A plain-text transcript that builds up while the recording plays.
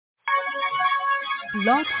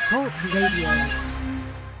Blog Talk Radio.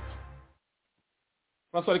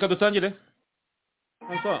 François, reka dutangire.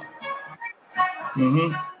 François.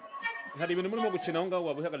 Hari ibintu murimo gukina aho ngaho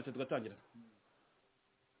waba uhagaritse tugatangira.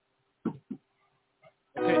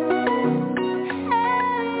 Okay.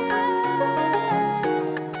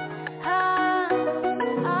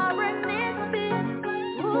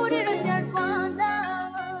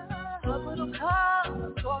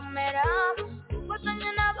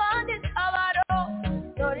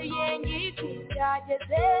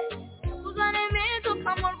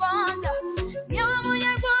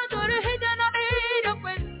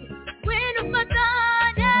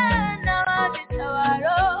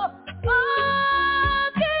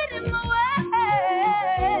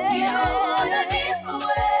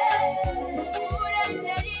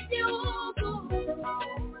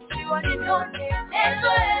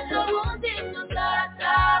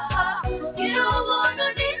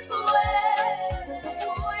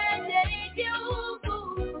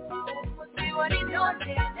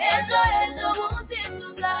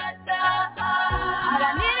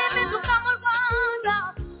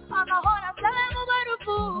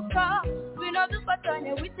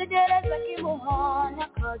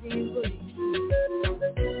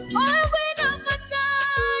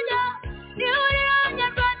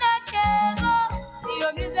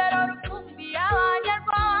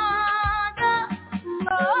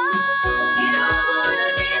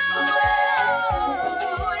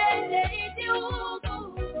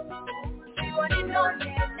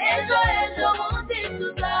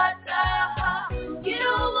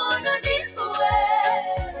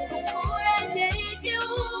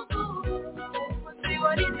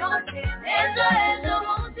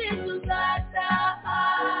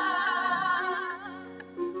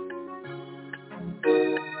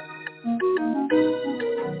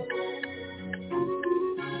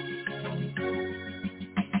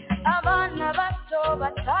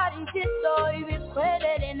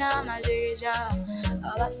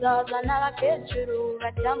 Abasaza n'abakecuru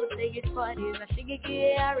batambutse gitwari bashigikiye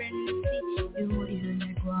RNC ihuriro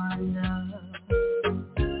nyarwanda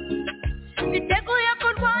biteguye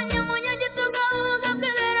kurwanya umunyagitugu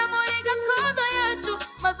ugakorera muri gakondo yacu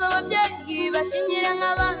maze ababyeyi bashingira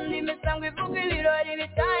nk'abandi imisango ivuga ibirori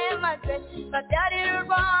bitaye maze babyarira u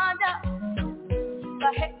Rwanda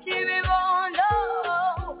bahetse ibibondo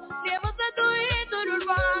nimuze duhindura u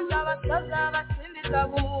Rwanda abasaza basimbiza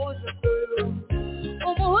abuzukuru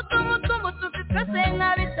umuhutu mutumututsi twese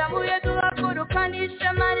nk'abitamuye duhagurukanisha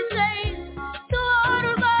marisei duhora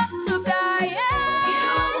urwacu bwaye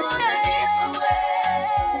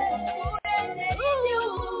urengera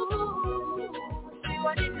igihugu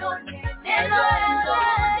tubona inone neza ejo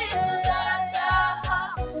bundi tuzataha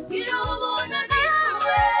gira ubuntu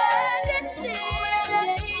niwe ndetse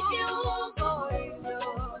urengera igihugu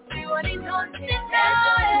tubona inone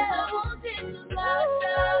ejo bundi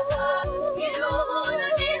tuzataha gira ubuntu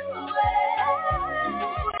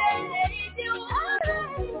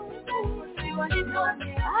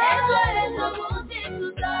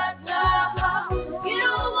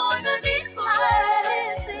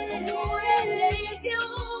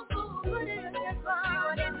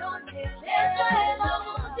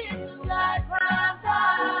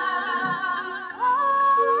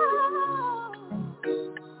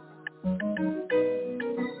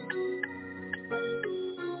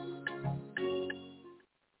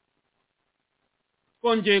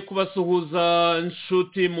Kongeye kubasuhuza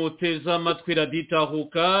inshuti muteza amatwi radiyo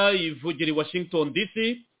itahuka ivugira i Washington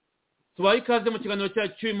DC. Tubaye ikaze mu kiganiro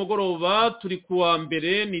cyacu cy'uyu mugoroba, turi kuwa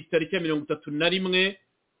mbere ni tariki ya 31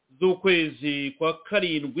 z'ukwezi kwa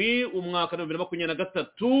karindwi umwaka wa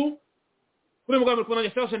 2023. Kuri mugambwe kubona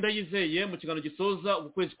cyashashe ndayizeye mu kiganiro gisoza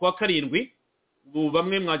ukwezi kwa karindwi. Ubu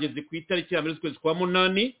bamwe mwageze ku itariki ya 1 z'ukwezi kwa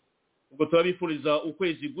munani, ubwo turabifuriza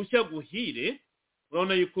ukwezi gushya guhire.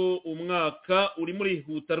 Urabona yuko umwaka uri muri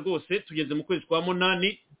huta rwose, tugeze mu kwezi kwa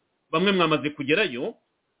munani, bamwe mwamaze kugerayo.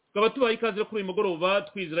 Tukaba tubaye ikaze kuri uyu mugoroba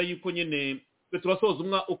twizera yuko nyene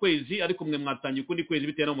turasoza ukwezi, ariko mwe mwatangiye ukundi kwezi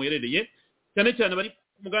bitewe no muherereye, cyane cyane bari ku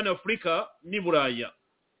mugabane wa Afurika ni Buraya.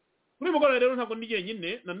 Kuri uyu mugoroba rero ntabwo ndi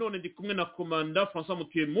nyine, nanone ndi kumwe na Komanda François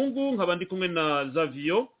Mutuyemungu, nkaba ndi kumwe na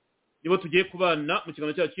Zavio, nibo tugiye kubana mu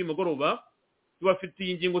kiganiro cyacu cy'uyu mugoroba.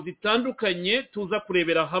 Tubafitiye ingingo zitandukanye tuza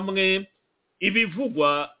kurebera hamwe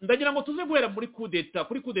ibivugwa. Ndagira ngo tuze guhera muri coup d'etat,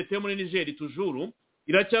 kuri coup d'etat yo muri Niger tujuru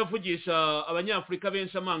iracyavugisha abanyafrika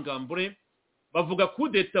benshi amangambure, bavuga coup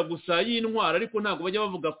d'etat gusa y'intwara, ariko ntago bajya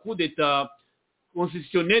bavuga coup d'etat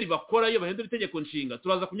constitutionnel bakora iyo bahindura itegeko nshinga.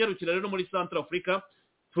 Turaza kunyarukira rero muri Central Africa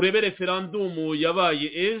turebe referendum yabaye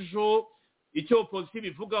ejo icyo opposition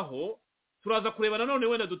bivugaho. Turaza kureba nanone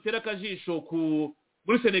wenda dutera akajisho ku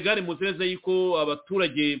muri Senegal muzi neza yuko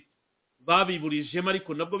abaturage babiburijemo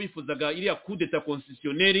ariko nabwo bifuzaga iriya coup d'etat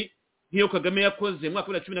constitutionnelle nk'iyo Kagame yakoze mu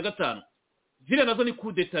mwaka wa 2015 ziriya nazo ni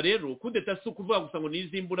coup d'etat rero coup d'etat si ukuvuga gusa ngo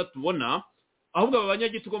nizimbura tubona ahubwo aba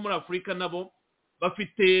banyagitugu muri Afurika nabo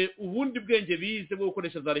bafite ubundi bwenge bize bwo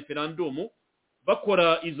gukoresha za referendum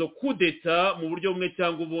bakora izo coup d'etat mu buryo bumwe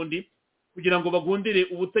cyangwa ubundi kugira ngo bagundire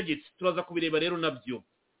ubutegetsi turaza kubireba rero nabyo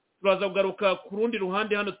turaza kugaruka ku rundi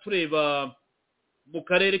ruhande hano tureba mu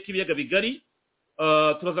karere k'ibiyaga bigari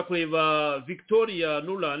turaza kureba Victoria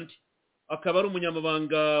Nuland akaba ari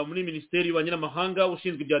umunyamabanga muri Minisiteri y'Ububanyi n'Amahanga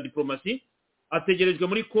ushinzwe ibya diplomasi ategerejwe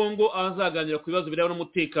muri Kongo azaganira ku bibazo bireba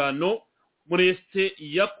n'umutekano muri este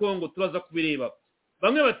ya Kongo turaza kubireba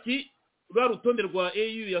bamwe bati rwa rutonde rwa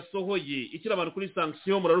EU yasohoye ikira abantu kuri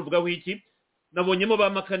sanction muraruvugaho iki nabonyemo ba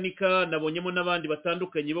makanika nabonyemo n'abandi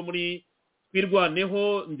batandukanye bo muri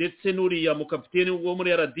twirwaneho ndetse n'uriya mu kapiteni wo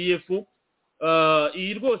muri RDF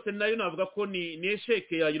iyi rwose nayo navuga ko ni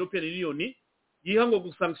esheke ya European Union yiha ngo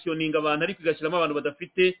gusanctioninga abantu ariko igashyiramo abantu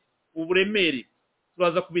badafite uburemere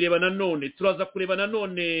turaza kubireba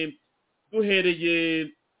nanone duhereye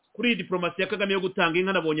kuri diplomasi ya Kagame yo gutanga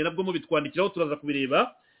inka nabonye nabwo mu bitwandikiraho turaza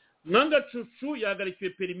kubireba mwanga cucu yagarikiwe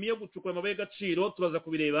perimi yo gucukura amabuye y'agaciro turaza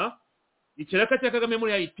kubireba ikiraka cya Kagame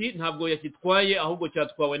muri Haiti ntabwo yakitwaye ahubwo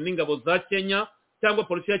cyatwawe n'ingabo za Kenya cyangwa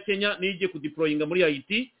polisi ya Kenya nijye kudeployinga muri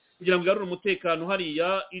Haiti kugira ngo igarure umutekano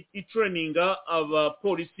hariya i-traininga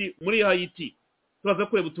abapolisi muri Haiti turaza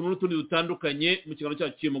kureba utuntu n'utundi dutandukanye mu kiganiro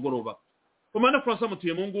cyacu cy'umugoroba Komanda François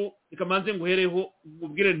Mutuyemungu ikamanze nguhereho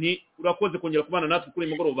ubwire nti urakoze kongera kubana natwe kuri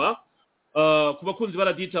mugoroba ku bakunzi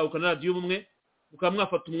baraditahuka na radio umwe mukaba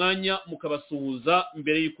mwafata umwanya mukabasuhuza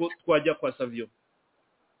mbere yuko twajya kwa Savio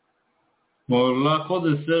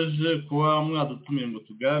murakoze Serge kuba mwadutumiye ngo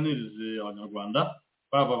tuganirize abanyarwanda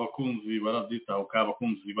baba abakunzi baraditahuka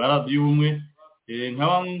abakunzi baradiyo umwe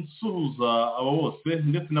nkaba nsuhuza abo bose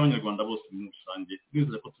ndetse n'abanyarwanda bose muri rusange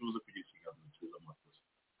nizere ko turuze kugira ikiganiro cyiza murakoze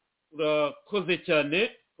urakoze cyane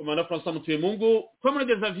Komanda François Mutuyemungu kwa muri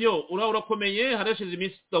Desavio urakomeye harashize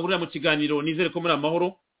iminsi tutahurira mu kiganiro nizere ko muri amahoro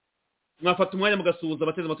mwafata umwanya mugasuhuza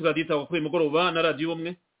abateze amatwi raditahuka kuri mugoroba na radio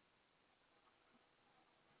umwe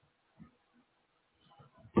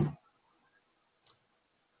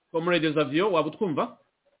Comrade Desavio wabutwumva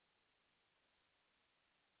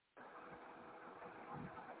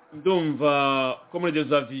ndumva Comrade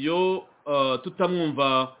Desavio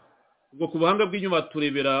tutamwumva ubwo ku buhanga bw'inyuma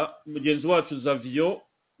turebera mugenzi wacu Zavio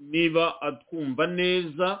niba atwumva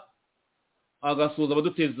neza agasuhuza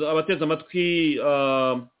abateza amatwi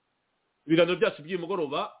ibiganiro byacu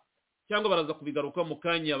by'umugoroba cyangwa baraza kubigaruka mu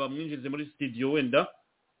kanya bamwinjize muri studio wenda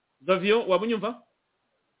Zavio wabunyumva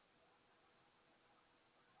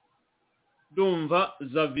ndumva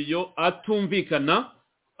Zavio atumvikana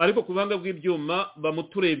ariko ku buhanga bw'ibyuma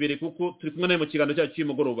bamuturebere kuko turi kumwe nawe mu kiganiro cyacu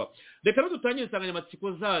cy'umugoroba reka dutangire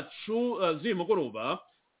insanganyamatsiko zacu z'uyu mugoroba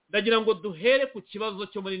ndagira ngo duhere ku kibazo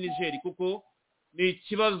cyo muri Niger kuko ni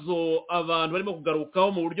ikibazo abantu barimo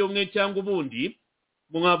kugarukaho mu buryo bumwe cyangwa ubundi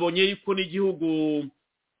mwabonye yuko n'igihugu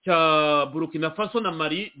cya Burkina Faso na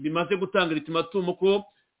Mali bimaze gutanga ultimatum ko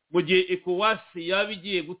mu gihe ECOWAS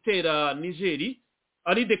yabigiye gutera Niger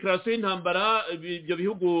ari declaration y'intambara ibyo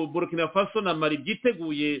bihugu Burkina Faso na Mali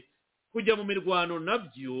byiteguye kujya mu mirwano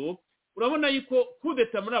nabyo urabona yuko coup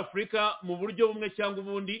d'etat muri Afrika mu buryo bumwe cyangwa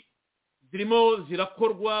ubundi zirimo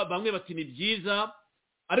zirakorwa bamwe bati ni byiza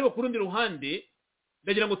ariko ku rundi ruhande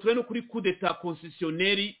ndagira ngo turebe no kuri coup d'etat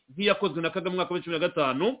constitutionnelle nk'iyakozwe na Kagame mwaka wa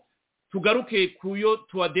 2015 tugaruke kuyo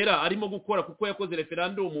Touadera arimo gukora kuko yakoze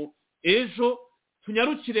referendum ejo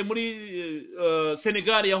tunyarukire muri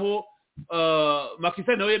Senegal yaho Macky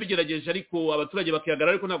Sall nawe yabigerageje ariko abaturage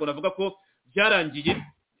bakihagarara ariko ntabwo navuga ko byarangiye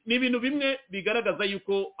ni ibintu bimwe bigaragaza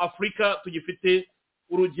yuko Afrika tugifite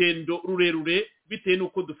urugendo rurerure bitewe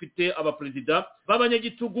nuko dufite abaperezida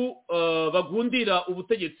b'abanyagitugu bagundira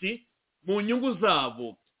ubutegetsi mu nyungu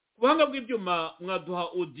zabo ku buhanga bw'ibyuma mwaduha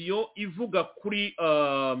audio ivuga kuri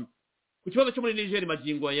ku kibazo cyo muri Niger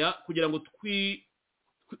magingo aya kugira ngo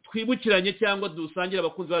twibukiranye cyangwa dusangire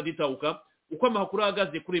abakunzi baraditahuka uko amakuru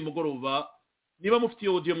ahagaze kuri uyu mugoroba niba mufite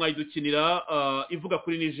audio mwayidukinira ivuga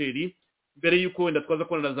kuri Niger mbere yuko wenda twaza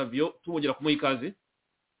kubona na Zavio tubongera kumuha ikaze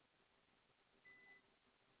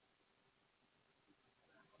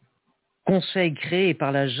conseil créé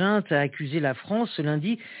par la junte a accusé la France ce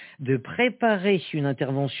lundi de préparer une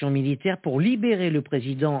intervention militaire pour libérer le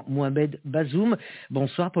président Mohamed Bazoum.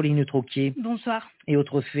 Bonsoir Pauline Troquier. Bonsoir. Et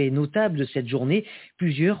autre fait notable de cette journée,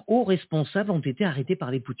 plusieurs hauts responsables ont été arrêtés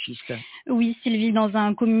par les putschistes. Oui, Sylvie, dans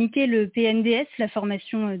un communiqué, le PNDS, la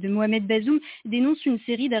formation de Mohamed Bazoum, dénonce une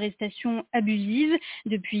série d'arrestations abusives.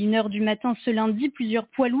 Depuis 1h du matin ce lundi, plusieurs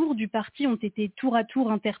poids lourds du parti ont été tour à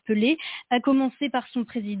tour interpellés, à commencer par son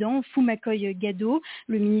président, Foumakoy Gado.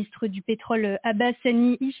 Le ministre du pétrole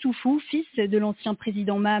Abassani Issoufou, fils de l'ancien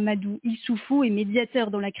président Mahamadou Issoufou et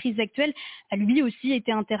médiateur dans la crise actuelle, a lui aussi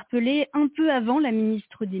été interpellé un peu avant la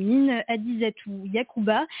ministre des Mines, Hadizatou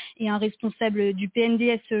Yacouba, et un responsable du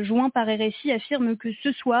PNDS joint par RFI affirme que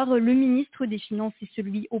ce soir, le ministre des Finances et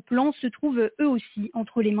celui au plan se trouvent eux aussi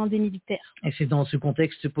entre les mains des militaires. Et c'est dans ce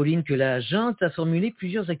contexte, Pauline, que la junte a formulé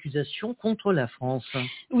plusieurs accusations contre la France.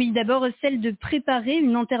 Oui, d'abord celle de préparer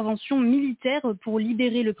une intervention militaire pour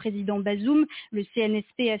libérer le président Bazoum. Le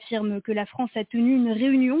CNSP affirme que la France a tenu une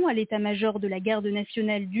réunion à l'état-major de la garde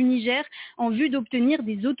nationale du Niger en vue d'obtenir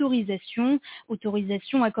des autorisations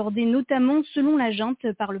accordées notamment, selon la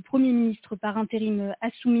junte, par le Premier ministre par intérim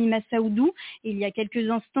Assoumi Massaoudou. Et il y a quelques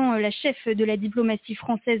instants, la chef de la diplomatie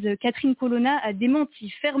française Catherine Colonna a démenti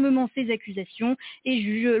fermement ces accusations et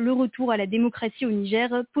juge le retour à la démocratie au Niger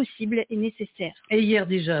possible et nécessaire. Et hier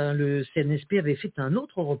déjà, le CNSP avait fait un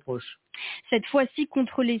autre reproche. Cette fois-ci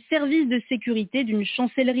contre les services de sécurité d'une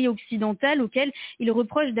chancellerie occidentale auxquels il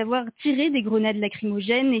reproche d'avoir tiré des grenades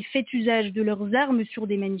lacrymogènes et fait usage de leurs armes sur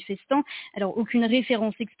des manifestants. Alors aucune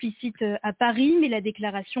référence explicite à Paris, mais la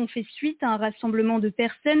déclaration fait suite à un rassemblement de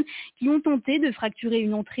personnes qui ont tenté de fracturer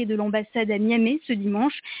une entrée de l'ambassade à Niamey ce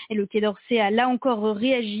dimanche. Et le Quai d'Orsay a là encore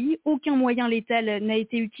réagi. Aucun moyen létal n'a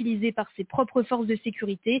été utilisé par ses propres forces de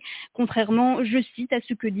sécurité, contrairement, je cite, à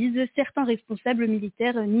ce que disent certains responsables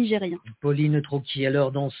militaires nigériens. Pauline Troquier,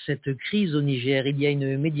 alors dans cette crise au Niger, il y a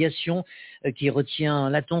une médiation qui retient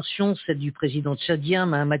l'attention, celle du président tchadien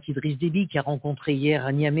Mahamat Idriss Déby qui a rencontré hier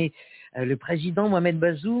à Niamey le président Mohamed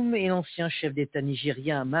Bazoum et l'ancien chef d'État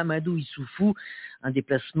nigérien Mahamadou Issoufou, un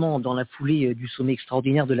déplacement dans la foulée du sommet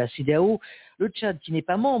extraordinaire de la CEDEAO. Le Tchad, qui n'est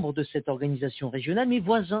pas membre de cette organisation régionale, mais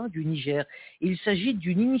voisin du Niger. Il s'agit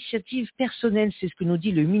d'une initiative personnelle, c'est ce que nous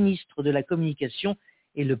dit le ministre de la Communication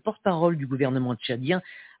et le porte-parole du gouvernement tchadien,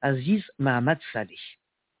 Aziz Mahamad Saleh.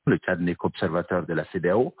 Le Tchad n'est qu'observateur de la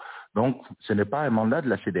CEDEAO, donc ce n'est pas un mandat de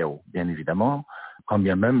la CEDEAO, bien évidemment, quand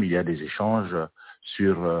bien même il y a des échanges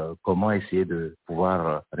sur comment essayer de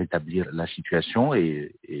pouvoir rétablir la situation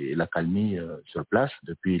et la calmie sur place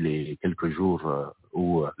depuis les quelques jours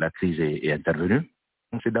où la crise est intervenue.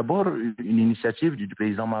 C'est d'abord une initiative du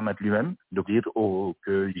président Mahamat lui-même de dire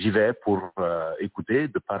que j'y vais pour écouter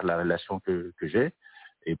de par la relation que j'ai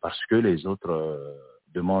et parce que les autres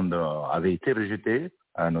demandes avaient été rejetées,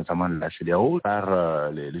 notamment de la CEDEAO,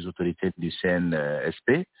 par les autorités du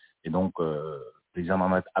CNSP. Et donc, le président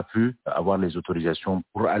Mahamat a pu avoir les autorisations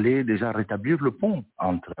pour aller déjà rétablir le pont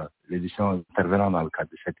entre les différents intervenants dans le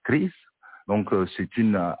cadre de cette crise. Donc, c'est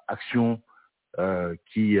une action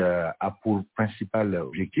qui a pour principal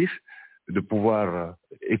objectif de pouvoir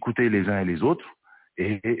écouter les uns et les autres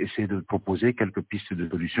et essayer de proposer quelques pistes de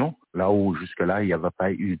solutions, là où jusque-là, il n'y avait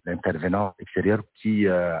pas eu d'intervenant extérieur qui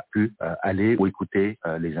a pu aller ou écouter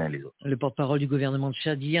les uns et les autres. Le porte-parole du gouvernement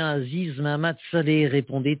tchadien, Aziz Mahamad Saleh,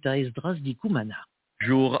 répondait à Esdras Dikoumana.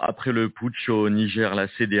 Jour après le putsch au Niger, la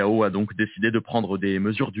CEDEAO a donc décidé de prendre des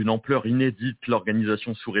mesures d'une ampleur inédite.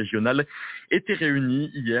 L'organisation sous-régionale était réunie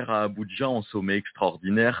hier à Abuja en sommet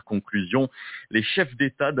extraordinaire. Conclusion, les chefs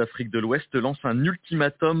d'État d'Afrique de l'Ouest lancent un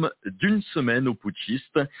ultimatum d'une semaine aux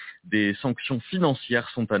putschistes. Des sanctions financières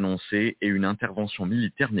sont annoncées et une intervention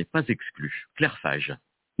militaire n'est pas exclue. Claire Fage.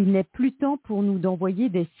 Il n'est plus temps pour nous d'envoyer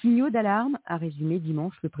des signaux d'alarme, a résumé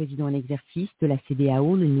dimanche le président en exercice de la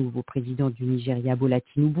CEDEAO, le nouveau président du Nigeria, Bola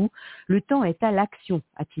Tinubu. Le temps est à l'action,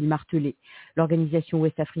 a-t-il martelé. L'organisation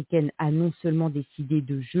ouest-africaine a non seulement décidé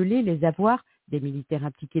de geler les avoirs des militaires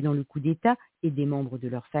impliqués dans le coup d'État et des membres de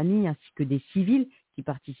leur famille, ainsi que des civils qui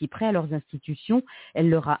participeraient à leurs institutions, elle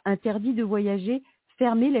leur a interdit de voyager,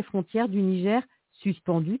 fermé les frontières du Niger,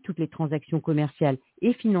 suspendu toutes les transactions commerciales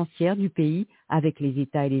et financières du pays avec les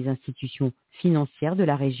États et les institutions financières de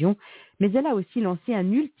la région, mais elle a aussi lancé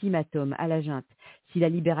un ultimatum à la junte. Si la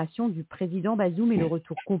libération du président Bazoum et le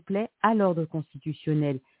retour complet à l'ordre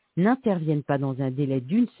constitutionnel n'interviennent pas dans un délai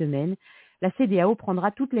d'une semaine, la CEDEAO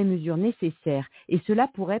prendra toutes les mesures nécessaires et cela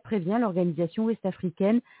pourrait, prévient l'organisation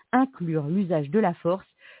ouest-africaine, inclure l'usage de la force,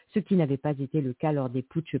 ce qui n'avait pas été le cas lors des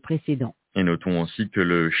putschs précédents. Et notons aussi que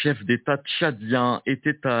le chef d'État tchadien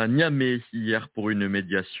était à Niamey hier pour une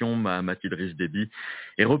médiation. Mahamat Idriss Déby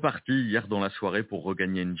est reparti hier dans la soirée pour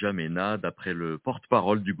regagner N'Djamena. D'après le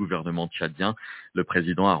porte-parole du gouvernement tchadien, le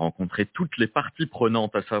président a rencontré toutes les parties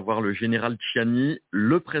prenantes, à savoir le général Tchiani,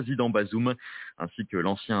 le président Bazoum, ainsi que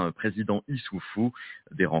l'ancien président Issoufou.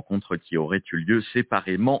 Des rencontres qui auraient eu lieu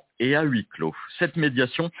séparément et à huis clos. Cette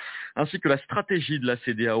médiation, ainsi que la stratégie de la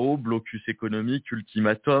CEDEAO, blocus économique,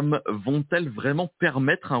 ultimatum, vont-elles vraiment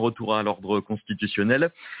permettre un retour à l'ordre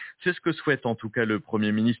constitutionnel? C'est ce que souhaite en tout cas le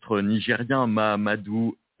Premier ministre nigérien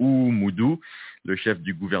Mahamadou Oumoudou. Le chef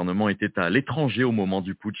du gouvernement était à l'étranger au moment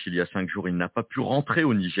du putsch il y a 5 jours. Il n'a pas pu rentrer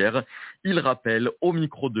au Niger. Il rappelle au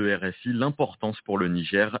micro de RFI l'importance pour le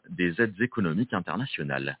Niger des aides économiques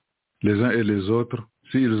internationales. Les uns et les autres,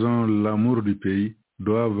 s'ils ont l'amour du pays,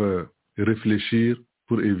 doivent réfléchir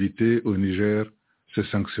pour éviter au Niger ces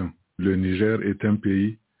sanctions. Le Niger est un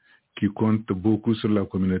pays qui compte beaucoup sur la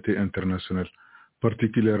communauté internationale,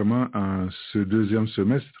 particulièrement en ce deuxième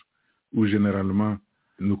semestre où généralement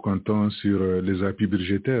nous comptons sur les appuis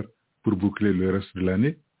budgétaires pour boucler le reste de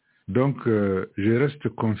l'année. Donc, je reste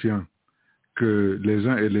confiant que les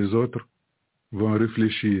uns et les autres vont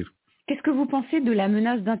réfléchir. Qu'est-ce que vous pensez de la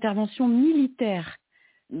menace d'intervention militaire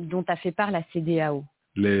dont a fait part la CEDEAO?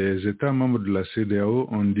 Les États membres de la CEDEAO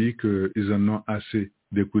ont dit qu'ils en ont assez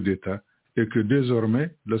des coups d'État et que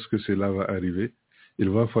désormais, lorsque cela va arriver, il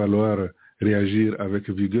va falloir réagir avec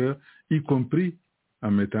vigueur, y compris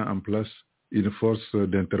en mettant en place une force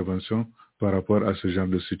d'intervention par rapport à ce genre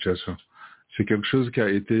de situation. C'est quelque chose qui a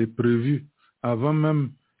été prévu avant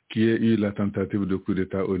même qu'il y ait eu la tentative de coup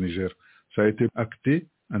d'État au Niger. Ça a été acté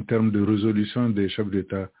en termes de résolution des chefs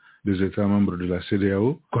d'État des États membres de la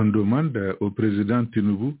CEDEAO qu'on demande au président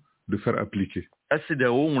Tinubu de faire appliquer. La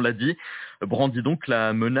CEDEAO, on l'a dit, brandit donc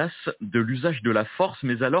la menace de l'usage de la force.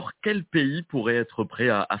 Mais alors, quel pays pourrait être prêt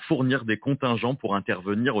à fournir des contingents pour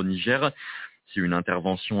intervenir au Niger? Si une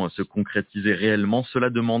intervention se concrétisait réellement, cela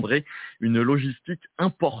demanderait une logistique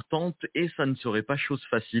importante et ça ne serait pas chose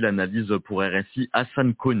facile, analyse pour RFI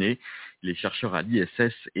Hassan Koné. Il est chercheur à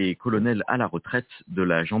l'ISS et colonel à la retraite de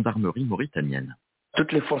la gendarmerie mauritanienne.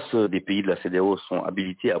 Toutes les forces des pays de la CEDEAO sont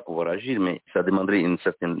habilitées à pouvoir agir, mais ça demanderait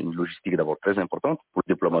une logistique d'abord très importante pour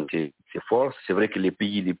déployer ces forces. C'est vrai que les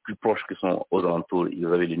pays les plus proches qui sont aux alentours,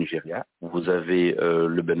 vous avez le Nigeria, vous avez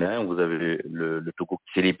le Bénin, vous avez le Togo.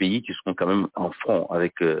 C'est les pays qui sont quand même en front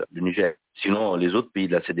avec le Niger. Sinon, les autres pays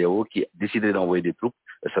de la CEDEAO qui décideraient d'envoyer des troupes,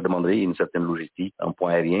 ça demanderait une certaine logistique, un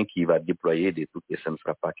point aérien qui va déployer des troupes et ça ne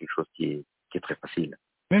sera pas quelque chose qui est très facile.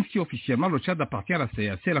 Même si officiellement le Tchad appartient à la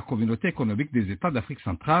CEEAC, la communauté économique des États d'Afrique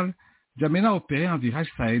centrale, N'Djamena a opéré un virage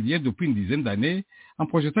sahélien depuis une dizaine d'années en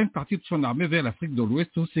projetant une partie de son armée vers l'Afrique de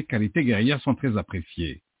l'Ouest où ses qualités guerrières sont très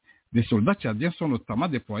appréciées. Des soldats tchadiens sont notamment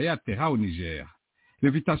déployés à Terra au Niger.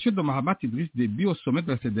 L'invitation de Mahamat Idriss Déby au sommet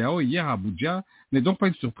de la CEDEAO hier à Abuja n'est donc pas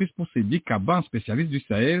une surprise pour Sedi Kaba, un spécialiste du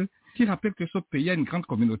Sahel, qui rappelle que ce pays a une grande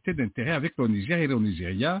communauté d'intérêts avec le Niger et le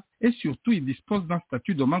Nigeria et surtout il dispose d'un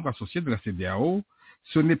statut de membre associé de la CEDEAO.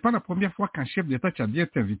 Ce n'est pas la première fois qu'un chef d'État tchadien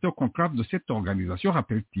est invité au conclave de cette organisation,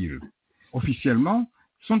 rappelle-t-il. Officiellement,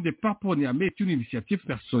 son départ pour Niamey est une initiative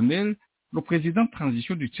personnelle. Le président de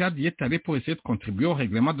transition du Tchad y est allé pour essayer de contribuer au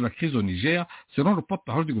règlement de la crise au Niger, selon le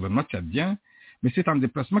porte-parole du gouvernement tchadien. Mais c'est un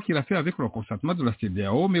déplacement qu'il a fait avec le consentement de la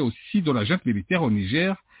CEDEAO, mais aussi de la junte militaire au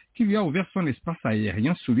Niger, qui lui a ouvert son espace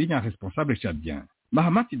aérien, souligne un responsable tchadien.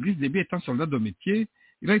 Mahamat Idriss Déby est un soldat de métier.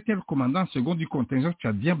 Il a été le commandant second du contingent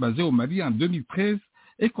tchadien basé au Mali en 2013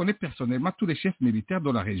 et connaît personnellement tous les chefs militaires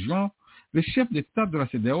de la région. Les chefs d'État de la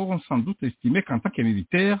CEDEAO ont sans doute estimé qu'en tant que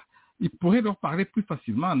militaire, ils pourraient leur parler plus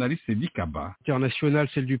facilement, analyse Sedi Kaba. Internationale,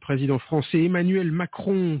 celle du président français Emmanuel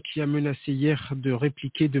Macron, qui a menacé hier de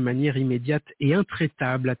répliquer de manière immédiate et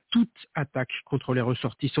intraitable à toute attaque contre les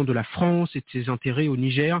ressortissants de la France et de ses intérêts au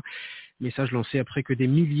Niger. Message lancé après que des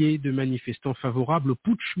milliers de manifestants favorables au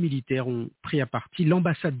putsch militaire ont pris à partie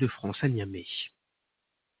l'ambassade de France à Niamey.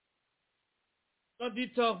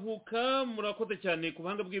 ITAHUKA murakoze cyane ku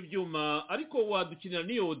buhanga bw'ibyuma ariko wadukinira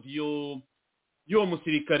n'iyo audio y'uwo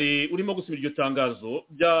musirikare urimo gusubira iryo tangazo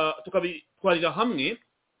tukabitwarira hamwe.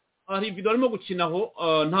 Hari video arimo gukinaho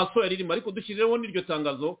nta so yaririmo ariko dushyireho n'iryo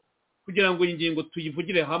tangazo kugira ngo iyi ngingo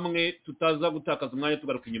tuyivugire hamwe tutaza gutakaza umwanya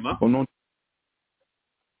tugaruka inyuma.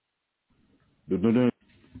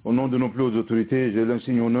 Au nom de nos plus hautes autorités, j'ai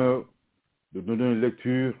l'insigne honneur de donner une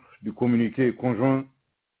lecture du communiqué conjoint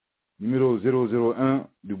numéro 001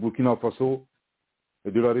 du Burkina Faso et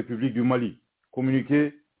de la République du Mali.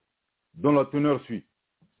 Communiqué dont la teneur suit.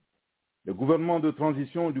 Les gouvernements de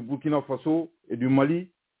transition du Burkina Faso et du Mali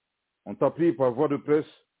ont appris par voie de presse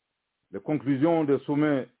les conclusions des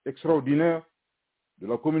sommets extraordinaires de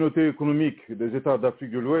la Communauté économique des États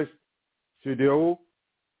d'Afrique de l'Ouest, CEDEAO,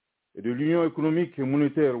 et de l'Union économique et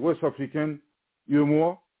monétaire ouest-africaine,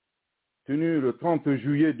 UEMOA, tenue le 30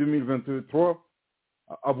 juillet 2023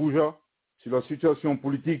 à Abuja sur la situation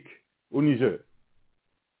politique au Niger.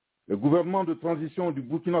 Le gouvernement de transition du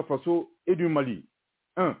Burkina Faso et du Mali,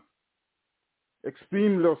 1.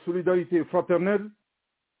 expriment leur solidarité fraternelle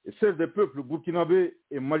et celle des peuples burkinabés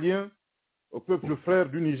et maliens au peuple frère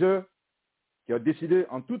du Niger qui a décidé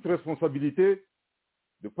en toute responsabilité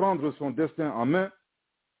de prendre son destin en main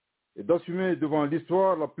et d'assumer devant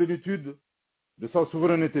l'histoire la plénitude de sa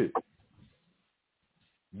souveraineté.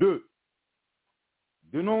 2.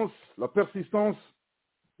 dénonce la persistance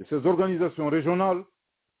de ces organisations régionales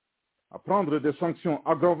à prendre des sanctions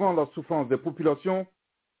aggravant la souffrance des populations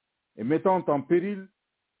et mettant en péril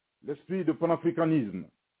l'esprit de panafricanisme.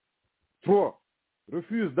 3.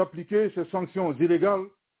 refuse d'appliquer ces sanctions illégales,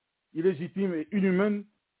 illégitimes et inhumaines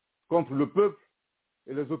contre le peuple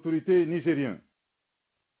et les autorités nigériennes.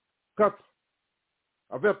 4.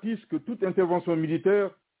 avertissent que toute intervention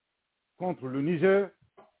militaire contre le Niger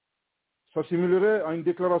s'assimilerait à une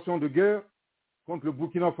déclaration de guerre contre le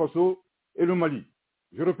Burkina Faso et le Mali.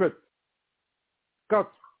 Je répète. 4.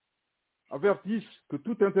 avertissent que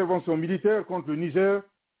toute intervention militaire contre le Niger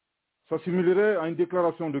s'assimilerait à une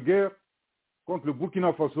déclaration de guerre contre le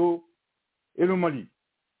Burkina Faso et le Mali.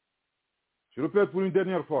 Je répète pour une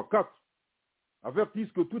dernière fois. 4.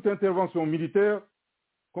 avertissent que toute intervention militaire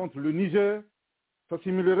contre le Niger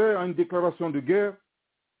s'assimilerait à une déclaration de guerre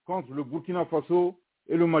contre le Burkina Faso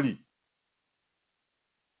et le Mali.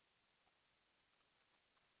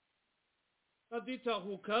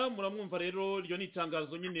 ITAHUKA muramwumva rero iryo ni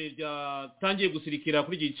itangazo nyine ryatangiye gusirikira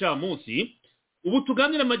kuri iki gicamunsi. Ubu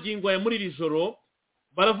tuganira amagingo aya muri iri joro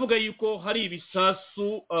baravuga yuko hari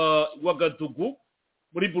ibisasu Wagadugu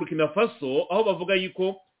muri Burkina Faso, aho bavuga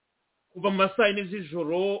yuko kuva mu masaha yine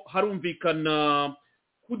z'ijoro harumvikana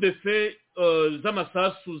coup de feu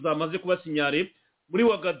z'amasasu zamaze kuba sinyare muri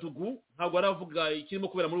Wagadugu. Ntabwo aravuga ikirimo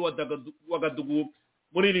kubera muri Wagadugu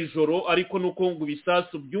muri iri joro, ariko nuko ngo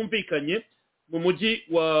ibisasu byumvikanye mu mujyi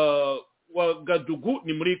wa Wagadugu,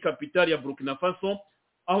 ni muri kapitali ya Burkina Faso,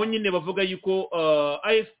 aho nyine bavuga yuko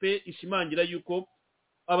AFP ishimangira yuko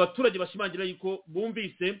abaturage bashimangira yuko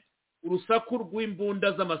bumvise urusaku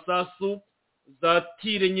rw'imbunda z'amasasu za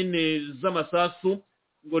tire nyine z'amasasu,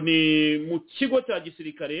 ngo ni mu kigo cya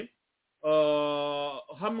gisirikare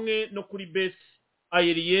hamwe no kuri base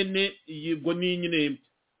aérienne, ubwo ni nyine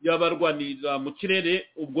yabarwanira mu kirere,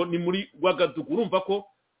 ubwo ni muri Wagadugu. Urumva ko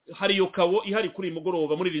hari yo kawo ihari kuri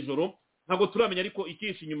mugoroba muri iri joro, ntabwo turamenya ariko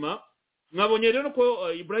ikishi inyuma. Mwabonye rero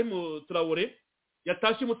ko Ibrahim Traoré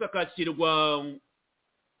yatashye mutakakirwa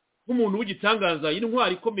nk'umuntu w'igitangaza,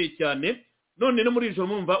 y'intwari ikomeye cyane. None no muri iri joro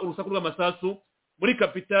mwumva urusaku rw'amasasu muri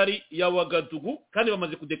kapitali ya Wagadugu, kandi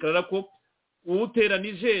bamaze kudekarara ko uwutera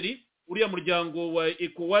Niger, uriya muryango wa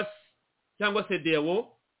ECOWAS cyangwa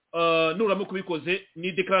CEDEAO, nuramo kubikoze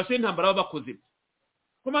ni declaration y'intambara baba bakoze.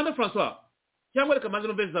 Komanda François cyangwa reka maze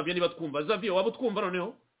numve Xavier niba twumva. Xavier waba twumva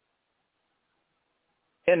noneho?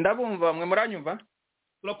 Ndabumva, mwe muranyumva?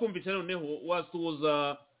 Turakumvise noneho,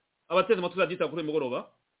 wasuhuza abateze amatwi radita kuri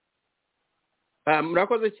mugoroba.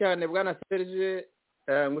 Murakoze cyane bwana Serge,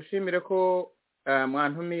 ngushimire ko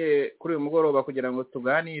mwantumiye kuri uyu mugoroba kugira ngo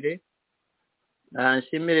tuganire.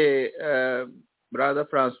 Nshimire brother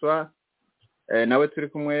François nawe turi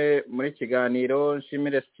kumwe muri kiganiro.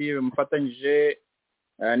 Nshimire Steve mufatanyije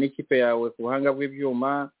n'ikipe yawe ku buhanga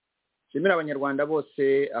bw'ibyuma. Nshimire abanyarwanda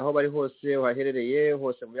bose aho bari hose, uhaherereye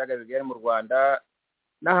hose mu biyaga bigari mu Rwanda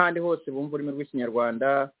n'ahandi hose bumva ururimi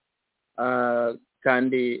rw'ikinyarwanda.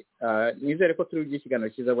 Kandi nizere ko turi ikiganiro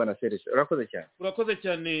cyiza bwana Serge. Urakoze cyane. Urakoze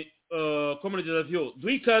cyane Comrade Xavier.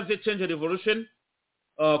 Duikaze Change Revolution,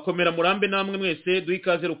 komera murambe namwe mwese.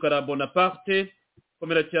 Duikaze Rukara Bonaparte,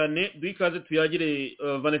 komera cyane. Duikaze tuyagire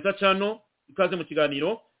Vanessa Chano, ikaze mu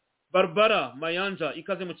kiganiro. Barbara Mayanja,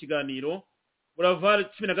 ikaze mu kiganiro. Buravar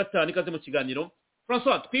 15 ikaze mu kiganiro.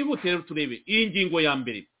 François, twihute rero turebe iyi ngingo ya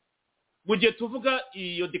mbere. Mu gihe tuvuga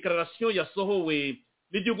iyo declaration yasohowe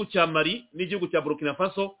n'igihugu cya Mali n'igihugu cya Burkina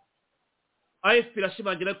Faso, AFP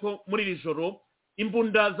irashimangira ko muri iri joro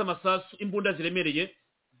imbunda z'amasasu, imbunda ziremereye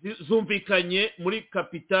zumvikanye muri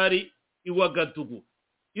kapitali Wagadugu.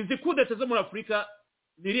 Izi kudeta zo muri Afurika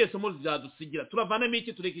niriye somo zadusigira. Turavanamo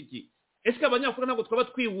iki tureka iki? Ese abanyafurika ntabwo twaba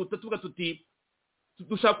twihuta tuvuga tuti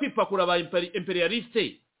dushaka kwipakura aba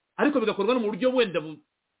imperialiste, ariko bigakorwa no mu buryo wenda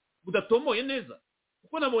budatomoye neza?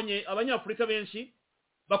 Kuko nabonye abanyafurika benshi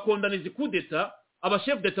bakondana izi kudeta, aba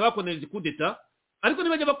chef d'etat bakondana izi kudeta, ariko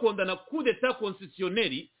nibajya bakondana kudeta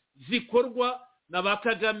constitutionnelle zikorwa na ba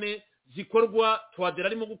Kagame, zikorwa Twadera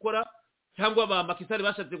arimo gukora cyangwa ba Makisari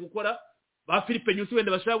bashatse gukora, ba Philippe Nyusi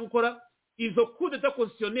wenda bashaka gukora. Izo coup d'etat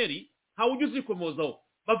constitutionnel ntawe ujya uzikomozaho,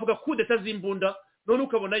 bavuga coup d'etat z'imbunda. None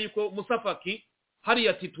ukabona yuko Musafaki hari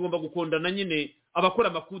ati tugomba gukondana nyine abakora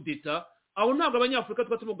amacoup d'etat. Aho ntabwo abanyafurika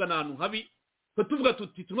tuba tumugana ahantu habi, tuvuga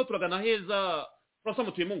tuti turimo turagana heza. Francois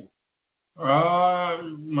Mutuyemungu.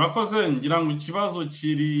 murakoze, ngira ngo ikibazo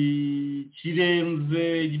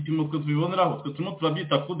kirenze igipimo twe tubiboneraho. Twe turimo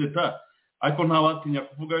turabyita coup d'etat, ariko ntawatinya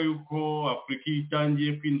kuvuga yuko Afurika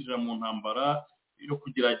itangiye kwinjira mu ntambara yo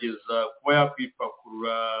kugerageza kuba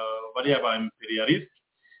yakwipakurura bariya ba imperialiste,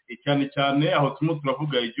 cyane cyane aho turimo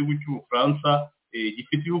turavuga igihugu cy'Ubufaransa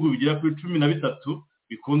gifite ibihugu bigera kuri 13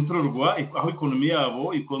 bikontororwa, aho ekonomi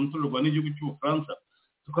yabo ikontororwa n'igihugu cy'Ubufaransa.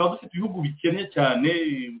 Tukaba dufite ibihugu bikennye cyane,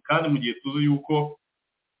 kandi mu gihe tuzi yuko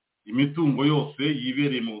imitungo yose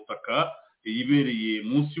yibereye mu butaka, yibereye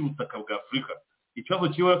munsi y'ubutaka bwa Afurika. Ikibazo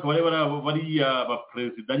kiwe akaba ari bariya ba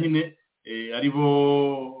perezida nyine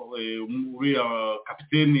aribo uriya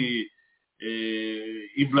kapiteni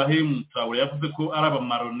Ibrahim Traore yavuze ko ari aba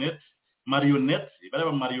marionette bari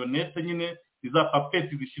aba marionette nyine iza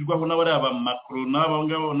papeti zishyirwaho n'abari aba Macron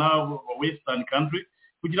n'abo Western country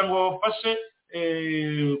kugira ngo babafashe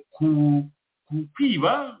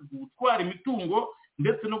kwiba, gutwara imitungo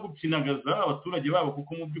ndetse no gupyinagaza abaturage babo,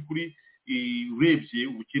 kuko mu by'ukuri urebye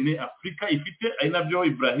ubukene Afurika ifite ari nabyo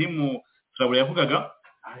Ibrahim Traore yavugaga.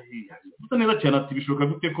 Gusa neza cyane ati bishoboka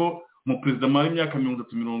gute ko mu perezida mara imyaka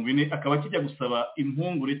 30-40 akaba kijya gusaba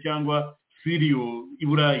impungure cyangwa Sirio i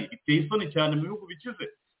Burayi. Biteye isoni cyane mu bihugu bikize.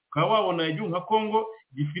 Ukaba wabona igihugu nka Congo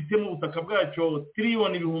gifite mu butaka bwacyo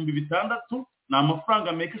trillion 600, ni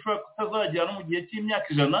amafaranga meke ishobora kutazagera no mu gihe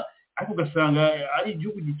cy'imyaka 100, ariko ugasanga ari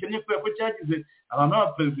igihugu gikennye kubera ko cyagize abantu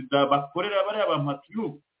b'abaperezida bakorera bariya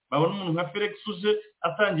bampatigihugu. Babona umuntu nka Felix uje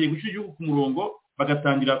atangiye gushyira igihugu ku murongo,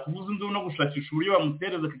 bagatangira kuvuza induru no gushakisha uburyo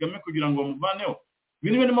bamutereza Kagame kugira ngo bamuvaneho.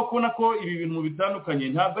 Ibintu birimo kubona ko ibi bintu mu bitandukanye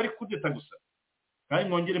ntabwo ari kudeta gusa. Kandi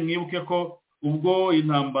mwongere mwibuke ko ubwo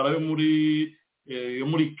intambara yo muri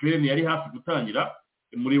Ukraine yari hafi gutangira,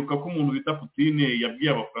 muribuka ko umuntu bita Putin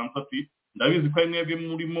yabwiye Abafaransa ati ndabizi ko ari mwebwe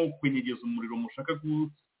murimo kwenyegeza umuriro mushaka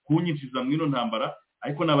kunyinjiza mu ino ntambara,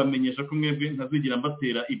 ariko nabamenyesha ko mwebwe ntazigera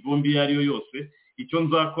mbatera ibombi iyo ari yo yose. Icyo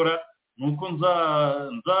nzakora nuko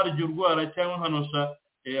nzarya urwara cyangwa nkanosha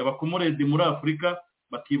abakomorede muri Afurika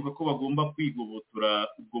bakibuka ko bagomba kwigobotora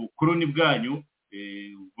ubwo bukoloni bwanyu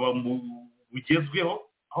bugezweho,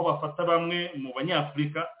 aho bafata bamwe mu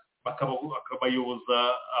banyafurika bakabayoboza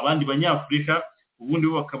abandi banyafurika, ubundi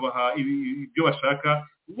bo bakabaha ibyo bashaka,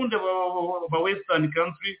 ubundi ba Western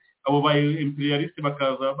country abo ba imperialiste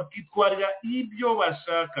bakaza bakitwarira ibyo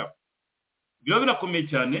bashaka. Biba birakomeye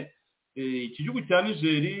cyane. Iki gihugu cya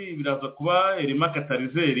Niger biraza kuba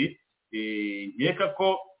remakatarizeri. Nkeka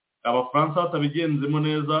ko Abafaransa batabigenzemo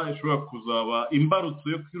neza ishobora kuzaba imbarutso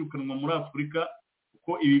yo kwirukanwa muri Afurika,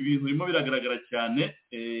 kuko ibi bintu birimo biragaragara cyane.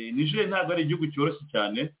 Niger ntabwo ari igihugu cyoroshye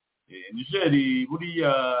cyane. Niger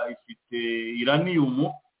buriya ifite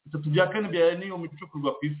uranium, 3/4 bya uranium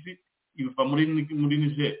icukurwa ku isi iva muri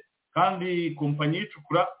Niger, kandi kompanyi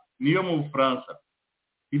icukura niyo mu Bufaransa.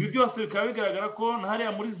 Ibi byose bikaba bigaragara ko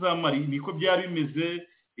hariya muri za Mali niko byari bimeze,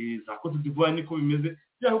 za Cote d'Ivoire niko bimeze,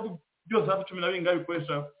 byahugu byose hafi 12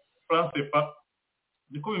 bikoresha France CFA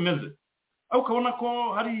niko bimeze. Aho ukabona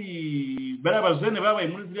ko hari bari abajene babaye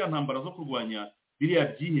muri ziriya ntambara zo kurwanya biriya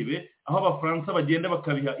byihebe, aho Abafaransa bagenda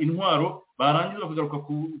bakabiha intwaro, barangiza bakagaruka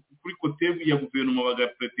kuri kote ya guverinoma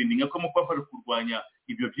bagapretendinga ko mufasha kurwanya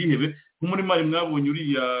ibyo byihebe. Nko muri Mali mwabonye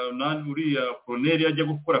uriya colonel yajya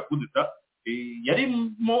gukora kudeta,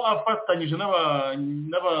 yarimo afatanyije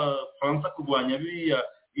n'Abafaransa kurwanya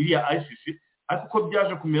iriya ICC, ariko uko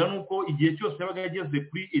byaje kumera nuko igihe cyose yabaga yageze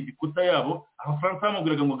kuri edikota yabo Abafaransa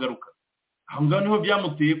bamubwiraga ngo garuka. Aho ngaho niho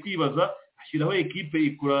byamuteye kwibaza, ashyiraho ekipe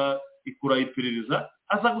ikora iperereza,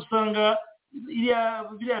 aza gusanga biriya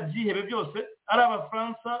byihebe byose ari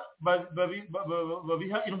Abafaransa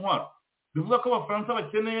babiha intwaro. Bivuga ko Abafaransa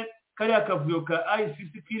bakeneye kariya kavuyo ka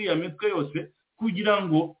ICC kiriya mitwe yose kugira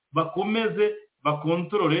ngo bakomeze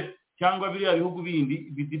bakontorore cyangwa biriya bihugu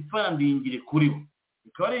bindi bidipfandingire kuri bo.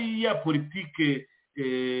 Ikaba ari ya politike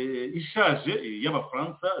ishaje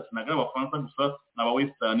y'Abafaransa, sinaga Abafaransa gusa n'aba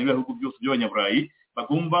Western n'ibihugu byose by'Abanyaburayi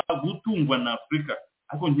bagomba gutungwa na Afurika.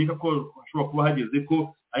 Ariko nkeka ko hashobora kuba hageze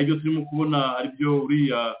ko ari byo turimo kubona, ari byo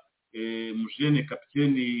uriya mujene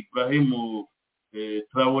kapiteni Ibrahim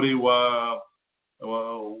Traore wa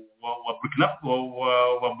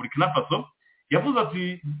Burkina Faso yavuze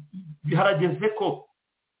ati harageze ko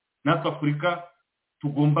natwe Afurika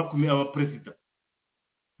tugomba kumenya abaperezida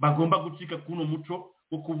bagomba gucika kuno muco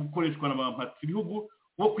wo gukoreshwa n'abampatsi ibihugu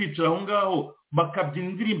wo kwicara aho ngaho bakabyina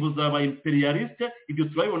indirimbo z'aba imperialiste. Ibyo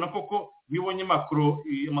turabibona koko bibonye makro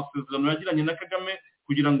amasezerano yagiranye na Kagame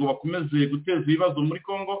kugira ngo bakomeze guteza ibibazo muri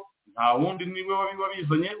Congo, nta wundi niwe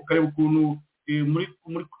wabizanye. Ukareba ukuntu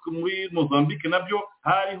muri Mozambique nabyo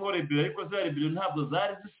hariho rebelle, ariko za rebelle ntabwo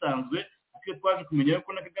zari zisanzwe. Akwiye twaje kumenya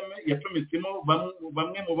ko na Kagame yacometsemo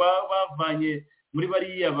bamwe mu bavanye muri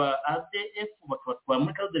bariya ba ADF bakabatwara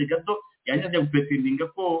muri kadere gato, yanyajya gupretendinga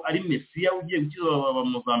ko ari Mesiya ugiye gukiza aba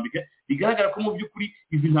Mozambique. Bigaragara ko mu by'ukuri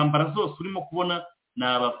izi ntambara zose urimo kubona ni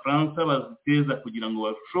Abafaransa baziteza kugira ngo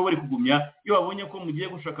bashobore kugumya. Iyo babonye ko mugiye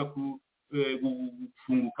gushaka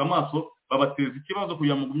gufunguka amaso, babateza ikibazo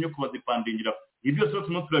kugira ngo mugumye kubadepandingira. Ibi byose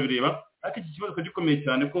turimo turabireba, ariko iki kibazo gikomeye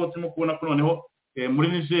cyane ko turimo kubona ko noneho muri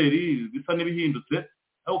Niger bisa n'ibihindutse,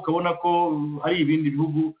 aho ukabona ko hari ibindi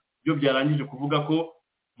bihugu byo byarangije kuvuga ko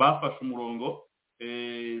bafashe umurongo.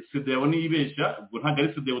 CEDEAO niyibeshya, ubwo ntabwo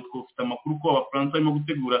ari CEDEAO, twafite amakuru ko Abafaransa barimo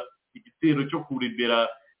gutegura igitero cyo kurebera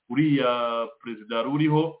uriya perezida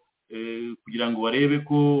ruriho kugira ngo barebe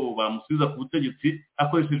ko bamusubiza ku butegetsi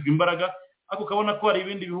hakoreshejwe imbaraga. Ariko ukabona ko hari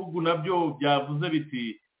ibindi bihugu nabyo byavuze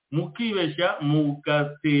biti mukibeshya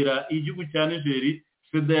mugatera igihugu cya Niger,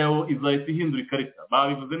 CEDEAO izahita ihindura ikarita.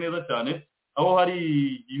 Babivuze neza cyane, aho hari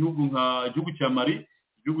igihugu cya Mali,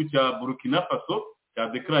 igihugu cya Burkina Faso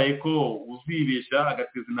cyadekaraye ko uzibeshya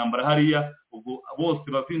agateza intambara hariya, ubwo bose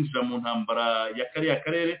bazinjira mu ntambara ya kariya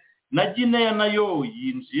karere. Na Guinea nayo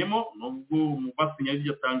yinjiyemo, nubwo mu basinya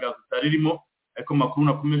iryo tangazo itaririmo, ariko makuru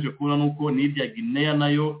nakomeje kubona nuko n'irya Guinea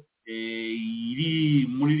nayo iri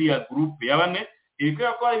muri iriya groupe ya bane.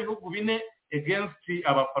 Kubera ko hari ibihugu bine against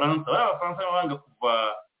Abafaransa. Abafaransa banga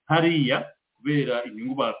kuva hariya kubera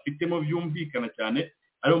inyungu bafitemo byumvikana cyane,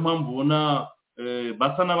 ariyo mpamvu ubona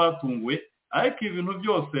basa n'abatunguwe. Ariko ibintu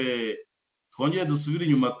byose twongeye dusubira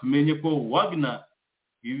inyuma tumenye ko Wagner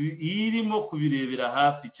irimo kubirebera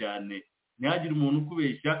hafi cyane. Ntihagire umuntu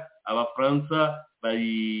ukubeshya, Abafaransa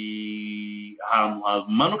bari ahantu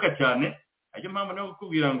hamanuka cyane. Ajya mpamvu no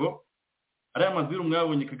kukubwira ngo ariya mazuru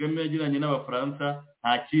mwabonye Kagame yagiranye n'Abafaransa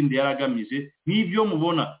nta kindi yaragamije, n'ibyo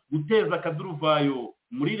mubona guteza akaduruvayo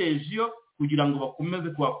muri regio kugira ngo bakomeze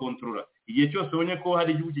kuhakontorora. Igihe cyose ubonye ko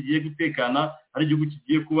hari igihugu kigiye gutekana, hari igihugu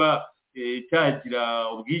kigiye kuba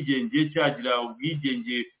cyagira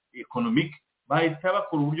ubwigenge economic, bahita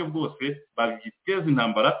bakora uburyo bwose babiteza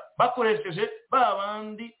intambara bakoresheje ba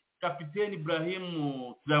bandi Kapiteni Ibrahim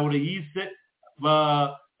Traoré yise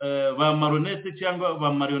ba maronete cyangwa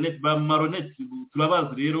ba marionette.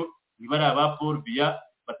 Turabazi rero niba ari aba Paul Biya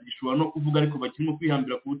batagishobora no kuvuga, ariko bakirimo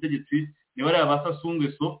kwihambira ku butegetsi. Niba ari aba Sassou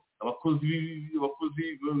Nguesso, abakozi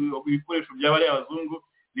ibikoresho by'abari abazungu.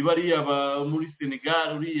 Niba ari aba muri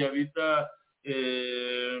Senegal uriya bita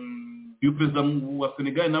perezida wa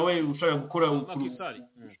Senegal nawe ushaka gukora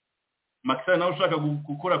Macky Sall nawe ushaka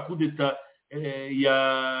gukora coup d'etat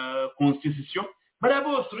ya constitution. Bariya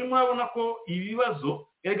bose urimo urabona ko ibibazo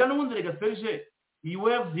erega n'ubundi rega Serge iyi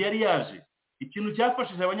waves yari yaje. Ikintu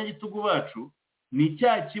cyafashije abanyagitugu bacu ni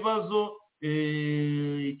cya kibazo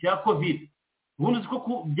cya covid. Ubundi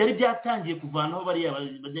ko byari byatangiye kuvanaho bariya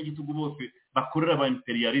abanyagitugu bose bakorera aba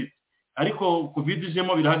imperialiste, ariko covid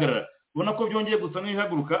ijemo birahagarara. Ubona ko byongeye gusa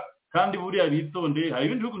n'ihaguruka, kandi buriya bitonde. Hari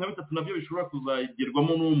ibindi bihugu nka bitatu nabyo bishobora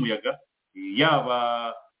kuzagerwamo n'umuyaga,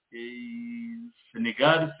 yaba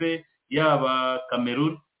Senegal se, yaba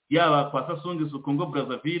Cameroon, yaba kwa Sassou Nguesso Congo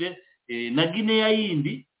Brazzaville, na Guinea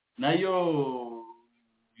yindi nayo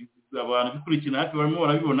abantu bikurikirana hafi barimo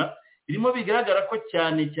barabibona. Irimo bigaragara ko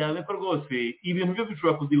cyane ko rwose ibintu byo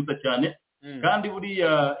bishobora kuziruta cyane. Kandi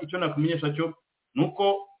buriya icyo nakumenyesha cyo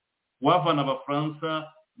nuko wavana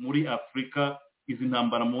Abafaransa muri Afurika, izi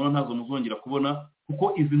ntambara mubona ntazo muzongera kubona,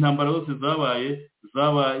 kuko izi ntambara zose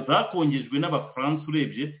zakongejwe n'Abafaransa.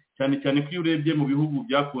 Urebye cyane ko iyo urebye mu bihugu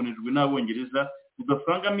byakonejwe n'Abongereza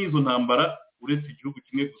udasangamo izo ntambara, uretse igihugu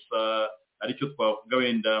kimwe gusa aricyo twavuga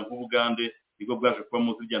wenda nk'Ubugande, nibwo bwaje kuba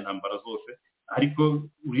mu zirya ntambara zose. Ariko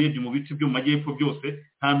urebye mu bice byo mu majyepfo byose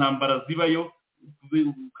nta ntambara zibayo,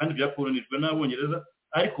 kandi byakonejwe n'Abongereza.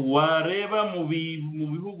 Ariko wareba mu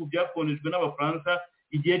bihugu byakonejwe n'Abafaransa,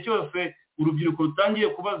 igihe cyose urubyiruko rutangiye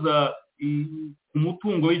kubaza ku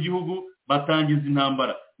mutungo w'igihugu batangiza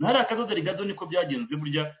intambara. Ntari akadoderi gato niko byagenze.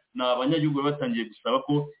 Burya ni abanyagihugu batangiye gusaba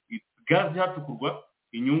ko gazi hatukurwa,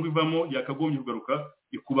 inyungu ivamo yakagombye kugaruka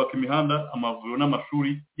ikubaka imihanda, amavuriro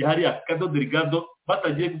n'amashuri. Yahari akadoderi gato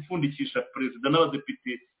batagiye gupfundikisha perezida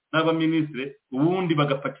n'abadepite n'abaminisitiri, ubundi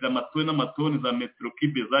bagapakira amatoni n'amatoni za metero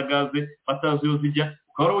kibe za gaze batazi iyo zijya.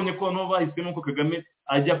 Ukaba urabonye ko no bahisemo ko Kagame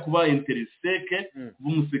ajya kuba interiseke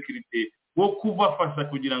b'umusekirite wo kubafasha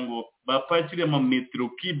kugira ngo bapakire ama metero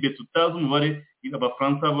kibe tutazi umubare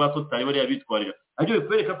abafaransa batotari bariya bitwarira ariko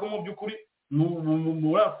bikwereka ko mu by'ukuri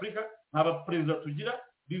muri afurika nta baperezida tugira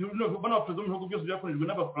n'abaperezida mu bihugu byose byakoreshejwe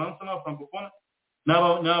n'abafaransa n'abafrancofone ni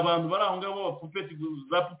abantu bari aho ngaho b'abapupeti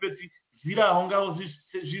za pupeti ziri aho ngaho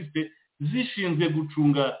jisite zishinzwe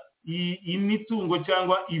gucunga imitungo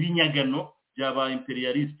cyangwa ibinyagano byaba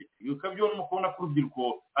imperialiste ukabyo no kubona ko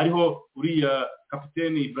urubyiruko ariho uriya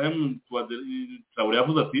kapiteni Ibrahim Traoré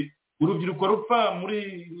yavuze ati urubyiruko rupfa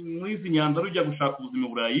muri izi nyanja rujya gushaka ubuzima mu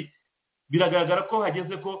Burayi biragaragara ko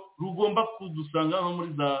hageze ko rugomba kudusanga no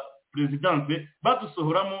muri za presidence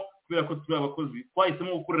badusohoramo kubera ko turi abakozi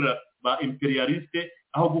twahisemo gukorera ba imperialiste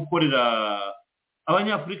aho gukorera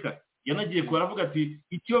abanyafurika yanagiye kuaravuga ati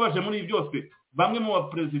ikibabaje muri ibi byose bamwe mu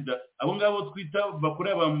baperezida abo ngabo twita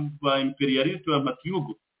bakorera ba imperialiste bamata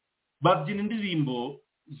ibihugu babyina indirimbo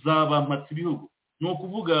z'abamata ibihugu ni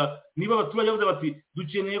ukuvuga niba abaturage bavuze bati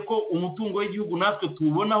dukeneye ko umutungo w'igihugu natwe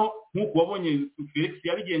tuwubonaho nk'uko wabonye Felix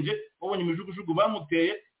yabigenje wabonye imijugujugu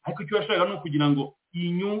bamuteye ariko icyo yashakaga ni ukugira ngo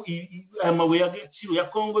amabuye y'agaciro ya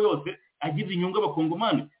Kongo yose agirira inyungu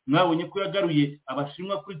abakongomani mwabonye ko yagaruye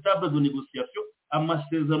abashinwa kuri table de négociation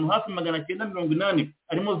amasezerano hafi 980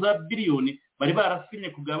 arimo za biliyoni bari barasinye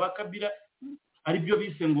ku bwa Kabila ari byo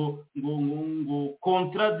bise ngo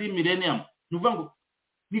contrat du millennium nuvuga ngo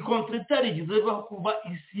ni contrat itarigize baho kuba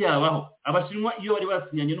isi yabaho abashinwa iyo bari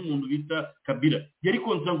basinyanye n'umuntu bita Kabila yari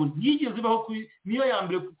contrat ngo ntiyigeze baho niyo ya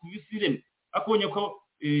mbere ku isi ireme akonye ko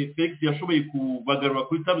Felix yashoboye kubagarura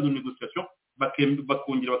kuri table de négociation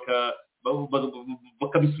bakongera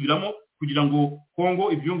bakabisubiramo kugira ngo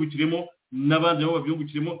Kongo ibyungukiremo n'abandi nabo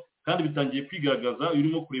babyungukiremo kandi bitangiye kwigaragaza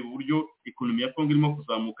urimo kureba uburyo ekonomi ya Kongo irimo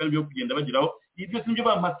kuzamuka n'ibyo kugenda bagiraho ibyo sinbyo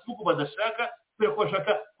bamatuko badashaka kubera ko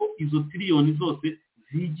bashaka ko izo trillioni zose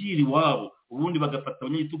zigira iwabo ubundi bagafata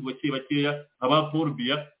abanyagitugu bakeya aba Paul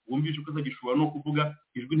Biya wumvishe uko azagishobora no kuvuga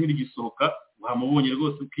ijwi ntirigisohoka wamubonye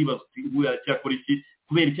rwose ukibaza uti ubu yacyakora iki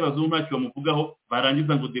kubera ikibazo ntacyo bamuvugaho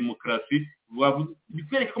barangiza ngo demokarasi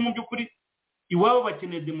bikwereka ko mu by'ukuri iwabo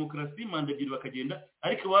bakeneye demokarasi manda ebyiri bakagenda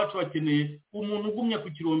ariko iwacu bakeneye umuntu ugumya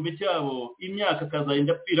ku kirombe cyabo imyaka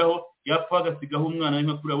akazagenda apfiraho yapfa agasigaho umwana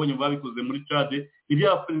nka kuri abonye babikoze muri Chad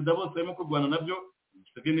ibyo abaperezida bose barimo kurwana nabyo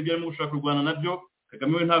n'ibyo arimo gushaka kurwana nabyo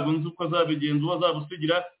Kagame we ntabwo nzi uko azabigenza uwo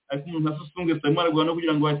azabusigira ariko umuntu asusunge arimo ararwana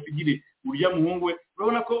kugira ngo asigire urya muhungu we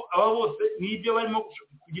urabona ko aba bose n'ibyo barimo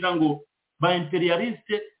kugira ngo ba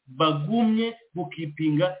imperialiste bagumye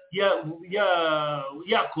gukipinga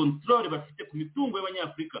ya control bafite ku mitungo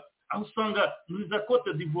y'abanyafrika aho usanga muri za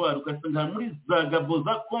Cote d'Ivoire ugasanga muri za Gabo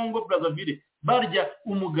za Congo Brazzaville barya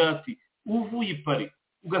umugati uvuye Paris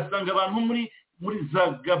ugasanga abantu muri za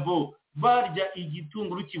Gabo barya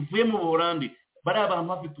igitunguru kivuye mu Buholandi bari abantu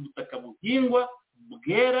bafite ubutaka buhingwa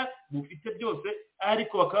bwera bufite byose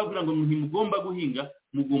ariko bakababwira ngo ntimugomba guhinga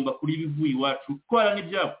mugomba kuri ibivuye iwacu twara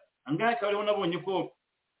n'ibyabo angahe kabariho nabonye ko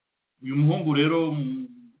uyu muhungu rero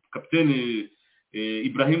kapitene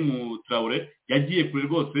Ibrahim Traoré yagiye kure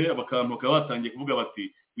rwose abakantu bakaba batangiye kuvuga bati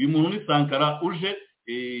uyu muntu ni Sankara uje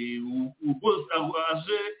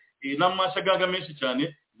aje n'amashagaga menshi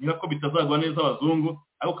cyane niba ko bitazagwa neza abazungu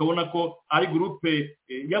ariko ukabona ko ari groupe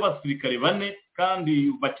y'abasirikare bane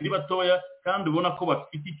kandi bakiri batoya kandi ubona ko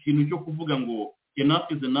bafite ikintu cyo kuvuga ngo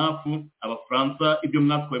enough is enough abafaransa ibyo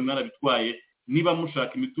mwatwaye mwarabitwaye niba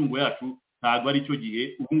mushaka imitungo yacu ntabwo ari cyo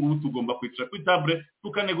gihe ubu ngubu tugomba kwicara kuri table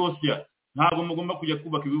tukanegosiya ntabwo mugomba kujya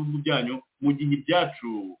kubaka ibihugu byanyu mu gihe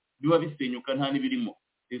ibyacu biba bisenyuka nta n'ibirimo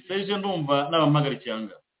eseje ndumva n'abamagara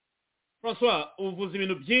cyanga François uvuze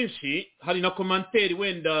ibintu byinshi hari na commentaire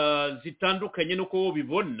wenda zitandukanye nuko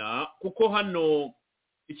ubibona kuko hano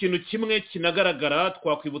ikintu kimwe kinagaragara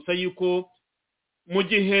twakwibutsa yuko mu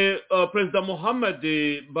gihe President Mohamed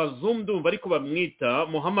Bazoum ndumva ariko bamwita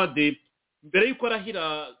Mohamed mbere yuko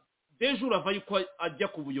arahira dejour ava yuko ajya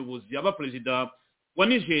ku buyobozi aba president wa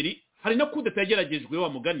Niger hari na coup d'etat yageragejwe wa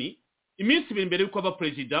mugani iminsi ibiri mbere yuko aba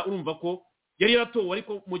president urumva ko yari yaratowe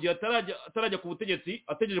ariko mu gihe atarajya ku butegetsi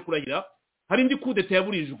ategereje kurahira hari indi coup d'etat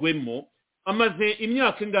yaburijwemo amaze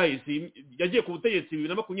imyaka ingahe yagiye ku butegetsi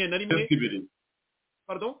 2021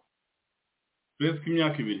 pardon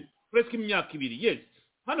presque imyaka ibiri yes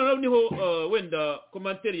hano rero niho wenda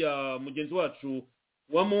commentaire ya mugenzi wacu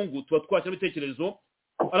wa Mungu tuba twakira ibitekerezo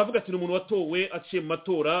aravuga ati umuntu watowe aciye mu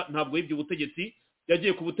matora ntabwo yibye ubutegetsi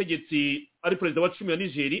yagiye ku butegetsi ari president wa 10 ya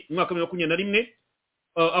Niger mwaka 2021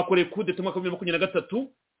 akoreye coup d'etat mwaka 2023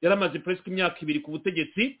 yaramaze presque imyaka ibiri ku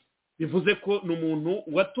butegetsi bivuze ko ni umuntu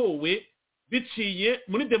watowe biciye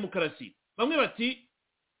muri demokarasi bamwe bati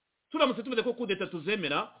turamutse tuvuze ko coup d'etat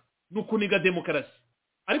tuzemera nukuniga demokarasi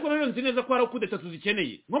ariko rero nzi neza ko hari coup d'etat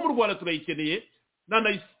tuzikeneye nko mu Rwanda turayikeneye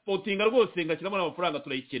nanayisportinga rwose ngashyiramo n'amafaranga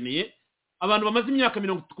turayikeneye abantu bamaze imyaka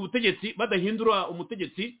 40 ku butegetsi badahindura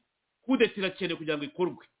umutegetsi kudeta irakeneye kugira ngo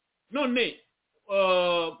ikorwe. None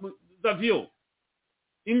Davio,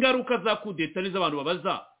 ingaruka za kudeta nizo abantu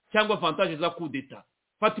babaza cyangwa avantage za kudeta.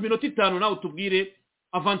 Fata iminota 5 nawe utubwire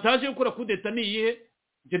avantage yo gukora kudeta ni iyihe?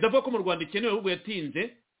 Je ndavuga ko mu Rwanda ikenewe ahubwo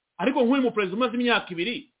yatinze, ariko nk'uyu mu president umaze imyaka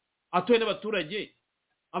 2 atoye n'abaturage,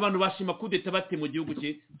 abantu bashima kudeta bate mu gihugu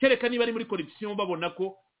cye, kereka niba ari muri corruption babona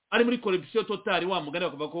ko ari muri corruption totali, wa mugani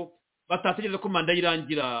bakavuga ko batategereza ko manda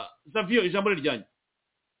yirangira. Zavio, ijambo riryanyu.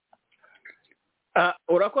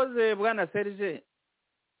 Urakoze bwana Serge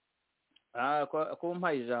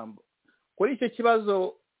kumpa ijambo kuri icyo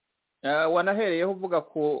kibazo. Wanahereyeho uvuga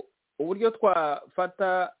ko uburyo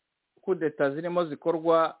twafata kudeta zirimo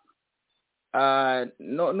zikorwa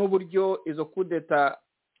n'uburyo izo kudeta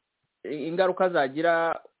ingaruka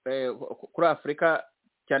zagira kuri Afurika,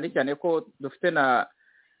 cyane cyane ko dufite na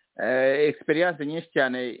experience nyinshi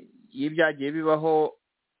cyane y'ibyagiye bibaho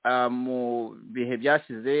mu bihe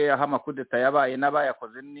byashize, aho amakudeta yabaye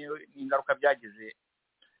n'abayakoze n'ingaruka byagize,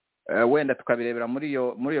 wenda tukabirebera muri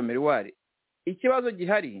iyo miriwari. Ikibazo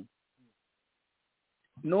gihari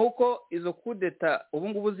ni uko izo kudeta ubu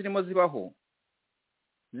ngubu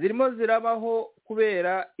zirimo zirabaho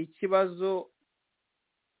kubera ikibazo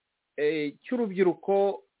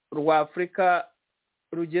cy'urubyiruko rwa Afurika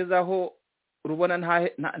rugezaho rubona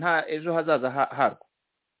nta ejo hazaza harwo.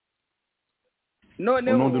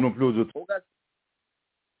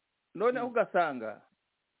 Noneho ugasanga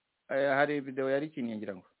hari video yari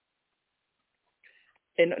kinyengira ngo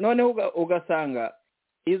noneho ugasanga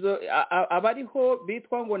izo abariho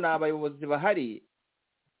bitwa ngo n'abayobozi bahari,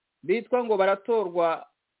 bitwa ngo baratorwa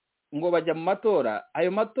ngo bajya mu matora.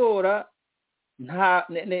 Ayo matora nta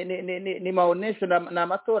ni maonesho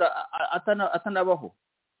n'amatora atanabaho.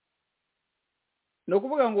 No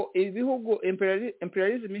kuvuga ngo ibihugu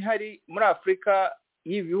imperialism ihari muri Afurika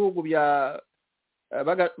y'ibihugu bya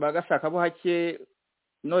bagashaka bo hake,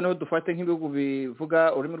 noneho dufate nk'ibihugu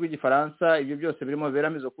bivuga ururimi rw'igifaransa, ibyo byose birimo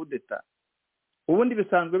beramo izo kudeta, ubundi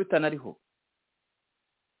bisanzwe bitanariho.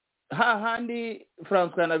 Hahandi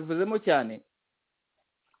François yanabivuzemo cyane,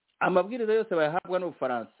 amabwiriza yose bayahabwa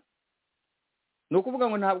n'Ubufaransa. Ni ukuvuga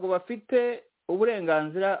ngo ntabwo bafite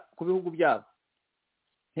uburenganzira ku bihugu byabo,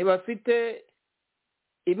 ntibafite,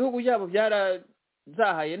 ibihugu byabo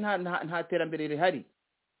byarazahaye, nta terambere rihari,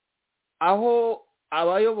 aho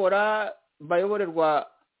abayobora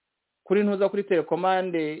bayoborerwa kuri ntuza kuri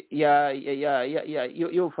telekomande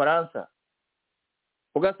y'Ubufaransa.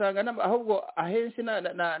 Ugasanga ahubwo ahenshi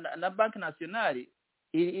na banki nationale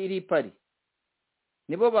iri Paris,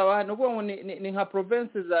 nibo babaha, nubwo ni nka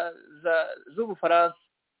province z'Ubufaransa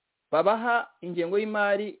babaha ingengo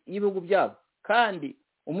y'imari y'ibihugu byabo, kandi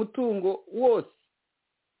umutungo wose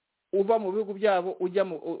uva mu bihugu byabo ujya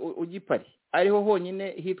i Paris, ariho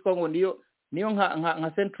honyine hitwa ngo niyo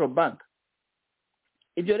nka central bank.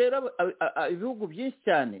 Ibyo rero ibihugu byinshi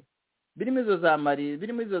cyane birimo izo za Mali,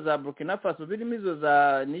 birimo izo za Burkina Faso, birimo izo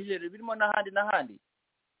za Niger, birimo n'ahandi,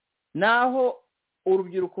 naho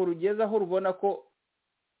urubyiruko rugezaho rubona ko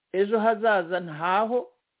ejo hazaza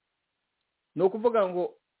ntaho. Ni ukuvuga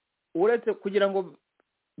ngo uretse kugira ngo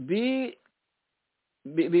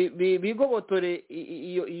bigobotore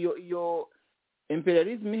iyo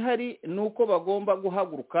imperialism ihari, nuko bagomba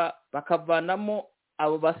guhaguruka bakavanamo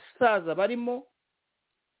abo basaza barimo.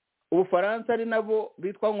 Ubufaransa ari nabo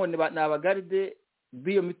bitwa ngo ni abagaride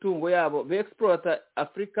b'iyo mitungo yabo, be-exploita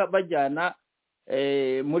Afrika bajyana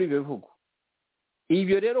muri bihugu.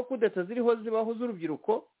 Ibyo rero kudeta ziriho zibaho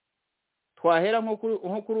z'urubyiruko, twahera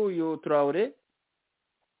nko kuri uyu Traoré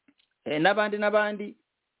n'abandi,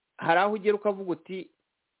 hari aho ugera ukavuga uti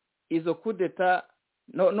izo kudeta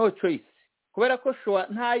no choice, kubera ko shwa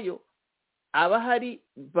ntayo abahari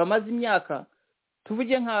bamaze imyaka.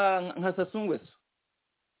 Tuvuge nka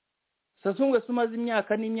Sasungweso umaze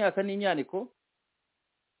imyaka n'imyaniko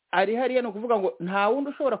ari hariya. No kuvuga ngo nta wundi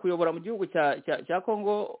ushobora kuyobora mu gihugu cya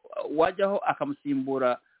Kongo wajyaho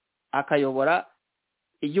akamusimbura akayobora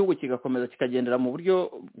igihugu kigakomeza kikagendera mu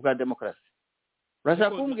buryo bwa demokarasi.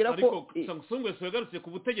 Urashaka kumbwira ko Sasungweso yagarutse ku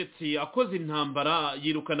butegetsi akoze intambara,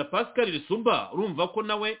 yirukana Pascal Lisumba. Urumva ko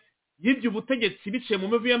nawe yibye ubutegetsi biciye mu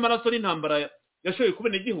mivu y'amaraso n'intambara yashoboye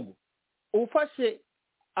kubona igihugu. Ufashe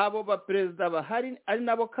abo baperezida bahari ari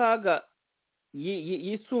nabo kaga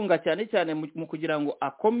yisunga cyane cyane mu kugira ngo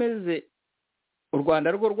akomeze u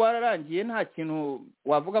Rwanda rwo rwararangiye, nta kintu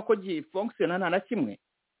wavuga ko gifunctiona nta na kimwe.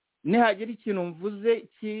 Nihagira ikintu mvuze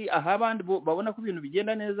aha abandi babona ko ibintu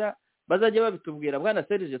bigenda neza bazajya babitubwira. Bwana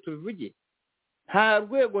Serge, tubivuge, nta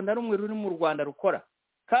rwego na rumwe ruri mu Rwanda rukora,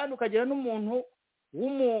 kandi ukagira n'umuntu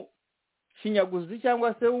w'umushinyaguzi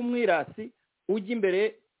cyangwa se w'umwirasi ujya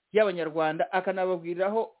imbere y'abanyarwanda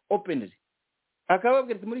akanababwiriraho openly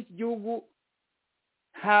akababwira ati muri iki gihugu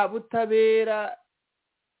nta butabera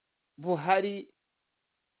buhari,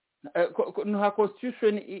 nta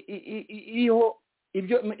constitution iriho,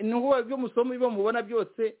 ibyo musoma ibyo mubona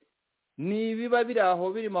byose ni biba biri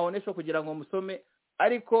aho biri mahonesho kugira ngo musome,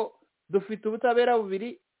 ariko dufite ubutabera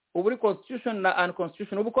bubiri, uburi constitution na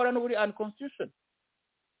unconstitution, ubukora n'uburi unconstitution.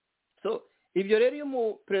 So ibyo rero iyo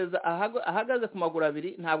umuperezida ahagaze ku maguru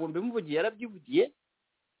abiri, ntabwo mbimuvugiye, yarabyivugiye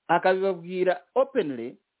akabibabwira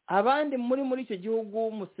openly, abandi muri icyo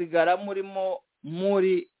gihugu musigara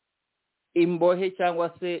muri imbohe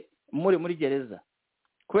cyangwa se muri gereza,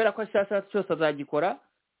 kubera ko ashatse cyose azagikora,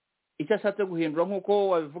 icyo ashatse guhindura nk'uko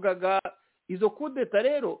wabivugaga. Izo kudeta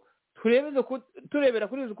rero turebera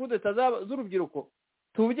kuri izo kudeta z'urubyiruko,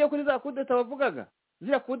 tuvugiye kuri za kudeta bavugaga,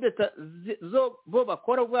 ziriya kudeta zo bo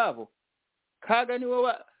bakora ubwabo. Kaga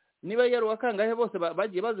niba yari uwakangahe bose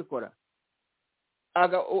bagiye bazikora,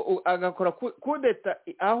 agakora kudeta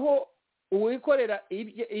aho uwikorera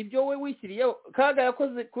ibyo we wishyiriyeho. Kaga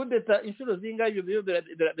yakoze kudeta inshuro zingahe, ibyo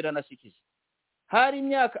biranashikije.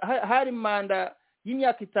 Hari manda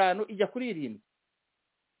y'imyaka 5 ijya kuri 7,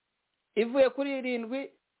 ivuye kuri 7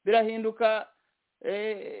 birahinduka,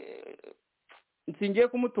 nsingiye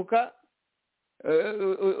kumutuka,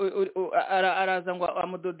 araza ngo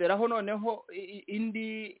amudoderaho noneho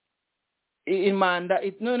indi imanda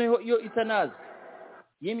noneho iyo itanazi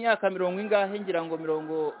y'imyaka 40 ingahe, ngira ngo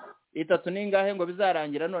 30 n'ingahe ngo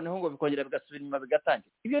bizarangira, noneho ngo bikongera bigasubira inyuma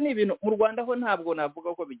bigatangira. Ibyo ni ibintu mu Rwanda ho ntabwo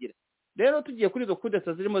navuga ko bigira. Rero tugiye kuri izo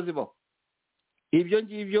kudeta zirimo zibaho, ibyo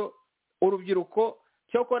ngibyo urubyiruko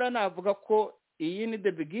cyokora navuga ko iyi ni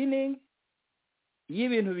the beginning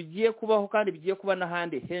y'ibintu bigiye kubaho, kandi bigiye kuba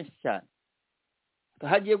n'ahandi henshi cyane.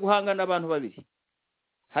 Hagiye guhangana abantu babiri,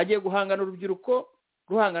 hagiye guhangana urubyiruko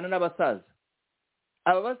ruhangana n'abasaza.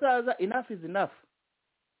 Aba basaza enough is enough.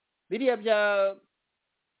 Biriya bya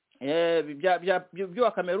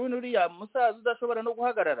Cameroon, uriya musaza udashobora no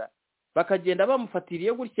guhagarara, bakagenda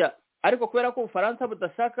bamufatiriye gutya, ariko kubera ko Ubufaransa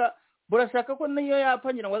burashaka ko niyo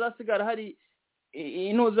yapangira ngo azasigara hari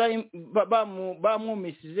intuza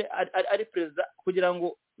bamwumishije ari perezida, kugira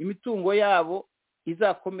ngo imitungo yabo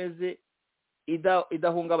izakomeze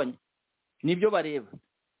idahungabanya. Nibyo bareba.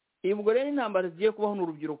 Ubwo rero intambara zigiye kubaho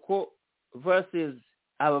n'urubyiruko versus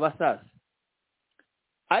aba basaza.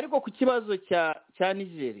 Ariko ku kibazo cya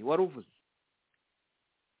Niger waruvuze,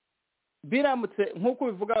 biramutse nk'uko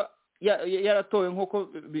bivuga yaratowe nk'uko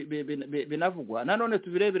binavugwa, nanone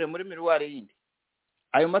tubirebere muri miruwari yindi,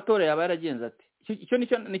 ayo matora yaba yaragenze ati, icyo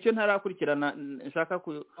nicyo ntarakurikirana, nshaka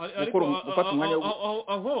gufata umwanya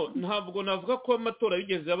aho ntabwo navuga ko amatora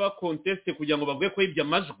yigeze aba contest kugira ngo bavuge ko yibye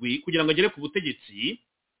amajwi kugira ngo agere ku butegetsi.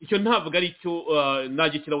 Icyo ntabwo ari cyo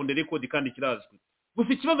nagikira on record kandi kirazwi.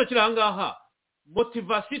 Gusa ikibazo kiri ahangaha,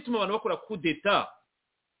 motivation ituma abantu bakora coup d'etat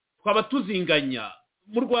twaba tuzinganya.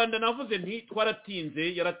 Mu Rwanda navuze nti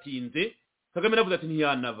twaratinze, yaratinze, Kagame navuze ati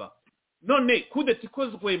ntiyanaba. None coup d'etat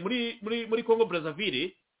ikozwe muri Congo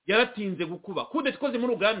Brazzaville yaratinze gukuba, coup d'etat ikoze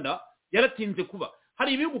muri Uganda yaratinze kuba.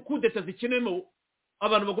 Hari ibihugu coup d'etat zikenemo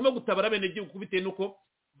abantu bagomba gutabara bene gihugu bitewe nuko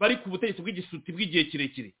bari ku butegetsi bw'igisuti bw'igihe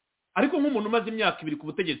kirekire. Ariko nk'umuntu umaze imyaka 2 ku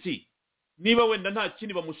butegetsi, niba wenda nta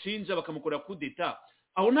kindi bamushinja bakamukorera coup d'etat,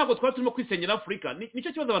 aho ntabwo twaba turimo kwisenyera Afurika.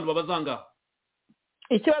 Nicyo kibazo abantu babazanga.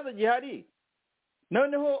 Ikibazo gihari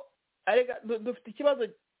noneho, arega dufite ikibazo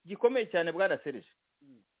gikomeye cyane bwana Serge.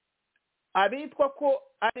 Abitwa ko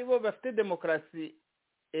ari bo bafite demokarasi,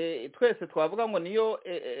 twese twavuga ngo niyo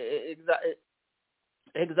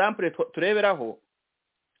example tureberaho,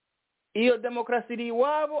 iyo demokarasi iri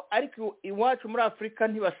iwabo, ariko iwacu muri Afurika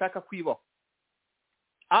ntibashaka kwibaho.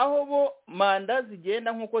 Aho bo manda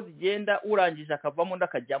zigenda nk'uko zigenda, urangije akavamo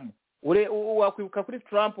ndakajyamo. Wakwibuka kuri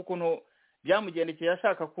Trump ukuntu byamugendekeye,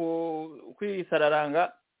 yashaka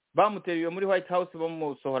kwisararanga, bamuteriye muri White House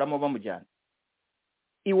bamusohoramo bamujyana.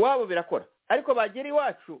 Iwabo birakora, ariko bagera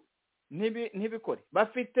iwacu ntibikore.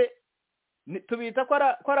 Bafite tubita ko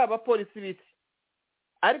ari abapolisi b'isi,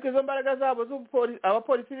 ariko izo mbaraga zabo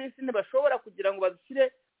abapolisi b'isi ntibashobora kugira ngo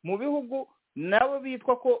bazishyire mu bihugu nabo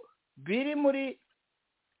bitwa ko biri muri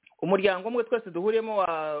umuryango umwe twese duhuriyemo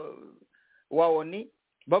wa ONU.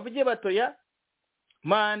 Bavugiye batoya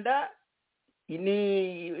manda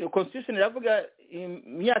ni constitution iravuga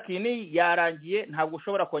imyaka 4 yarangiye, ntabwo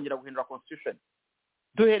ushobora kongera guhindura constitution.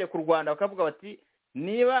 Duhere ku Rwanda bakavuga bati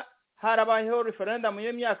niba harabayeho referendum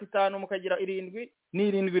y'imyaka 5 mukagira 7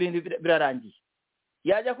 ni 7 birarangiye.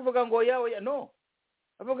 Yajya kuvuga ngo no,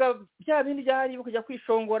 avuga bya bindi byahari kujya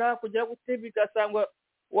kwishongora, kujya guteba, bigasangwa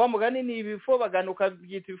wa mugani ni ibifobagana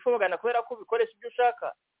ukabyita ibifobagana kubera ko bikoresha ibyo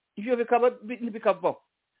ushaka ibyo bikavaho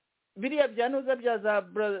biriya byanuza bya za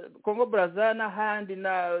Congo Brazza n'ahandi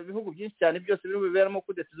na bihugu byinshi cyane byose biri biberamo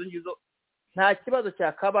kudeta izo ngizo nta kibazo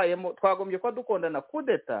cyakabayemo twagombye kuba dukondana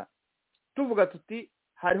kudeta tuvuga tuti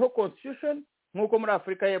hariho constitution nk'uko muri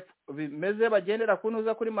Afurika y'Epfo bimeze bagendera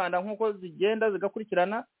kunuza kuri manda nk'uko zigenda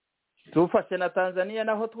zigakurikirana tufashe na Tanzania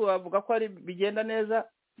naho twavuga ko ari bigenda neza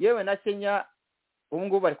yewe na Kenya ubu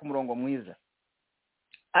ngubu bari ku murongo mwiza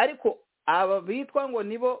ariko aba bitwa ngo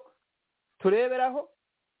nibo tureberaho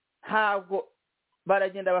ntabwo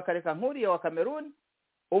baragenda bakareka nk'uriya wa Cameroon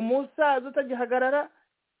umusaza utagihagarara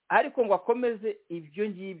ariko ngo akomeze ibyo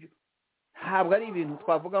ngibyo ntabwo ari ibintu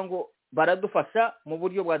twavuga ngo baradufasha mu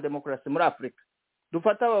buryo bwa demokarasi muri Afurika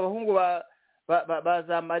dufata aba bahungu ba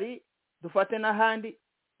za Mali dufate n'ahandi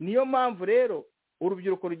niyo mpamvu rero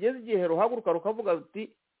urubyiruko rugeze igihe ruhaguruka rukavuga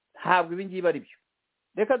ruti ntabwo ibi ngibi ari byo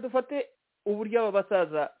reka dufate uburyo aba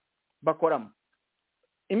basaza bakoramo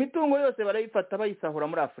imitungo yose barayifata bayisahura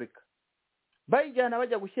muri Afurika bayijyana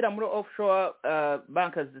bajya gushyira muri offshore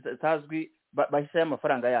bank zitazwi bahishayo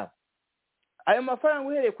amafaranga yabo ayo mafaranga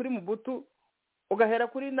uhereye kuri Mubutu ugahera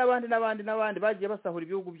kuri n'abandi bagiye basahura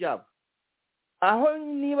ibihugu byabo aho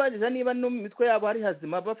niba no mu mitwe yabo hari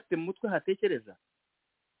hazima bafite mu mutwe hatekereza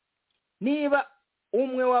niba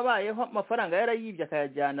umwe wabayeho amafaranga yarayibye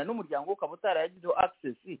akayajyana n'umuryango ukaba utarayagizeho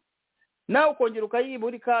access nawe ukongera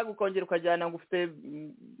ukayibura ikaga ukongera ukajyana ngo ufite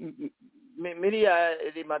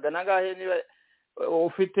miliyari magana angahe niba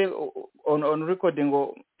ufite on recording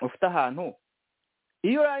ngo ufite ahantu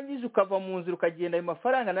iyo urangije ukava mu nzira ukagenda ayo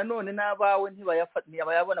mafaranga nanone n'abawe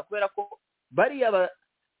ntibayabona kubera ko bariya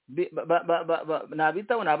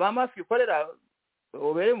nabitaho n'abamafi ukorera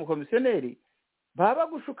ubereye mu komisiyoneri baba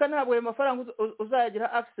bagushuka ntabwo ayo mafaranga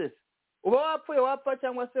uzayagira access uba wapfuye wapfa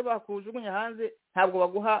cyangwa se bakujugunya hanze ntabwo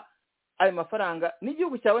baguha ayo mafaranga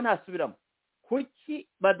n'igihugu cyawe ntasubiramo kuki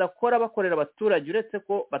badakora bakorera abaturage uretse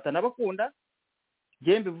ko batanabakunda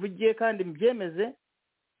gembe bivugiye kandi mbyemeze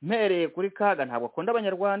mpereye kuri kaga ntabwo akunda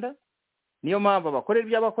abanyarwanda niyo mpamvu abakorera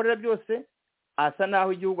ibyo abakorera byose asa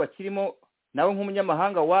naho igihugu akirimo nawe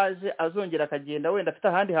nk'umunyamahanga waje azongera akagenda wenda afite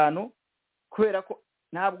ahandi hantu kubera ko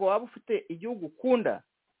ntabwo waba ufite igihugu ukunda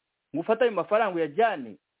ngo ufate ayo mafaranga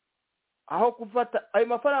uyajyane aho gufata ayo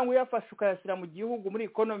mafaranga uyafashe ukayashyira mu gihugu muri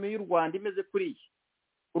ekonomi y'u Rwanda imeze kuriya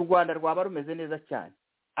u Rwanda rwaba rumeze neza cyane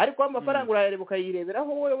ariko amafaranga urayareba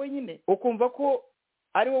ukayireberaho wowe nyine ukumva ko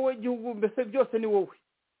ari wowe igihugu mbese byose ni wowe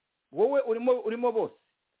urimo bose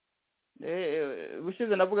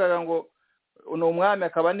bushize navugaga ngo ni umwami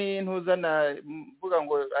akaba n'intuzana mvuga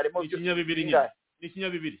ngo arimo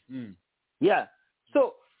ikinyabibiri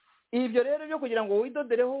so ibyo rero byo kugira ngo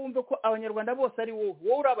widodereho wumve ko abanyarwanda bose ari wowe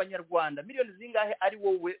uri abanyarwanda miliyoni zingahe ari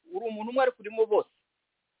wowe uri umuntu umwe ari kurimo bose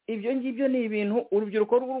ibyo ngibyo ni ibintu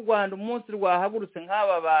urubyiruko rw'u Rwanda umunsi rwahagurutse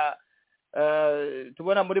nk'aba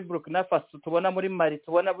tubona muri Burkina Faso tubona muri Mali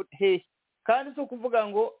tubona hehe kandi si ukuvuga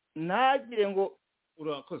ngo ntagire ngo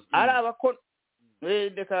ari abakono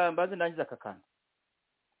reka mbaze ndangiza aka kantu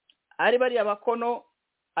ari bariya abakono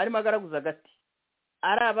arimo agaragaza agati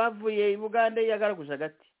ari abavuye i Bugande yagaraguje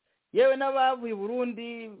agati yewe n'abavuye i Burundi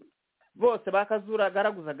bose bakazura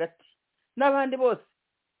agaragaza agati n'abandi bose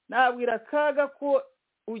nabwira kaga ko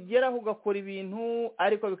ugeraho ugakora ibintu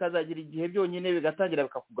ariko bikazagira igihe byonyine bigatangira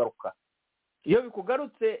bikakugaruka iyo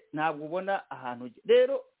bikugarutse ntabwo ubona ahantu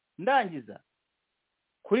rero ndangiza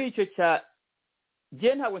kuri icyo cya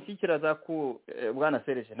je ntabwo nshyikira za ku bwana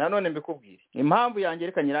Serge nanone mbikubwire impamvu yanjye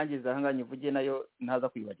reka nyirangiza aha nganye uvuge nayo ntaza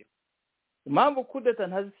kwibagirwa impamvu kudeta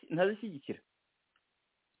ntazishyigikira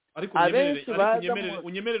ariko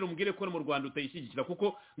unyemerere umbwire ko mu Rwanda utayishyigikira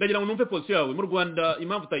kuko ndagira ngo numve position yawe mu Rwanda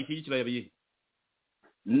impamvu utayishyigikira yabiye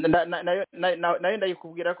nayo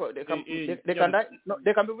ndayikubwira ko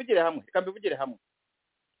reka mbivugire hamwe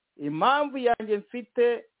impamvu yanjye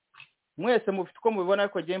mfite mwese mufite uko mubibona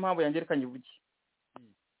ariko ngewe impamvu yanjye reka nyivuge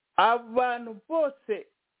abantu bose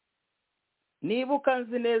nibuka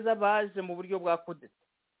nzi neza baje mu buryo bwa kudeta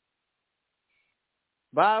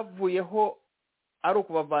bavuyeho ari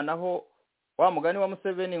ukubavanaho wa mugani wa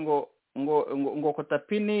Museveni ngo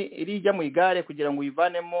kotapini irijya mu igare kugira ngo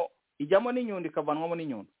uyivanemo ijyamo n'inyundo ikavanwamo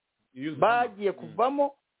n'inyundo bagiye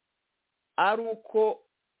kuvamo ari uko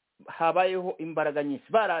habayeho imbaraga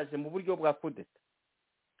nyinshi baraje mu buryo bwa kudeta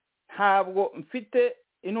ntabwo mfite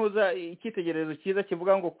intuza icyitegererezo cyiza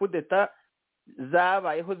kivuga ngo kudeta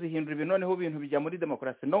zabayeho zihindura ibintu noneho ibintu bijya muri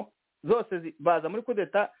demokarasi no zose baza muri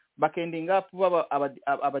kudeta bakendinga baba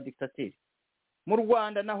abadiktateri mu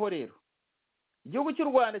Rwanda naho rero igihugu cy'u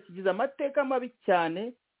Rwanda kigize amateka mabi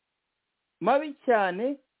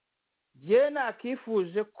cyane njye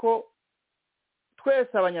nakifuje ko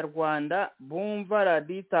twese abanyarwanda bumva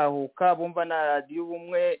radiyo itahuka, bumva na radiyo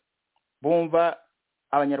ubumwe, bumva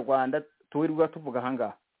abanyarwanda tuwirirwa tuvuga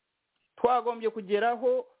ahangaha, twagombye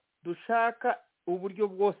kugeraho dushaka uburyo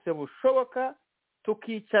bwose bushoboka,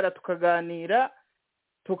 tukicara tukaganira,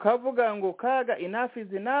 tukavuga ngo kaga enough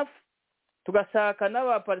is enough, tugashaka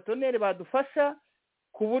n'abaparteneri badufasha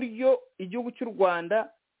ku buryo igihugu cy'u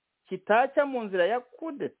Rwanda kitacya mu nzira ya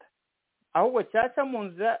kudeta, ahubwo cyaca mu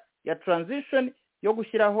nzira ya transition yo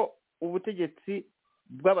gushyiraho ubutegetsi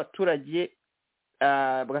bw'abaturage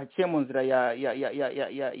bwaciye mu nzira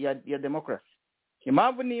ya demokarasi.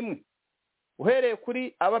 Impamvu ni imwe, uhereye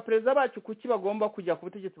kuri abaperezida bacu kuki bagomba kujya ku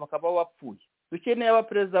butegetsi bakaba bapfuye. Dukeneye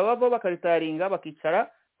abaperezida bava bakaritaringa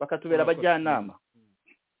bakicara bakatubera abajyanama.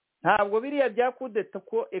 Ntabwo biriya bya kudeta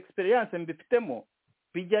ko experience mbifitemo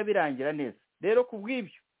bijya birangira neza. Rero ku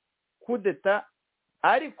bw'ibyo kudeta,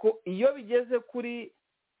 ariko iyo bigeze kuri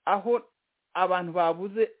aho abantu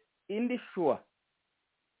babuze indi shuwa,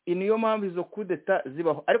 niyo mpamvu izo kudeta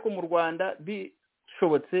zibaho. Ariko mu Rwanda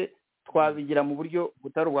bishobotse twabigira mu buryo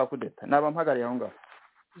butari ubwa kudeta. Naba mpagariye aho ngaho.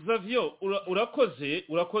 Zavio, urakoze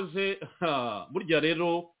burya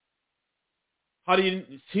rero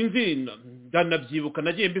hari sinzi ndanabyibuka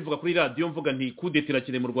nagiye mbivuga kuri radio mvuga nti kudeta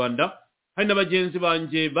irakire mu Rwanda, hari n'abagenzi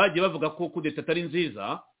banjye bagiye bavuga ko kudeta atari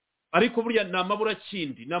nziza, ariko burya ni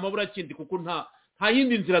amaburakindi kuko nta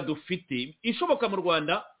yindi nzira dufite ishoboka mu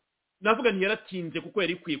Rwanda. Navuga nti yaratinze kuko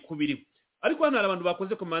yari ikwiye kubiriho, ariko hano hari abantu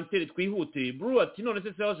bakoze commentaire twihute. Bru ati none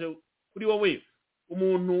se saje kuri wowe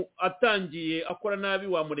umuntu atangiye akora nabi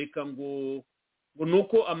wamureka ngo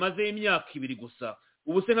nuko amaze imyaka 2 gusa?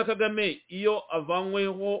 Ubu se nka Kagame iyo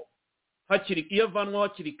avanweho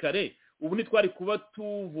hakiri kare, ubu nitwari kuba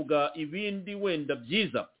tuvuga ibindi wenda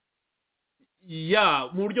byiza ya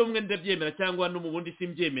mu buryo bumwe ndabyemera cyangwa no mu bundi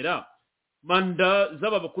simbyemera. Manda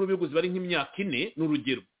z'aba bakuru b'iguzi bari nk'imyaka 4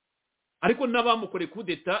 n'urugero, ariko n'abamukoreye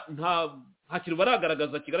kudeta nta kintu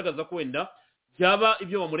baragaragaza kigaragaza ko wenda byaba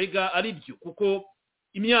ibyo bamurega ari byo, kuko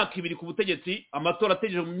imyaka 2 ku butegetsi, amatora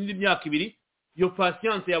ategereje mu myaka 2, iyo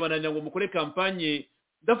patience yabananira ngo mukore kampanye.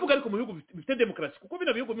 Ndavuga ariko mu bihugu bifite demokarasi, kuko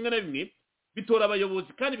bino bihugu bimwe na bimwe bitora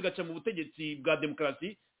abayobozi kandi bigaca mu butegetsi bwa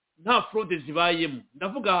demokarasi nta fraude zibayemo.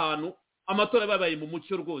 Ndavuga ahantu amatora babaye mu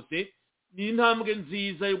mucyo rwose, ni intambwe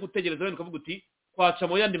nziza yo gutegereza wenda ukavuga uti kwaca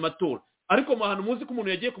mu yandi matora. Ariko mu hantu muzi ko umuntu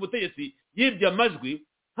yagiye ku butegetsi yibye amajwi,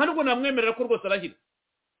 nta nubwo namwemerera ko rwose arahira.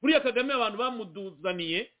 Buriya Kagame abantu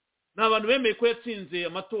bamuduzaniye ni abantu bemeye ko yatsinze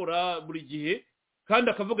amatora buri gihe,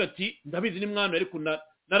 kandi akavuga ati ndabizi ni mwana ariko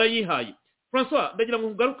narayihaye. François, ndagira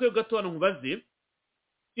ngo ngaruke gato hano nkubaze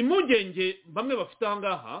impungenge bamwe bafite aha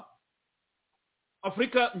ngaha.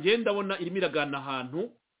 Afrika ngiye ndabona irimo iragana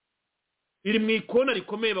ahantu, iri mu ikona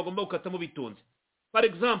rikomeye bagomba gukatamo bitonze. Par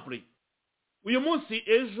exemple, uyu munsi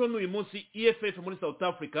ejo n'uyu munsi EFF muri South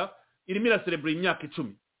Africa irimo iracelebrate imyaka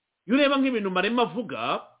 10. Iyo ureba nk'ibintu Marema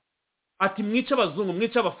avuga ati mwica abazungu,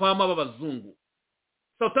 mwica abafama b'abazungu.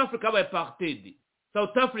 South Africa aba apartheid.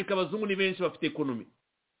 South Africa abazungu ni benshi bafite economy.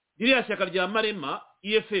 Ririya shyaka rya Marema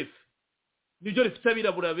EFF nibyo rifite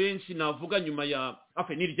abirabura benshi navuga nyuma ya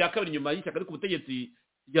ni irya kabiri nyuma y'ishyaka riri ku butegetsi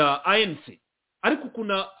rya ANC. Ariko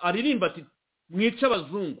kuna aririmba ati mwica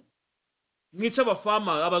abazungu, mwica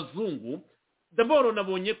abafama abazungu. D'abord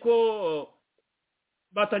nabonye ko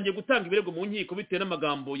batangiye gutanga ibirego mu nkiko bitewe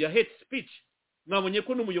n'amagambo ya hate speech. Mwabonye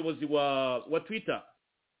ko n'umuyobozi wa Twitter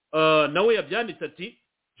nawe yabyanditse ati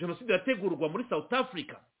jenoside yategurwa muri South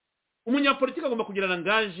Africa. Umunyapolitiki agomba kugira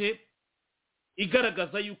langaje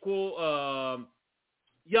igaragaza yuko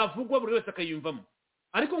yavugwa buri wese akayumvamo.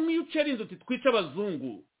 Ariko nk'iyo ucerinze uti twica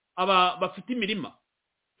abazungu aba bafite imirima,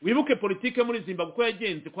 wibuke politike muri Zimbabwe ko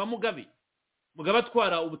yagenze kwa Mugabe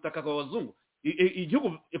atwara ubutaka kwa bazungu,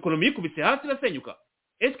 igihugu ekonomi ikubise hasi irasenyuka.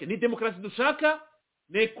 Eske ni demokarasi dushaka,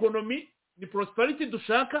 ni ekonomi, ni prosperity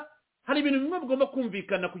dushaka? Hari ibintu bimwe bigomba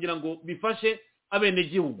kumvikana kugira ngo bifashe abene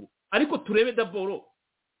gihugu. Ariko turebe d'abord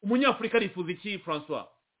umunyafrika rifuza iki François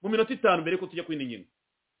mu minota 5 mbere ko tujya kwina nyine.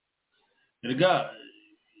 Erega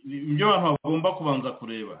ibyo abantu bagomba kubanza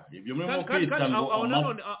kureba ibyo muri mu kwita ngo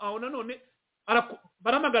aho none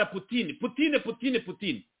baramagara Putin.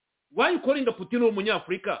 Why calling Putin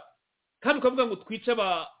umunyafrika kandi ukavuga ngo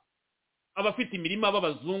twica abafite imirima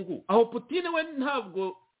b'abazungu? Aho Putin we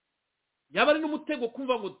ntabwo yaba ari n'umutego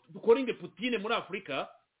kumva ngo dukoringe Putin muri Afrika.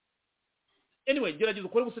 Anyway, gerageza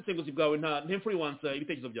ukore ubusesenguzi bwawe nta influence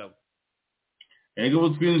ibitekerezo byawe. Ego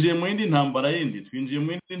twinjiye mu yindi ntambara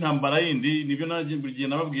yindi, nibyo nagiye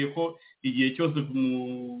nababwiye ko igihe cyose ku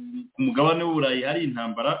mugabane w'Uburayi hari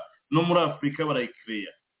intambara, no muri Afrika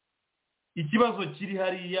barayikreya. Ikibazo kiri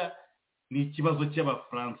hariya ni ikibazo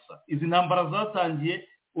cy'abafaransa. Izi ntambara zatangiye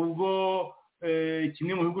ubwo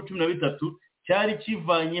kimwe mu bihugu 13 cyari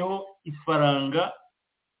kivanyeho ifaranga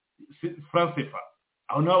francefa,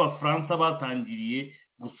 aho naho abafaransa batangiriye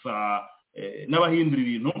gusa n'abahindura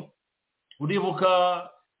ibintu. Uribuka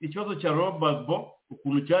ikibazo cya Robabo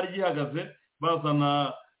ukuntu cyari gihagaze,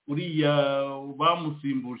 bazana uriya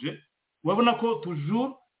bamusimbuje, urabona ko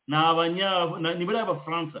toujours ni bari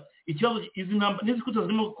abafaransa. Ikibazo izi ntambara n'izikuta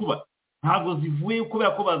zirimo kuba ntabwo zivuye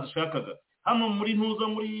kubera ko bazishakaga. Hano muri ntuza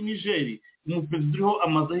muri Niger umuperezida uriho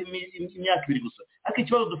amaze imyaka 2 gusa, ariko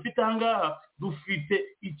ikibazo dufite ahangaha,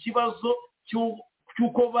 dufite ikibazo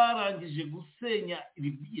cy'uko barangije gusenya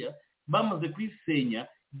Libya, bamaze kwisenya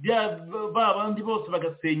bandi bose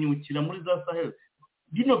bagasenyukira muri za Sahel.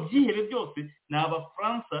 Bino byihebe byose ni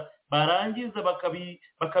abafaransa barangiza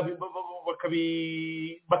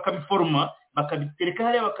bakabiforma, bakabitereka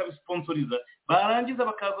hariya, bakabisponsoriza, barangiza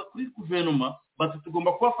bakaza kuri guverinoma bati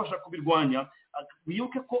tugomba kubafasha kubirwanya.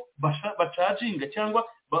 Bibuke ko bacaginga cyangwa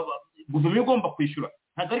guverinoma igomba kwishyura,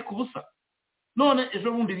 ntabwo ari ku busa. None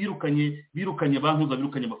ejo bundi birukanye bantuza,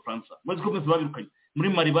 birukanye abafaransa, mwezi ko mwese babirukanye. Muri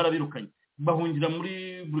Mali barabirukanye, bahungira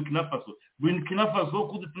muri Burkina Faso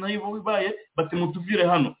kudita nayo bibaye bati mutuvire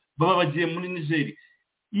hano, baba bagiye muri Niger.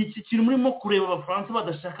 Iki kintu murimo kureba abafaransa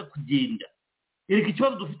badashaka kugenda. Erika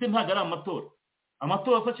ikibazo dufite ntabwo ari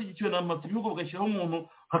amatora afashigikiwe n'amatora, ibihugu bagashyiraho umuntu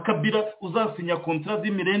hakabira uzasinya contrat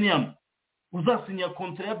d'millennium, uzasinya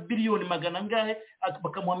contrat ya billion magana angahe,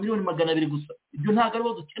 bakamuha miliyoni 200 gusa. Ibyo ntabwo ari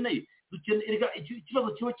bo dukeneye. Erika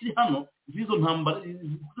ikibazo kiba kiri hano, izo ntambara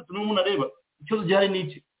n'umuntu areba. Ikibazo gihari ni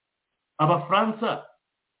iki? Abafaransa,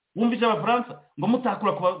 wumvise abafaransa ngo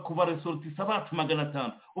mutakura kuba resortisa bacu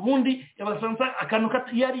 500. Ubundi abafaransa akanuka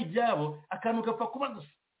yari ibyabo, akanuka fa kuba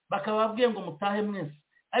gusa, bakababwiye ngo mutahe mwese.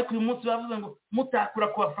 Ariko uyu munsi bavuze ngo mutakura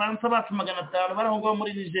ku bafaransa bacu 500 baraho ngo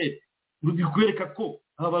muri Niger. Rubikwereka ko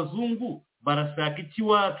abazungu barashaka iki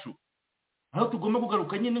wacu. Aho tugomba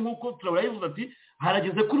kugaruka nyine nkuko turabivuze ati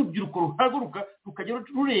harageze ko urubyiruko ruhaguruka rukagera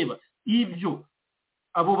rureba ibyo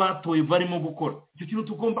abo batoye barimo gukora. Icyo kintu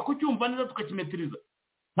tugomba kucyumva neza tukakimetiriza.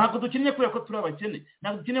 Ntabwo dukeneye kubera ko turi abakene,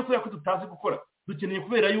 ntabwo dukeneye kubera ko tutazi gukora, dukeneye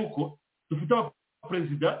kubera yuko dufite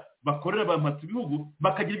abaperezida bakorera abamatsi ibihugu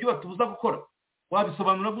bakagira ibyo batubuza gukora.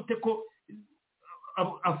 Wabisobanura gute ko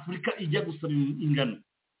Afurika ijya gusaba ingano?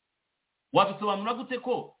 Wabisobanura gute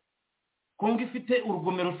ko Kongo ifite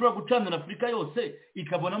urugomero rushobora gucanira Afurika yose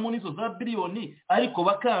ikabonamo n'izo za biliyoni, ariko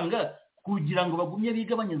bakanga kugira ngo bagumye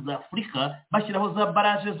bigabanye za Afurika, bashyiraho za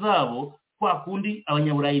baraje zabo kwa kundi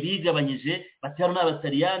abanyaburayi bigabanyije, batari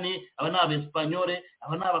n'abataliyani, aba n'abespanyole,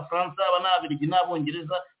 aba n'abafaransa, aba n'abirigi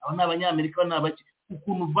n'abongereza, aba n'abanyamerika, n'abaki,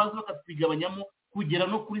 ukuntu baza bakatwigabanyamo kugera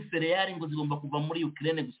no kuri cereali ngo zigomba kuva muri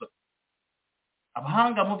Ukraine gusa.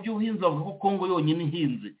 Abahanga mu by'ubuhinzi bavuga ko Kongo yonyine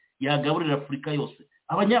ihinze yagaburira Afurika yose.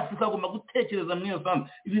 Abanyafurika bagomba gutekereza muri iyo sanzu.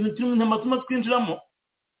 Ibintu turi mu ntamatuma twinjiramo,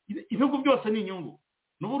 ibihugu byose ni inyungu.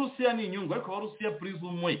 N'Uburusiya ni inyungu, ariko Abarusiya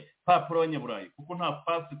prisumwe papuro abanyaburayi, kuko nta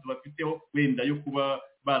pasi tubafiteho wenda yo kuba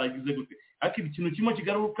baragize gute. Ariko ikintu kimwe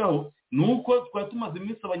kigarukaho ni uko twari tumaze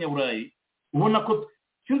iminsi abanyaburayi ubona ko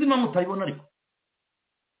sinzi impamvu utayibona, ariko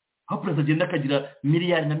aho perezida agenda akagira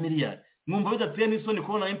miliyari na miliyari, mwumva bidateye n'isoni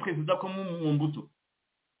kubona perezida ko mu mbuto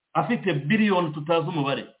afite biliyoni tutazi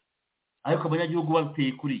umubare, ariko abanyagihugu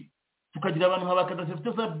bateye kuri. Tukagira abantu nk'abakadafi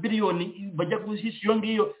bafite za biliyoni bajya guhisha iyo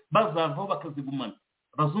ngiyo, bazavaho bakazigumana,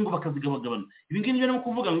 abazungu bakazigabagabana. Ibi ngibi nibyo ni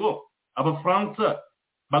kuvuga ngo abafaransa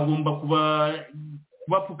bagomba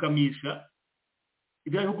kubapfukamisha.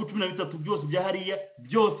 Ibyo bihugu 13 byose bya hariya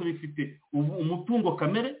byose bifite umutungo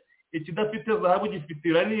kamere, ikidafite zahabu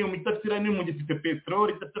gifite uranium, idafite uranium gifite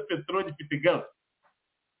peteroli, idafite peteroli gifite gas.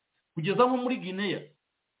 Kugeza nko muri Guinea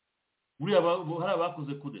uri hari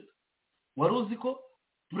abakoze kudeta, wari uzi ko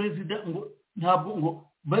perezida ngo ntabwo ngo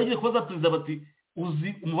bagiye kubaza perezida bati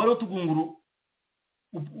uzi umubare w'utugunguru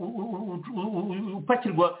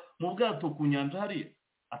upakirwa mu bwato ku nyanja hariya?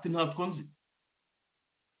 Ati ntabwo nzi.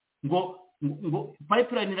 ngo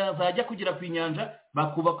pipeline irazajya kugera ku nyanja,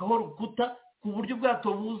 bakubakaho rukuta ku buryo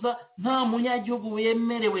ubwato buza nta munyagihugu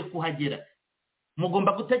wemerewe kuhagera.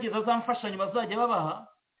 Mugomba gutegereza za mfashanyo bazajya babaha,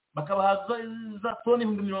 bakabaha za toni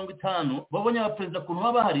 50. babonye abaperezida kuntu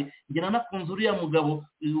baba bahari. Ngena nakunze uriya mugabo,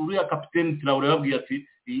 uriya kapiteni Traore yababwiye ati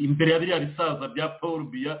imbere ya biriya bisaza bya Paul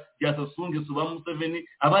Biya bya Sassou Nguesso ba Museveni,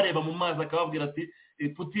 abareba mu mazi akababwira ati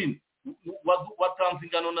Putin watanze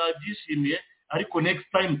ingano nabyishimiye, ariko next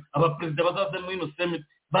time abaperezida bazaze muri ino summit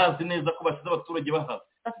bazi neza ko basize abaturage bahaza.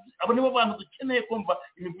 Abo nibo bantu dukeneye kumva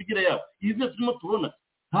imivugire yabo. Ibi byose turimo tubona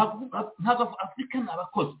ntabwo Afurika ni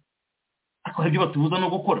abakozi, ariko hari ibyo batubuza no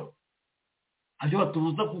gukora. ibyo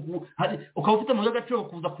batubuza ukaba ufite amabuye y'agaciro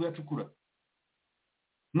kuza kuyacukura.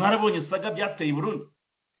 Mwarabonye saga byateye i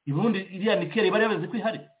Burundi iriya nikeli bari babizi ko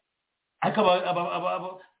ihari, ariko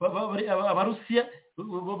abarusiya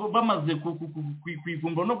bamaze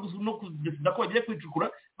kwivumbura no kudesida ko bagiye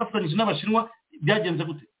kwicukura bafatanyije n'abashinwa. Byagenze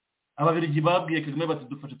gute? Ababiligi babwiye Kagame bati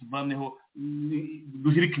dufashe tuvaneho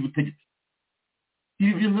duhirike ubutegetsi.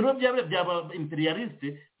 Ibi bintu rero byaba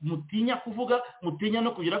imperialiste mutinya kuvuga, mutinya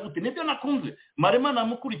no kugira gute. Nibyo nakunze Marema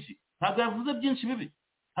namukurikiye, ntabwo yavuze byinshi bibi.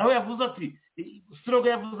 Aho yavuze ati Stroga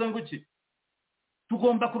yavuze ngo iki,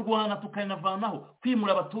 tugomba kurwana tukanavanaho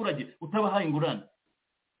kwimura abaturage utabahaye ingurane,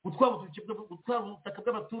 gutwara ubutaka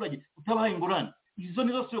bw'abaturage utabahaye ingurane. Izo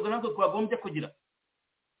nizo Stroga natwe twagombye kugira.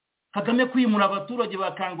 Kagame kwimura abaturage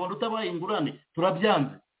ba Kangondo utabahaye ingurane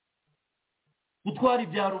turabyanze, gutwara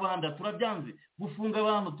ibya rubanda turabyanze, gufunga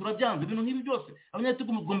abantu turabyanze. Ibintu nk'ibi byose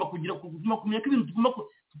abanyagitugu mugomba kugira kumenya ko ibintu tugomba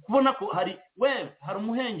kubona ko hari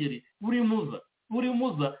umuhengeri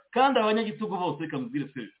urimuza kandi abanyagitugu bose reka mubwire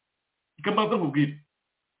Serge, reka mbaze nkubwire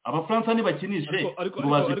abafaransa ntibakinishe ngo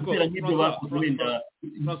baze gutera nk'ibyo bakoze wenda.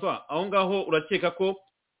 François, aho ngaho urakeka ko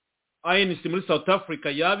ANC muri South Africa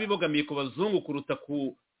yabibogamiye ku bazungu kuruta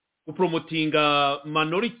kupromotinga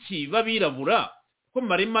minority b'abirabura? Ko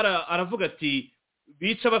Marema aravuga ati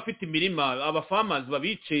bica abafite imirima, abafarmers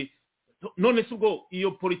babice. None se ubwo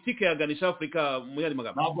iyo politike yaganisha Afrika mu yandi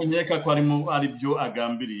magambo? Ntabwo nkeka ko ari byo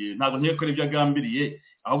agambiriye, ntabwo nkeka ko ari byo agambiriye,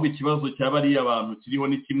 ahubwo ikibazo cyaba ari abantu kiriho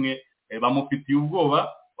ni kimwe. Bamufitiye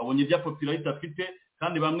ubwoba, babonye ibya popularity afite,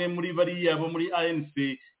 kandi bamwe muri bariya bo muri ANC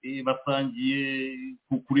basangiye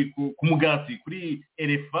ku mugati kuri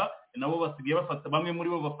RFA, nabo basigaye bafata, bamwe muri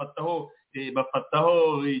bo bafataho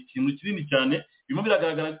ikintu kinini cyane. Birimo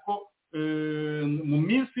biragaragara ko mu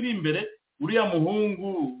minsi iri imbere uriya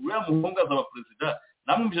muhungu azaba perezida.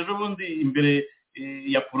 Namwumvise ejo bundi imbere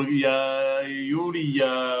y'uriya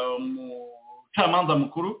mucamanza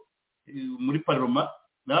mukuru muri parlement,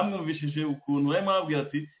 namwumvishije ukuntu barimo babwira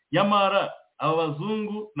ati nyamara aba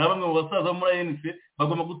bazungu na bamwe mu basaza muri ANC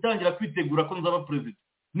bagomba gutangira kwitegura ko nzaba perezida.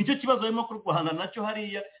 Nicyo kibazo barimo kurwana nacyo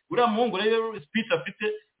hariya. Uriya muhungu rero speech afite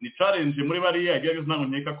ni challenge muri bariya yagiye ntabwo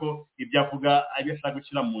nkeka ko ibyo avuga ari ashaka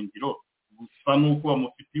gushyira mu ngiro, gusa nuko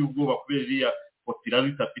bamufitiye ubwoba kubera iriya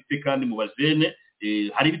popularity afite. kandi mu bajene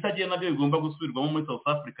hari ibitagiye nabyo bigomba gusubirwamo muri South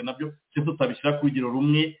Africa, nabyo cyo tutabishyira ku rugero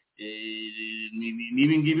rumwe.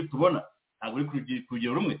 N'ibi ngibi tubona ntabwo uri ku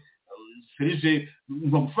rugero rumwe. Serge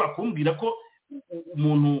ushobora kumbwira ko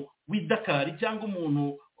umuntu w'Idakari cyangwa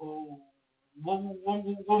umuntu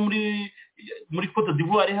wo muri Cote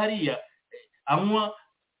d'Ivoire hariya anywa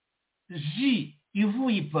ji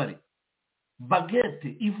ivuye i Paris,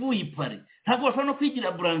 baguette ivuye i Paris, ntabwo bashobora no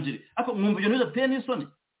kwigira boulangerie? Ariko mwumva ibyo bidateye n'isoni?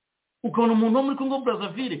 Ukabona umuntu wo muri Congo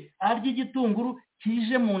Brazzaville arya igitunguru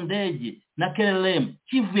kije mu ndege na KLM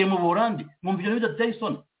kivuye mu Buholandi, mwumva ibyo bidateye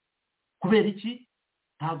isoni? Kubera iki?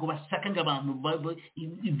 Ntabwo bashaka ngo abantu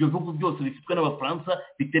ibyo bihugu byose bifitwe n'abafaransa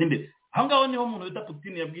bitera imbere. Aho ngaho niho umuntu wita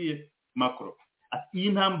Putin yabwiye Macron ati iyi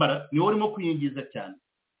ntambara niwe urimo kwiyingiza cyane,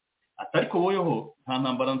 ariko woweho nta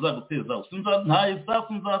ntambara nzagutezaho, nta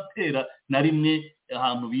isasu nzatera na rimwe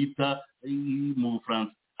ahantu bita mu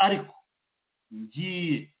Bufaransa, ariko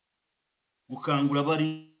ngiye gukangura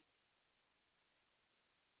bari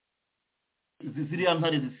ziriya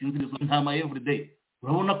ntare zisinziriza intama everyday.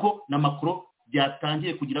 Urabona ko na Macron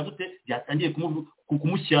byatangiye kugira gute, byatangiye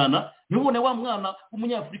kumushyana. Ntubone wa mwana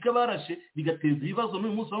w'umunyafurika barashe bigateza ibibazo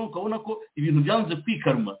n'uyu munsi ukabona ko ibintu byanze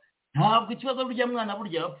kwikaruma. Ntabwo ikibazo burya mwana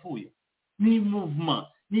burya yapfuye, ni movement,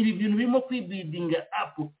 ni ibintu birimo kwibidinga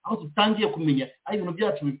up, aho tutangiye kumenya aho ibintu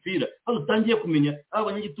byacu bipfira, aho tutangiye kumenya aho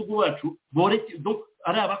abanyagitugu bacu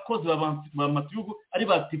ari abakozi ba matihugu, ari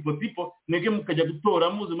ba tipo mwege mukajya gutora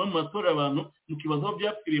muzi mu matora abantu mukibazo aho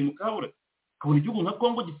byapfiriye mukahabura. Kabona igihugu nka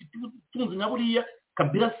Kongo gifite ubutunzi na buriya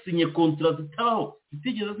Kabila sinye kontra zitabaho,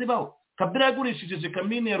 zitigeze zibaho. Kabila yagurishije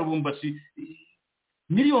kamine ya Rubumbashi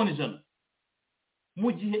miliyoni 100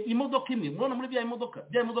 mu gihe imodoka imwe, murabona muri bya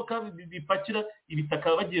imodoka bipakira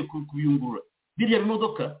ibitaka bagiye kubiyungurura, biriya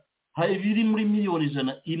bimodoka hari biri muri miliyoni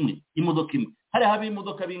 100 imwe, imodoka imwe. Hari habe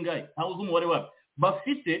imodoka bingahe ntawe uzi umubare wabo.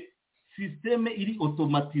 Bafite systeme iri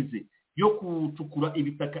automatize yo kucukura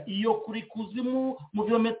ibitaka iyo kuri kuzimu mu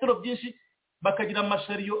birometero byinshi, bakagira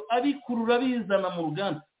amashariyo abikurura bizana mu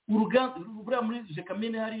ruganda. Buriya muri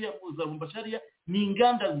Jekamene hariya za Rubumbashi hariya ni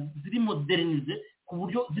inganda ziri modernize ku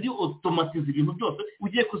buryo ziri automatize ibintu byose.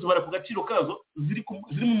 Ugiye kuzibara ku gaciro kazo ziri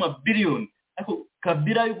mu mabiliyoni, ariko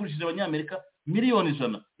Kabila yugurishije abanyamerika miliyoni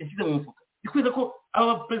 100 yashyize mu mufuka. Ikwiza ko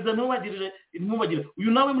aba president ntibagirira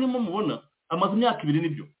uyu nawe murimo mubona amaze imyaka 2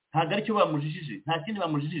 nibyo, ntabwo aricyo bamujijije, nta kindi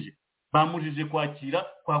bamujijije. bamujije kwakira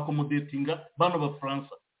kwakomodetinga bano b'abafaransa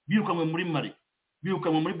birukanwe muri Mali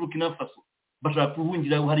birukanwe muri Burkina Faso bashaka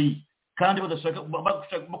kuhungira hariya kandi badashaka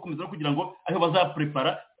bakomeza no kugira ngo ariho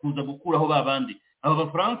bazaprepara kuza gukuraho babandi aba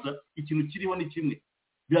bafaransa ikintu kiriho ni kimwe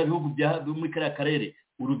bya bihugu bya muri kariya karere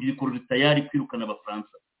urubyiruko ruri tayari kwirukana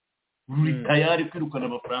abafaransa ruri tayari kwirukana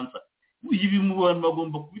abafaransa ibi mu bantu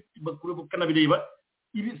bagomba kubikana bireba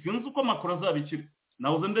ibi sinzi uko Macron azabikira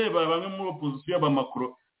nahoze ndeba bamwe muri opposition y'aba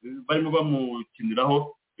Macron barimo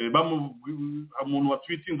bamukiniraho umuntu wa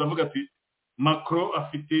tweetinze avuga ati Macron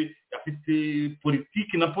afite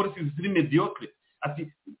politiki na policy ziri mediocre ati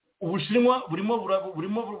ubushinwa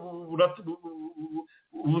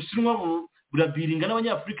ubushinwa burabiringa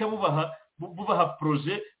n'abanyafurika bubaha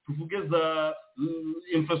projet tuvuge za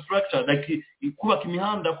infrastructure like kubaka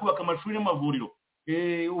imihanda kubaka amashuri n'amavuriro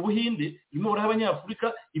ubuhinde burimo buraha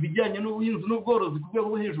abanyafurika ibijyanye n'ubuhinzi n'ubworozi ku rwego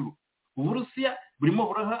rwo hejuru uburusiya burimo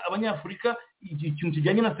buraha abanyafurika ikintu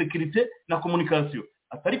kijyanye na security na communication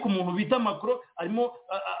atari ku muntu bita Macron arimo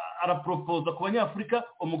arapropoza ku banyafurika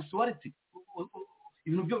homosexuality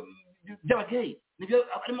ibintu by'abagay nibyo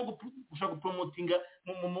arimo gushaka gupromotinga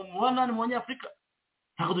mu banani mu banyafurika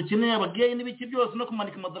ntabwo dukeneye abagay n'ibiki byose no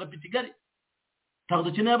kumanika amadarapo i Kigali ntabwo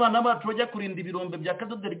dukeneye abana bacu bajya kurinda ibirombe bya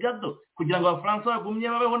Cabo Delgado kugira ngo abafaransa bagumye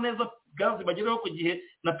babeho neza gazi bagereho ku gihe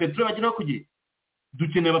na peteroli bagereho ku gihe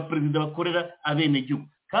dukeneye abaperezida bakorera abenegihugu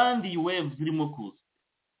kandi iyi wave zirimo kuza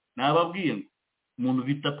nababwiye ngo umuntu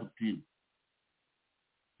bita Putin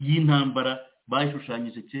y'intambara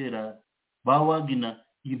bayishushanyije kera bawagina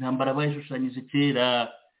iyi ntambara bayishushanyije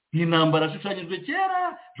kera iyi ntambara yashushanyijwe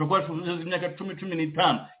kera jo kwa imyaka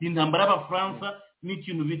 10-15 iyi ntambara y'abafaransa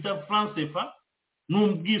n'ikintu bita francefa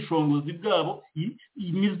n'ubwishongozi bwabo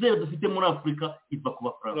imizero dufite muri Afurika iva ku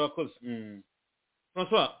bafaransa urakoze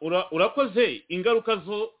François urakoze ingaruka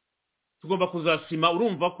zo tugomba kuzasima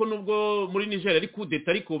urumva ko nubwo muri Niger ari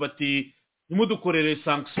kudeta ariko bati nimudukorere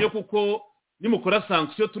sanction kuko nimukora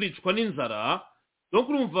sanction turicwa n'inzara donc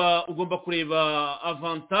urumva ugomba kureba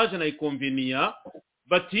avantage na inconvénient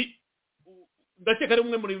bati ndakeka ari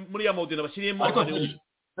umwe muri ya modena bashyiriyemo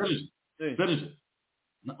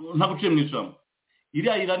ntabwo uciye mu ijambo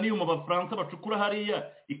iriya iranium abafaransa bacukura hariya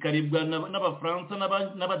ikaribwa n'abafaransa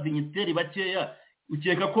n'abadigniteri bakeya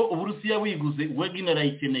ukeka ko uburusiya wiguze wegina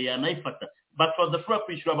arayikeneye yanayifata badashobora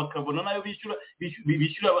kwishyura bakabona nayo bishyura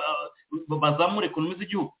bazamura ekonomi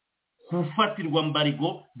z'igihugu gufatirwa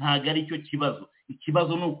mbarigo ntabwo ari cyo kibazo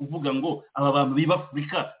ikibazo ni ukuvuga ngo aba bantu biba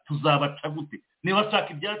Afurika tuzabaca gute niba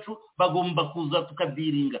bashaka ibyacu bagomba kuza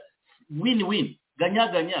tukadiringa win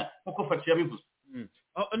ganyaganya nkuko Faci yabivuze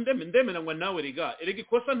ndemeranywa nawe erega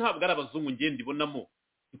ikosa ntabwo ari abazungu ngende ibonamo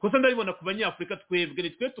ikosa ndaribona ku banyafurika twebwe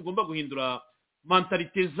nitwe tugomba guhindura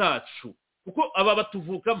mentalite zacu kuko aba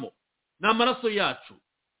batuvukamo ni amaraso yacu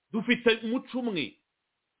dufite umuco umwe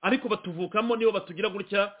ariko batuvukamo nibo batugira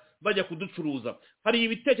gutya bajya kuducuruza hari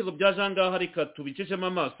ibitekerezo bya jangaha reka tubicishemo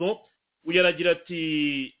amaso uyaragira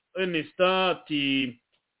ati Ernesta ati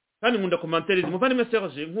kandi nkunda commentaires muvandimwe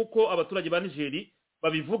Serge nkuko abaturage ba Niger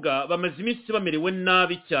babivuga bamaze iminsi bamerewe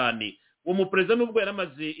nabi cyane uwo muperezida nubwo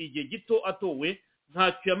yaramaze igihe gito atowe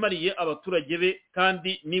ntacyo yamariye abaturage be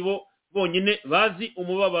kandi nibo bonyine bazi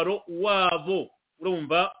umubabaro wabo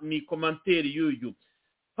urumva ni commentaire yuyu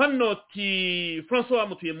hano ti François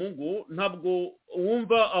Mutuye Mungu ntabwo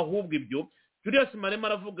wumva ahubwo ibyo Julius Marema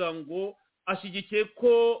aravuga ngo ashyigikiye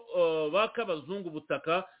ko bakabazungu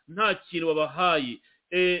butaka nta kintu babahaye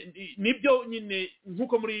nibyo nyine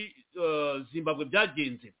nkuko muri Zimbabwe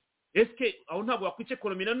byagenze eske aho ntabwo wakwice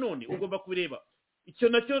ekonomi nanone ugomba kubireba icyo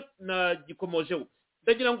nacyo nagikomojeho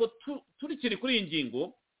ndagira ngo turikiri kuri iyi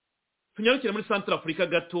ngingo tunyarukire muri Central Africa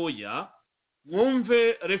gatoya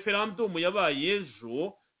mwumve referendum yabaye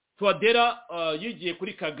ejo Twadera yigiye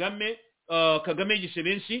kuri Kagame yigishe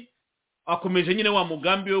benshi akomeje nyine wa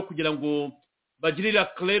mugambi wo kugira ngo bagirira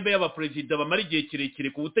club y'abaperezida bamara igihe kirekire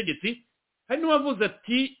ku butegetsi hari n'uwavuze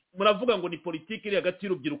ati muravuga ngo ni politiki iri hagati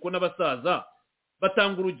y'urubyiruko n'abasaza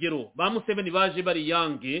batanga urugero ba Museveni baje bari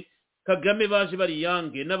yange Kagame baje bari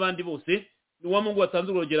yange n'abandi bose ni wa mungu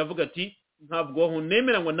watanze urugero avuga ati ntabwo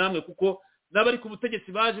hunemeranywa namwe kuko n'abari ku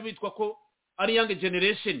butegetsi baje bitwa ko ari young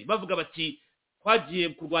generation bavuga bati twagiye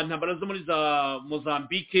kurwanya intambara zo muri za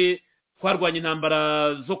Mozambique twarwanya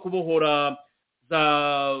intambara zo kubohora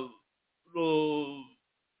za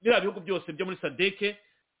bihugu byose byo muri Sadeke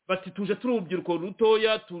bati tuje turi urubyiruko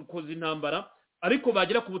rutoya tukoze intambara ariko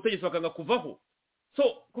bagera ku butegetsi bakanga kuvaho so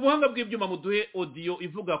ku buhanga bw'ibyuma muduhe audio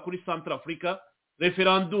ivuga kuri Central Africa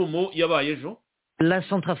referendum yabaye ejo La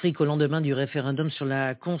Centrafrique, au lendemain du référendum sur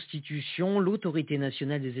la Constitution, l'autorité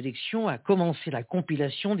nationale des élections a commencé la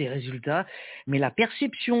compilation des résultats. Mais la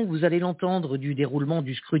perception, vous allez l'entendre, du déroulement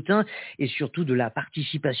du scrutin et surtout de la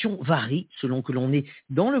participation varie selon que l'on est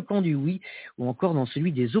dans le camp du oui ou encore dans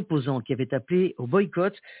celui des opposants qui avaient appelé au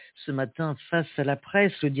boycott. Ce matin, face à la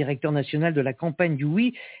presse, le directeur national de la campagne du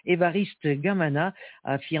oui, Évariste Gamana,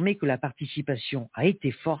 a affirmé que la participation a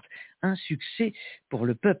été forte. Un succès pour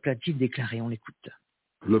le peuple, a-t-il déclaré. On l'écoute.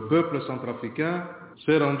 Le peuple centrafricain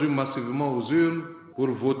s'est rendu massivement aux urnes pour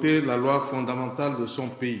voter la loi fondamentale de son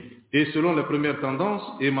pays. Et selon les premières tendances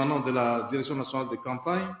émanant de la Direction nationale de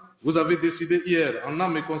campagne, vous avez décidé hier, en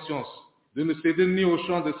âme et conscience, de ne céder ni au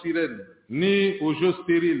chant de sirène, ni aux jeux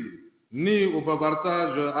stériles, ni au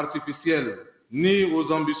bavardage artificiel, ni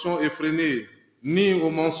aux ambitions effrénées, ni aux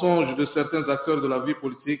mensonges de certains acteurs de la vie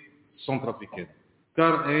politique centrafricaine.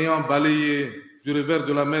 Car ayant balayé du revers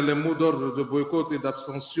de la main les mots d'ordre de boycott et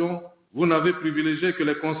d'abstention, vous n'avez privilégié que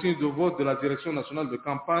les consignes de vote de la Direction nationale de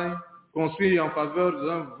campagne, consignes en faveur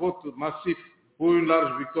d'un vote massif pour une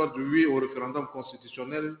large victoire du oui au référendum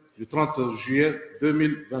constitutionnel du 30 juillet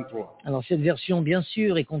 2023. Alors cette version, bien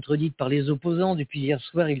sûr, est contredite par les opposants. Depuis hier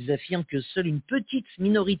soir, ils affirment que seule une petite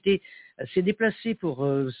minorité s'est déplacée pour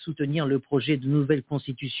soutenir le projet de nouvelle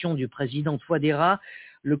constitution du président Touadéra.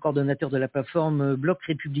 Le coordonnateur de la plateforme Bloc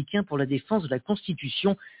républicain pour la défense de la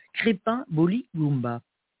Constitution, Crépin Boli Goumba.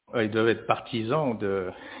 Ils doivent être partisans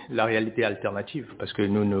de la réalité alternative, parce que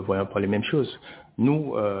nous ne voyons pas les mêmes choses.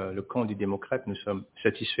 Nous, le camp des démocrates, nous sommes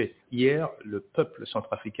satisfaits. Hier, le peuple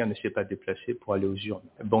centrafricain ne s'est pas déplacé pour aller aux urnes.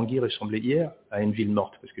 Bangui ressemblait hier à une ville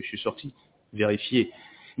morte, parce que je suis sorti vérifier.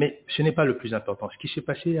 Mais ce n'est pas le plus important. Ce qui s'est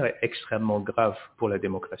passé hier est extrêmement grave pour la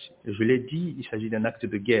démocratie. Je l'ai dit, il s'agit d'un acte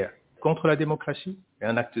de guerre contre la démocratie et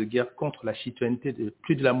un acte de guerre contre la citoyenneté de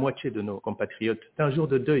plus de la moitié de nos compatriotes. C'est un jour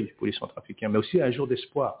de deuil pour les Centrafricains, mais aussi un jour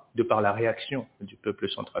d'espoir de par la réaction du peuple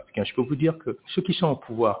centrafricain. Je peux vous dire que ceux qui sont au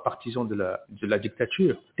pouvoir, partisans de la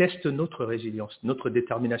dictature, testent notre résilience, notre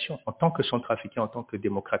détermination en tant que Centrafricains, en tant que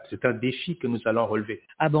démocrates. C'est un défi que nous allons relever.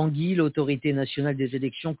 À Bangui, l'autorité nationale des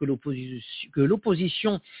élections que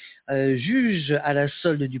l'opposition juge à la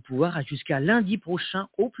solde du pouvoir a jusqu'à lundi prochain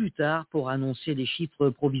au plus tard pour annoncer les chiffres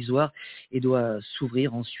provisoires et doit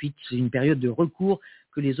s'ouvrir ensuite une période de recours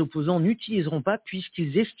que les opposants n'utiliseront pas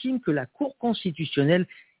puisqu'ils estiment que la Cour constitutionnelle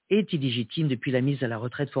est illégitime depuis la mise à la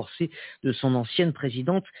retraite forcée de son ancienne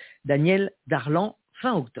présidente Danielle Darlan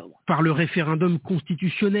fin octobre. Par le référendum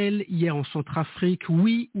constitutionnel, hier en Centrafrique,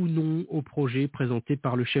 oui ou non au projet présenté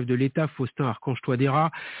par le chef de l'État, Faustin Archange Touadéra.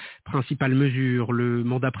 Principale mesure, le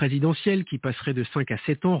mandat présidentiel qui passerait de 5 à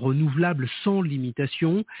 7 ans, renouvelable sans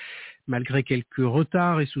limitation. Malgré quelques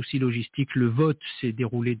retards et soucis logistiques, le vote s'est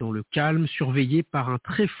déroulé dans le calme, surveillé par un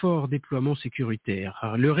très fort déploiement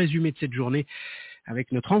sécuritaire. Le résumé de cette journée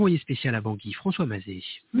avec notre envoyé spécial à Bangui, François Mazet.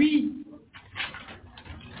 Oui.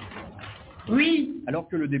 Alors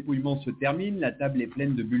que le dépouillement se termine, la table est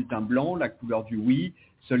pleine de bulletins blancs, la couleur du oui.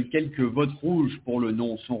 Seuls quelques votes rouges pour le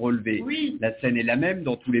non sont relevés. Oui. La scène est la même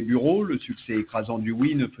dans tous les bureaux. Le succès écrasant du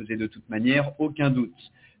oui ne faisait de toute manière aucun doute.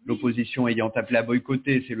 L'opposition ayant appelé à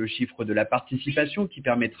boycotter, c'est le chiffre de la participation qui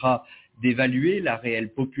permettra d'évaluer la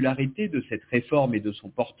réelle popularité de cette réforme et de son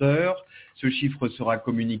porteur. Ce chiffre sera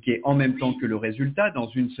communiqué en même temps que le résultat, dans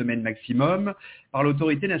une semaine maximum, par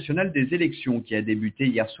l'autorité nationale des élections qui a débuté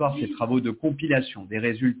hier soir ses travaux de compilation des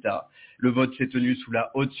résultats. Le vote s'est tenu sous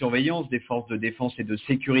la haute surveillance des forces de défense et de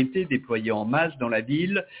sécurité déployées en masse dans la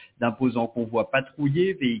ville, d'imposants convois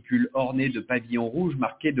patrouillés, véhicules ornés de pavillons rouges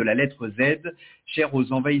marqués de la lettre Z, chère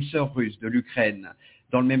aux envahisseurs russes de l'Ukraine.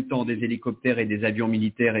 Dans le même temps, des hélicoptères et des avions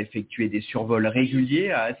militaires effectuaient des survols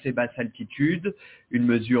réguliers à assez basse altitude, une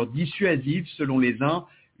mesure dissuasive selon les uns,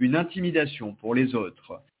 une intimidation pour les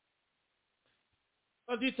autres.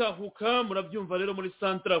 ITAHUKA murabyumva rero muri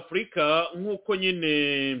Centrafrica nk'uko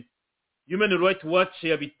nyine Human Rights Watch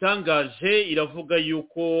yabitangaje iravuga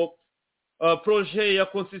yuko projet ya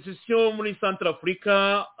constitution muri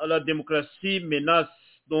Centrafrica la démocratie menace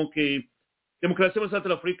donc démocratie muri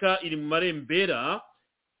Centrafrica iri mu marembera.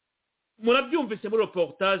 Murabyumvise muri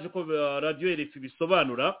reportage ko radio RFI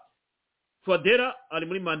bisobanura Touadéra ari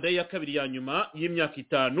muri manda ya kabiri ya nyuma y'imyaka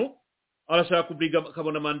 5 arashaka kubriga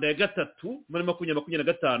akabona manda ya gatatu muri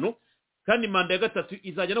 2025 kandi manda ya gatatu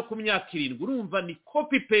izajya no ku myaka 7 urumva ni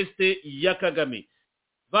copy paste ya Kagame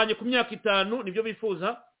banye ku myaka 5 nibyo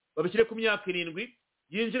bifuza babishyire ku myaka 7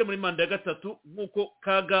 yinjire muri manda ya gatatu nkuko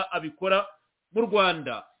Kaga abikora mu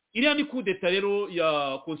Rwanda. Iriya ni coup d'etat rero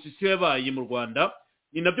ya constitution yabaye mu Rwanda,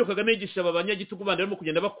 ni nabyo Kagame yigisha abanyagitugu bandi barimo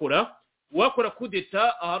kugenda bakora. Wakora coup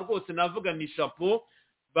d'etat aha rwose navuga ni chapeau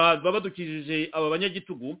baba badukijije aba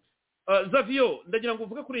banyagitugu Zavio ndagira ngo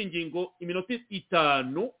uvuge kuri iyi ngingo iminota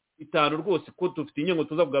itanu rwose ko dufite inyengo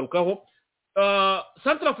tuza kugarukaho.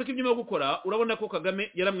 Central Africa ibyo irimo gukora urabona ko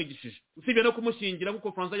Kagame yaramwigishije usibye no kumushingira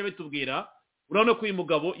nk'uko Francois yabitubwira urabona ko uyu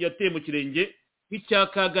mugabo yateye mu kirenge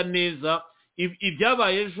nk'icyakaga neza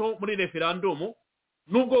ibyabaye ejo muri referandumu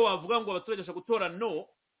nubwo wavuga ngo abaturage bashaka gutora no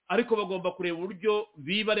ariko bagomba kureba uburyo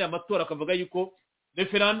bibare amatora akavuga yuko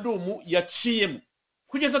referandumu yaciyemo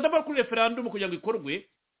kugeza ndabara kuri referandumu kugira ngo ikorwe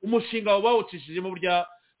umushinga bawucishijemo burya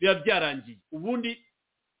biba byarangiye ubundi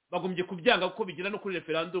bagombye kubyanga kuko bigira no kuri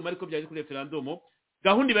referandumu ariko byaje kuri referandumu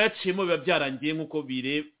gahunda iba yaciyemo biba byarangiye nk'uko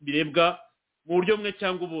birebwa mu buryo bumwe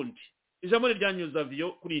cyangwa ubundi ijambo ni rya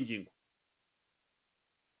Zavio kuri iyi ngingo.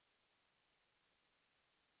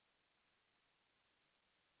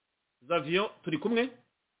 Zavio turi kumwe?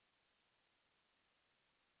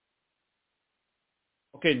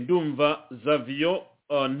 Okay, ndumva Zavio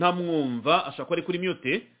ntamwumva ashaka ko ari kuri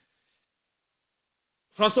mute.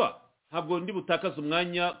 François ntabwo ndi butakaza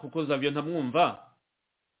umwanya kuko Zavio ntamwumva.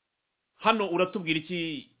 Hano uratubwira iki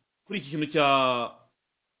kuri iki kintu cya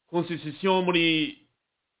constitution muri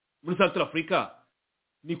Central Africa?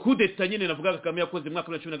 Ni coup d'etat nyine navuga Kagame yakoze mu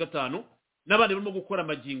mwaka wa 2015 n'abandi barimo gukora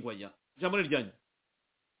amagingo aya. Jambo ryanyu.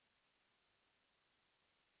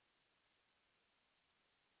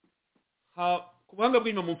 Ku buhanga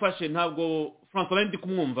bw'inyuma mumfashe ntabwo François ndi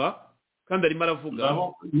kumwumva kandi arimo aravuga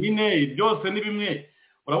nyine byose ni bimwe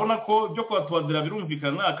urabona ko byo kwatuwadira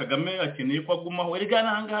birumvikana Kagame akeneye ko agumaho erega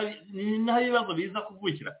nahanga naho ibibazo biza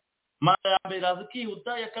kuvukira mara ya mbere azi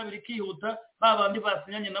kihuta ya kabiri kihuta babandi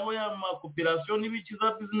basinyanye nabo ya cooperation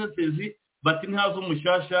n'ibikiza businesses bati ntazo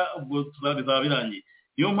umushasha ubwo tuzabizaba birangiye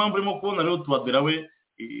niyo mpamvu urimo kubona rero tuwadira we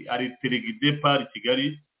ari telegide par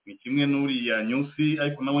Kigali ni kimwe n'uri ya Nyusi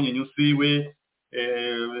ariko nabonye Nyusi we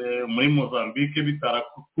muri Mozambique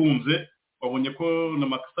bitarakunze babonye ko na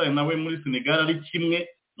Maksai nawe muri Senegal ari kimwe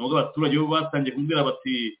nubwo abaturage bo batangiye kumbwira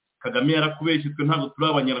bati Kagame yarakubeshyitwe ntabwo turi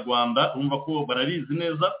abanyarwanda urumva ko barabizi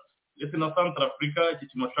neza ndetse na Central Africa iki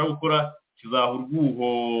kintu ashaka gukora kizahura urwuho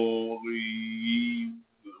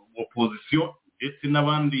opposition ndetse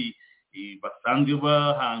n'abandi basanzwe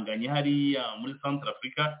bahanganye hariya muri Central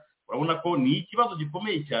Africa urabona ko ni ikibazo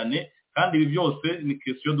gikomeye cyane kandi ibi byose ni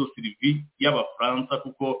question de survie y'Abafaransa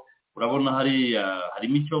kuko urabona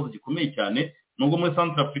harimo ikibazo gikomeye cyane nubwo muri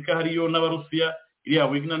Central Africa hariyo n'Abarusiya iriya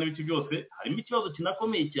Wagner n'ibiki byose harimo ikibazo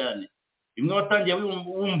kinakomeye cyane bimwe batangiye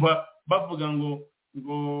wumva bavuga ngo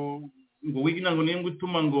Wagner ngo niyo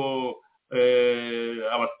ituma ngo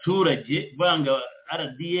abaturage banga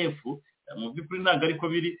RDF mu by'ukuri ntabwo ariko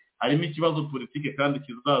biri harimo ikibazo politike kandi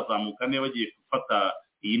kizazamuka niba bagiye gufata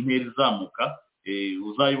iyi ntera izamuka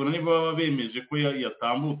uzayibona niba baba bemeje ko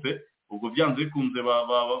yatambutse ubwo byanze bikunze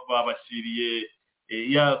babashyiriye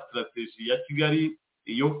ya strategy ya Kigali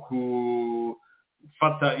yo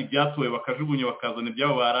gufata ibyatowe bakajugunya bakazana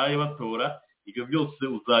ibyabo baraye batora ibyo byose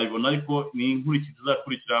uzayibona ariko ni inkurikizi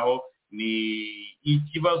izakurikiraho ni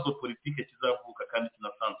ikibazo politike kizavuka kandi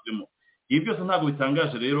kinasanzwemo ibi byose ntabwo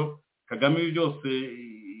bitangaje rero Kagame ibi byose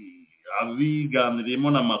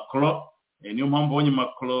abiganiriyemo na Macron niyo mpamvu abonye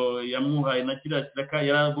Macron yamuhaye na kiriya kiraka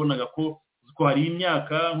yarabonaga ko hari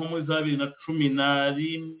imyaka nko muri za 2011 na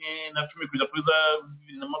 10 kugeza kuri za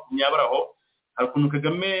 2020 aho hari ukuntu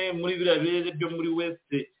Kagame muri biriya birere byo muri West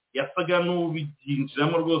yasaga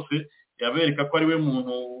n'ubiginjiramo rwose yabereka ko ari we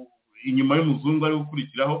muntu inyuma y'umuzungu ari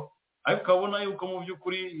gukurikiraho ariko ukabona yuko mu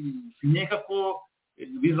by'ukuri sinyeka ko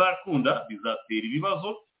bizakunda bizatera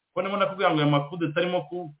ibibazo ko nabona kugira ngo aya makude atarimo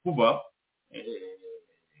kuba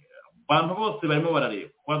abantu bose barimo barareba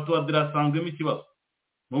kwa tuwadira asanzwemo ikibazo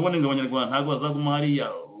mubone ngo abanyarwanda ntabwo bazaguma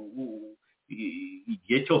hariya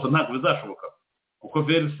igihe cyose ntabwo bizashoboka kuko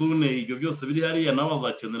very soon ibyo byose biri hariya nabo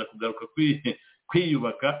bazakenera kugaruka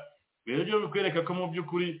kwiyubaka rero byo bikwereka ko mu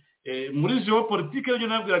by'ukuri muri geopolitike byo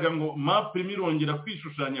nabwiraga ngo map irimo irongera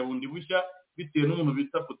kwishushanya bundi bushya bitewe n'umuntu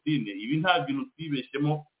bita Putin ibi nta bintu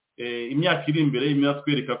twibeshyemo imyaka iri imbere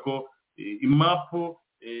iratwereka ko imapu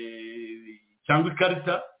cyangwa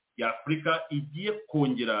ikarita ya Afurika igiye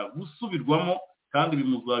kongera gusubirwamo kandi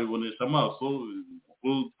bimuzabibonesha amaso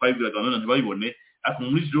kuko twabibwiraga none ntibayibone ariko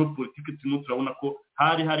muri geopolitike turimo turabona ko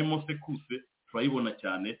harimo sekuse turayibona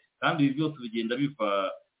cyane kandi ibi byose bigenda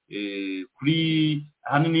biva kuri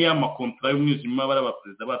ahanini y'amakontra y'umwijima bari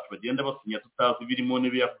abaperezida bacu bagenda basinya tutazi birimo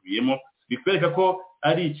n'ibiyakubiyemo bikwereka ko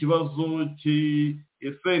ari ikibazo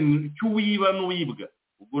cy'uwiba n'uwibwa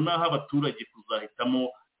ubwo naho abaturage kuzahitamo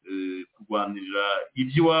kurwanirira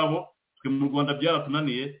iby'iwabo twe mu Rwanda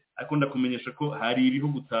byaratunaniye ariko ndakumenyesha ko hari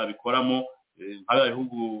ibihugu utabikoramo hari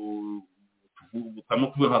ibihugu tuvugamo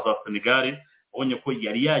nka za Senegal ubonye ko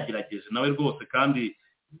yari yagerageje nawe rwose kandi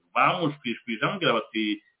bamushwishwije bamubwira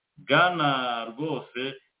bati bwana rwose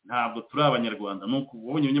ntabwo turi abanyarwanda nuko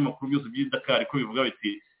ubonye ibinyamakuru byose by'idakari ko bivuga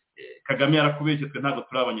biti kagame yarakubeshye twe ntabwo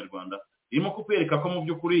turi abanyarwanda irimo kukwereka ko mu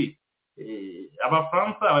by'ukuri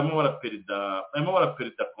abafaransa barimo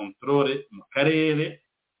baraperida kontorore mu karere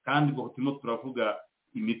kandi ubwo turimo turavuga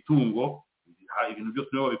imitungo ibintu byose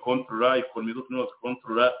nibo babikontorora ikonomi zose nibo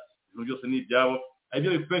bazikontorora ibintu byose ni ibyabo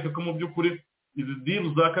aribyo bikwereka ko mu by'ukuri izi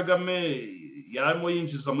diru za kagame yarimo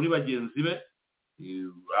yinjiza muri bagenzi be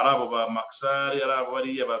ari abo ba makisari ari abo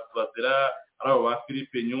bariya ba tuwadera ari abo ba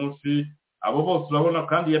philippe nyusi abo bose urabona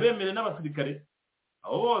kandi yabemereye n'abasirikare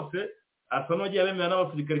abo bose asa n'uwagiye abemerera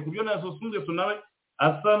n'abasirikare ku buryo na sosungeso nawe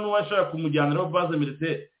asa n'uwashaka kumujyaniraho base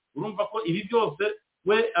militaire urumva ko ibi byose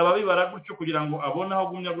we ababibara gutyo kugira ngo abone aho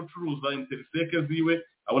agumya gucuruza interiseke ziwe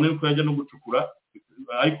abone ko yajya no gucukura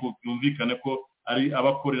ariko byumvikane ko ari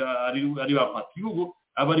abakorera ari bafata igihugu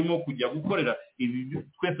aba arimo kujya gukorera ibi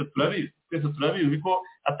twese turabizi ko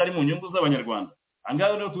atari mu nyungu z'abanyarwanda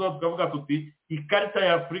ahangaha rero tukavuga tuti ikarita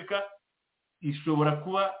ya afurika ishobora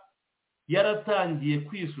kuba yaratangiye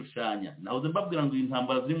kwishushanya nahoze mbabwira ngo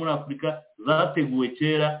intambara ziri muri afurika zateguwe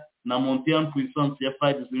kera na montée en puissance ya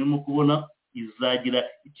FARDC zirimo kubona izagira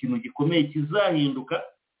ikintu gikomeye kizahinduka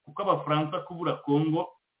kuko abafaransa kubura Kongo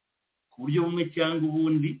ku buryo bumwe cyangwa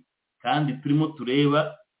ubundi kandi turimo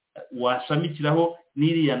tureba washamikiraho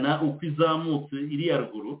n'iriya na uko izamutse iriya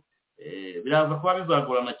ruguru biraza kuba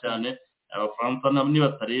bizagorana cyane abafaransa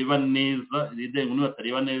nibatareba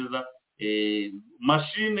neza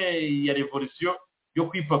mashine ya revolution yo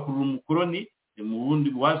kwipakurura umukoroni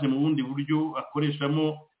waje mu bundi buryo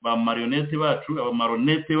akoreshamo ba marionette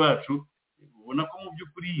bacu ubona ko mu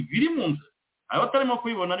by'ukuri biri mu nzira abatarimo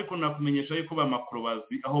kubibona ariko nakumenyesha yuko ba makro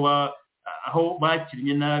bazi aho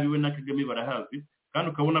bakiriye nabi we na Kagame barahazi kandi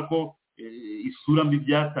ukabona ko isura mbi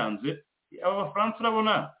byatanze aba bafaransa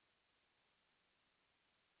urabona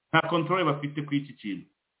nta control bafite ku iki kintu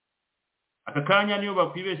aka kanya niyo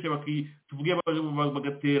bakwibeshye tuvuge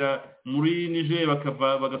bagatera muri Niger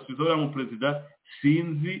bagasubiza uriya mu perezida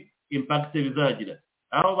sinzi impact bizagira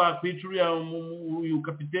aho bakwicuriya uyu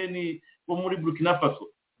kapiteni wo muri Burkina Faso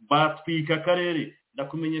batwika akarere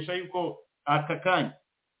ndakumenyesha yuko aka kanya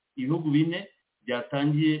ibihugu bine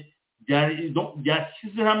byatangiye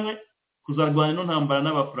byashyize hamwe kuzarwana no ntambara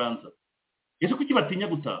n'abafaransa ese kuki batinya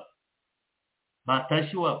gutaha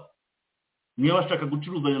batashye iwabo niyo bashaka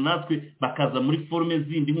gucuruzanya natwe bakaza muri forume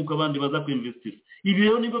zindi nk'uko abandi baza kwinvestira ibi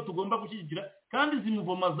rero nibyo tugomba gushyigikira kandi izi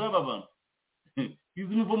muvoma z'aba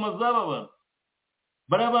bantu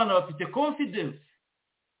bari abana bafite confidence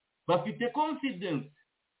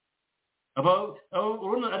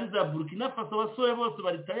urabona ari za Burkina Faso abasore bose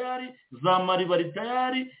bari tayari za Mali bari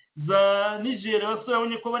tayari za Niger abasore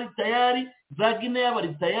babonye ko bari tayari za Guinea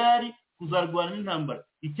bari tayari kuzarwana n'intambara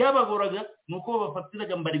icyabagoraga ni uko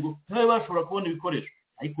bafatiraga mbarigo ntabe bashobora kubona ibikoresho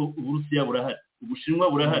ariko Uburusiya burahari Ubushinwa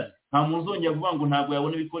burahari nta muntu uzongera kuvuga ngo ntabwo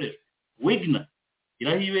yabona ibikoresho Wagner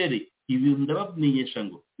irahibereye ibintu ndabamenyesha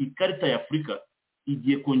ngo ikarita ya Afurika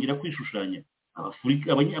igiye kongera kwishushanya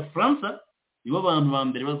abanyafransa nibo abantu ba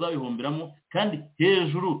mbere bazabihomberamo kandi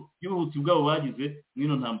hejuru y'ubuhuti bwabo bagize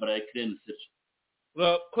n'ino ntambara ya Ukraine search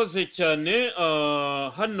urakoze cyane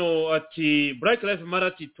hano ati Black Lives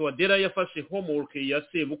Matter Tuwadera yafashe homework ya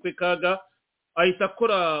Sebukwe Kaga ahita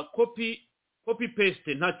akora copy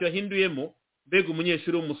paste ntacyo yahinduyemo mbega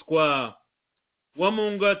umunyeshuri w'umuswa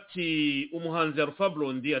wamunga ati umuhanzi Alpha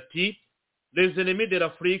Blondy ati les ennemis de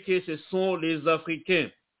l'Afrique ce sont les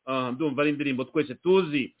Africains ndumva ari indirimbo twese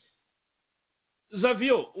tuzi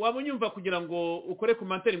Zavio wamunyumva kugira ngo ukore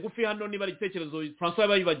commentaire ngufi hano niba ari igitekerezo François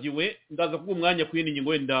bayibagiwe ndaza kuguha umwanya ku yindi ngingo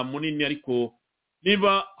wenda munini ariko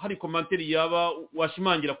niba hari commentaire yaba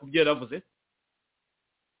washimangira ku byo yaravuze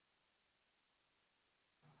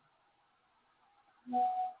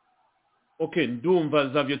Okay ndumva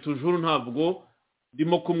Zavio toujours ntabwo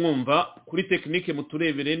ndimo kumwumva kuri technique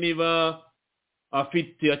muturebere niba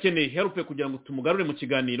afite akeneye help kugira ngo tumugarure mu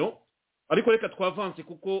kiganiro ariko reka twavanse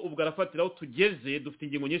kuko ubwo arafatiraho tugeze dufite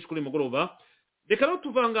ingingo nyinshi kuri mugoroba reka no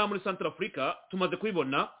tuvanga muri Central Africa tumaze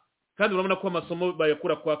kubibona kandi urabona ko amasomo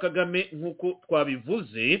bayakura kwa Kagame nkuko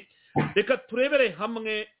twabivuze reka turebere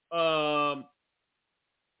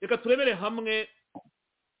hamwe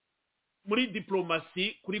muri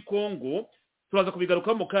diplomasi kuri Congo turaza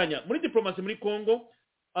kubigaruka mu kanya muri diplomasi muri Congo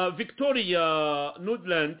Victoria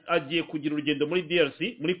Nuland agiye kugira urugendo muri DRC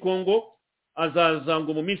muri Congo azaza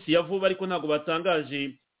ngo mu minsi ya vuba ariko ntabwo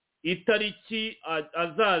batangaje itariki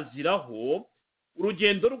azaziraho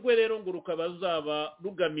urugendo rwe rero ngo rukaba ruzaba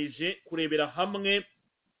rugamije kurebera hamwe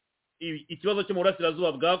ikibazo cyo mu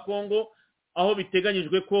burasirazuba bwa Congo aho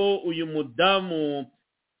biteganyijwe ko uyu mudamu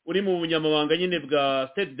uri mu bunyamabanga nyine bwa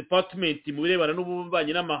state department mu birebana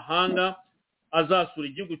n'ububanyi n'amahanga azasura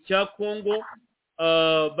igihugu cya Congo.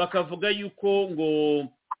 Bakavuga yuko ngo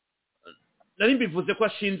nari mbivuze ko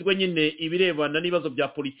ashinzwe nyine ibirebana n'ibibazo bya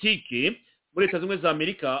politiki muri Leta Zunze Ubumwe za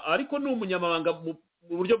Amerika, ariko ni umunyamabanga mu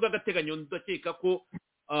buryo bw'agateganyo. Ndakeka ko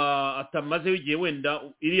atamazeho igihe, wenda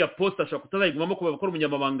iriya poste ashobora kutazayigumamo kubera ko ari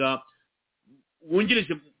umunyamabanga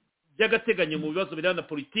wungirije by'agateganyo mu bibazo birebana na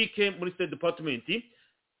politiki muri state department.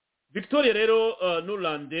 Victoria rero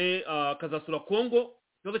Nurlande akazasura Congo.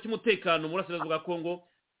 Ikibazo cy'umutekano mu burasirazuba bwa Congo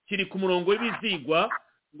kiri ku murongo w'ibizigwa,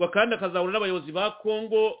 ngo kandi akazahura n'abayobozi ba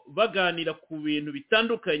Congo baganira ku bintu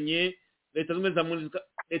bitandukanye Leta Zunze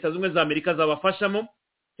Ubumwe za Amerika zabafashamo,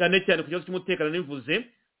 cyane cyane ku kibazo cy'umutekano. Nivuze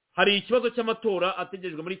hari ikibazo cy'amatora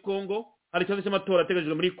ategerejwe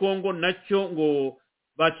muri Congo, nacyo ngo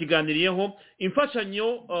bakiganiriyeho. Imfashanyo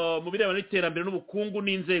mu birebana n'iterambere n'ubukungu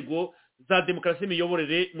n'inzego za demokarasi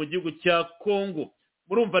n'imiyoborere mu gihugu cya Congo.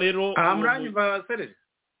 Murumva rero muranyumva Serge?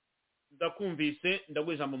 Ndakumvise,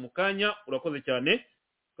 ndaguha ijambo mu kanya. Urakoze cyane,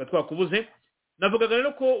 twakubuze. Navugaga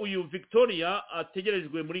rero ko uyu Victoria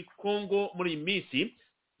ategerejwe muri Congo muri iyi minsi.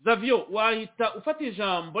 Zavio, wahita ufata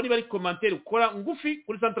ijambo niba ari commentaire ukora ngufi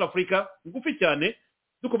kuri Central Africa, ngufi cyane,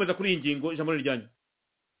 dukomeza kuri iyi ngingo. Ijambo ryanyu.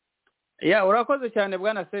 Urakoze cyane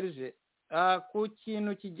bwana Serge. Ku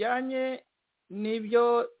kintu kijyanye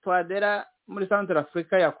n'ibyo Twadera muri Central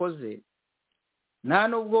Africa yakoze, nta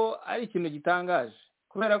nubwo ari ikintu gitangaje,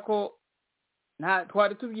 kubera ko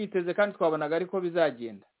twari tubyiteze kandi twabonaga ariko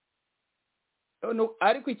bizagenda.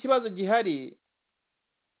 Ariko ikibazo gihari,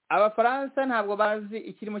 Abafaransa ntabwo bazi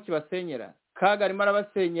ikirimo kibasenyera. Kaga arimo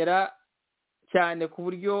arabasenyera cyane ku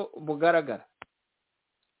buryo bugaragara.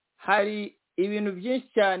 Hari ibintu byinshi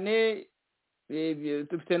cyane,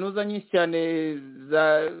 dufite nuza nyinshi cyane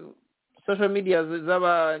za social media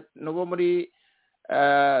z'abantu bo muri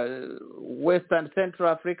Western Central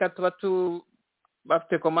Africa, tuba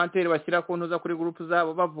bafite commentaire bashyira ku ntuza kuri group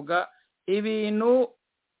zabo bavuga ibintu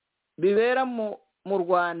bibera mu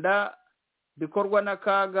Rwanda bikorwa na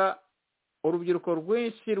Kaga. Urubyiruko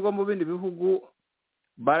rwinshi rwo mu bindi bihugu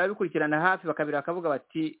barabikurikirana hafi, bakavuga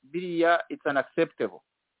bati biriya it's unacceptable,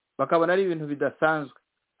 bakabona ari ibintu bidasanzwe.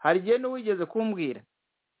 Hari igihe n'uwigeze kumbwira,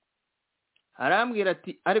 arambwira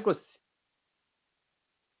ati ariko se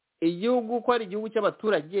igihugu ko ari igihugu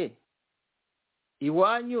cy'abaturage,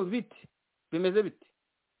 iwanyu bimeze bite?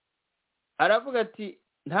 Aravuga ati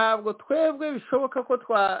ntabwo twebwe bishoboka ko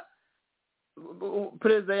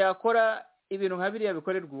perezida yakora ibintu nka biriya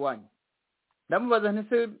bikorerwa iwanyu. Ndamubaza nti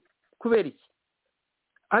se kubera iki?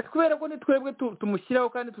 Ati kubera ko ni twebwe tumushyiraho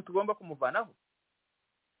kandi tutugomba kumuvanaho.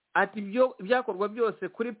 Ati ibyakorwa byose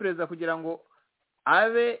kuri perezida kugira ngo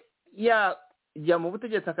abe yajya mu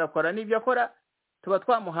butegetsi akakora n'ibyo akora, tuba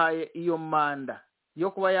twamuhaye iyo manda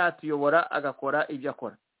yo kuba yatuyobora agakora ibyo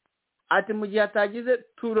akora. Ati mu gihe atagize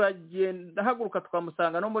turagenda haguruka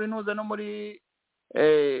tukamusanga no muri ntuza no muri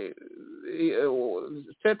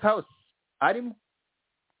State House arimo,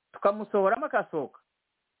 tukamusohoramo akasohoka.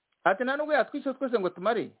 Ati nta nubwo yatwishe twese ngo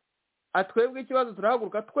tumare. Atwebwe ikibazo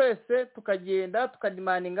turahaguruka twese tukagenda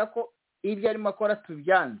tukadimaninga ko ibyo arimo akora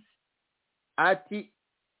tubyanze. Ati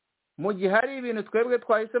mu gihe hari ibintu twebwe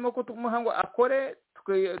twahisemo ko tumuha ngo akore,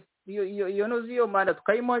 iyo manda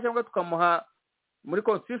tukayimuha cyangwa tukamuha muri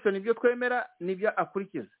constitution ibyo twemera nibyo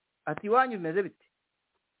akurikiza. Ati iwanyu bimeze bite?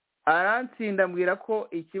 Arantsinda mbwira ko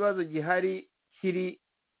ikibazo gihari kiri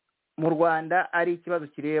mu Rwanda ari ikibazo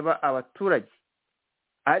kireba abaturage.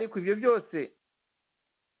 Ariko ibyo byose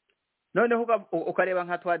noneho ukareba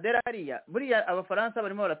nka Twadera hariya, buriya Abafaransa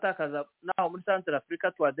barimo baratakaza naho muri Central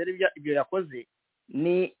Africa. Twadera ibyo yakoze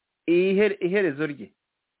ni iherezo rye.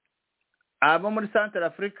 Abo muri Central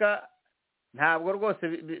Africa ntabwo rwose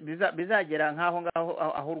bizagera nk'aho ngaho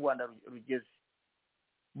aho u Rwanda rugeze.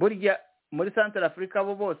 Burya muri Central Africa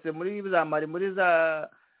bo bose, muri za Mali, muri za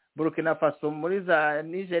Burkina Faso, muri za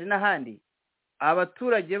Niger n'ahandi,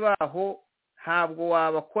 abaturage baho ntabwo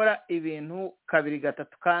wabakora ibintu kabiri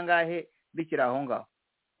gatatu kangahe bikira aho ngaho.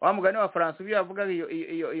 Wa mugani wa France ubyo yavuga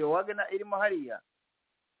iyo Wagner irimo hariya,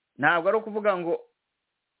 ntabwo ari ukuvuga ngo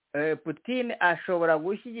Putin ashobora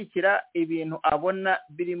gushyigikira ibintu abona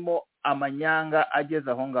birimo amanyanga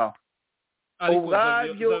ageze aho ngaho.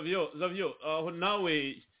 Zavio aho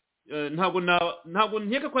nawe ntabwo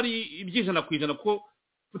nkeka ko ari iby'ijana ku ijana, ko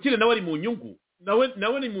Putin nawe ari mu nyungu,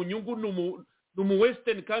 nawe ni mu nyungu, ni mu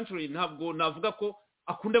western country. Ntabwo navuga ko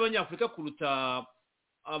akunda abanyafurika kuruta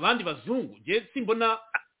abandi bazungu. Je simbona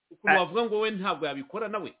ukuntu wavuga ngo we ntabwo yabikora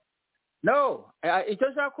nawe. No, icyo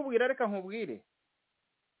nshaka kubwira reka nkubwire,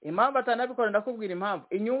 impamvu atanabikora ndakubwira impamvu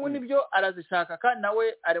inyungu nibyo arazishaka kandi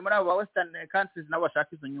nawe ari muri abo ba western countries nabo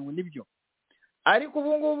bashaka izo nyungu nibyo ariko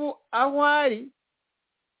ubu ngubu aho ari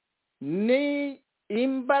ni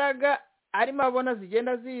imbaraga arimo abona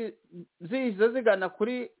zigenda zigana ku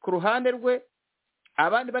ruhande rwe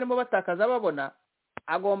abandi barimo batakaza babona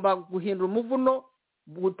agomba guhindura umuvuno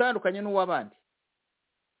gutandukanye n'uw'abandi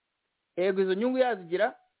ego izo nyungu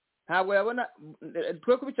yazigira ntabwo yabona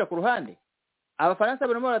twe kubica ku ruhande abafaransa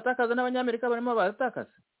barimo baratakaza n'abanyamerika barimo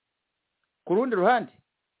baratakaza ku rundi ruhande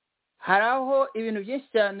hari aho ibintu byinshi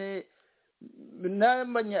cyane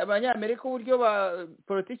n'abanyamerika uburyo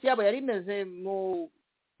politiki yabo yari imeze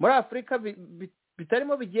muri afurika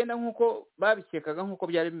bitarimo bigenda nk'uko babikekaga nk'uko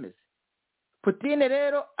byari bimeze Putine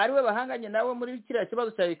rero ariwe bahanganye nawe muri kiriya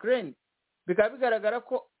kibazo cya Ukraine bikaba bigaragara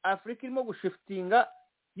ko afurika irimo gushifitinga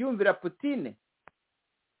yumvira Putine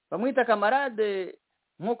bamwita kamarade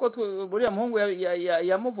nk'uko buriya muhungu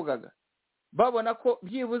yamuvugaga babona ko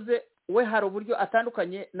byibuze we hari uburyo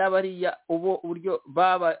atandukanye n'abariya uburyo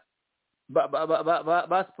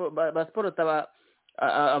basporota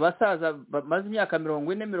abasaza bamaze imyaka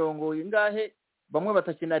 40 ingahe bamwe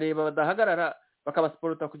batakinareba badahagarara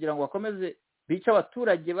bakabasporota kugira ngo bakomeze bica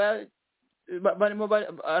abaturage barimo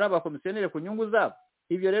ari abakomisiyoneri ku nyungu zabo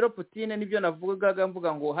ibyo rero Putine nibyo navugaga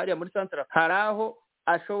mvuga ngo hariya muri Central hari aho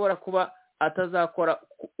ashobora kuba atazakora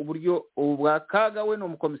uburyo bwa kaga we ni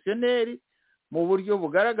umukomisiyoneri mu buryo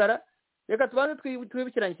bugaragara reka tubanze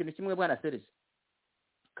twibukiranye ikintu kimwe bwana Serge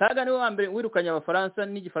kaga niwe wa mbere wirukanye abafaransa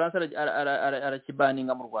n'igifaransa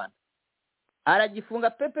arakibaninga mu Rwanda aragifunga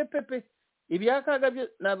pepe ibya kaga byo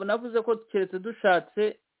navuze ko keretse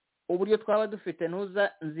dushatse uburyo twaba dufite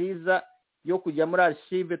ntuza nziza yo kujya muri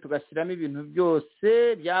archive tugashyiramo ibintu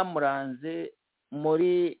byose byamuranze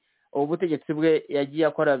muri ubutegetsi bwe yagiye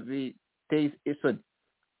akora biteye isoni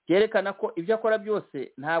byerekana ko ibyo akora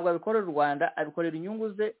byose ntabwo abikorera u Rwanda abikorera inyungu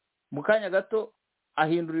ze mu kanya gato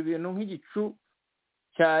ahindura ibintu nk'igicu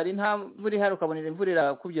cyari nta mvura ihari ukabonera imvura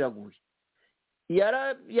irakubwiraguye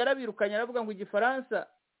yarabirukanye aravuga ngo igifaransa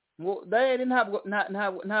ngo dayeri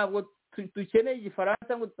ntabwo dukeneye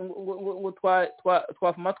igifaransa ngo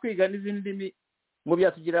twafuma twiga n'izindi ndimi ngo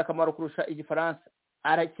byatugirira akamaro kurusha igifaransa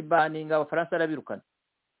arakibaninga abafaransa arabirukana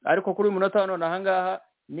ariko kuri uyu munota none ahangaha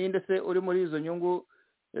ninde se uri muri izo nyungu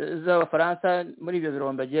z'abafaransa muri ibyo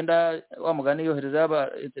birombe agenda wa mugani yohereza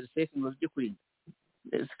aba intersect ngo zijye kurinda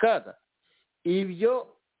sikaga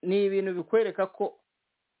ibyo ni ibintu bikwereka ko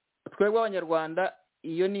twebwe abanyarwanda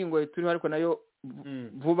iyo ni ingoyi turiho ariko nayo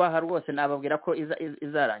vuba aha rwose nababwira ko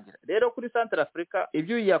izarangira rero kuri Central Africa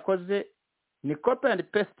ibyo yakoze ni copy and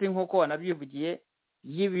paste nk'uko wanabyivugiye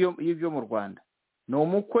y'ibyo mu Rwanda ni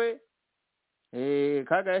umukwe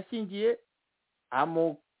kaga yashingiye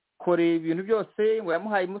amukoreye ibintu byose ngo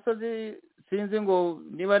yamuhaye umusozi sinzi ngo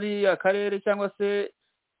niba ari akarere cyangwa se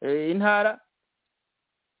intara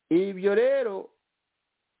ibyo rero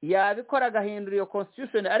yabikora agahindura iyo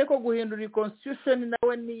constitution ariko guhindura iyo constitution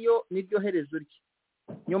nawe niryo herezo rye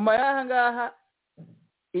nyuma y'aha ngaha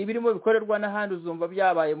ibirimo bikorerwa n'ahandi uzumva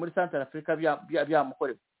byabaye muri Central Africa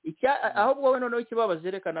byamukorewe ahubwo wowe noneho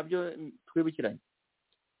ikibabaje reka nabyo twibukiranye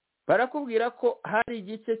barakubwira ko hari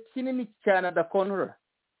igice kinini cyane adakontorora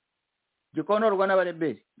gikonorwa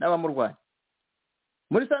n'abareberi n'abamurwanya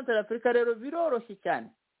muri Central Africa rero biroroshye cyane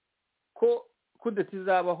ko kudeta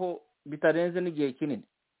izabaho bitarenze n'igihe kinini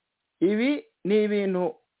ibi ni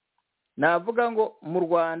ibintu navuga ngo mu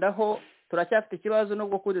Rwanda ho turacyafite ikibazo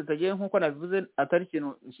nubwo kudeta giye nk'uko nabivuze atari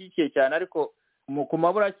ikintu nshyigikiye cyane ariko ku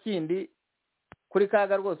mabura kindi kuri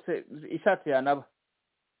kaga rwose ishatse yanaba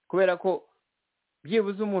kubera ko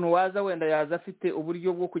byibuze umuntu waza wenda yaza afite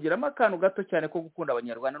uburyo bwo kugiramo akantu gato cyane ko gukunda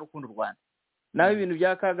abanyarwanda no gukunda u Rwanda naho ibintu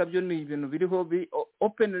bya kaga byo ni ibintu biriho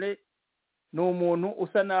openly ni umuntu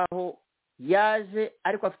usa naho yaje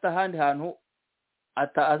ariko afite ahandi hantu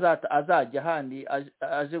azajya ahandi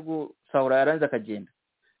aje gusahura yarangiza akagenda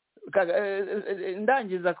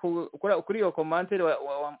ndangiza kuri iyo komantere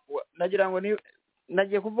nagira ngo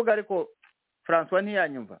nagiye kuvuga ariko François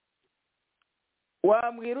ntiyanyumva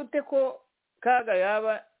wambwira ute ko kaga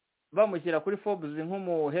yaba bamushyira kuri Forbes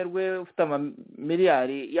nk'umuherwe ufite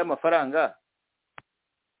miliyari y'amafaranga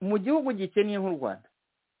mu gihugu gikennye nk'u Rwanda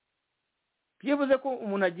byibuze ko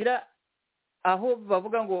umuntu agira aho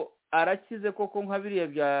bavuga ngo arakize koko nka biriya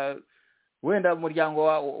bya wenda umuryango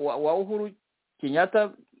wa Uhuru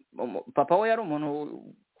Kenyatta papa we yari umuntu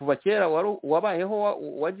kuva kera wabayeho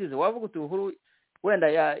wagize wavuga uti Uhuru wenda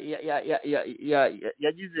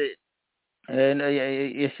yagize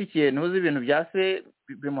yashikiye ntuzi ibintu bya se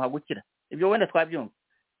bimuhagukira ibyo wenda twabyumva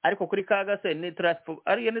ariko kuri kaga se ni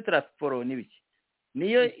transport n'ibiki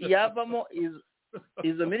niyo yavamo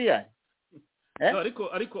izo miliyari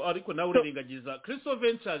ariko nawe urirengagiza Crystal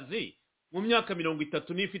Ventures mu myaka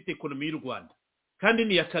 30 niyo ifite ekonomi y'u Rwanda kandi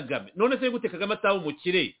ni ya Kagame. None se gute Kagame ataba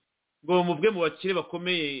umukire ngo muvuge mu bakire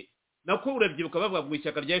bakomeye? Nako urabyibuka bavuga ngo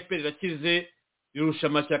ishyaka rya FPR rakize rirusha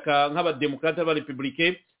amashyaka nk'abademokrate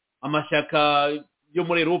n'abarepublicain, amashyaka yo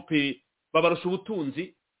muri Europe babarusha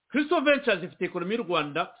ubutunzi. Crystal Ventures ifite ekonomi y'u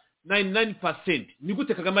Rwanda 99%. Ni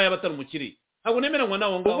gute Kagame yaba atari umukire? Ntabwo nemeranywa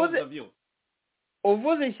nawo ngaho Savio.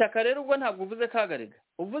 Uvuze ishyaka rero ubwo ntabwo uvuze Kagarega.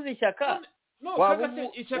 Uvuze ishyaka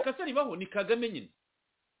ishyaka se ribaho ni Kagame nyine.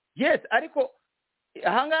 Yes, ariko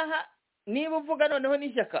ahangaha niba uvuga noneho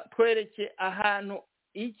n'ishyaka twereke ahantu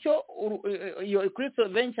icyo iyo Crystal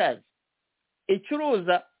Ventures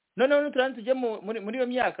icuruza, noneho n'uturane tujye muri iyo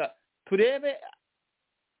myaka turebe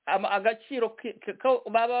agaciro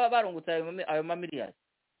baba barungutse ayo mamiliyari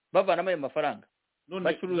bavanamo ayo mafaranga.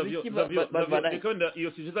 Bacuruza iki bavana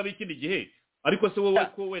iyo sijiza bikindi gihe, ariko se wowe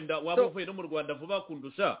ko wenda waba uvuye no mu Rwanda vuba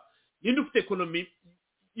kundusha, ninde ufite ekonomi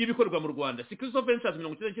y'ibikorwa mu Rwanda? Si Crystal Ventures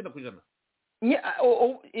 99%.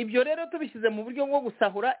 Ibyo rero tubishyize mu buryo bwo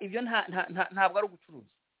gusahura, ibyo ntabwo ari ugucuruza.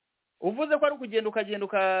 Uvuze ko ari ukugenda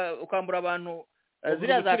ukambura abantu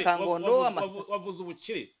ziriya za Kangondo. Wavuze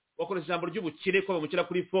ubukire, wakoresha ijambo ry'ubukire ko bamukira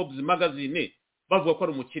kuri Forbes magazine bavuga ko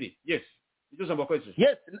ari umukire. Yes, iryo jambo wakoresheje.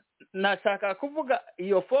 Yes, nashaka kuvuga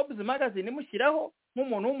iyo Forbes magazine imushyiraho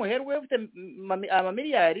nk'umuntu w'umuherwe ufite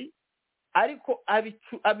amamiliyari, ariko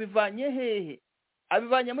abivanye hehe?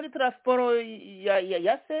 Abivanye muri transport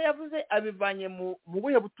ya se yavuze, abivanye mu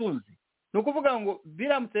buhe butunzi? Ni ukuvuga ngo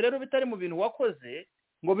biramutse rero bitari mu bintu wakoze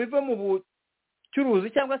ngo bive mu bucuruzi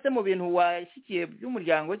cyangwa se mu bintu washyikiye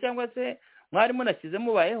by'umuryango cyangwa se mwari munashyize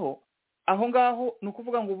mubayeho, aho ngaho ni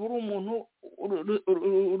ukuvuga ngo buri umuntu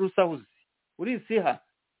urusahuzi urisiha.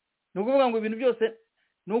 Ni ukuvuga ngo ibintu byose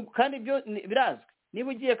kandi byo birazwi.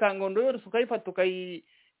 Niba ugiye Kangondo yose ukayifata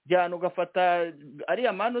ukayijyana ugafata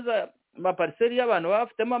ariya manuza amapariseri y'abantu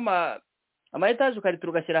bafitemo ama etaje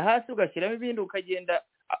ukaritura ugashyira hasi ugashyiramo ibindi ukagenda,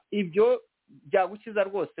 ibyo byagukiza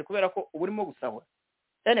rwose kubera ko uba urimo gusahura.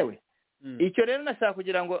 Anyway, icyo rero nashaka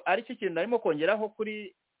kugira ngo aricyo kintu narimo kongeraho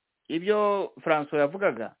kuri ibyo François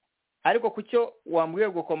yavugaga, ariko kucyo wambwiye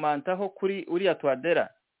gukomantaho kuri uriya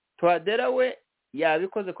Twadera we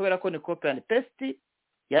yabikoze kubera ko ni copy and paste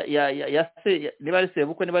niba ari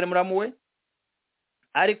sebukwe niba ari muramuwe,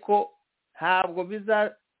 ariko ntabwo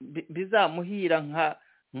bizamuhira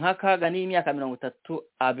nka Kaga n'imyaka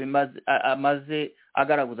 30 amaze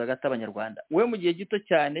agaragaza agata abanyarwanda. We mu gihe gito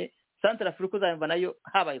cyane Central Africa uzayumva nayo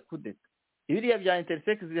habaye kudeta. Ibiriya bya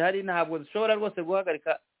intersex zihari ntabwo zishobora rwose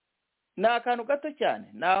guhagarika, ni akantu gato cyane.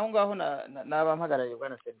 Naho ngaho nabampagarariye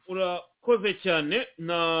bwana Serge. Urakoze cyane.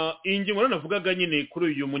 Na ingingo navugaga nyine kuri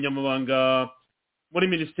uyu munyamabanga muri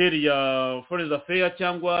Ministeri ya Foreign Affairs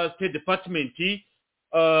cyangwa State Department,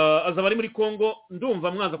 azaba ari muri Congo.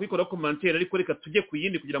 Ndumva mwaza kwikora commentaire, ariko reka tujye ku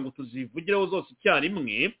yindi kugira ngo tuzivugireho zose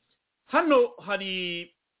icyarimwe. Hano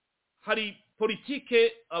hari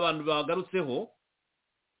politike abantu bagarutseho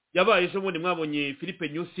yabaye ejo bundi, mwabonye Philippe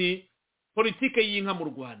Nyusi, politike y'inka mu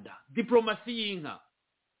Rwanda, diplomasi y'inka,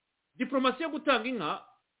 diplomasi yo gutanga inka.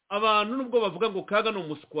 Abantu nubwo bavuga ngo Kaga no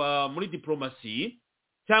umuswa muri diplomasi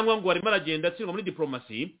cyangwa ngo arimo aragenda atsindwa muri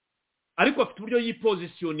diplomasi, ariko afite uburyo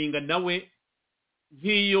yipositioninga nawe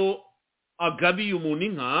nk'iyo agabiye umuntu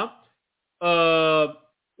inka.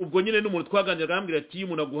 Ubwo nyine n'umuntu twaganiraga arambwira ati iyo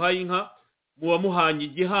umuntu aguhaye inka muba muhanye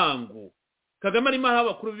igihango. Kagame arimo aha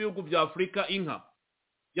abakuru b'ibihugu bya Afurika inka,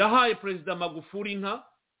 yahaye Perezida Magufuli inka,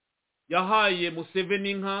 yahaye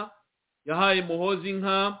Museveni inka, yahaye Muhozi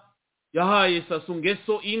inka, yahaye Sassou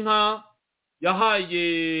Nguesso inka,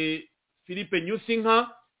 yahaye Philippe Nyusi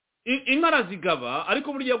inka. Inka arazigaba,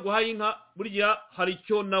 ariko burya guhaye inka burya hari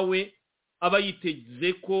icyo nawe aba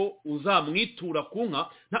yiteze ko uzamwitura ku nka.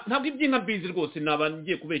 Ntabwo iby'inka mbizi rwose, naba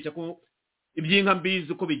ngiye kubeshya ko iby'inka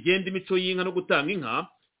mbizi uko bigenda, imico y'inka no gutanga inka,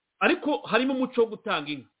 ariko harimo umuco wo gutanga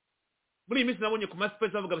inka. Muri iyi minsi nabonye ku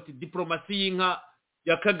masipesi bavuga bati diplomasi y'inka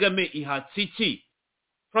ya Kagame ihatse iki?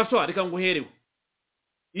 François, reka nguherewe.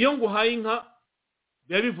 Iyo nguhaye inka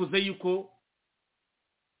biba bivuze yuko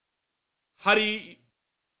hari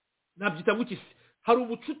nabyita ngukisi, hari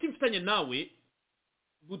ubucuti mfitanye nawe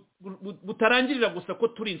butarangirira gusa ko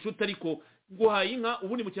turi inshuti, ariko nguhaye inka.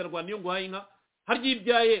 Ubu ni mu Kinyarwanda iyo nguhaye inka harya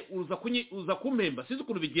ibyaye uza kumpemba, sinzi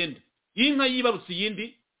ukuntu bigenda. Iyi nka yibarutse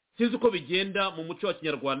iyindi sinzi uko bigenda mu muco wa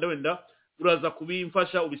Kinyarwanda, wenda uraza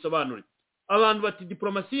kubimfasha ubisobanure. Abantu bati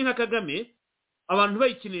diplomasi y'inka Kagame, abantu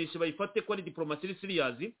bayikinisha bayifate ko ari diplomasi iri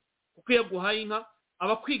serious, kuko yaguhaye inka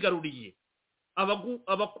abakwigaruriye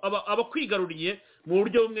abakwigaruriye mu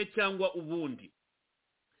buryo bumwe cyangwa ubundi.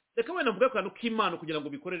 Reka wenda mvuga akantu k'Imana kugira ngo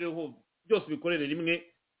bikorereho byose bikorere rimwe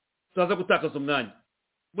turaza gutakaza umwanya.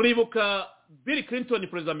 Muribuka Bill Clinton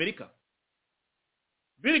perezida Amerika.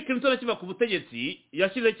 Bill Clinton akiva ku butegetsi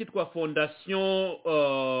yashyizeho cyitwa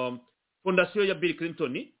fondasiyo ya Bill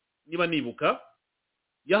Clinton niba nibuka,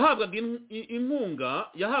 yahabwaga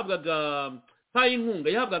inkunga, yahabwaga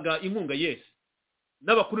inkunga yes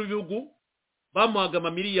n'abakuru b'ibihugu bamuhaga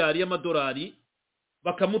amamiliyari y'amadolari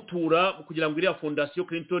bakamutura kugira ngo iriya fondasiyo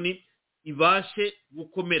Clinton ibashe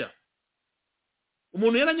gukomera.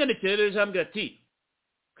 Umuntu yaranyandikira rero jambwe ati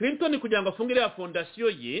Clinton kugira ngo afunge iriya fondasiyo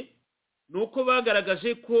ye nuko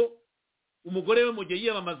bagaragaje ko umugore we mu gihe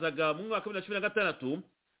yiyamamazaga mu mwaka wa 2016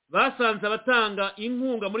 basanze abatanga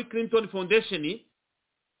inkunga muri Clinton Foundation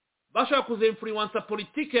bashaka kuza influence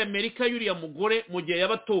politique ya Amerika yuriya mugore mu gihe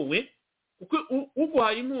yabatowe, kuko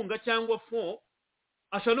uguhaye inkunga cyangwa fond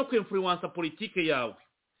ashaka no influence politique yawe.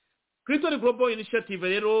 Clinton Global Initiative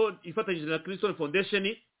rero ifatanyije na Clinton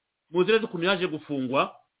Foundation muzire z'ukuntu yaje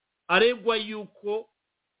gufungwa, aregwa yuko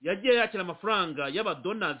yagiye yakira amafaranga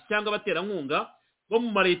y'abadonors cyangwa abaterankunga bo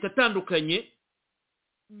mu mareta atandukanye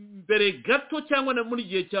mbere gato cyangwa na muri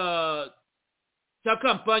gihe cya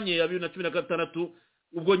kampanye ya 2016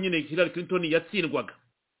 ubwo nyine Hillary Clinton yatsindwaga.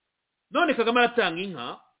 None Kagame aratanga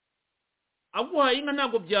inka, aguhaye inka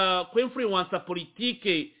ntabwo bya influence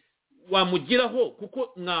politique wamugiraho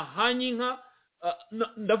kuko mwahanye inka.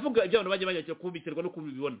 Ndavuga ibyo abantu bajya bajya kubiterwa no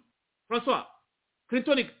kubibona. François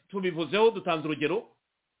Clinton tubivuzeho dutanze urugero,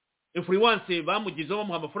 influence bamugizeho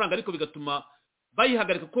bamuha amafaranga ariko bigatuma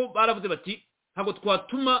bayihagarika ko baravuze bati ntabwo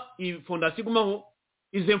twatuma iyi fondasiyo igumaho,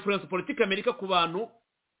 izo influence politique Amerika ku bantu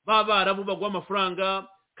b'Abarabu bagwa amafaranga.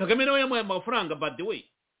 Kagame nawe yamuhaye amafaranga, by the way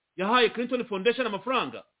yahaye Clinton Foundation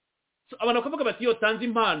amafaranga. Abantu bakavuga bati iyo tanze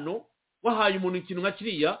impano wahaye umuntu ikintu nka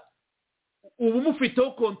kiriya ubu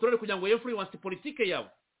mufiteho control kugira ngo influence politique yawe.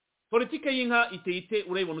 Politique y'inka iteyite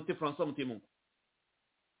urayibona ute François Mutemungu?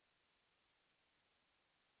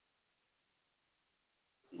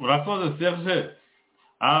 Urakoze Serge.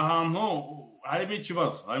 Ahantu harimo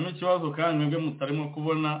ikibazo kandi mwebwe mutarimo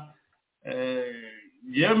kubona,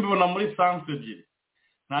 yewe mbibona muri sanse ebyiri.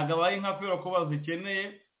 Ntabwo abaye inka kubera ko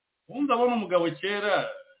bazikeneye. Ubundi abona umugabo kera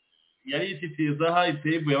yari ifitiza aha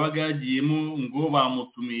itebo yabaga yagiyemo ngo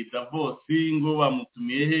bamutumiye Davos, ngo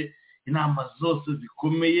bamutumiye he inama zose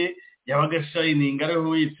zikomeye, yabaga shining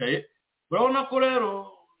ariho yicaye. Urabona ko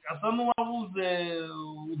rero asa n'uwabuze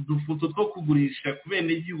udufoto two kugurisha ku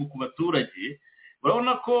bene igihugu ku baturage.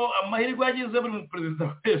 Urabona ko amahirwe yagize buri mu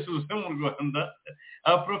perezida wese uze mu Rwanda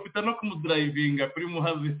aprofita no kumudrivinga kuri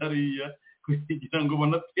muhazi hariya kugira ngo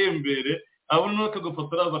banatembere abone no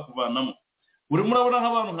kagofotora aza kuvanamo. Uri murabona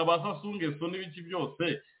nk'abantu nk'abaza Sungeso n'ibiki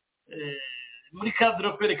byose muri cadre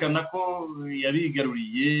yo kwerekana ko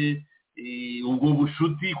yabigaruriye ubwo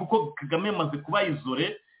bushuti, kuko Kagame amaze kuba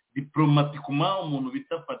isole diplomatiquement. Umuntu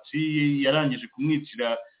bita Faci yarangije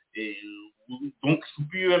kumwicira donc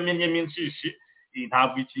supiyo yamenye minshishi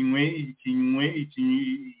ntabwo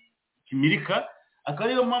ikimirika. Akaba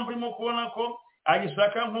ariyo mpamvu urimo kubona ko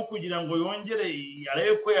agishaka nko kugira ngo yongere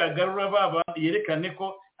arebe ko yagarura babandi, yerekane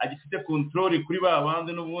ko agifite control kuri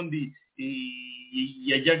babandi n'ubundi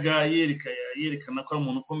yajyaga yerekana ko ari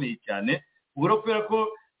umuntu ukomeye cyane. Ubwo kubera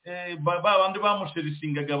ko babandi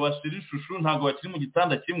bamusherishingaga bashirishushu ntabwo bakiri mu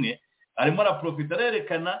gitanda kimwe, arimo araprofita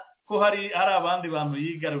arerekana ko hari abandi bantu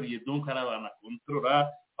yigaruriye, donc hari abantu akontorora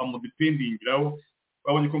bamudipendingiraho.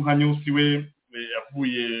 Babonye ko nka Nyusi we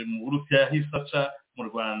yavuye mu Burusiya yahise aca mu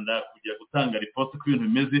Rwanda kugira gutanga report ku bintu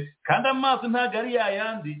bimeze, kandi amazi ntabwo ari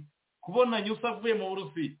yayandi. Kubona Nyusi avuye mu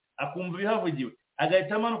Burusiya akumva ibihavugiwe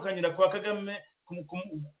agahita amanukanyira kwa Kagame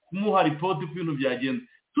kumuha report ku bintu byagenze.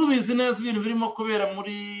 Tubizi neza ibintu birimo kubera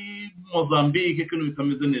muri Mozambique ko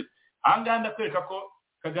bitameze neza. Ahangaha ndakwereka ko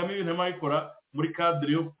Kagame ibintu arimo abikora muri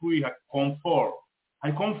cadre yo kwiha comfort.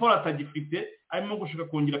 Hari comfort atagifite, arimo gushaka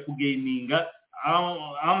kongera kugaininga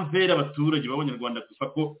amvera abaturage b'Abanyarwanda gusa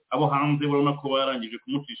ko abo hanze barabona ko barangije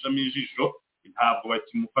kumucishamo ijisho, ntabwo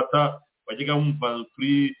bakimufata. Bajyaga bumva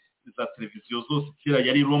kuri za televiziyo zose kera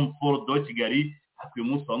yari Romford do Kigali, akwiye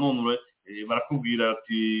umunsi wa none barakubwira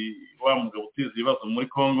ati wa mugabo uteza ibibazo muri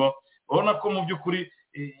Congo. Urabona ko mu by'ukuri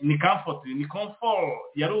ni comfort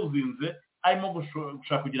yaruzinze, arimo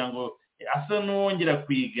gushaka kugira ngo asa n'uwongera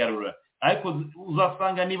kwigarura. Ariko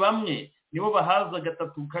uzasanga ni bamwe nibo bahaza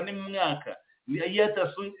 3-4 mu mwaka.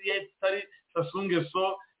 Yatari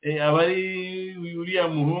Sungeso abari uriya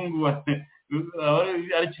muhungu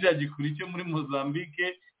ari kiriya gikuri cyo muri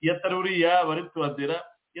Mozambique, yatari uriya bari Tuwadera,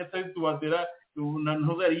 yatari Tuwadera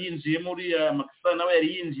ntuza yari yinjiyemo, uriya Makisana nawe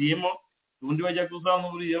yari yinjiyemo, ubundi bajya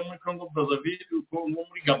kuzana uriya muri Congo Brazzaville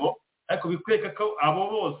muri Gabo. Ariko bikwereka ko abo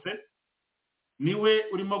bose niwe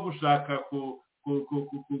urimo gushaka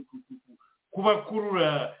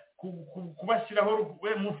kubakurura kubashyiraho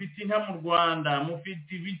mufite inka mu Rwanda mufite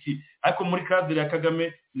ibiki ariko muri kadire ya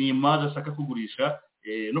Kagame ni imaje ashaka kugurisha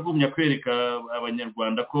no kugumya kwereka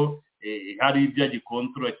abanyarwanda ko hari ibyo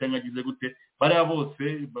agikontorora cyangwa agize gute bariya bose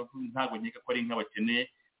ntabwo nkeka ko ari inka bakeneye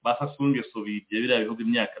basasunge sobibye biriya bihugu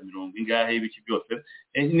imyaka 40 ingahe ibiki byose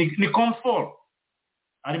ni comfort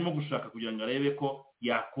arimo gushaka kugira ngo arebe ko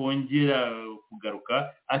yakongera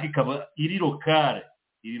kugaruka ariko ikaba iri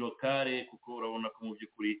lokale kuko urabona ko mu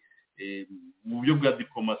by'ukuri mu buryo bwa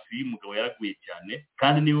diplomasi umugabo yaraguye cyane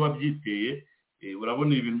kandi niwe wabyiteye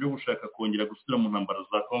urabona ibintu byo gushaka kongera gusubira mu ntambara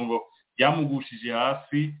za Congo byamugushije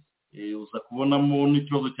hasi uza kubonamo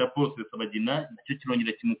n'ikibazo cya Paul Sabagina nacyo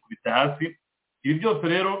kirongera kimukubita hasi ibi byose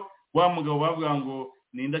rero wa mugabo bavuga ngo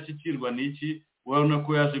ni indashyikirwa n'iki urabona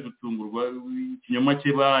ko yaje gutungurwa ikinyoma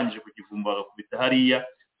cye barangije kukivumba bagakubita hariya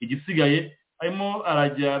igisigaye arimo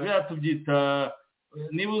arajya byatubyita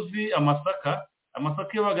niba uzi amasaka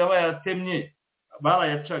iyo baga bayatemye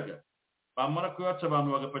barayacaga bamara kuyaca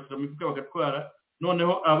abantu bagapakira mu mifuka bagatwara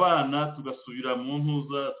noneho abana tugasubira mu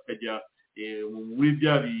ntuza tukajya muri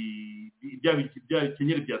bya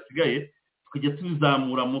bikenyeri byasigaye tukajya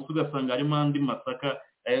tubizamura munsi ugasanga harimo andi masaka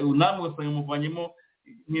namwe ugasanga muvanyemo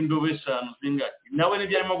nk'indobo 5 zingahe nawe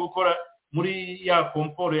nibyo arimo gukora muri ya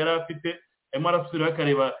komporo yari afite arimo arasubira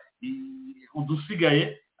akareba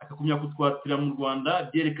udusigaye akakumya kutwatira mu Rwanda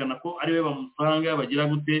byerekana ko ari we bamusanga bagira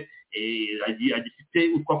gute agifite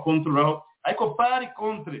uko akontroraho ariko pari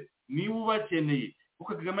contre niba ubakeneye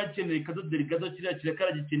kuko Kagame akeneye kadoderi gado kiriya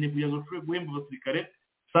kiragikeneye kugira ngo ashobore guhemba abasirikare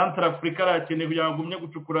Central Africa arakeneye kugira ngo agumye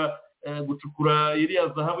gucukura iriya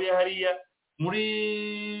zahabu ya hariya muri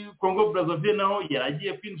Congo Brazzaville naho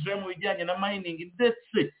yaragiye kwinjira mu bijyanye na mining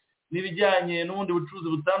ndetse n'ibijyanye n'ubundi bucuruzi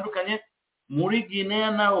butandukanye muri Guinea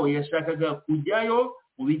naho yashakaga kujyayo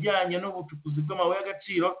mu bijyanye no bucukuzi bw'amabuye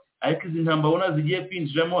y'agaciro ariko izi ntambabona zigiye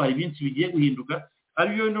kwinjiramo hari byinshi bigiye guhinduka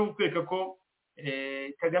ariyo no kweka ko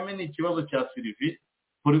Kagame ni ikibazo cya Sylvie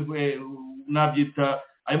nabyita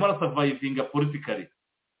arimo arasavayivinga politically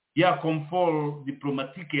ya comfort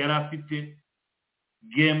diplomatique yari afite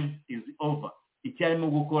game is over icyo arimo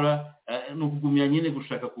gukora no kugumya nyine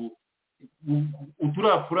gushaka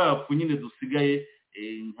uturapfurapfu nyine dusigaye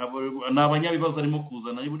n'abanyabibazo arimo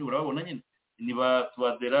kuzana niba urabona nyine niba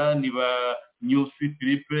tuadera niba nyusi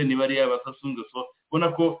Philippe niba ari abasasunge so bona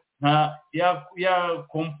ko nta ya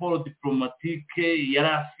comfort diplomatique yari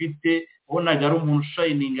afite bonaga ari umuntu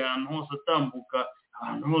shining ahantu hose atambuka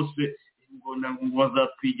abantu bose ngo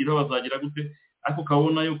bazatwigira bazagira gute ariko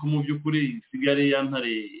kabona yuko mu by'ukuri isigare ya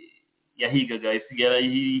ntare yahigaga isigara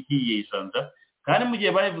yihiye isanja kandi mu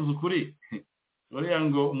gihe bayivuze ukuri buriya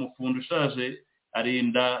ngo umufundo ushaje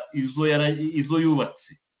arinda izo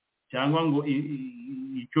yubatse cyangwa ngo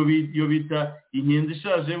icyo bita inyenzi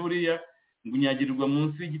ishaje buriya ngo unyagirirwa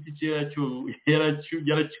munsi y'igiti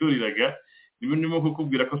yaracyuriraga niba ndimo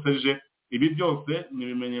kukubwira ko Serge ibi byose ni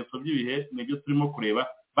ibimenyetso by'ibihe nibyo turimo kureba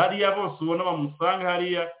bariya bose ubona bamusanga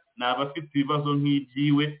hariya ni abafite ibibazo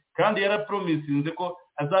nk'ibyiwe kandi yarapromisinze ko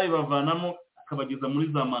azabibavanamo akabageza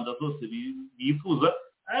muri za manda zose bifuza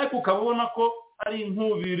ariko ukabona ko ari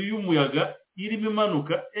inkubiri y'umuyaga irimo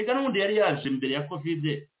imanuka ega n'ubundi yari yaje mbere ya covid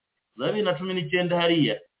za 2019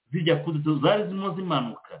 hariya zijya kuduto zari zimo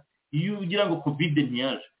zimanuka iyo ugira ngo covid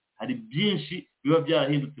ntiyaje hari byinshi biba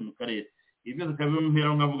byarahindutse mu karere ibyo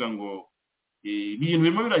zikabimpera nkavuga ngo ibintu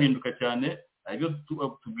birimo birahinduka cyane ibyo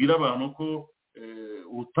tubwira abantu ko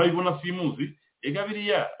utabibona simuzi ega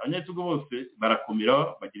biriya abanyatugo bose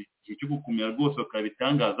barakomera bagira igihe cyo gukomera rwose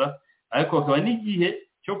bakabitangaza ariko bakaba n'igihe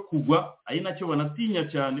cyo kugwa ari nacyo banatinya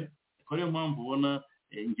cyane ko ariyo mpamvu ubona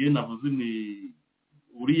ngiye navuze ni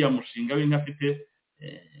uriya mushinga w'inka afite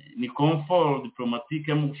ni comfort diplomatique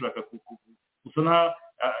mu gushaka gusa nta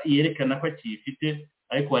yerekana ko akifite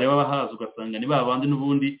ariko wareba abahaza ugasanga ni babandi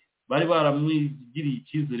n'ubundi bari baramwigiriye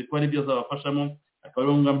icyizere ko ari byo azabafashamo akaba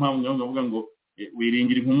ari ngombwa mpamvu ngavuga ngo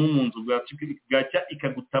wiringira inkumu mu nzu bwacya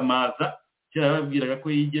ikagutamaza kera babwiraga ko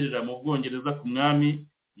yigerera mu Bwongereza ku mwami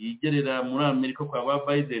yigerera muri Amerika kwa ba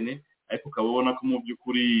Biden ariko ukabona ko mu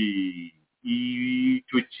by'ukuri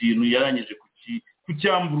icyo kintu yarangije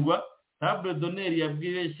kucyamburwa table d'honneur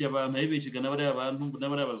yabwireshye abantu ayibeshiga n'abari abantu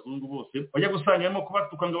n'abari abazungu bose bajya gusanga arimo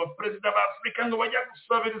kubatuka ngo abaperezida ba Afrika ngo bajya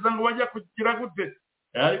gusabiriza ngo bajya kugira gute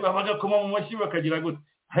ari bahaga koma mu mashyi bakagira gute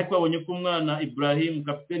ariko babonye ko umwana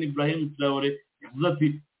Captain Ibrahim Traore yavuze ati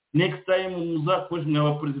next time muzakore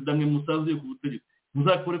mwa perezida mwe musaziye ku butegetsi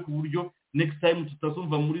muzakore ku buryo next time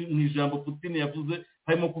tutazumva muri mu ijambo Putin yavuze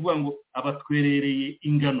harimo kuvuga ngo abatwerereye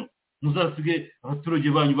ingano muzasige abaturage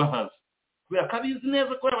banyu bahaza kubera ko abizi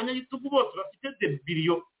neza ko abanyagitugu bose bafite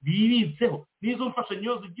debiriyo bibitseho n'izo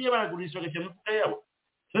mfashanyo zigiye baragurisha bagashyira mu mifuka yabo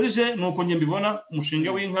serije ni uko njye mbibona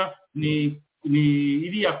umushinga w'inka ni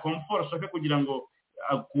iriya komfort ashaka kugira ngo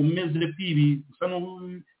akomeze kwibi gusa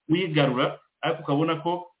n'uwigarura ariko ukabona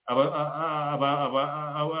ko abantu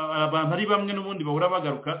ari bamwe n'ubundi bahora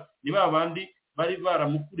bagaruka ni ba bandi bari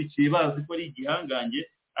baramukurikiye bazi ko ari igihangange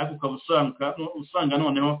ariko ukaba usanga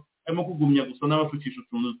noneho arimo kugumya gusa n'abashukisha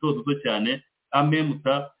utuntu duto cyane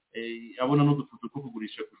amemuta abona n'udufoto two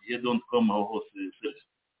kugurisha ku gihe .com aho hose serije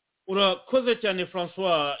urakoze cyane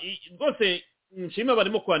François rwose nshima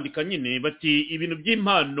barimo kwandika nyine bati ibintu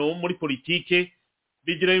by'impano muri politike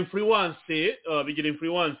bigira influence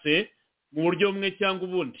mu buryo bumwe cyangwa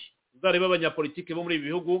ubundi uzareba abanyapolitike bo muri ibi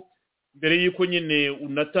bihugu mbere y'uko nyine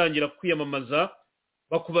unatangira kwiyamamaza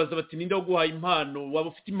bakubaza bati ninde waguhaye impano waba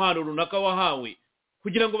ufite impano runaka wahawe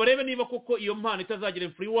kugira ngo barebe niba koko iyo mpano itazagira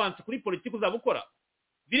influence kuri politiki uzaba ukora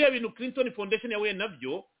biriya bintu Clinton Foundation yahuye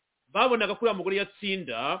nabyo babonaga kuri mugore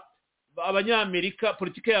yatsinda abanyamerika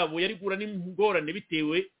politiki yabo yari gura n'ingorane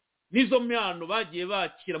bitewe n'izo mpano bagiye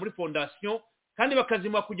bakira muri fondation kandi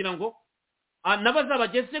bakazima kugira ngo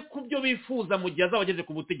n'abazabageze ku byo bifuza mu gihe azabageze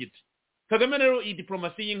ku butegetsi Kagame rero iyi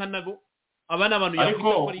diplomasi y'inka nabo abana abantu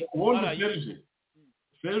ariko ubundi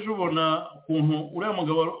serije ubona ukuntu uriya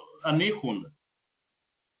mugabo anikunda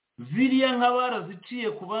ziriya nka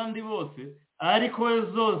baraziciye ku bandi bose ariko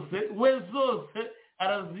we zose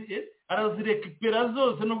arazirekipera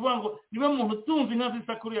zose ni ukuvuga ngo niwe muntu utunze inka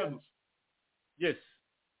zisa kuriya gusa yes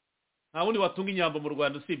nta wundi watunga inyambo mu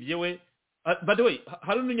Rwanda usibye we by the way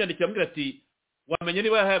hari n'unyandikira ambwira ati wamenye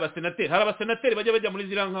niba yahaye abasenateri hari abasenateri bajya muri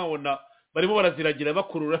ziriya nkabona barimo baraziragira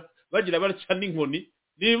bakurura bagira baracya n'inkoni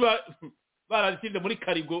niba barazitsinze muri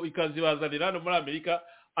karigo ikazibazanira hano muri Amerika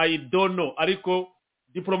I don't know ariko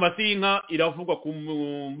diplomasi y'inka iravugwa ku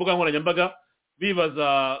mbuga nkoranyambaga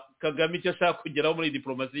bibaza Kagame icyo ashaka kugeraho muri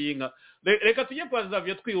diplomasi y'inka reka tujye kwa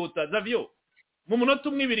Zavio twihuta Zavio mu munota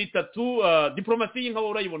umwe 2-3 diplomasi y'inka wowe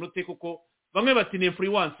urayibona ute kuko bamwe bati ni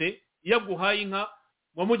influence yaguhaye inka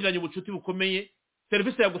wamugiranye ubucuti bukomeye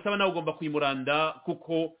serivisi yagusaba nawe ugomba kuyimuranda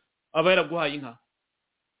kuko aba yaraguhaye inka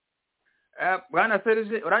bwana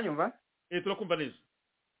Serge uranyumva turakumva neza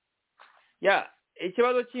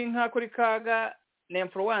ikibazo cy'inka kuri Kaga ni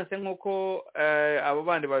influence nk'uko abo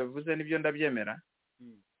bandi babivuze n'ibyo ndabyemera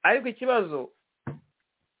ariko ikibazo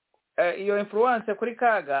iyo influence kuri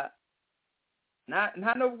Kaga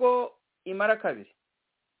nta nubwo imara kabiri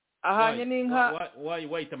ahanye n'inka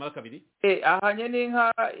wayita mara kabiri ahanye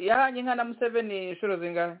n'inka yahanye inka na Museveni inshuro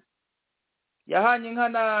zingahe yahanye inka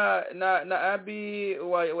na Abi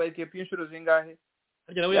wa Ethiopia inshuro zingahe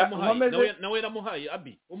nawe yaramuhaye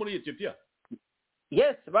Abi wo muri Ethiopia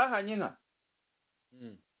yes bahanye inka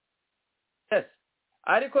yes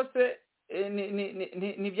ariko se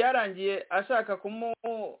ntibyarangiye ashaka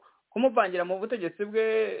kumuvangira mu butegetsi bwe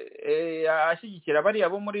ashyigikira bariya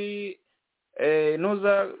bo muri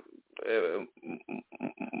nuza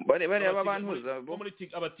bariya b'abantuza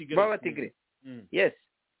b'abatigre yes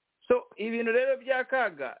so ibintu rero bya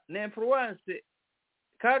Kaga na influence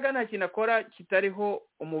Kaga nta kintu akora kitariho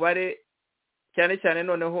umubare cyane cyane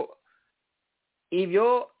noneho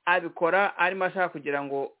ibyo abikora arimo ashaka kugira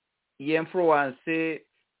ngo iyi influence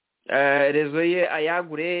rezo ye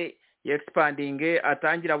ayagure expanding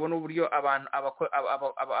atangira abona uburyo abantu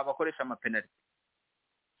abakoresha amapenalty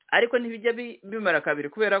ariko ntibijya bimara kabiri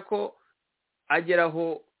kubera ko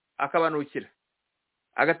ageraho akabanukira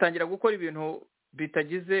agatangira gukora ibintu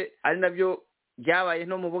bitagize ari nabyo byabaye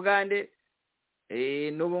no mu Bugande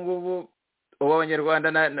n'ubu ngubu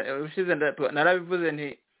abanyarwanda narabivuze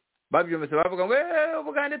nti babyumvise bavuga ngo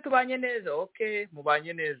Bugande tubanye neza okay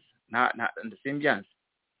mubanye neza nta simbyanze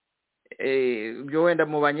ibyo wenda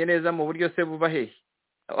mubanye neza mu buryo se buba hehe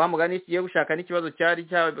wa mugani kigiye gushaka n'ikibazo cyari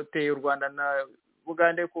cyateye u Rwanda na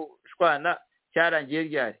Bugande kushwana cyarangiye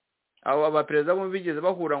ryari abo abaperezida bo bigeze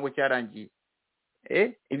bahura ngo cyarangiye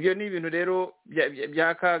ibyo ni ibintu rero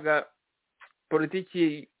bya Kaga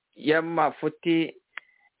politiki y'amafuti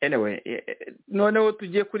anyway noneho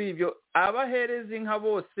tugiye kuri ibyo abahereza inka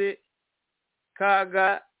bose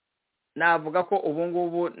Kaga navuga ko ubu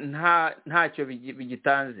ngubu ntacyo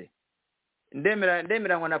bigitanze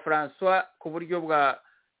ndemeranywa na François ku buryo bwa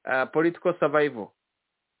political survival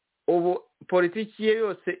ubu politiki ye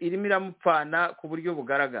yose irimo iramupfana ku buryo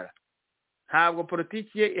bugaragara ntabwo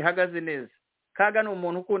politiki ye ihagaze neza Kaga ni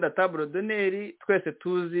umuntu ukunda table d'honneur twese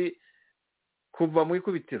tuzi kuva mu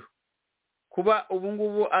ikubitiro kuba ubu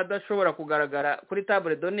ngubu adashobora kugaragara kuri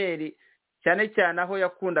table d'honneur cyane cyane aho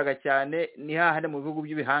yakundaga cyane ni hahane mu bihugu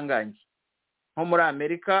by'ibihangange nko muri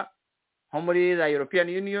Amerika nko muri la European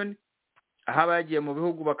Union aho abagiye mu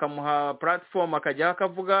bihugu bakamuha platform akajyaho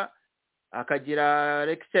akavuga akagira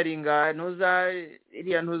lecturing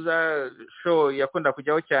iriya ntuza show yakunda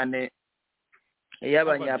kujyaho cyane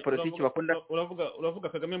y'abanyapolitiki bakunda. Uravuga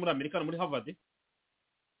Kagame muri Amerika no muri Harvard?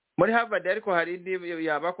 Muri Harvard ariko hari indi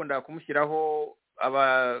bakunda kumushyiraho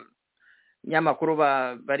abanyamakuru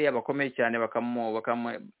bariya bakomeye cyane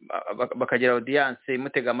bakagira audience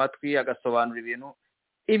imutega amatwi agasobanura ibintu.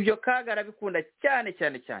 Ibyo Kaga arabikunda cyane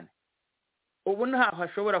cyane cyane. Ubu ntaho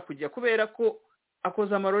hashobora kujya kubera ko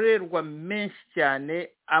akoze amarorerwa menshi cyane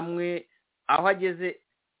amwe aho ageze,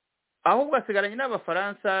 ahubwo asigaranye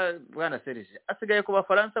n'abafaransa. Bwana Serge asigaye ku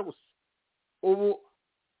bafaransa gusa. Ubu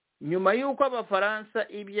nyuma y'uko abafaransa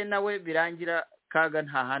ibye nawe birangira, Kaga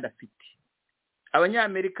nta handi afite.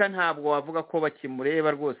 Abanyamerika ntabwo wavuga ko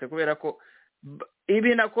bakimureba rwose kubera ko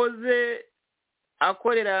ibi nakoze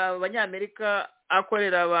akorera Abanyamerika,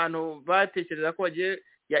 akorera abantu batekereza ko bagiye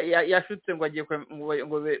yashutse ngo agiye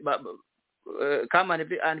ngo kamane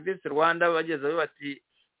anniversaire Rwanda bagezeho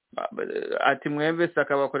ati mwembe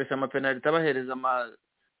akabakoresha amapenaliti abahereza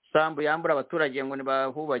amasambu yambura abaturage ngo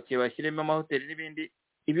nibahubakiye bashyiremo amahoteli n'ibindi.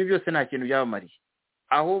 Ibi byose nta kintu byabamariye,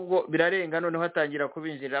 ahubwo birarenga. Noneho hatangira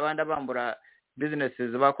kubinjirira abandi bambura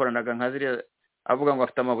businesses bakoranaga nka ziriya, avuga ngo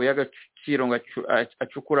afite amabuye y'agaciro ngo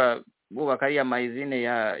acukura bubaka ariya mayizine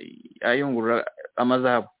ayungurura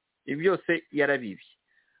amazahabu. Ibi byose yarabibye.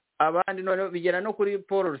 Abandi noneho bigera no kuri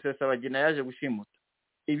Paul Rusesabagina yaje gushimuta.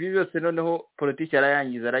 Ibi byose noneho politiki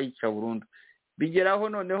arayangiza arayica burundu. Bigeraho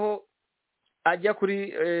noneho ajya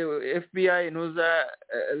kuri FBI ntuza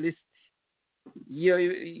list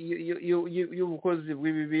y'ubukozi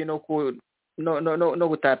bw'ibibi no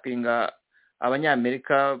gutapinga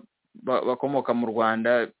Abanyamerika bakomoka mu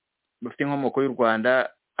Rwanda, bafite inkomoko y'u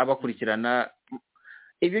Rwanda, abakurikirana.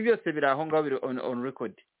 Ibi byose biri aho ngaho, biri on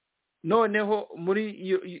record. Noneho muri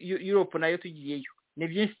Europe nayo tugiyeyo ni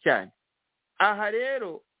byinshi cyane. Aha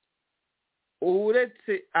rero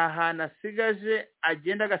uretse ahantu asigaje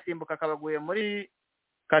agenda agasimbuka akabaguye muri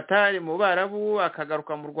Qatar mu Barabu,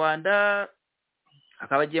 akagaruka mu Rwanda,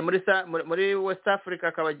 akabagiye muri West Africa,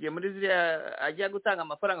 akabagiye muri ziriya ajya gutanga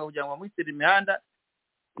amafaranga kugira ngo bamuhisire imihanda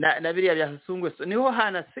na biriya byasungwe. Niho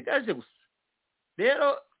hantu asigaje gusa.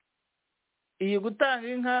 Rero iyi gutanga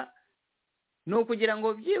inka ni ukugira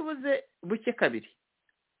ngo byibuze buke kabiri,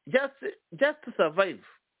 just to survive.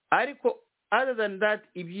 Ariko other than that,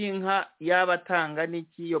 iby'inka yabatanga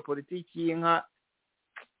n'iki, iyo politiki y'inka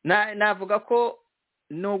navuga ko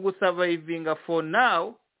no gusurvivinga for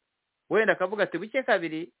now. Wenda akavuga ati buke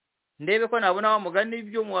kabiri ndebe ko nabona wa mugani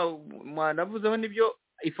ibyo mwanavuzeho nibyo,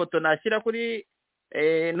 ifoto nashyira kuri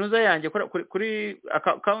ntuza yanjye kuri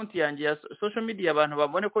account yanjye ya social media, abantu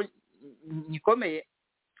babone ko nikomeye.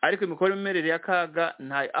 Ariko imikomerere ya Kaga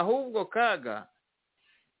nta, ahubwo Kaga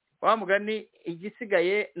wa mugani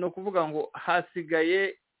igisigaye no kuvuga ngo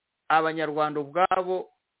hasigaye Abanyarwanda ubwabo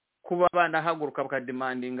kuba banahaguruka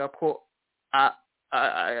bakademandinga ko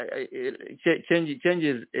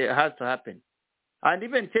changes has to happen, and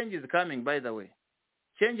even change is coming. By the way,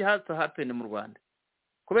 change has to happen mu Rwanda,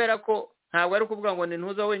 kubera ko ntabwo ari kuvuga ngo ni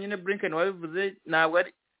ntuza wenyine Blinken wabivuze. Ntabwo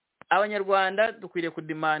ari Abanyarwanda dukwiriye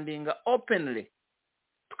kudemandinga openly,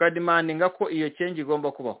 tukademandinga ko iyo change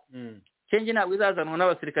igomba kubaho. Change ntabwo izazanwa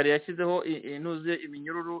n'abasirikare yashyizeho intuze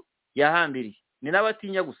iminyururu yahambiriye, ni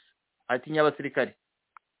n'abatinya gusa, atinya abasirikare.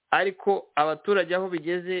 Ariko abaturage aho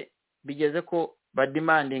bigeze ko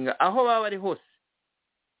bademandinga aho baba bari hose,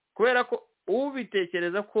 kubera ko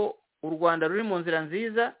ubitekereza ko u Rwanda ruri mu nzira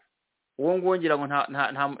nziza, uwo ngira ngo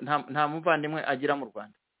nta muvandimwe agira mu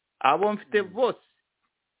Rwanda. Abo mfite bose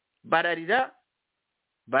bararira,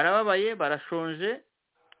 barababaye, barashonje.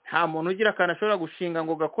 Nta muntu ugira kana ashobora gushinga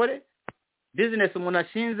ngo gakore business. Umuntu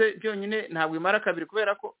ashinze byonyine ntabwo imara kabiri,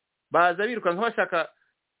 kubera ko baza biruka nk'abashaka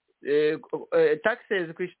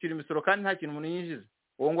taxes, kwishyura imisoro, kandi nta kintu umuntu yinjiza.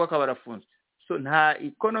 Uwo ngo akaba arafunze. So nta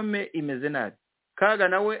economy imeze nabi. Kaga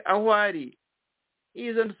nawe aho ari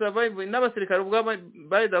izo to survive, n'abasirikare ubwabo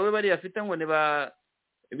by the way bari afite ngo ne ba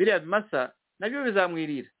biriya bimasa nabyo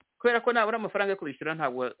bizamwirira, kubera ko nabura amafaranga yo kubishyura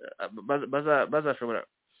ntabwo bazashobora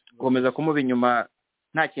gukomeza kumuba inyuma.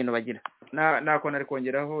 Nta kintu bagira, nako nari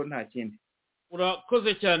kongeraho nta kindi.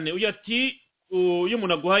 Urakoze cyane. Uyu ati iyo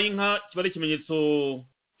umuntu aguhaye inka kiba ari ikimenyetso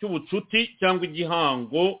cy'ubucuti cyangwa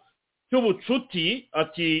igihango cy'ubucuti.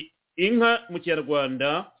 Ati inka mu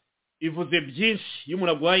Kinyarwanda ivuze byinshi. Iyo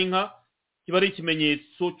umuntu aguhaye inka kiba ari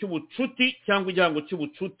ikimenyetso cy'ubucuti cyangwa igihango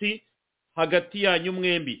cy'ubucuti hagati yanyu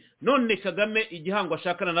mwembi. None Kagame igihango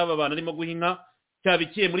ashakana n'aba bantu arimo guha inka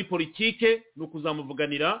cyabikiye muri politike no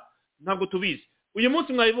kuzamuvuganira, ntabwo tubizi. Uyu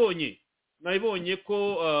munsi mwabibonye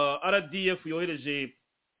ko RDF yohereje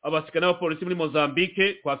abasirikare n'abapolisi muri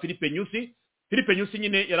Mozambique kwa Philippe Nyusi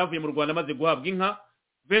nyine yaravuye mu Rwanda amaze guhabwa inka.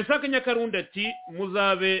 Vincent Nyakarundi ati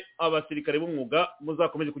muzabe abasirikare b'umwuga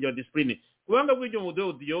muzakomeje kugira discipline. Kubanga bw'ibyo mu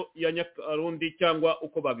audio ya Nyakarundi cyangwa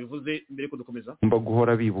uko babivuze mbere ko dukomeza. Mba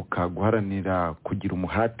guhora bibuka guharanira kugira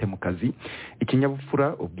umuhate mu kazi,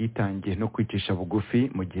 ikinyabupfura, ubwitange no kwicisha bugufi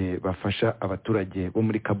mu gihe bafasha abaturage bo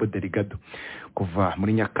muri Cabo Delgado. Kuva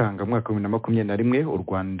muri Nyakanga mwaka 2021 u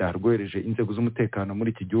Rwanda rwohereje inzego z'umutekano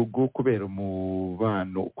muri iki gihugu kubera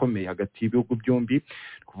umubano ukomeye hagati y'ibihugu byombi,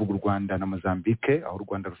 kuvuga u Rwanda na Mozambique, aho u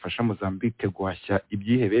Rwanda rufasha Mozambique guhashya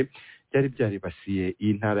ibyihebe byari byaribasiye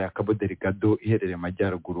iyi ntara ya Cabo Delgado iherereye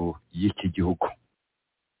amajyaruguru y'iki gihugu.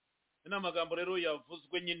 Amagambo rero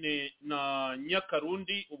yavuzwe nyine na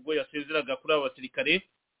Nyakarundi ubwo yasezeraga kuri abasirikare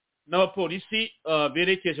n'abapolisi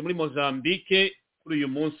berekeje muri Mozambique kuri uyu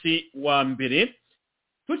munsi wa mbere.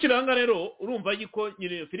 Tukiranga rero urumva yuko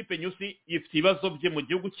nyine Philippe Nyusi yifite ibibazo bye mu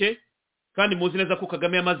gihugu cye, kandi muzi neza ko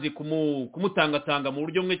Kagame yamaze kumutangatanga mu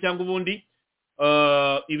buryo bumwe cyangwa ubundi.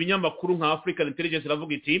 Ibinyamakuru nka African Intelligence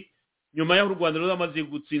ravuga iti nyuma y'aho u Rwanda ruramaze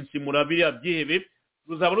gutsinsimura biriya byihebe,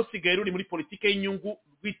 ruzaba rusigaye ruri muri politike y'inyungu,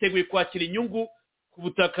 rwiteguye kwakira inyungu ku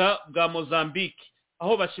butaka bwa Mozambique,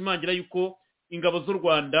 aho bashimangira yuko ingabo z'u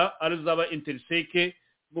Rwanda ari zaba interseke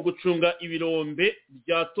mu gucunga ibirombe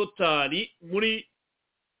bya Totali muri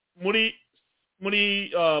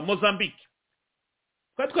Mozambique.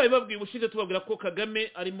 Twabibabwiye ubushize tubabwira ko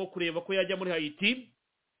Kagame arimo kureba ko yajya muri Haiti,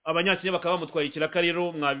 abanyakenya bakaba bamutwaye ikiraka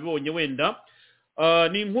rero mwabibonye wenda.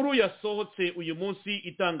 Ni inkuru yasohotse uyu munsi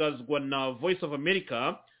itangazwa na Voice of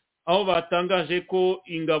America, aho batangaje ko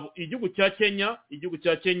igihugu cya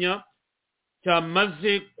Kenya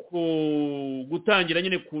cyamaze gutangira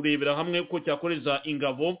nyine kurebera hamwe ko cyakoreza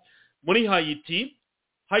ingabo muri Haiti.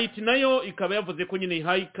 Haiti nayo ikaba yavuze ko nyine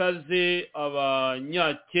ihaye ikaze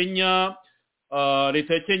abanyakenya.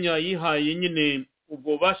 Leta ya Kenya yihaye nyine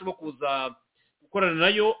ubwo bashe bwo kuza gukorana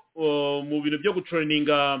nayo mu bintu byo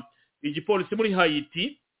gutraininga igipolisi muri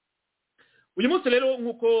Haiti. Uyu munsi rero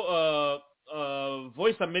nk'uko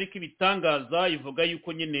Voice America ibitangaza ivuga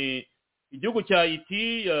yuko nyine igihugu cya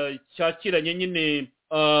Haiti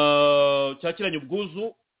cyakiranye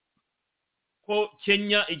ubwuzu ko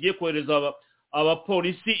Kenya igiye kohereza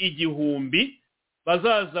abapolisi 1000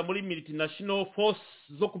 bazaza muri multinational force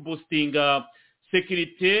zo kubustinga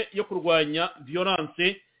security yo kurwanya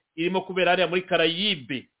violence irimo kubera hariya muri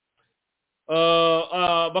Caraïbe.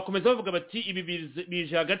 Bakomeza bavuga bati ibi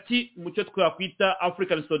bije hagati mu cyo twakwita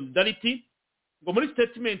African Solidarity, ngo muri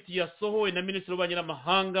statement yasohowe na Minisitiri w'Ububanyi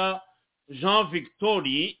n'Amahanga Jean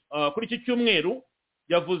Victory kuri iki cyumweru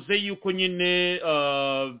yavuze yuko nyine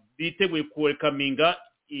biteguye kuwekaminga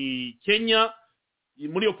Kenya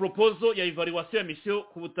muri iyo proposal ya evaluation ya mission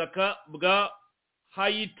ku butaka bwa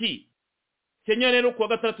Haiti. Kenya rero kuwa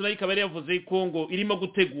gatatu nayo ikaba yavuze ko ngo irimo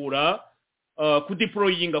gutegura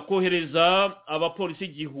kudeployinga kohereza abapolisi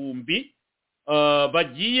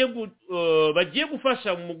 1000 bagiye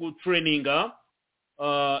gufasha mu gutraininga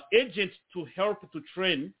agent to help to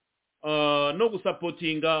train no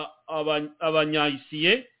gusupportinga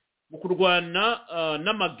abanyayisiye mu kurwana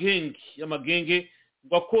n'amagenge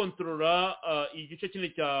ngo kontrola igice kinini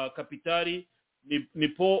cya kapitali ni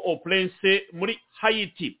Port-au-Prince muri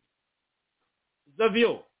Haiti.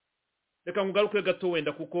 Zavio reka ngugaruke gato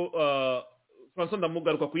wenda kuko François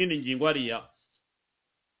ndamugaruka ku yindi ngingo hariya.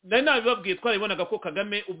 Nari nabibabwiye twaribonaga ko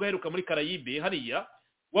Kagame ubwo aheruka muri Caraïbe hariya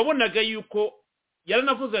wabonaga yuko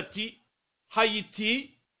yaranavuze ati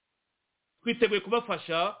Haiti twiteguye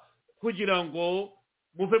kubafasha kugira ngo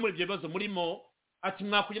muve muri ibyo bibazo murimo, ati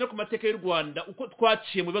mwakugera ku mateka y'u Rwanda uko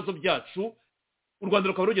twaciye mu bibazo byacu u Rwanda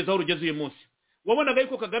rukaba rugezeho rugeze uyu munsi. Wabonaga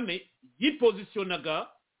yuko Kagame yipositionaga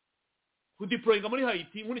kudeployinga muri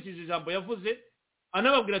Haiti nkurikije ijambo yavuze,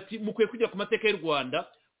 anababwira ati mukwiye kujya ku mateka y'u Rwanda,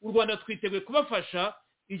 u Rwanda twiteguye kubafasha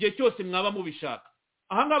igihe cyose mwaba mubishaka.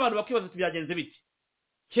 Aha ngaha abantu bakibaza ati byagenze biti.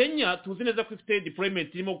 Kenya tuzi neza ko ifite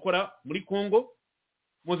deployment irimo gukora muri Congo,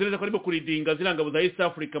 muzi neza ko arimo kuridinga zirangabo za East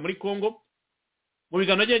Africa muri Congo. Mu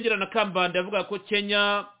biganiro agengera na Kambanda yavuga ko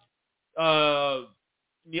Kenya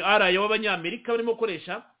ni araye w'abanyamerika barimo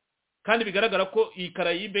gukoresha, kandi bigaragara ko iyi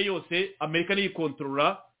Caraïbe yose Amerika niyo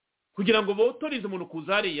ikontrola kugira ngo botorize umuntu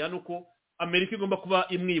kuzariya nuko Amerika igomba kuba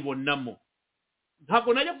imwibonamo.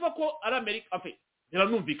 Ntabwo najya kuvuga ko ari Amerika afe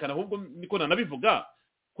biranumvikana, ahubwo niko nanabivuga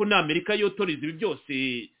ko na Amerika yotorize ibi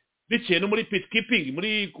byose biciye no muri peacekeeping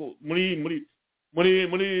muri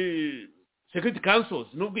Security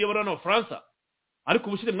Councils nubwo iyobora na France. Ariko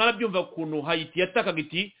ubushize mwarabyumva ukuntu Haiti yatakaga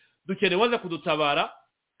iti dukeneye waza kudutabara,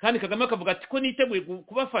 kandi Kagame akavuga ati ko niteguye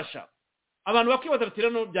kubafasha. Abantu bakibaza bati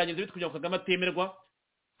rero byagenze bite kugira ngo Kagame atemerwa.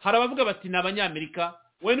 Hari abavuga bati ni abanyamerika,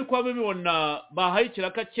 we niko babibona bahaye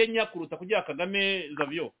ikiraka Kenya kuruta kugira Kagame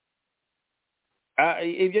Zavio?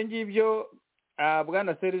 Ibyo ngibyo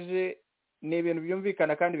bwana Serge ni ibintu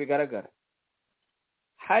byumvikana kandi bigaragara.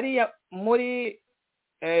 Hariya muri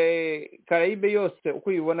Karayibe yose uko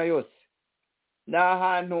uyibona yose ni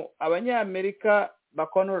ahantu abanyamerika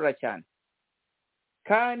bakonorora cyane,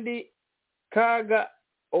 kandi Kaga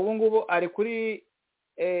ubu ngubu ari kuri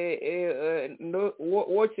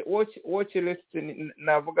watch list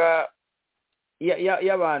navuga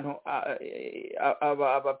y'abantu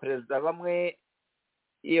abaperezida bamwe,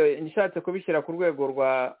 iyo nishatse kubishyira ku rwego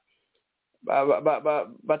rwa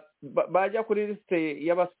bajya kuri liste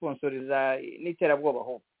y'abasponsoriza n'iterabwoba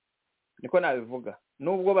ho, niko nabivuga,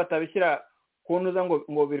 nubwo batabishyira kuntuza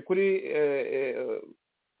ngo biri kuri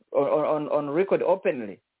on record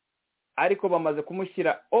openly, ariko bamaze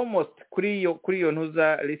kumushyira almost kuri iyo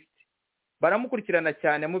ntuza list, baramukurikirana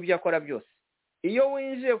cyane mu byo akora byose. Iyo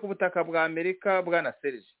winjiye ku butaka bwa Amerika bwana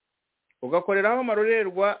Serge ugakoreraho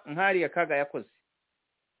amarorerwa nk'ari ya Kaga yakoze,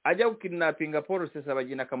 ajya gukidnappinga Paul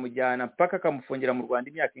Rusesabagina akamujyana mpaka akamufungira mu Rwanda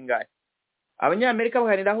imyaka ingahe, abanyamerika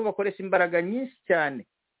baharira aho bakoresha imbaraga nyinshi cyane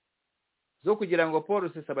zo kugira ngo Paul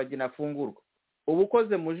Rusesabagina afungurwe.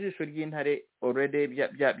 Ubukoze mu jisho ry'intare already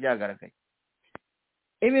byagaragaye.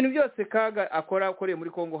 Ibintu byose Kaga akoreye muri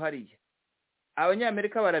Kongo hariya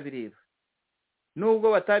abanyamerika barabireba,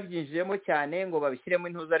 nubwo batabyinjiyemo cyane ngo babishyiremo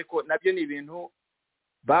intuza, ariko nabyo ni ibintu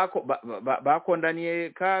bakondaniye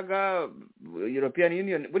Kaga. European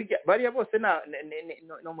Union bariya bose ni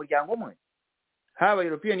umuryango umwe, haba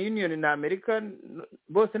European Union na Amerika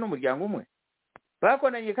bose ni umuryango umwe.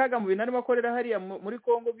 Bakondaniye Kaga mu bintu arimo akorera hariya muri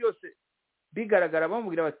Kongo byose bigaragara,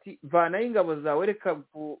 bamubwira bati vanayo ingabo zawe, reka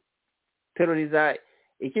guteroriza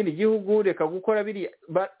ikindi gihugu, reka gukora biriya.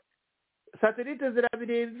 Satellite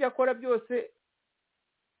zirabireba ibyo akora byose.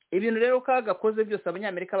 Ibintu rero Kaga akoze byose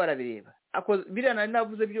abanyamerika barabireba, biriya nari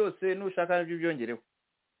navuze byose nushaka nabyo byongereho.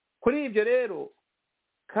 Kuri ibyo rero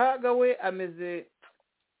Kaga we ameze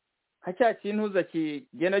nka cya kintuza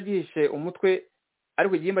kigenda gihishe umutwe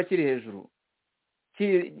ariko igihimba kiri hejuru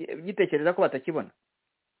gitekereza ko batakibona.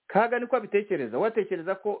 Kaga niko abitekereza,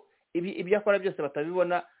 watekereza ko ibyo akora byose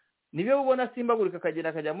batabibona. Nibyo ubona simbagurika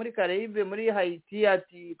akajya muri Karayibe, muri Haiti,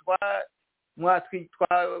 ati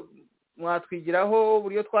mwatwigiraho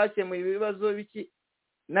uburyo twakemuye ibibazo biki.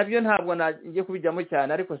 Nabyo ntabwo nagiye kubijyamo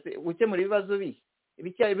cyane, ariko se gukemura ibibazo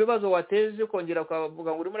ibibazo wateje kongera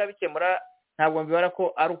ukavuga ngo urimo urabikemura, ntabwo mbibara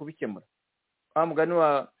ko ari ukubikemura. Wa mugani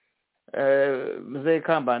wa Mzee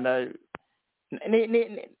Kambanda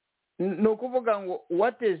ni ukuvuga ngo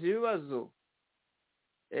uwateje ibibazo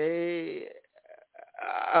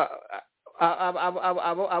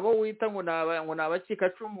abo wita ngo ni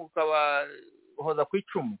abacikacumu ukabahoza ku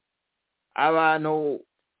icumu abantu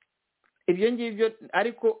ibyo ngibyo.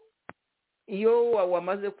 Ariko iyo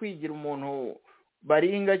wamaze kwigira umuntu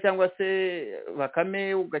baringa cyangwa se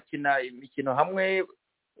Bakame, ugakina imikino hamwe,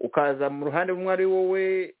 ukaza mu ruhande rumwe ari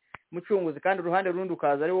wowe mucunguzi, kandi uruhande rundi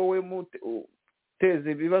ukaza ari wowe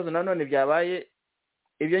muteza ibibazo nanone byabaye,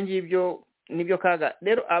 ibyo ngibyo nibyo Kaga.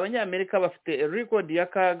 Rero abanyamerika bafite record ya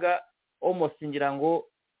Kaga almost ngira ngo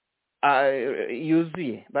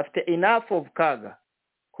yuzuye, bafite enough of Kaga.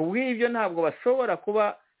 Kubw'ibyo ntabwo bashobora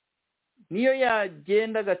kuba niyo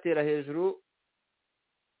yagenda agatera hejuru,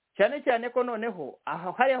 cyane cyane ko noneho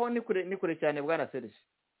aho hariho ni kure cyane bwana Serge.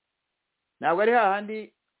 Ntabwo ari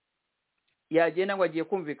hahandi yagenda ngo agiye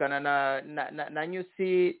kumvikana na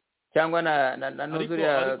Nyusi cyangwa na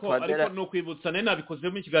Nuzuriya Twadera. Ariko no kwibutsa nene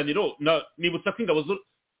nabikozemo ikiganiro, nibutsa ko ingabo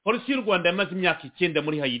polisi y'u Rwanda yamaze imyaka 9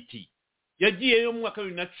 muri Haiti. Yagiyeyo mu mwaka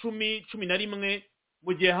 2011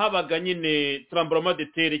 mu gihe habaga nyine tremblement de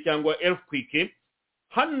terre cyangwa earthquake.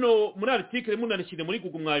 Hano muri article munanishire muri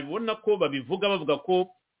Google mwabibona ko bavuga ko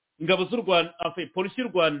ingabo z'u Rwanda, polisi y'u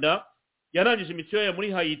Rwanda yarangije imisiyo ya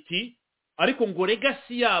muri Haiti, ariko ngo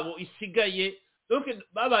legacy yabo isigaye, donc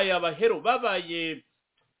babaye abahero, babaye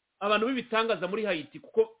abantu b'ibitangaza muri Haiti,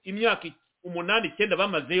 kuko imyaka 8-9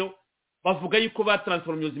 bamazeyo, bavuga yuko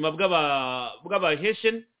batransformye ubuzima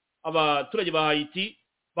bw'abaheshen, abaturage ba Haiti.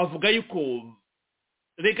 Bavuga yuko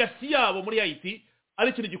legacy yabo muri Haiti ari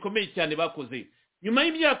ikintu gikomeye cyane bakoze. Nyuma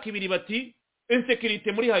y'imyaka 2 bati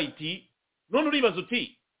insecurity muri Haiti, none uribaza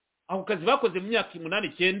uti aho kazi bakoze mu myaka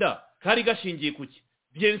 8-9 kari gashingiye kuki?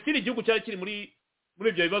 Bien sûr igihugu cyari kiri muri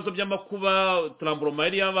ibyo bibazo by'amakuba,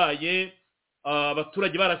 tremblement yari yabaye,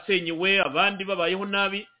 abaturage barasenyewe, abandi babayeho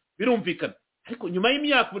nabi, birumvikana. Ariko nyuma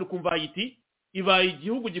y'imyaka 2 kumva Haiti ibaye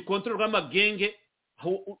igihugu gikontororwa amagenge.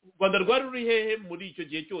 U Rwanda rwari ruri hehe muri icyo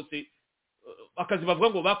gihe cyose? Akazi bavuga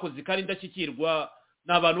ngo bakoze kandi ndashyikirwa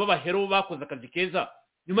n'abantu b'abahero bakoze akazi keza.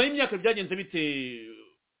 Nyuma y'imyaka byagenze bite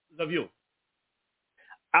Zavio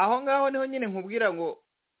aho ngaho niho nyine nkubwira ngo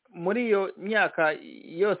muri iyo myaka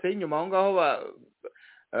yose y'inyuma aho ngaho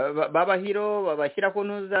babahiro babashyira ku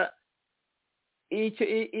ntuza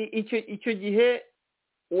icyo gihe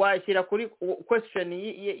washyira kuri question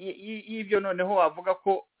y'ibyo noneho wavuga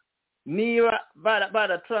ko niba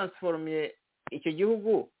barataransformiye icyo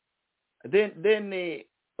gihugu then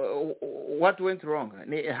what went wrong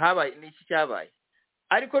ni iki cyabaye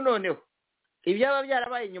ariko noneho ibyaba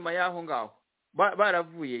byarabaye nyuma y'aho ngaho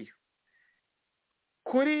baravuyeyo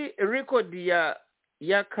kuri record ya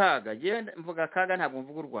Kaga mvuga Kaga ntabwo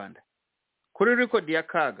mvuga u Rwanda kuri record ya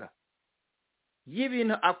Kaga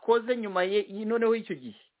y'ibintu akoze nyuma noneho icyo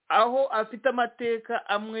gihe aho afite amateka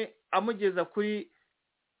amwe amugeza kuri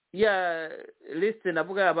ya liste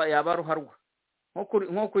navuga yaba ruharwa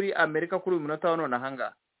nko kuri Amerika kuri uyu munota none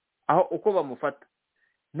ahanga aho uko bamufata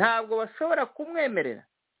ntabwo bashobora kumwemerera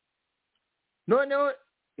noneho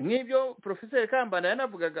nk'ibyo Professor Kambanda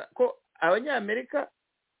yanavugaga ko abanyamerika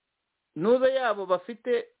nuzo yabo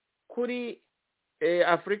bafite kuri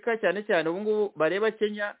Afrika cyane cyane ubu ngubu bareba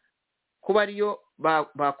Kenya kuba ariyo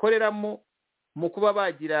bakoreramo mu kuba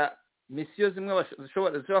bagira misiyo zimwe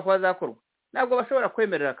zishobora kuba zakorwa ntabwo bashobora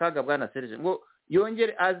kwemerera Kaga bwana Serge ngo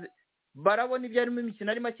yongere barabona ibyo arimo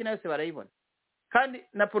imikino ari make yose barayibona kandi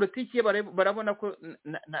na politiki ye barabona ko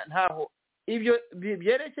ntaho ibyo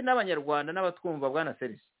byereke n'abanyarwanda n'abatwumva bwana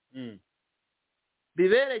Serge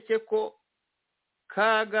bibereke ko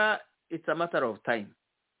Kaga it's a matter of time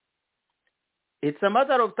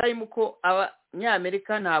ko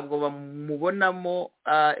abanyamerika ntabwo bamubonamo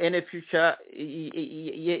any future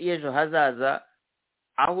y'ejo hazaza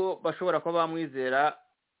aho bashobora kuba bamwizera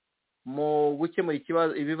mu gukemura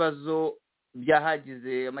ibibazo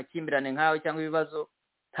byahagize amakimbirane nk'aho cyangwa ibibazo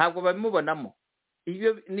ntabwo babimubonamo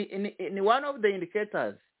ibyo ni one of the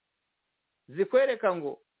indicators zikwereka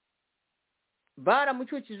ngo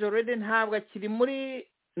baramucyukije already ntabwo akiri muri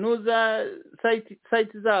nuza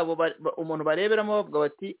site zabo umuntu bareberamo bavuga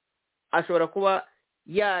bati ashobora kuba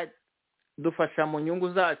yadufasha mu nyungu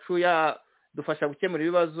zacu yadufasha gukemura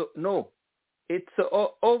ibibazo no it's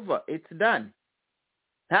over it's done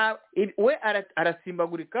we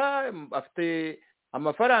arasimbagurika afite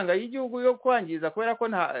amafaranga y'igihugu yo kwangiza kubera ko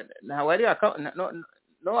ntawe ari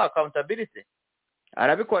no accountability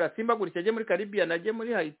arabikora asimbagurika ajye muri Caribbean ajye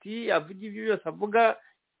muri Haiti avuga ibyo byose avuga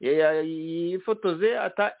yifotoze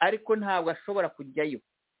ariko ntabwo ashobora kujyayo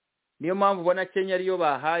niyo mpamvu ubona Kenya ariyo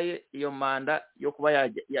bahaye iyo manda yo kuba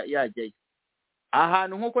yajyayo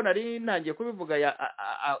ahantu nk'uko nari ntangiye kubivuga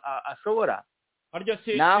ashobora harya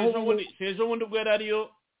sejo bundi ubwo yari ariyo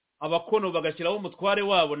abakono bagashyiraho umutware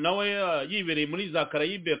wabo nawe yibereye muri za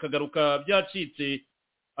Karayibe akagaruka byacitse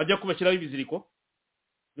ajya kubashyiraho ibiziriko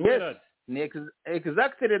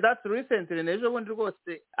exactly that's recently nejo bundi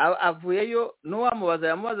rwose avuyeyo n'uwamubaza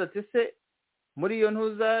yamubaza ati se muri iyo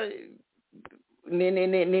ntuza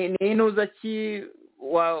ni intuza ki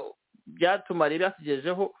byatumarira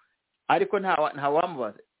asigejeho ariko nta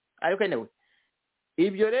wamubaza ariko anyway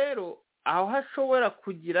ibyo rero aho hashobora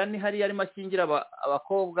kugira ni hariya arimo ashyingira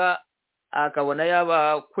abakobwa akabona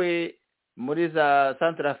yabakwe muri za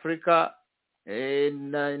Central Africa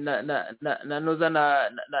na nuza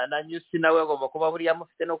na nyusi nawe agomba kuba buriya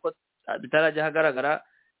mufite nuko bitarajya hagaragara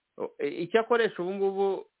icyo akoresha ubu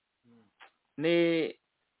ngubu ni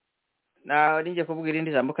ngiye kuvuga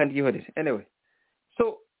irindi jambo kandi ryihorere anyway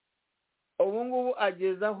so ubu ngubu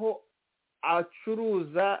agezaho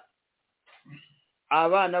acuruza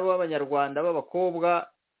abana b'abanyarwanda b'abakobwa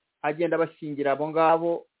agenda bashingira abo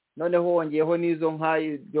ngabo noneho wongeyeho n'izo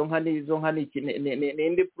nka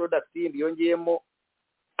n'indi product yongeyemo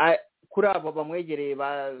kuri abo bamwegereye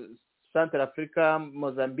ba Central Africa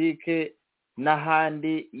Mozambique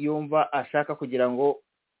n'ahandi yumva ashaka kugira ngo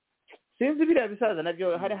sinzi biriya bisaza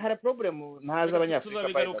nabyo hari problem ntaza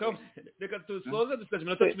abanyafurika reka dusoze dusigaje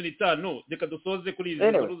iminota 15 reka dusoze kuri izi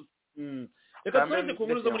nkuru reka tuze ku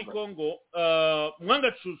nkuru zo muri Congo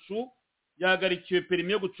Mwangacucu yahagarikiwe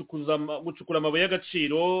perimi yo gucukura amabuye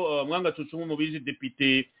y'agaciro Mwangacucu nk'umubizi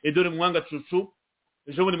depite Edore Mwangacucu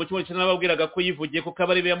ejo bundi mu cyumweru cyane babwiraga ko yivugiye ko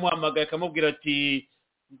Kabarebe yamuhamagaye akamubwira ati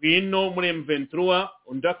ngwino muri M23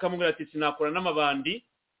 undi akamubwira ati sinakora n'amabandi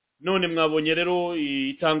none mwabonye rero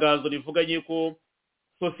itangazo rivuga yuko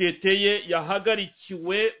sosiyete ye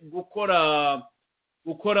yahagarikiwe gukora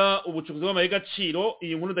ubucukuzi bw'amabuye y'agaciro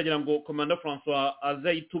iyi nkuru ndagira ngo Commander François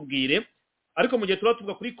azayitubwire ariko mu gihe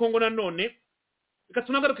tuvuga kuri Congo nanone reka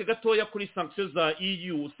tunagaruke gatoya kuri sanctions za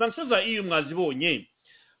EU mwazibonye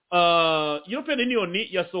European Union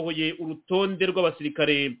yasohoye urutonde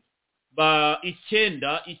rw'abasirikare ba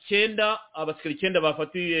 9 abasirikare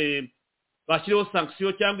 9 bashyiriho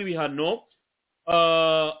sanction cyangwa ibihano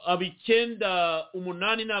ab'icyenda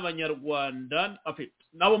umunani ni abanyarwanda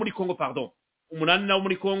nabo muri Congo pardon umunani nabo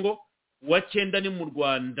muri Congo uwa cyenda ni mu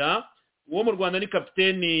Rwanda uwo mu Rwanda ni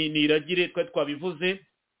kapiteni Niragire twabivuze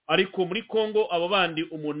ariko muri Congo abo bandi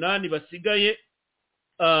umunani basigaye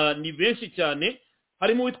ni benshi cyane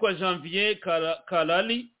harimo witwa Janvier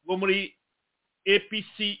Kalali wo muri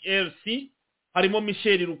APCRC harimo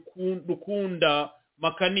Michel Rukunda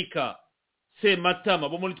Makanika Sematama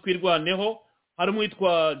bo muri Twirwaneho harimo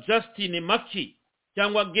witwa Justin Maki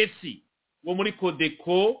cyangwa Gesi wo muri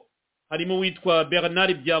Codeco harimo witwa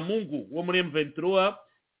Bernard Byamungu wo muri M23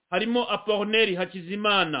 harimo Apollinaire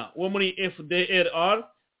Hakizimana wo muri FDLR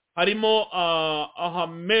harimo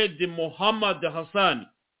Ahmed Mohamed Hassan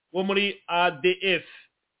wo muri ADF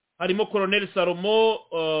harimo Colonel Salomo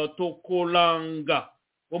Tokolanga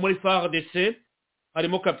wo muri FARDC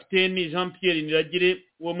harimo Kapiteni Jean Pierre Niragire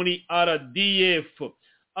wo muri RDF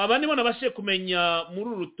abandi bona bashe kumenya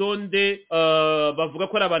muri rutonde bavuga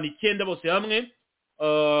ko ari abantu 9 bose hamwe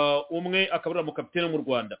umwe akabura mu kapiteni mu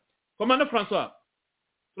Rwanda Komanda François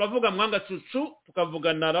turavuga mwanga cucu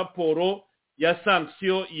tukavuga na raporo ya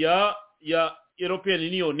sanction ya European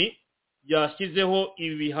Union yashyizeho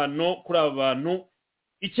ibihano kuri abantu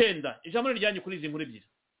 9 ijambo ryanjye kuri izi nkuru ebyiri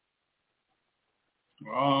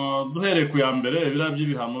duhereye ku ya mbere birabye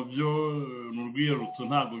ibihano byo mu rwiyerutso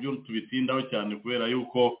ntabwo byo tubitindaho cyane kubera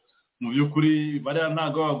yuko mu by'ukuri bariya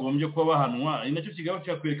ntabwo bagombye kuba bahanwa ari nacyo kigabo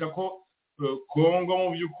cyakwereka ko Congo mu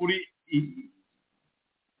by'ukuri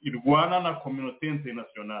irwana na communauté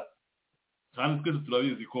internationale kandi twese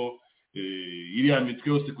turabizi ko iriya mitwe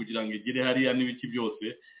yose kugira ngo igere hariya n'ibiki byose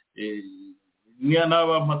niya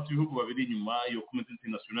n'abampatse ibihugu babiri inyuma iyo communauté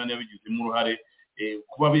internationale yabigizemo uruhare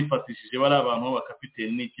kuba bifatishije bari abantu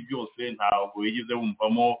b'abakapiteni n'iki byose ntabwo yigeze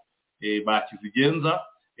bumvamo bakizigenza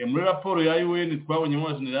muri raporo ya UN twabonyemo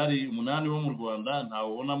abajenerali 8 bo mu Rwanda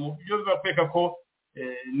ntawubonamo byo bibakweka ko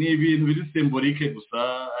ni ibintu biri symbolique gusa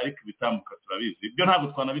ariko bitambuka turabizi ibyo ntabwo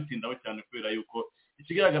twanabitindaho cyane kubera yuko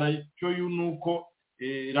ikigaragara cyo nuko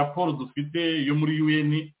raporo dufite yo muri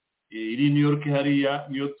UN iri New York hariya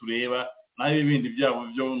niyo tureba nayo ibindi byabo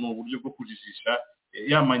byo no buryo bwo kujijisha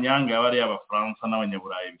y'amanyanga y'abari y'abafaransa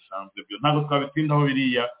n'abanyaburayi bisanzwe byo ntabwo twabitindaho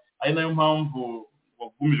biriya ari nayo mpamvu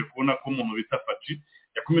wagumije kubona ko umuntu bita Faci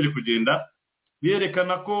yakomeje kugenda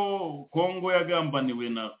yerekana ko Congo yagambaniwe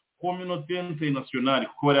na communauté internationale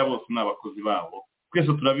kuko bari bose n'abakozi babo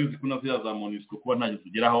twese turabizi ko nazo za MONUSCO kuba ntaje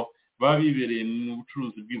kugeraho baba bibereye mu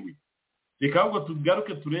bucuruzi bw'ibuye reka ahubwo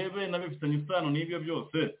tugaruke turebe n'abifitanye isano n'ibyo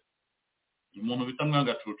byose umuntu bita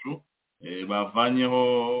mwanga cucu bavanyeho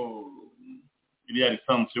iriya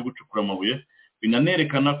lisansi yo gucukura amabuye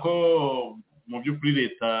binanerekana ko mu by'ukuri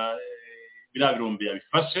leta biriya birombe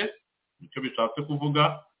yabifashe nicyo bishatse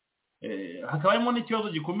kuvuga hakaba harimo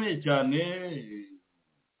n'ikibazo gikomeye cyane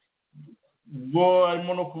ubwo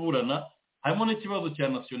harimo no kuburana harimo n'ikibazo cya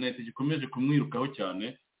nationality gikomeje kumwirukaho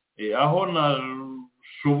cyane aho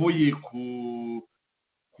nashoboye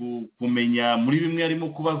kumenya muri bimwe arimo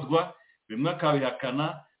kubazwa bimwe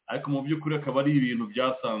akabihakana ariko mu by'ukuri akaba ari ibintu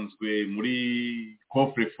byasanzwe muri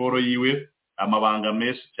coffre fort yiwe amabanga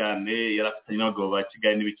menshi cyane yarafitanye n'abagabo ba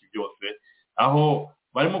Kigali n'ibiki byose aho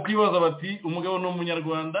barimo kwibaza bati umugabo ni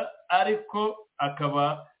umunyarwanda ariko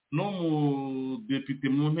akaba n'umudepite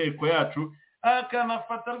mu nteko yacu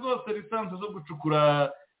akanafata rwose lisansi zo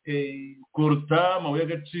gucukura koruta amabuye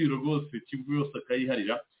y'agaciro rwose Kivu yose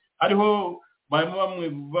akayiharira ariho barimo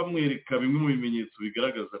bamwereka bimwe mu bimenyetso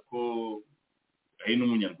bigaragaza ko ari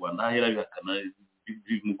n'umunyarwanda ahera bihakana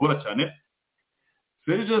bimugora cyane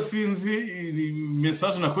Serge sinzi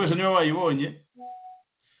message nakoresha niba bayibonye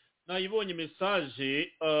nayibonye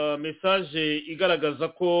message igaragaza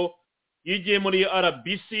ko yigiye muri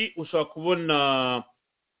RBC ushobora kubona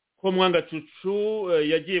ko mwanga cucu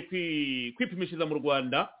yagiye kwipimishiriza mu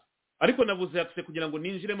Rwanda ariko nabuze access kugira ngo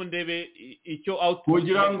ninjiremo ndebe icyo out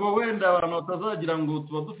kugira ngo wenda abantu batazagira ngo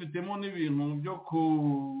tuba dufitemo n'ibintu byo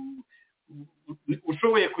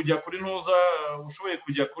ushoboye kujya kuri ntuza ushoboye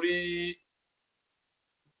kujya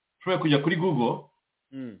kuri Google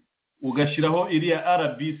ugashyiraho iriya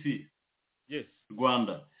RBC yes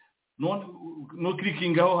Rwanda no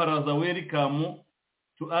clickingaho haraza welcome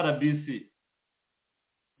to RBC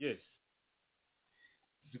yes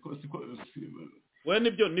we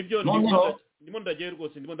nibyo ndimo ndagiye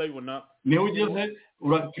rwose ndimo ndabibona niho ugeze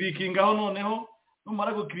uraklickingaho noneho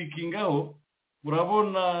numara guklickingaho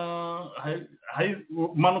urabona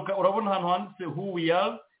manuka urabona ahantu handitse who we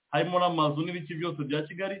are harimo n'amazu n'ibiki byose bya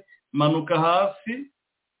Kigali manuka hasi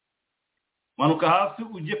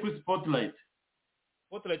ugiye kuri spotlight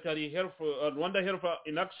ari Rwanda Health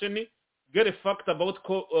in Action get a fact about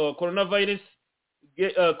coronavirus,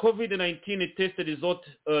 COVID-19 test result.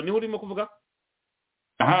 Niho urimo kuvuga?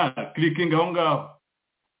 aha clicking aho ngaho.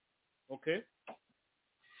 Okay.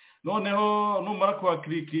 Noneho numara kwa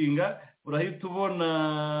clickinga urahita ubona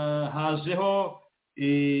hajeho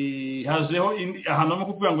ahantu mo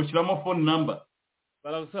kuvuga ngo shyiramo phone number.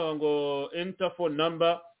 Barasaba ngo enter phone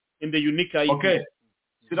number in the unique ID. Okay.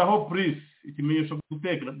 Shyiraho please ikimenyesho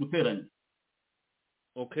guteranya.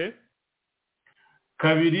 Okay.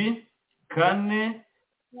 2 4 3.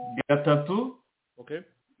 Okay.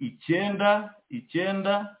 9 2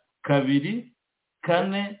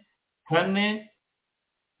 4 4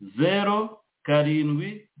 0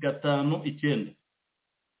 7 5 9.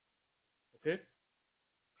 Okay.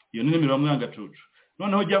 Iyo ni nimero mwagacucu.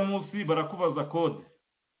 Noneho jya munsi barakubaza code.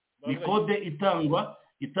 Ni code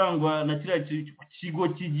itangwa na kiriya kigo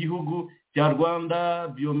cy'igihugu cya Rwanda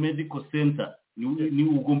Biomedical Center. Ni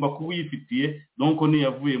ugomba kuba uyifitiye, donc ni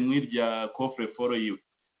yavuye mu irya coffre fort yiwe.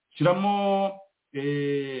 Shiramo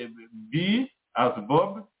B as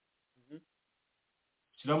Bob.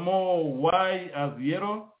 Shiramo Y as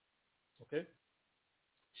yellow. Okay.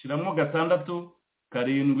 Shiramo 6 7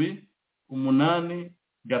 8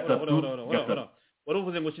 3.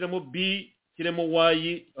 Waruvuze ngo shiramo B, shiramo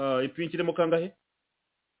Y, ipin shiramo kangahe?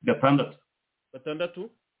 6 7 7 8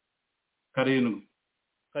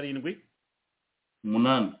 8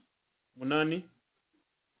 8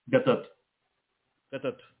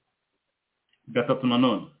 3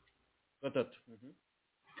 nanone 3.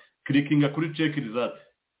 clickinga kuri check result.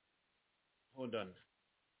 Hold on.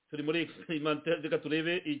 Turi muri experimentaire reka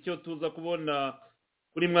turebe icyo tuza kubona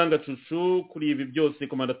kuri Mwangacucu kuri ibi byose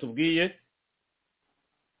komanda tubwiye.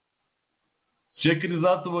 Check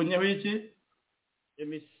result ubonyeho iki? Let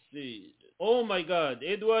me see. Oh my god,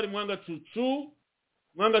 Edward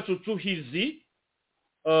Mwangacucu hizi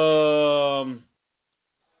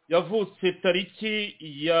yavutse tariki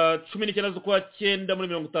ya 19 z'ukwa 9 muri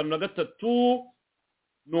 1953.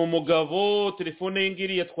 Ni umugabo, telefone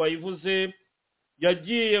y'ingiri yatwayivuze,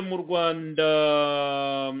 yagiye mu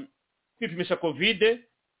Rwanda kwipimisha covid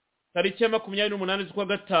tariki ya 28 z'ukwa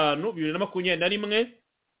 5 2021,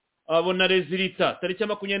 abona resulta tariki ya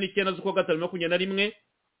 29 z'ukwa 5 2021,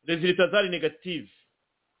 resulta zari negative.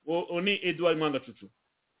 Oni Edward Mwangacucu.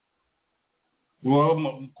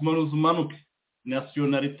 Kumanuza umanuke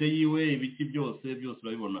nationalité yiwe ibiki byose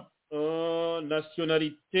urabibona.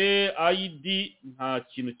 Nationalité ID nta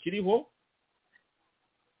kintu kiriho.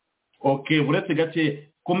 Okay, buretse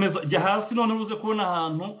gace komeza jya hasi none uze kubona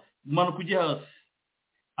ahantu umanuka ujya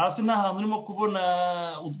hasi nta hantu urimo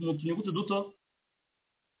kubona utunyuguti duto.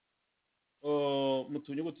 Mu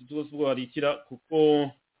tunyuguti duto ubwo harikira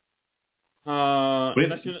kuko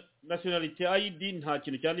nationalité ID nta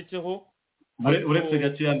kintu cyanditseho. Uretse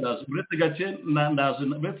gace nandaje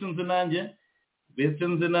betse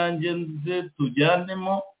nze nanjye nze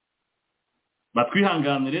tujyanemo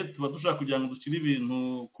batwihanganire tuba dushaka kugira ngo dushyire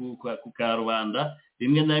ibintu ku karubanda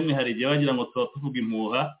rimwe na rimwe hari igihe bagira ngo tuba tuvuga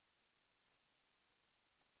impuha.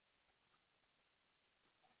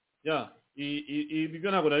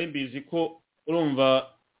 Ibyo ntabwo nari mbizi ko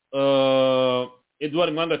urumva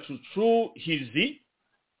Edward Mwangacucu hizi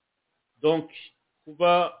donc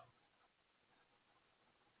kuba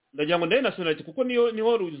ndagira ngo ndaye nationality kuko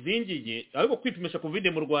niho ruzingiye, ariko kwipimisha covid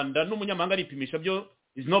mu Rwanda n'umunyamahanga aripimisha byo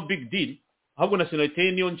is no big deal, ahubwo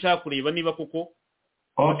nationality niyo nshaka kureba niba kuko.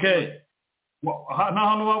 Okay, nta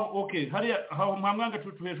hantu okay hari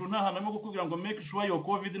Mwangacucu hejuru nta hantu arimo kukubwira ngo make sure your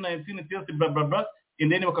covid-19 test blah blah blah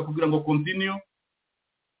and then bakakubwira ngo continue.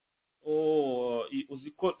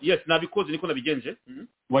 Uziko yes nabikoze niko nabigenje.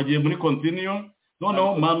 Wagiye muri continue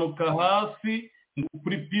noneho manuka hasi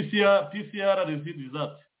kuri PCR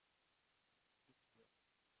result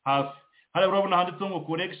hasi hari urabona handitse ngo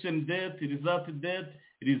correction date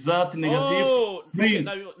result negative.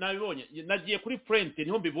 Nabibonye nagiye kuri print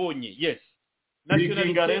niho mbibonye. Yes,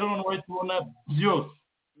 nationality rero noneho tubona byose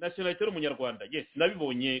nationality y'umunyarwanda. Yes,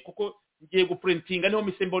 nabibonye kuko ngiye guprintinga niho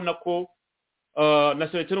mise mbona ko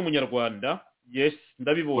nationality y'umunyarwanda. Yes,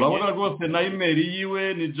 ndabibonye. Urabona rwose na email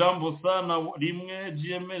yiwe ni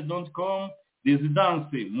jambosa@gmail.com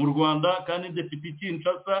residence mu Rwanda kandi deputy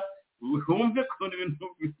Kinshasa. Wumve ko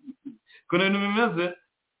ibintu bimeze.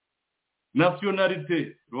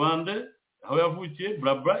 Nationalité Rwanda aho yavukiye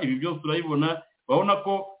bla bla ibi byose urayibona. Babona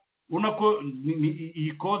ko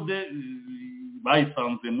iyi code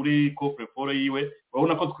bayisanze muri coffre fort yiwe.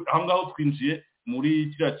 Babona ko aho ngaho twinjiye muri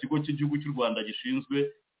kiriya kigo cy'igihugu cy'u Rwanda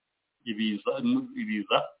gishinzwe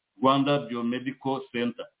ibiza Rwanda Biomedical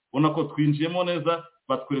Center. Babona ko twinjiyemo neza,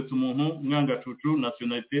 batweretse umuntu Mwangacucu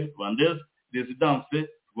nationalité rwandaise, residence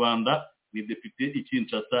Rwanda, ni depite i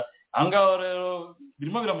Kinshasa. Ahangaha rero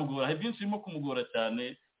birimo biramugora, hari byinshi birimo kumugora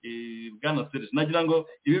cyane bwana Serge. Nagira ngo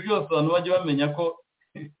ibi byose abantu bajye bamenya ko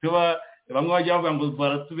tuba bamwe bajya bavuga ngo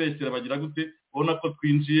baratubeshyera bagira gute, ubona ko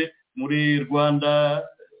twinjiye muri Rwanda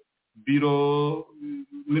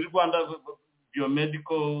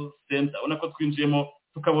Biomedical Center, ubona ko twinjiyemo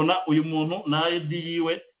tukabona uyu muntu na ID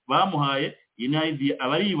yiwe bamuhaye, iyi ni ID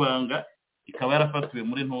aba ari ibanga, ikaba yarafatiwe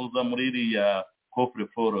muri ntuza muri iriya coffre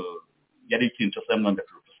fort yari Kinshasa y'Mwanga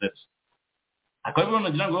Serge. Akaba rero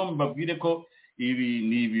nagira ngo mbabwire ko ibi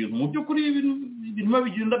ni ibintu mu by'ukuri ibintu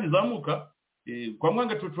bigenda bizamuka kwa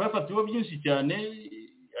Mwanga bafatiwe byinshi cyane,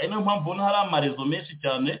 ari nayo mpamvu ubona hari amarezo menshi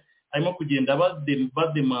cyane harimo kugenda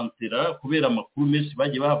bademantera kubera amakuru menshi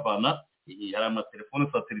bagiye bahavana. Hari amatelefone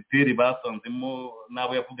sateliteri basanzemo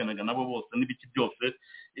n'abo yavuganaga nabo bose n'ibiki byose.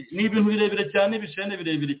 Ni ibintu birebire cyane, bishene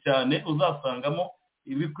birebire cyane uzasangamo,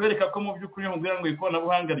 bikwereka ko mu by'ukuri mubwira ngo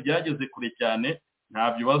ikoranabuhanga ryageze kure cyane,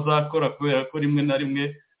 ntabyo bazakora kubera ko rimwe na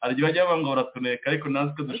rimwe aryo bajya banga baratoneka, ariko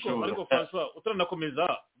natwe dushobora. Ariko François utaranakomeza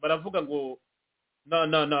baravuga ngo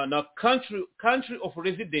na country of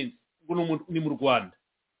residence ngo ni mu Rwanda,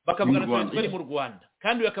 bakavuga na bari mu Rwanda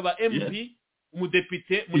kandi bakaba MP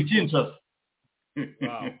umudepite muri Kinshasa.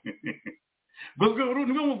 Gozwe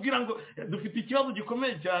urundi mubwira ngo dufite ikibazo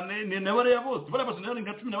gikomeye cyane, ni nabare ya bose barabashana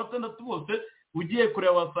nka 16 bose ugiye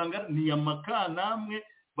kureba wasanga ni amakana amwe,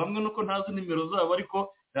 bamwe nuko ntazi nimero zabo,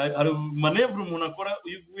 ariko hari manevre umuntu akora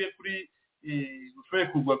uyivuye kuri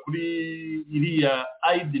ushobora kugwa kuri iriya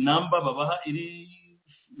ID number babaha iri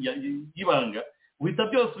yibanga, uhita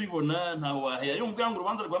byose ubibona ntaho wahera. Yo mubwira ngo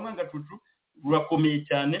urubanza rwa Mwanga rurakomeye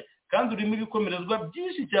cyane kandi urimo ibikomerezwa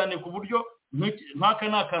byinshi cyane ku buryo mpaka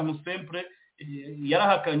ni akantu sempre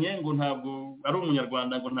yarahakanye ngo ntabwo ari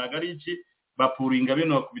umunyarwanda, ngo ntabwo ari iki, bapuringa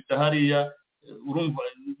bino bakubita hariya. Urumva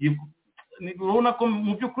urabona ko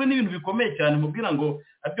mu by'ukuri ni ibintu bikomeye cyane. Mubwira ngo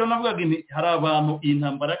abyo navugaga hari abantu iyi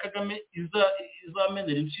ntambara ya Kagame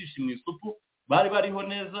izamenera inshishi mu isupu bari bariho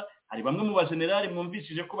neza. Hari bamwe mu bajenerali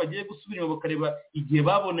mwumvishije ko bagiye gusubira bakareba igihe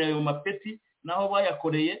baboneye ayo mapeti naho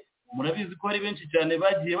bayakoreye. Murabizi ko hari benshi cyane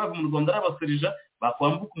bagiye bava mu Rwanda ari abaserija,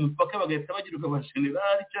 bakwambuka umupaka bagahita bagiruka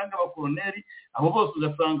abajenerali cyangwa abakoloneli. Abo bose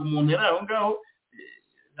ugasanga umuntu yari aho ngaho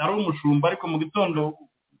ari umushumba, ariko mu gitondo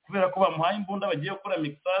kubera ko bamuhaye imbunda bagiye gukora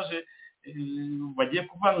mixage bagiye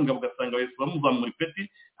kuvanga ugasanga bahise bamuzamura ipeti.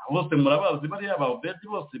 Abo bose murabazi bariya ba Obedi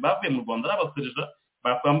bose bavuye mu Rwanda ari abaserija,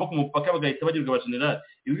 bakwambuka umupaka bagahita bagiruka abajenerali.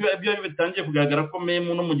 Ibyo bitangiye kugaragara ko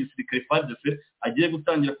memu no mu gisirikare FARDC agiye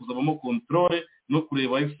gutangira kuzabamo controle no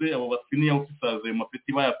kureba ese abo basiniya officers ayo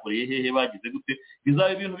mapeti bayakoreye hehe bagize gute.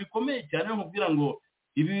 Bizaba ibintu bikomeye cyane. Mubwira ngo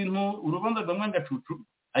ibintu urubanza rwa Mwanga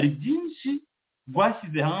ari byinshi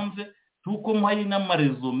rwashyize hanze, tuko hari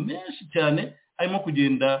n'amarezo menshi cyane arimo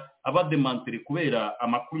kugenda abademantere kubera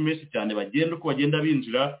amakuru menshi cyane bagenda uko bagenda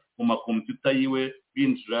binjira mu makompiyuta yiwe,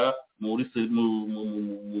 binjira muri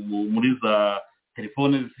za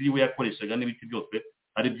telefone ziwe yakoreshaga n'ibiki byose.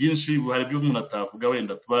 Hari byinshi, hari byo umuntu atavuga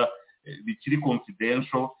wenda tuba bikiri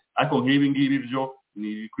confidential, ariko nk'ibi ngibi byo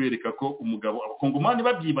ni kwereka ko umugabo abakongomani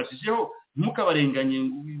babyibashijeho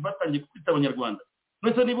ntimukabarenganye batangiye kwita abanyarwanda.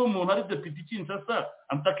 Nose niba umuntu ari depite Kinshasa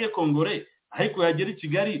amtake Kongore, ariko yagera i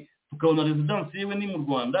Kigali tukabona residence yiwe ni mu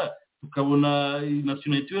Rwanda, tukabona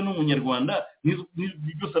nationality we n'umunyarwanda,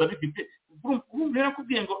 byose arabifite. Urumva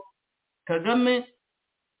kubwiye ngo Kagame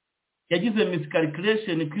yagize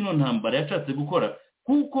miscalculation kwino ntambara yashatse gukora,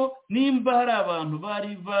 kuko nimba hari abantu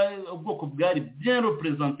bari ubwoko bwari bien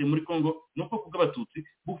representé muri Congo n'ubwoko bw'abatutsi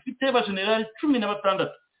bufite abajenerali 16.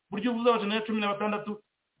 Buryo buza abajenerali 16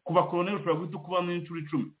 kuba colonel ushobora guhita kuba n'inshuro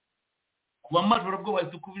 10, kuba major bwo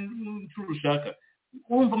bahita kuba inshuro ushaka.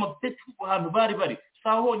 Urumva amapeti ahantu bari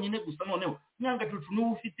saho honyine gusa. Noneho Mwanga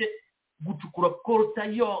n'ubu ufite gucukura korota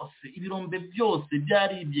yose, ibirombe byose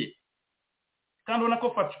byaribye, kandi ubona ko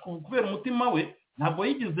kubera umutima we ntabwo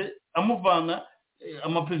yigize amuvana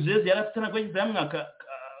amaprezidezi yari afite, ntabwo yigize yamwaka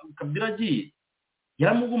Kabila agiye,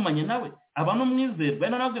 yaramugumanye nawe abantu mwizerwa.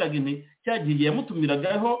 Nanabwiraga inti cyagiye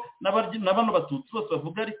yamutumiragaho n'abano batutsi bose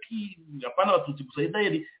bavuga ari apana abatutsi gusa,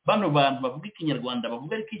 idayeri bano bantu bavuga ikinyarwanda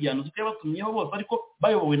bavuga ari kijyano zuko yabatumyeho bose, ariko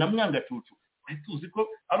bayobowe na Mwanga tuzi ko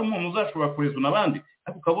ari umuntu uzashobora kureza n'abandi.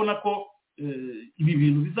 Ariko ukabona ko ibi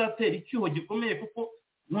bintu bizatera icyuho gikomeye, kuko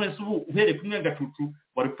none se ubu uhereye ku Mwanga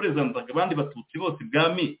wari presidentaga abandi batutsi bose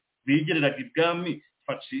ibwami bigereraga ibwami,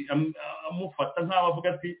 amufata nk'aho avuga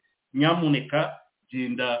ati nyamuneka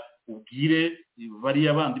genda ubwire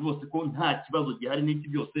bariya abandi bose ko nta kibazo gihari n'iki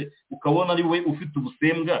byose, ukabona ari we ufite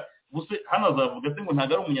ubusembwa buse hano azavuga se ngo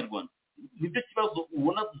ntabwo ari umunyarwanda. Nibyo kibazo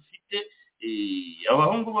ubona dufite.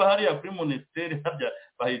 Abahungu bahariya kuri monasteri harya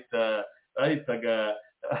bahitaga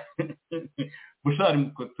bushari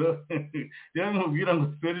mukoto rero mubwira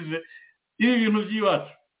ngo Serge ibi bintu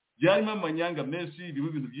by'iwacu byarimo amanyanga menshi birimo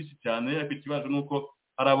ibintu byinshi cyane ariko ikibazo ni uko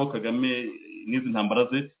hari abo Kagame n'izi ntambara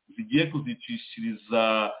ze zigiye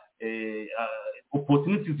kuzicishiriza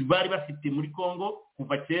opportunities bari bafite muri Congo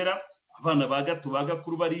kuva kera. Abana ba gato ba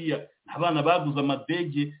gakuru bariya abana baguze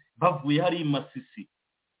amadege bavuye hari Masisi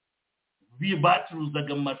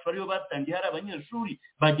bacuruzaga mu mashuri yo batangiye hari abanyeshuri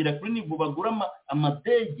bagira kuri nivo bagura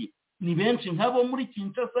amadege ni benshi nk'abo muri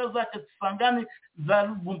Kinshasa za Kisangani za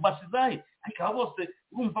Lubumbashi zahe ariko abo bose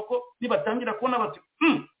urumva ko nibatangira kubona bati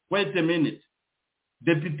wait a minute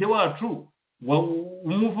depite wacu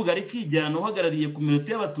umuvuga ari kijyana uhagarariye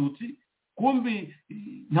community y'abatutsi kumbi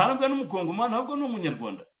ntabwo n'umukongomani ahubwo ni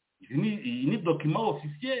umunyarwanda. Iyi ni document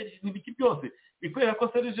officiel n'ibiki byose bikwera ko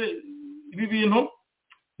Serge ibi bintu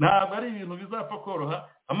ntabwo ari ibintu bizapfa koroha.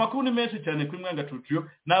 Amakuru ni menshi cyane kuri Mwangacucu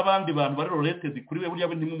n'abandi bantu bari related kuri we burya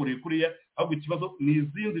ntimumuri kuriya ahubwo ikibazo ni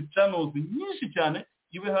izindi channels nyinshi cyane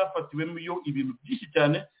iwe hafatiwemo iyo ibintu byinshi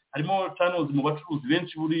cyane harimo channels mu bacuruzi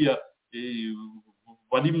benshi buriya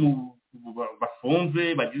bari mu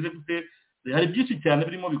bafunze bagize gute hari byinshi cyane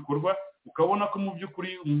birimo bikorwa ukabona ko mu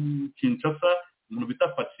by'ukuri Kinshasa umuntu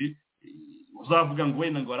bitafaci uzavuga ngo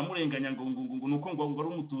wenda ngo baramurenganya ngo nuko ngo ari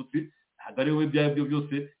umututsi ntabwo ari we byabyo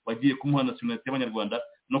byose wagiye kumuha nationality y'abanyarwanda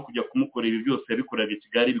no kujya kumukorera ibi byose yabikoreraga i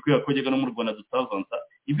Kigali bikwiye ko yajyaga no mu Rwanda dutazanta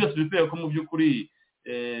ibi byose bikwiye ko mu by'ukuri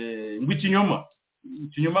ngo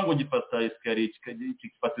ikinyoma ngo gifata escalier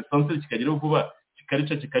kigifata essence kikageraho vuba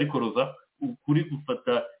kikarica kikarikoroza ukuri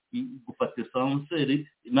gufata essence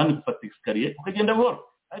nani gufata escalier ukagenda buhoro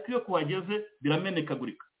ariko iyo kuhageze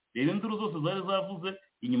biramenekagurika. Rero induru zose zari zavuze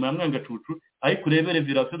inyuma ya Mwangacucu ariko urebere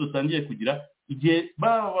virase dutangiye kugira igihe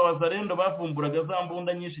babazarendo bavumburaga za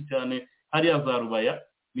mbunda nyinshi cyane hariya za Rubaya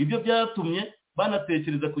nibyo byatumye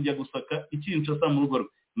banatekereza kujya gusaka Kinshasa mu rugo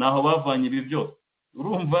naho bavanye ibi byose.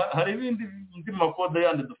 Urumva hari ibindi makode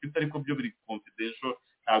yandi dufite ariko byo biri confidential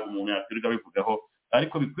ntabwo umuntu yakwirirwa bivugaho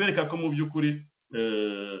ariko bikwereka ko mu by'ukuri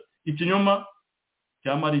ikinyoma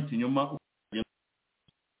cyamara ikinyoma.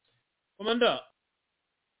 Komanda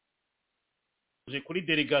kuri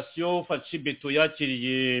delegation Facibeto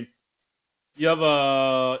yakiriye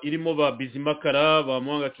yaba irimo ba Bizimakara ba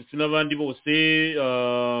Mwangacucu n'abandi bose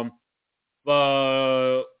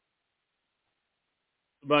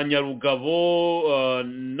ba Nyarugabo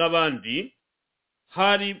n'abandi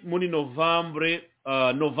hari muri Novembre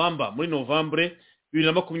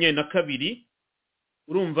 2022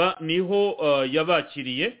 urumva niho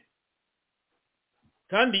yabakiriye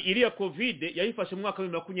kandi iriya covid yayifashe mu mwaka wa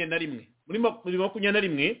 2021 muri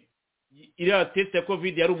 2021 iriya test ya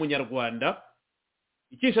covid yari umunyarwanda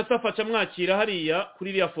Kinshasa afasha mwakira hariya kuri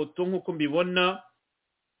iriya foto nk'uko mbibona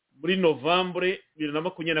muri Novembre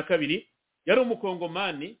 2022 yari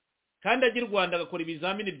umukongomani kandi agira Rwanda agakora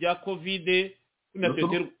ibizamini bya covid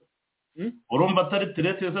urumva atari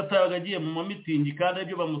tirete yose atagagiye mu mamitingi kandi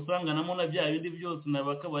ibyo bamusanganamo na bya bindi byose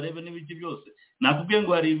nabakabarebe n'ibiki byose nakubwiye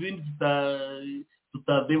ngo hari ibindi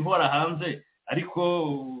tutadevora hanze ariko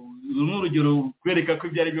n'urugero kwereka ko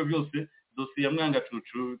ibyo ari byo byose dosiye ya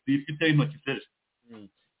Mwangacucu bifite intoki Serge.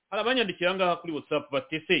 Hari abanyandikira ngaha kuri WhatsApp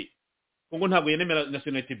batese ngo ntabwo yenemera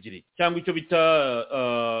nationality ebyiri cyangwa icyo bita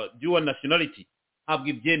dual nationality ntabwo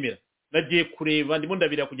ibyemera. Nagiye kureba ndimo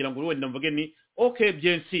ndabira kugira ngo wenda mvuge ni okay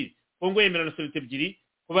BNC Kongo yemera nationality ebyiri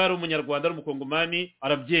kuba ari umunyarwanda ari umukongomani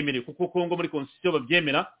arabyemereye kuko Kongo muri constitution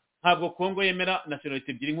babyemera ntabwo Kongo yemera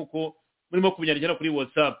nationality ebyiri nkuko murimo kubinyarira kuri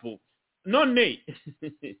WhatsApp. None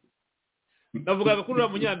navuga kuri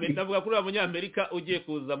Umunyamerika ugiye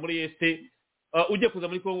kuza muri este ugiye kuza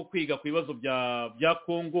muri Kongo kwiga ku bibazo bya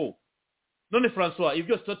Kongo. None François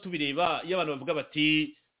ibyo byose tubireba iyo abantu bavuga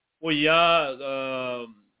bati oya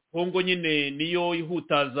Kongo nyine niyo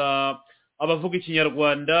ihutaza abavuga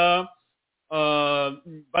ikinyarwanda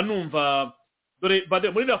banumva dore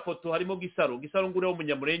muri la foto harimo Gisaro ngure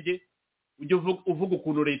w'umunyamurenge ujye uvuga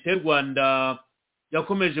ukuntu leta y'u Rwanda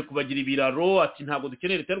yakomeje kubagira ibiraro ati ntabwo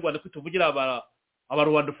dukeneye leta y'u Rwanda kwituvugira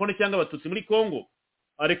abarwandofone cyangwa abatutsi muri Kongo.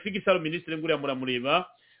 Alex Gisaro ministre ngure muramureba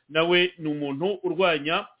nawe ni umuntu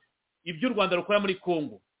urwanya ibyo u Rwanda rukora muri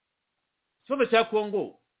Kongo. Ikibazo cya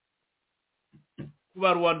Kongo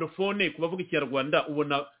kuba rwandofone kubavuga ikinyarwanda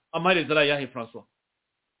ubona amaherezo ari ayahe François?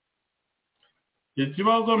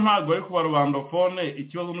 Ikibazo ntabwo ari kuba rwandofone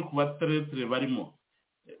ikibazo ni kuba teretere barimo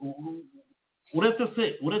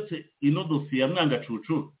uretse ino dosiye ya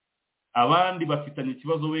Mwangacucu abandi bafitanye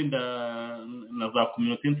ikibazo wenda na za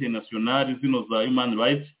community international zino za human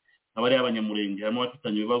rights abari abanyamurenge harimo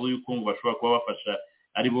bafitanye ibibazo y'uko ngo bashobora kuba bafasha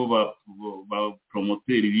aribo ba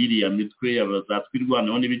promoteri biriya mitwe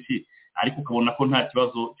abazatwirwanaho n'ibiki ariko ukabona ko nta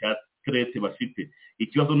kibazo secret bafite.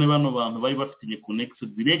 Ikibazo ni bano bantu bari bafite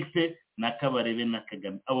connection direct na Kabarebe na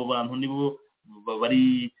Kagame. Abo bantu nibo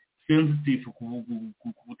bari sensitive ku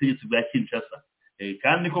butegetsi bwa Kinshasa.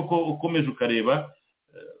 Kandi koko ukomeje ukareba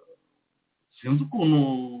sinzi ukuntu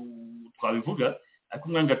twabivuga ariko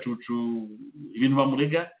Mwangacucu ibintu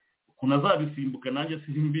bamurega ukuntu azabisimbuka nanjye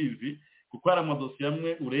simbizi kuko hari amadosiye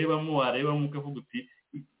amwe urebamo warebamo ukavuga uti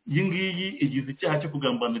iyi ngiyi igize icyaha cyo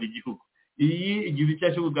kugambanira igihugu, iyi igize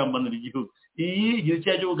icyaha cyo kugambanira igihugu, iyi igize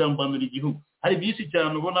icyaha cyo kugambanira igihugu. Hari byinshi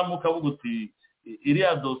cyane ubonamo ukavuga uti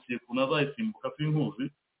iriya dosiye ukuntu azayisimbuka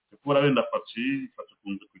sinkuzi kuko wenda Faci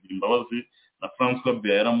kunze kugira imbabazi na François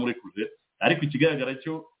Bia yaramurekuje, ariko ikigaragara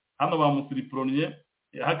cyo hano bamusiriproniye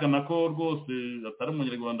hakana ko rwose atari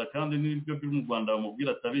umunyarwanda kandi n'ibyo byo mu Rwanda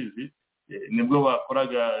bamubwira atabizi. Nibwo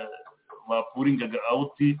bakoraga bapuringaga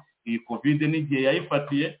out iyi covid n'igihe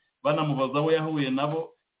yayifatiye banamubaza abo yahuye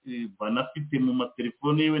nabo banafite mu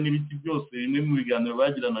matelefone yiwe n'ibiti byose bimwe mu biganiro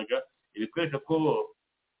bagiranaga bikwereka ko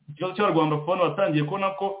ikibazo cy'Rwanda phone watangiye kubona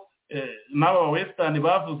ko n'aba western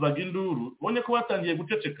bavuzaga induru ubonye ko batangiye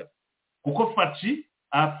guceceka kuko Faci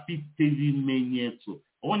afite ibimenyetso.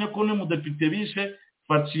 Ubonye ko ni mudepite bishe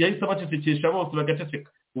Faci yahise abacecekesha bose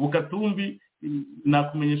bagaceceka. Ubu Katumbi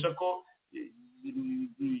nakumenyesha ko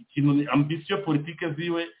ikintu ambition politique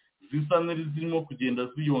ziwe zisa n'izirimo kugenda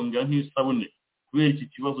ziyonga nk'isabune kubera iki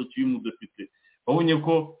kibazo cy'uyu mudepite. Babonye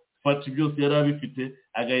ko Faci byose yari abifite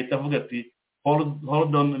agahita avuga ati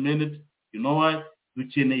hold on a minute, you know why,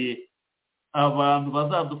 dukeneye abantu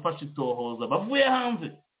bazadufasha itohoza bavuye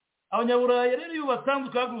hanze. Abanyaburayi rero iyo batanze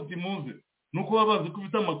ukaguruta imuze nuko babazi ko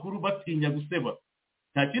ufite amakuru batinya guseba.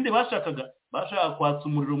 Nta kindi bashaka kwatsa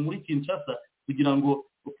umuriro muri Kinshasa kugira ngo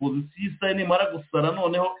opposition isa nimara gusara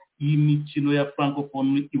noneho iyi mikino ya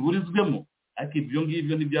francophone iburizwemo. Ariko ibyo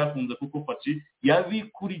ngibyo ntibyakunze kuko Faci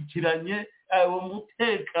yabikurikiranye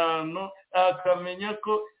umutekano akamenya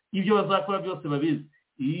ko ibyo bazakora byose babizi.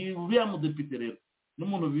 Iyi uriya mudepite rero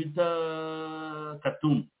n'umuntu bita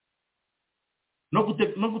Katumbi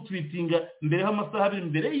no gutwitinga mbere y'amasaha abiri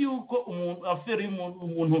mbere y'uko umuntu afere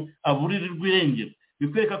y'umuntu aburirirwa irengero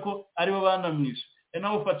bikwereka ko aribo banamwishe.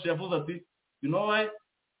 Naho Faci yavuze ati you know why,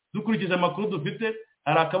 dukurikije amakuru dufite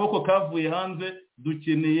hari akaboko kavuye hanze,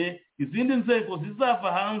 dukeneye izindi nzego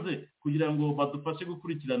zizava hanze kugira ngo badufashe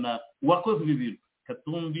gukurikirana uwakoze ibi bintu.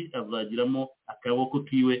 Katumbi azagiramo akaboko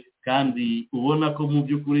kiwe kandi ubona ko mu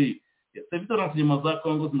by'ukuri service renseignement za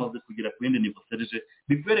Congo zimaze kugira ku yindi niveau serge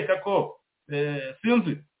bikwereka ko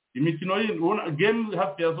sinzi imikino ubona game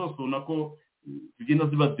hafi ya zose ubona ko zigenda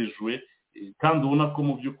ziba déjoué kandi ubona ko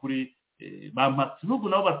mu by'ukuri bamatsibugu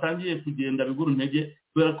nabo batangiye kugenda bigura intege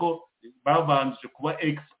kubera ko babanje kuba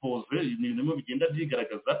expose ibintu bigenda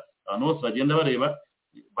byigaragaza abantu bose bagenda bareba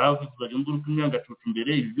bavuzaga induru Mwangacucu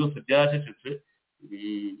mbere ibi byose byacecetse.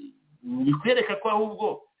 Bikwereka ko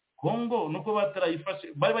ahubwo Congo nuko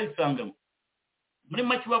batarayifashe bari bayisangamo muri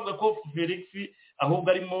make bavuga ko Felix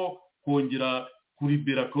ahubwo arimo kongera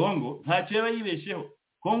kuribera Congo ntacyo yaba yibesheho.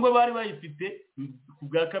 Congo bari bayifite ku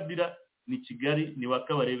bwa Kabila ni Kigali ni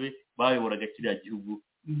Kabarebe bayoboraga kiriya gihugu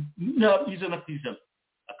ijana ku ijana.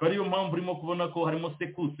 Akaba ariyo mpamvu urimo kubona ko harimo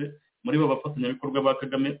sekuse muri bo bafatanyabikorwa ba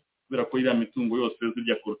Kagame kubera ko iriya mitungo yose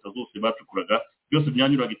zirya korota zose bacukuraga byose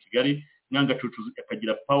byanyuraga i Kigali. Mwangacucu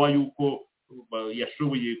akagira power yuko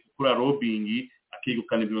yashoboye gukora lobbying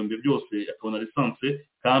akegukana ibirombe byose akabona lisanse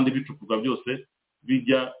kandi bicukurwa byose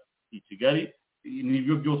bijya i Kigali.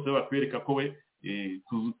 Nibyo byose bakwereka ko we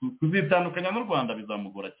kuzitandukanya n'u Rwanda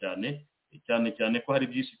bizamugora cyane ko hari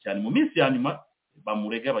byinshi cyane mu minsi ya nyuma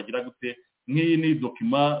bamurega bagira gute. Nk'iyi ni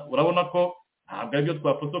document urabona ko ntabwo aribyo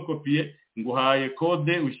twafotokopiye ngo uhaye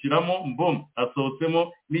kode ushyiramo mbom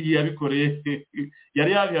asohotsemo n'igihe yabikoreye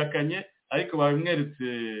yari yabihakanye ariko babimweretse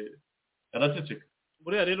araceceka.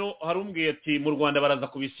 Buriya rero harumbwiye ati mu Rwanda baraza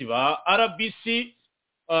kubisiba. RBC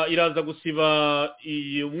iraza gusiba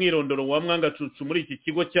umwirondoro wa Mwangacucu muri iki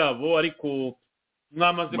kigo cyabo ariko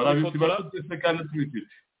mwamaze kubifotora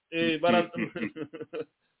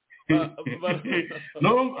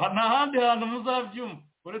nta handi hantu muzabyumva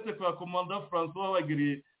uretse kwa komanda François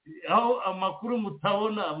wagiriye aho amakuru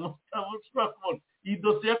mutabona ushobora kubona. Iyi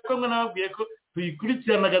dosiye yakomwe nababwiye ko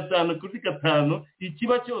tuyikurikirana 5/5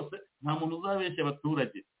 ikiba cyose nta muntu uzabeshya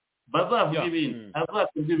abaturage bazavuga ibintu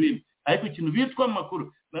azavuga ibintu ariko ikintu bitwa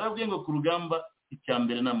amakuru narabwiye ngo ku rugamba icya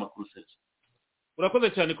mbere n'amakuru sece. Urakoze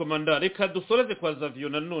cyane komanda. Reka dusoreze kwa Zavio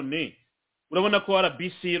nanone. Urabona ko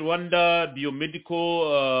RBC Rwanda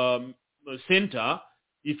Biomedical Center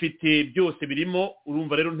ifite byose birimo.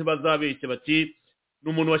 Urumva rero ntibazabeshye bati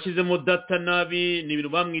n'umuntu washyizemo data nabi ni ibintu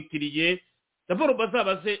bamwitiriye. Daboro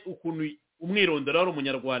bazabaze ukuntu umwirondoro ari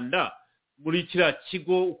umunyarwanda muri kiriya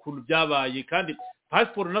kigo ukuntu byabaye kandi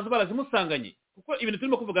pasiporo nazo barazimusanganye kuko ibintu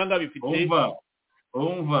turimo kuvuga ngaha bifite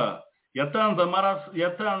umva yatanze amaraso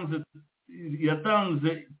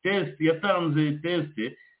yatanze test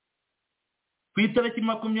ku itariki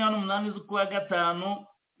 28 z'ukwa gatanu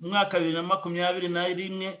umwaka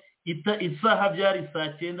 2021 isaha byari saa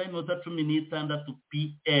 9:16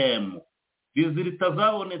 PM. Resulta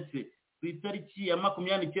zabonetse ku itariki ya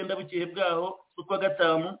 29 bukihe bwaho z'ukwa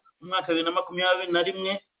gatanu umwaka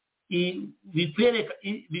 2021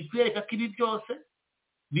 bitwereka ko ibi byose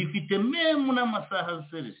bifite memu n'amasaha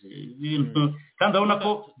serije ibintu kandi abona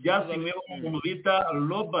ko byasinyweho umuntu bita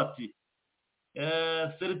Robert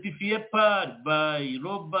certifié by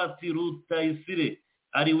Robert Rutayisire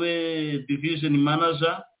ariwe division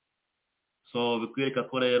manager, so bikwereka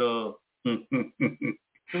ko rero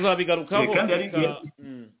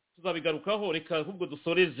tuzabigarukaho reka ahubwo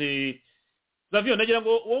dusoreze Zavio nagira ngo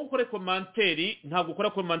wowe ukore komanteri ntabwo ukora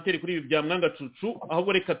komanteri kuri ibi bya Mwangacucu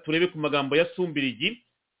ahubwo reka turebe ku magambo ya Sumbirigi.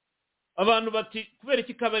 Abantu bati kubera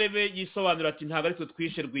iki Kabarebe yisobanura ati ntabwo ari twe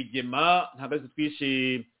twishe Rwigema, ntabwo ari twe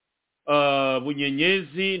twishe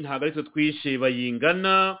Bunyenyezi, ntabwo ari twe twishe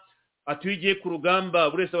Bayingana, ati ugiye ku rugamba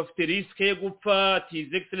buri wese bafite riske yo gupfa, ati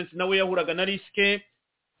His Excellency nawe yahuraga na riske,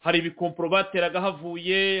 hari ibikomprobateraga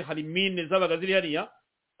havuye, hari mine zabaga ziri hariya.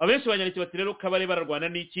 Abenshi banyandiki bati rero Kabarebe bararwana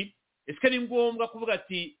n'iki? Ese ni ngombwa kuvuga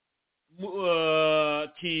ati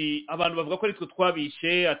abantu bavuga ko ari twe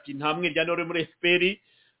twabishe, ati nta mwiryane uri muri FPR.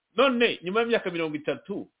 None nyuma y'imyaka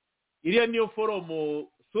 30 iriya niyo forum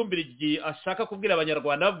Sumbirigi ashaka kubwira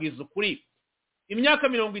abanyarwanda babwiza ukuri. Imyaka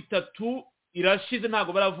 30 irashize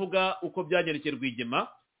ntago baravuga uko byagerekeye Rwigema,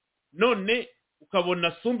 none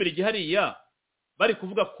ukabona Sumbirigi hariya bari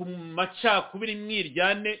kuvuga ku macakubiri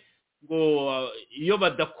mwiryane ngo iyo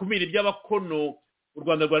badakumira iby'abakono u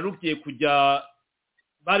Rwanda rwari rugiye kujya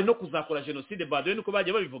bari no kuzakora genocide badoye niko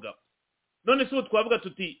bagiye babivuga. None se twavuga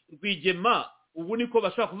tuti Rwigema ubu niko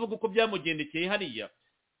bashaka kuvuga uko byamugendekeye hariya,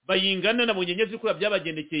 Bayingana na Bunyenyezi kuri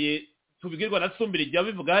byabagendekeye tubigirwa na Sumbirigi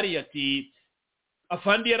yabivuga hariya ati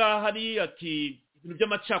afandi yarahari, ati ibintu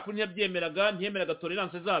by'amacakubiri ntiyemeraga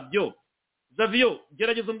tolerance zabyo. Zavio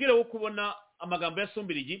gerageza umbwire wo kubona amagambo ya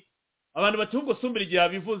Sumbirigi. Abantu bati ubwo Sumbirigi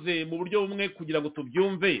yabivuze mu buryo bumwe kugira ngo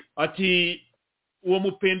tubyumve, ati uwo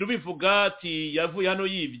mupendo bivuga ati yavuye hano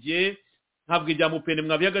yibye ntabwo ijya mupende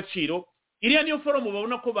mwabiye agaciro. Iriya niyo forum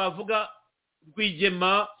babona ko bavuga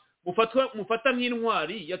Rwigema mufata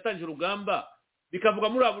nk'intwari yatanje urugamba, bikavuga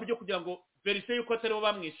muri abo buryo kugira ngo verisiyo yuko atari bo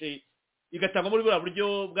bamwishe igatanga muri buriya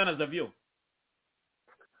buryo. Bwana Zavio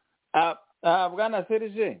Bwana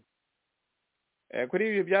Serge, kuri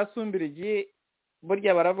ibi bya Sumbirigi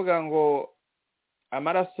burya baravuga ngo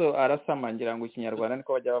amaraso arasamangira ngo ikinyarwanda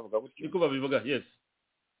niko bajya bavuga gutyo, niko babivuga. Yes,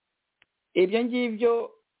 ibyo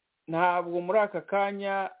ngibyo ntabwo muri aka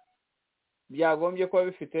kanya byagombye kuba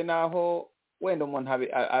bifite naho wenda umuntu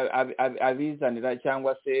abizanira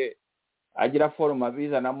cyangwa se agira forum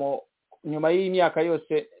abizanamo nyuma y'imyaka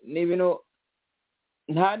yose. Ni ibintu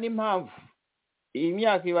nta n'impamvu, iyi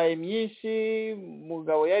myaka ibaye myinshi,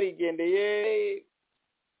 mugabo yarigendeye,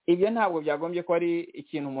 ibyo ntabwo byagombye ko ari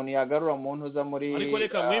ikintu umuntu yagarura umuntu uza muri. Ariko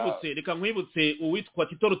reka nkwibutse uwitwa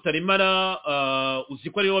Tito Rutaremara, uzi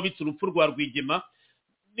ko ariwe wabitse urupfu rwa Rwigema.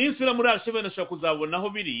 Ninsura muri archive nashaka kuzabona aho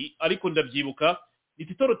biri, ariko ndabyibuka ni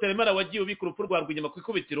Tito Rutaremara wagiye ubika urupfu rwa Rwigema ku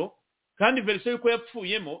ikubitiro, kandi verisiyo yuko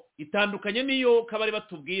yapfuyemo itandukanye niyo Kabari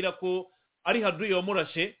batubwira ko ari haduye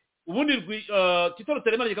wamurashe. Ubundi Tito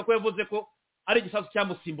Rutaremara yeka ko yavuze ko ari igisasu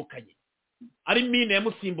cyamusimbukanye, ari mine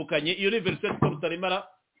yamusimbukanye. Iyo ni verisiyo ya Tito Rutaremara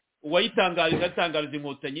wayitangariza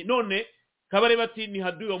inkotanyi. None Kabari bati ni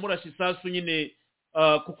haduye wamurashe isasu nyine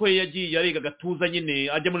kuko yagiye yariga gatuza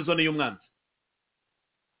nyine ajya muri zone y'umwanzi.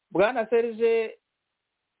 Bwana Serge,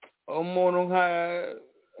 umuntu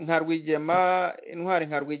nka Rwigema, intwari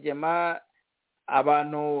nka Rwigema,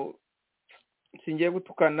 abantu singiye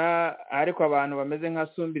gutukana, ariko abantu bameze nka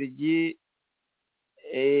Sumbirigi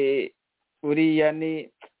uriya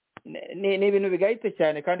ni ibintu bigayitse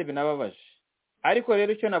cyane kandi binababaje. Ariko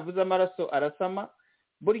rero icyo navuze amaraso arasama,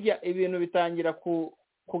 burya ibintu bitangira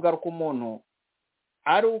kugaruka umuntu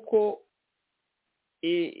ari uko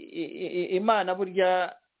Imana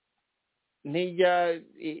burya ntijya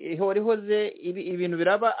ihora ihoze ibintu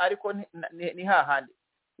biraba, ariko ni hahandi.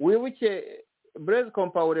 Wibuke Blaise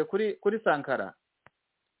Compaoré kuri Sankara,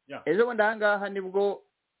 ejo bundi aha ngaha nibwo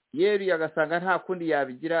yeruye agasanga nta kundi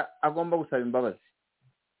yabigira, agomba gusaba imbabazi,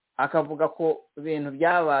 akavuga ko ibintu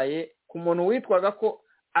byabaye ku muntu witwaga ko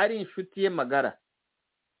ari inshuti ye magara,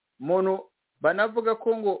 umuntu banavuga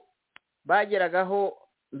ko ngo bageragaho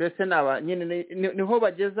mbese naba nyine niho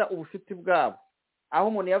bageza ubushuti bwabo, aho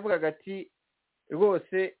umuntu yavugaga ati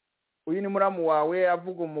rwose uyu ni muramu wawe,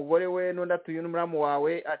 avuga umugore we, n'undi ati uyu ni muramu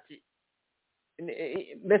wawe, ati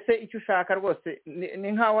mbese icyo ushaka rwose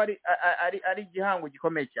ni nk'aho ari igihango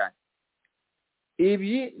gikomeye cyane.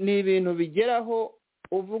 Ibi ni ibintu bigeraho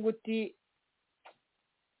uvuga uti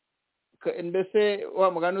mbese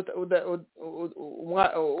wa mugani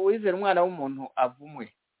uwizera umwana w'umuntu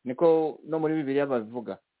avumwe, niko no muri Bibiliya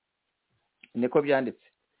babivuga, niko byanditse.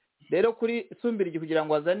 Rero kuri Sumbirigi kugira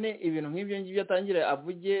ngo azane ibintu nk'ibyo ngibyo atangire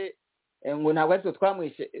avuge ngo ntabwo ari twe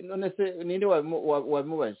twamwishe, none se ninde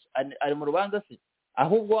wabimubaje? Ari mu rubanza se?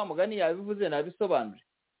 Ahubwo wa mugani yabivuze nabisobanure.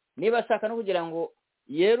 Niba ashaka no kugira ngo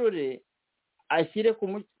yerure ashyire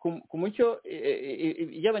ku mucyo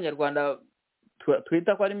y'Abanyarwanda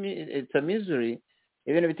twita ko ari misery,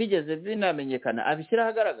 ibintu bitigeze binamenyekana, abishyira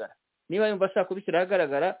ahagaragara. Niba yumva ashaka kubishyira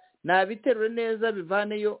ahagaragara, nabiterure neza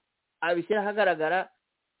bivaneyo, abishyira ahagaragara,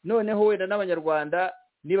 noneho wenda n'Abanyarwanda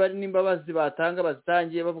niba ari n'imbabazi batanga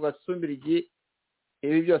bazitangiye bavuga Sumbirigi,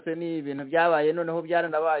 ibi byose ni ibintu byabaye, noneho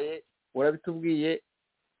byaranabaye, urabitubwiye,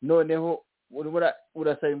 noneho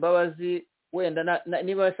urasaba imbabazi, wenda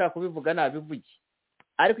niba ashaka kubivuga nabivuge.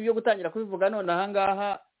 Ariko ibyo gutangira kubivuga none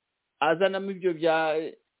ahangaha azanamo ibyo bya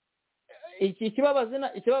ikibabaze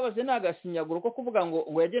ni agashinyaguro ko kuvuga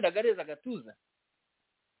ngo yagendaga areza agatuza.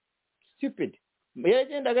 Stupid.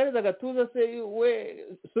 Yagendaga areza agatuza se we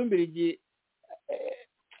Sumbirigi.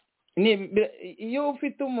 Iyo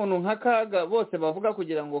ufite umuntu nka Kaga bose bavuga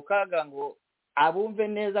kugira ngo Kaga ngo abumve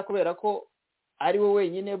neza kubera ko ari we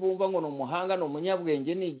wenyine bumva ngo ni umuhanga, ni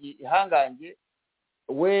umunyabwenge, ni igihangange,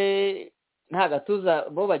 we nta gatuza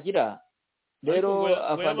bo bagira. Rero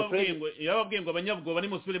yababwiye ngo abanyabwoba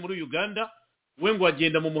nimusubire muri Uganda, we ngo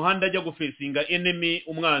agenda mu muhanda ajya gufesinga enemy,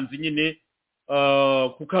 umwanzi nyine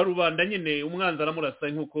ku karubanda nyine, umwanzi aramurasa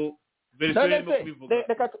nk'uko verisiyo irimo kubivuga.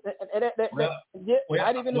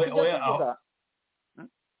 Hari ibintu tujya tuvuga.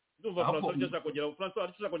 Ndumva François aricyo kongeraho. François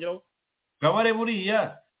aricyo kongeraho. Kabare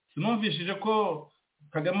buriya sinumvishije ko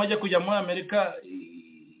Kagame ajya kujya muri Amerika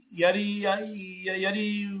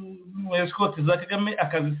yari mu escort za Kagame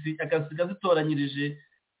akasiga zitoranyirije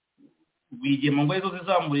Rwigema ngo izo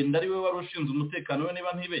zizamurinda, ari we wari ushinzwe umutekano we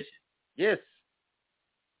niba ntibeshye. Yes.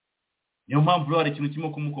 Niyo mpamvu hari ikintu kirimo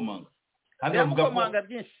kumukomanga. Kandi avuga ko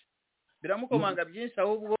biramukomanga byinshi,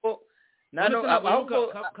 ahubwo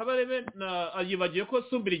Kabarebe yibagiye ko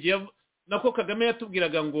Sumbirigi nako Kagame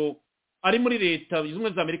yatubwiraga ngo ari muri leta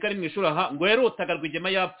zimwe za Amerika, ari mu ishuri aha, ngo yarotaga Rwigema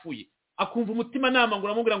yapfuye, akumva umutima nama ngo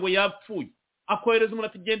uramubwira ngo yapfuye, akohereza umuntu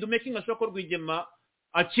ati genda umaking ashobora ko Rwigema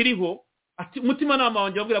akiriho, ati umutima nama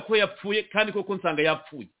wanjye wabwira ko yapfuye, kandi koko nsanga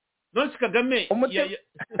yapfuye. None Kagame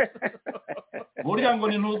burya ngo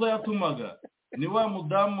ni ntuza yatumaga, ni wa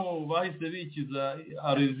mudamu bahise bikiza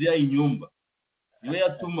Arezia inyumba, niwe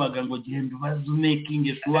yatumaga ngo genda ubaze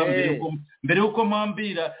umaking sure mbere yuko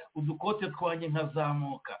mpambira udukote twanye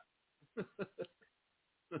nkazamuka.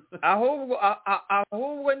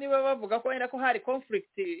 ahubwo niba bavuga ko wenda ko hari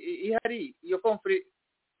conflict ihari, iyo conflict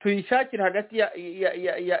tuyishakira hagati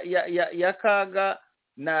ya Kaga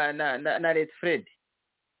na Red Fred.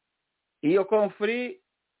 Iyo conflict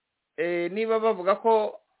niba bavuga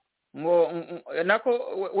ko ngo nako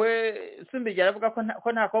we Sumbirigi aravuga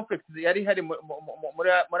ko nta conflict yari hari muri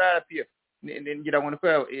RPF. Ngira ngo niko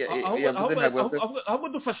yavuze ntabwo. Ahubwo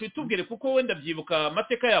dufashe tubwire kuko wenda byibuka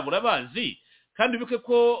amateka yabo urabazi, kandi bibuke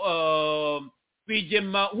ko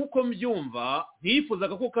Rwigema nkuko mbyumva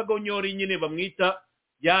ntiyifuzaga ko Kagonyori nyine bamwita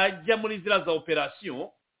yajya muri zira za operation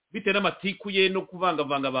bitewe n'amatiku ye no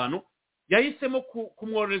kuvangavanga abantu. Yahisemo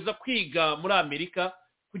kumworeza kwiga muri Amerika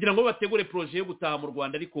kugira ngo bategure projet yo gutaha mu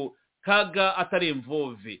Rwanda, ariko Kaga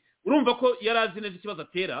ataremvove. Urumva ko yarazi neza ikibazo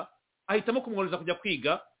atera, ahitamo kumworeza kujya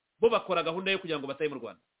kwiga, bo bakora gahunda yo kugira ngo bataye mu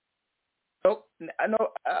Rwanda.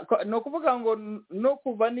 No kuvuga ngo no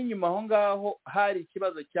kuva n'inyuma aho ngaho hari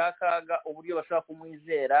ikibazo cya Kaga, uburyo bashaka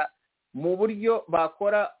kumwizera, mu buryo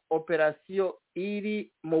bakora operation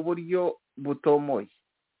iri mu buryo butomoye.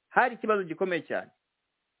 Hari ikibazo gikomeye cyane.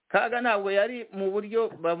 Kaga ntabwo yari mu buryo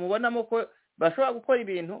bamubonamo ko bashobora gukora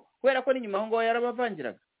ibintu, kubera ko n'inyuma aho ngaho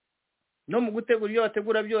yarabavangiraga. No mu gutegura ibyo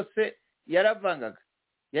bategura byose yaravangaga.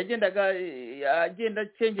 Yagendaga agenda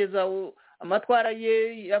cengeza amatwara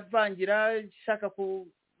ye, yavangira, shaka ku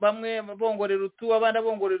bamwe bongorera utu, abandi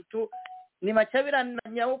bongorera utu, ni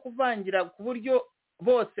macabiranya wo kuvangira ku buryo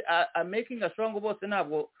bose making sure ngo bose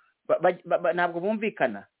ntabwo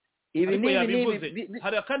bumvikana. Ibi ni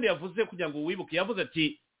hari kandi yavuze kugira ngo wibuke, yavuze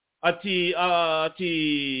ati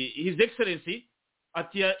his excellency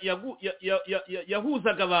ati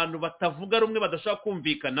yahuzaga abantu batavuga rumwe badashaka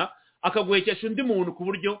kumvikana, akaguhekesha undi muntu ku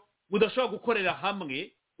buryo budashobora gukorera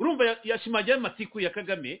hamwe, urumva yashimagiye amatiku ya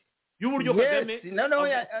Kagame y'uburyo Kagame noneho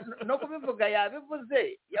no kubivuga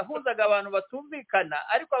yabivuze yahuzaga abantu batumvikana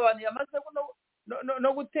ariko abantu yamaze no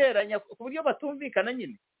guteranya ku buryo batumvikana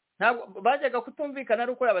nyine ntabwo bajyaga kutumvikana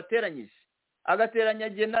ari uko yabateranyije agateranya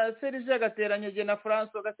jye na Serge agateranya jye na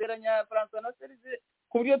François agateranya François na Serge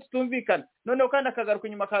ku buryo tutumvikana noneho kandi akagaruka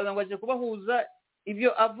inyuma akaza ngo aje kubahuza ibyo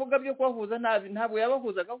avuga byo kubahuza ntabwo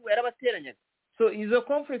yabahuzaga ahubwo yarabateranyaga so izo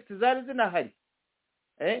conflict zari zinahari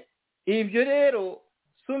ibyo rero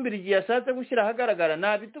Sumbirigi yashatse gushyira ahagaragara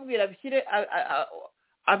nabitubwira bishyire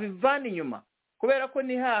abivana inyuma kubera ko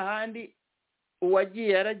ni hahandi uwagiye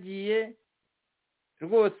yaragiye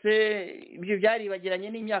rwose ibyo byaribagiranye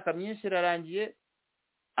n'imyaka myinshi irarangiye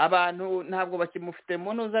abantu ntabwo bakimufite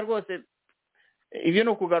mu ntuza rwose ibyo ni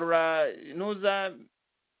ukugarura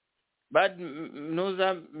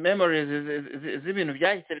ntuza memories z'ibintu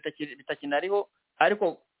byahise bitakinariho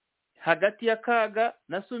ariko hagati ya Kaga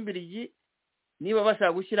na Sumbirigi niba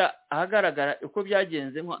bashaka gushyira ahagaragara uko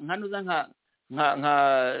byagenze nka nuza nka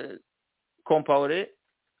Compaore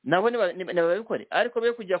nabo babikore ariko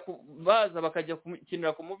be kujya baza bakajya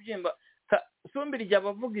kukinira ku mubyimba Sumbirigi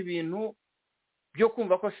abavuga ibintu byo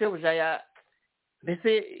kumva ko shebuja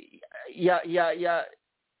mbese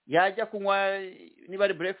yajya kunywa niba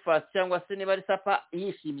ari breakfast cyangwa se niba ari sapa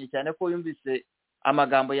yishimye cyane ko yumvise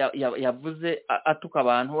amagambo yavuze atuka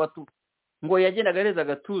abantu ngo yagendaga areza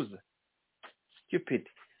agatuza stupid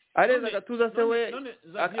areza agatuza se we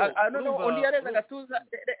undi yareza agatuza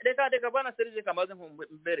reka bwana Serge kamaze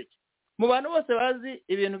nkumbereke mu bantu bose bazi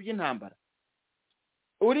ibintu by'intambara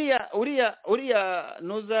uriya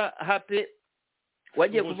nuza happy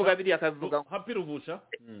wagiye kuvuga biriya akavuga happy ruvusha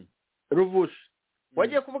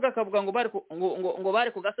wagiye kuvuga akavuga ngo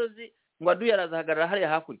bari ku gasozi ngo aduye arazahagarara hariya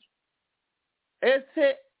hakurya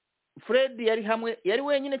ese Fred yari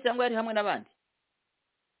wenyine cyangwa yari hamwe n'abandi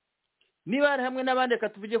niba yari hamwe n'abandi reka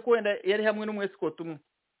tuvuge ko wenda yari hamwe n'umwesikoti umwe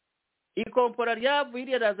ikompora ryavuye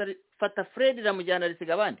iriya raza fata Fred iramujyana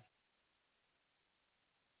risiga abandi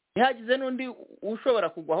ntihagize n'undi ushobora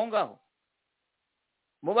kugwa aho ngaho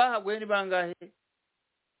mu bahaguye ni bangahe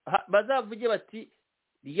bazavuge bati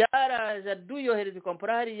ryaraje duyohereza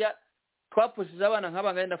ikompora hariya twapushije abana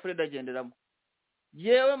nk'abangahe na Fred agenderamo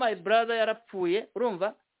yewe my brother yarapfuye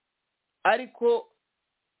urumva ariko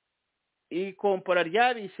ikompora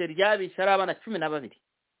ryabishe ari abana 12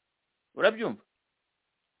 urabyumva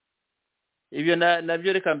ibyo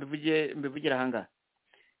nabyo reka mbivugira ahangaha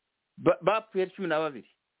bapfuye 12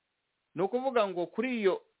 ni ukuvuga ngo kuri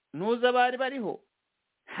iyo ntuza bari bariho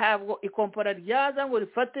ntabwo ikompora ryaza ngo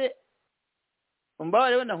rifate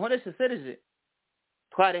mbabare we na nkoreshe Serge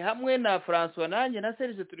tware hamwe na François nanjye na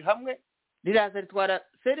Serge turi hamwe riraza ritwara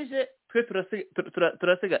Serge twe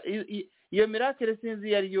turasiga iyo miracle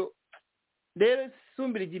sinzi yariyo rero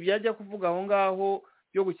Sumbirigi byajya kuvuga aho ngaho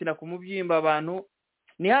byo gukina ku mubyimba abantu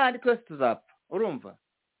ni handi twese tuzapfa urumva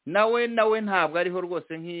nawe ntabwo ariho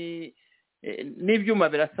rwose n'ibyuma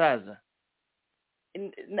birasaza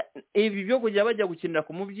ibi byo kujya bajya gukinira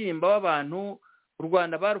ku mubyimba w'abantu u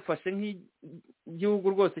Rwanda barufashe nk'igihugu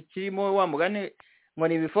rwose kirimo wa mugane ngo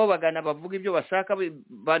ni ibifobagana bavuga ibyo bashaka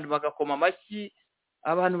abantu bagakoma amashyi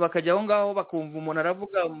abantu bakajya aho ngaho bakumva umuntu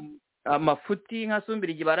aravuga amafuti nka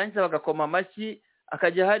Sumbirigi barangiza bagakoma amashyi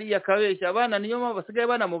akajya hariya akabeshya abana niyo mpamvu basigaye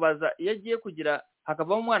banamubaza iyo agiye kugira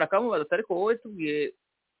hakavamo umwana akamubaza ariko wowe tubwiye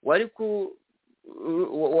wari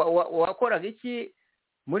wakoraga iki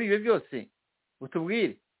muri ibyo byose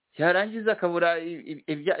utubwire cyarangiza akabura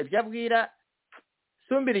ibyo abwira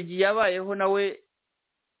Sumbirigi yabayeho nawe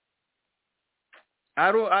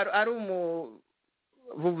ari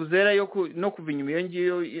umuvuzera no kuva inyuma iyo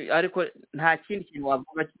ngiyo ariko nta kindi kintu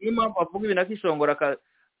wavuga niyo mpamvu avuga ibintu akishongora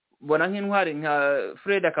akabona nk'intwari nka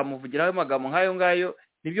Fred akamuvugiraho amagambo nk'ayo ngayo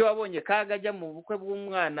nibyo wabonye Kaga ajya mu bukwe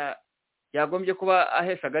bw'umwana yagombye kuba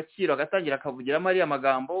ahesha agaciro agatangira akavugiramo ariya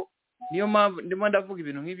magambo niyo mpamvu ndimo ndavuga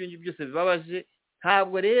ibintu nk'ibyo byose bibabaje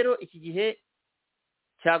ntabwo rero iki gihe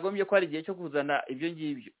cyagombye ko ari igihe cyo kuzana ibyo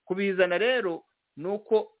ngibyo kubizana rero ni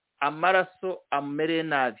uko amaraso amereye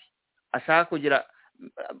nabi ashaka kugira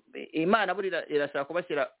Imana burira irashaka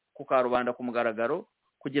kubashyira ku karubanda ku mugaragaro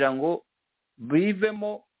kugira ngo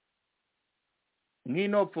bivemo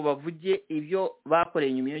nk'inopfu bavuge ibyo bakoreye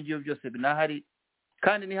inyuma iyo ngiyo byose binahari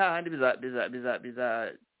kandi ni hahandi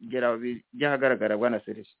bizagera byahagaragara bwana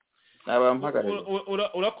Serge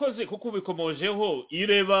urakoze kuko ubikomojeho iyo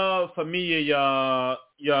ureba famiye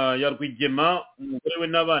ya Rwigema umugore we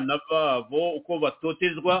n'abana babo uko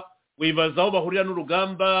batotezwa wibaza aho bahurira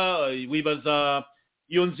n'urugamba wibaza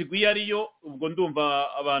iyo nzigo iyo ariyo ubwo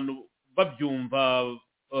ndumva abantu babyumva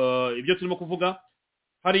ibyo turimo kuvuga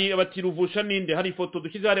hari abatiruvusha ninde hari ifoto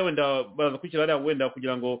dushyize hariya wenda baraza kwishyira hariya wenda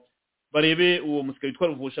kugira ngo barebe uwo musirikare witwa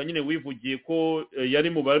ruvusha nyine wivugiye ko yari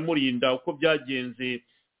mu bamurinda uko byagenze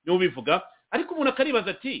niwe ubivuga ariko umuntu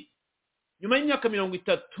akaribaza ati nyuma y'imyaka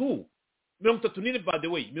 33 by the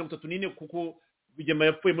way 34 kuko Rwigema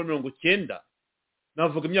yapfuye muri 90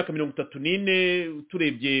 navuga imyaka 34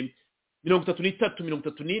 turebye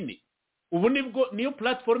 33 ubu nibwo niyo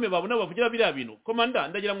platform babona bavugira biriya bintu komanda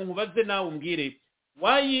ndagira ngo nkubaze nawe umbwire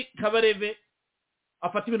wayi Kabarebe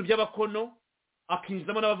afata ibintu by'abakono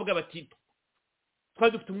akinjizamo n'abavuga bati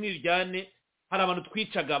twari dufite umwiryane hari abantu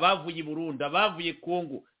twicaga bavuye i Burundi bavuye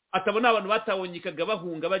Kongo atabona abantu batawonyikaga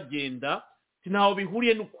bahunga bagenda ntaho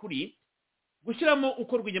bihuriye n'ukuri gushyiramo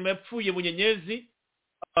uko Rwigema yapfuye bunyenyezi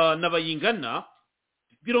n'abayingana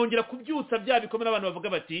birongera kubyutsa bya bikomera abantu bavuga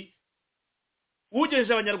bati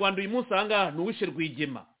ugejeje abanyarwanda uyu munsi ahangaha n'uwishe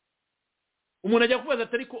Rwigema umuntu ajya kubaza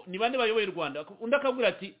ati ariko ni bande bayoboye u Rwanda undi akabwira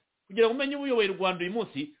ati kugira ngo umenye uyoboye u Rwanda uyu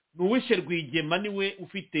munsi n'uwishe Rwigema niwe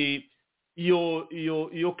ufite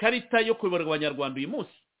iyo karita yo kuyobora abanyarwanda uyu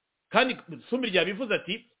munsi kandi Sumbiri yabivuze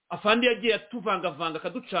ati afandi yagiye atuvangavanga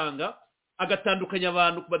akaducanga agatandukanya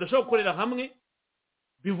abantu badashobora gukorera hamwe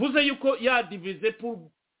bivuze yuko yadivize pour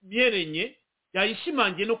myerenye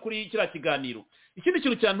yayishimangiye no kuri kiriya kiganiro ikindi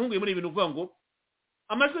kintu cyantunguye muri ibintu uvuga ngo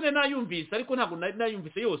amajwi ne nayumvise ariko ntabwo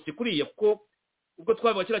nayumvise yose kuriya kuko ubwo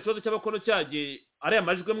twavuga kiriya kibazo cy'abakono cyaje ari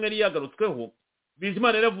amajwi amwe yari yagarutsweho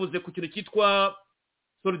Bizimana yaravuze ku kintu cyitwa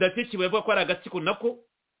Solidarité Kibuye avuga ko ari agatsiko nako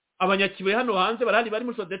abanyakibuye hano hanze barahari bari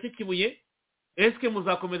muri Solidarité Kibuye eske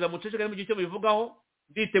muzakomeza muceceka mu gihe cyo bivugaho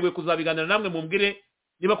nditeguye kuzabiganira namwe mumbwire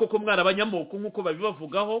niba koko mwana abanyamoko nkuko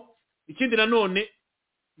babibavugaho ikindi nanone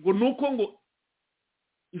ngo nuko ngo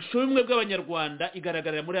ishumwe bw'abanyarwanda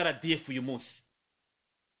igaragarira muri RDF uyu munsi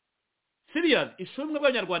serious ishumwe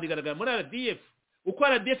bw'abanyarwanda igaragara muri RDF uko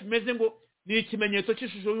RDF meze ngo ni ikimenyetso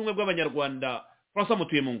cy'ishusho y'ubumwe bw'abanyarwanda François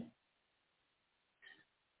Mutuyemungu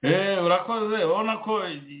urakoze ubona ko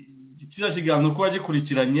kiriya kiganiro kuba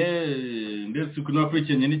gikurikiranye ndetse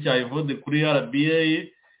kunakurikiranye n'icya Evode kuri RBA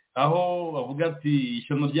aho bavuga ati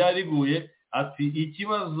ishyano ryariguye ati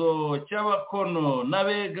ikibazo cy'abakono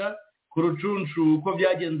n'abega ku rucunshu uko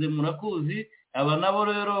byagenze murakuzi aba nabo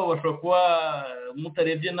rero bashobora kuba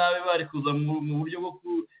mutarebye nabi bari kuza mu buryo bwo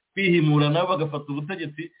kwihimura nabo bagafata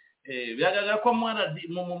ubutegetsi biragaragara ko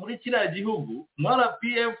muri kiriya gihugu mu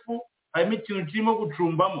RPF harimo ikintu kirimo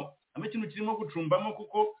gucumbamo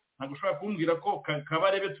kuko ntabwo ushobora kumbwira ko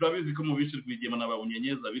Kabarebe turabizi ko mu bishe Rwigema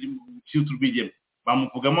n'ababunyenyeza biri mu cyutu Rwigema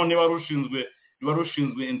bamuvugamo niba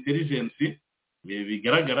rushinzwe intelligence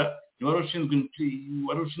bigaragara niba rushinzwe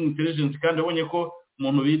intelligence kandi abonye ko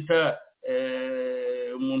umuntu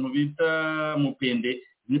bita Mupende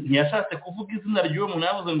ntiyashatse kuvuga izina ry'uwo muntu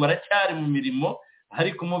yavuze ngo aracyari mu mirimo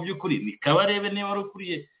ariko mu by'ukuri ni Kabarebe niba wari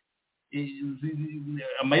ukuriye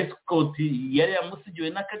amayisikoti yari yamusigiwe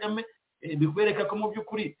na Kagame bikwereka ko mu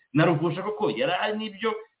by'ukuri na Ruvusha koko yari ari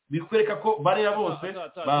n'ibyo bikwereka ko bariya bose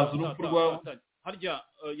bazi urupfu rwawe harya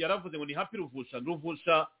yaravuze ngo ni happy Ruvusha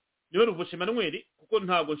niwe Ruvusha Emmanuel kuko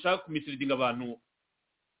ntabwo nshaka kumisiridinga abantu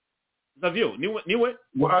Zavio niwe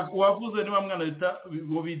wavuze niba mwana bita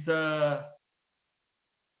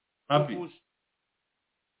happy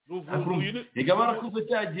Ega barakuze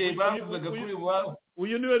cyagiye bavugaga kuri wabo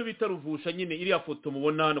uyu niwe bita Ruvusha nyine iriya foto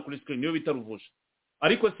mubona hano kuri screen niwe bita Ruvusha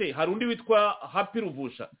ariko se hari undi witwa happy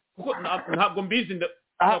Ruvusha kuko ntabwo mbizi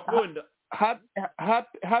ndakubonda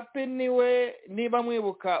happy niwe niba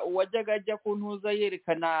mwibuka uwajyaga ajya ku ntuza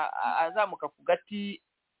yerekana azamuka ku gati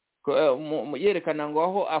yerekana ngo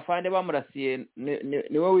aho afande bamurasiye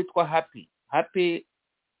niwe witwa happy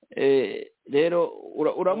rero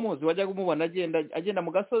uramuzi wajyaga umubona agenda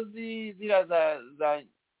mu gasozi zira za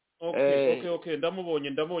okay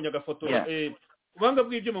ndamubonye agafoto kubanga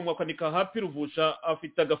bw'ibyuma mwakanika happy Ruvusha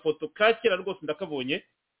afite agafoto kakera rwose ndakabonye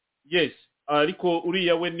yes ariko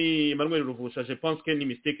uriya we ni Emmanuel Ruvusha je pense que ni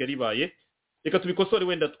mistake ribaye reka tubikosore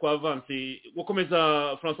wenda twavanse gukomeza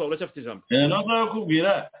François uracyafite ijambo nazo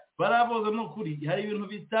kubwira baraboze no kuri hari ibintu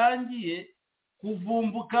bitangiye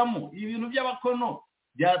kuvumbukamo ibintu by'abakono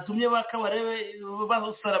byatumye bakabarebe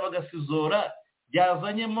bahosara bagasizora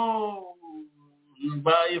byazanyemo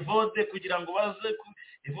ba Evode kugira ngo baze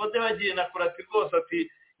Evode bagiye na kurati rwose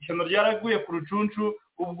ati ishyano ryaraguye ku rucuncu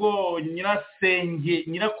ubwo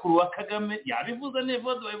nyirakuru wa Kagame yabivuze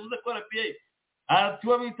n'Evode babivuze ko RPA ati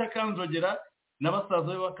wa bita Kanjogera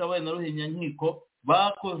n'abasaza be bakabaye na Ruhinya-nkiko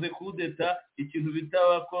bakoze kudeta ikintu bita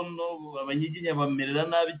abakono abanyiginya bamerera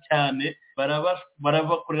nabi cyane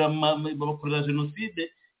barabakorera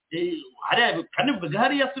genocide kandi vuga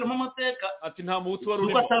hari yasubiramo amateka ati nta muhutu wari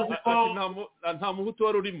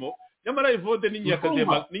urimo nyamara Evode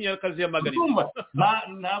n'inyakazi y'amagarita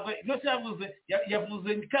ntabwo byose yavuze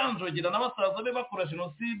Kanjogera n'abasaza be bakora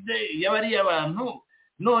jenoside y'abariya abantu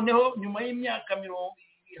noneho nyuma y'imyaka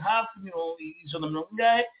hafi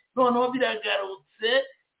 100 noneho biragarutse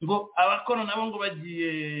ngo abakono nabo ngo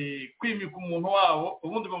bagiye kwimika umuntu wabo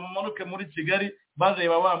ubundi bamumanuke muri Kigali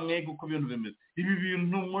bareba bamwega uko ibintu bimeze. Ibi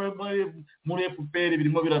bintu muri FPR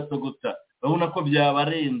birimo biratogota urabona ko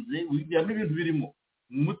byabarenze ibintu birimo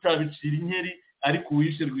mutabicira inkeri ariko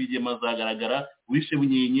uwishe Rwigema azagaragara, uwishe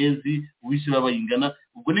Bunyenyezi, uwishe Babayingana,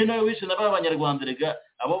 ubwo ni nawe wishe n'abanyarwanda rega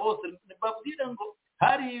abo bose babwira ngo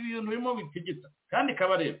hari ibintu birimo bitegeta. Kandi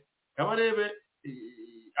Kabarebe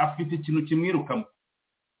afite ikintu kimwirukamo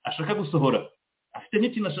ashaka gusohora, afite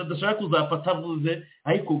n'ikintu ashaka kuzafata avuze,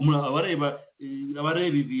 ariko abareba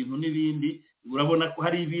ibintu n'ibindi urabona ko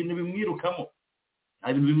hari ibintu bimwirukamo,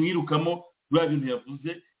 bya bintu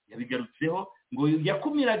yavuze yabigarutseho ngo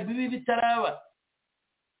yakumiraga ibibi bitaraba.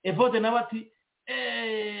 Evode nawe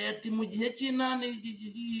ati mu gihe cy'inani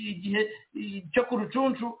igihe cyo ku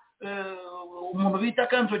rucuncu umuntu bita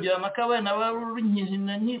Kanjogera na Kabaye na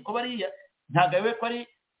Barunyiko bariya ntagawe ko ari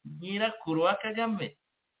nyirakuru wa Kagame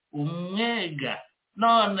umwega.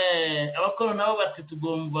 None abakora nabo bati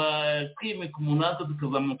tugomba kwimika umuntu natwe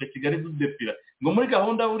tukazamuka Kigali dudepira ngo muri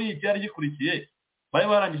gahunda buri cyari gikurikiye bari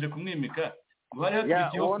barangije kumwimika.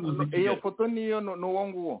 Iyo foto niyo nuwo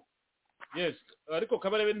nguwo. Yes, ariko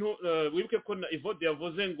Kabarebe wibuke ko Evode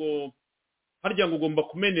yavuze ngo harya ngo ugomba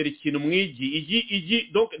kumenera ikintu mwigi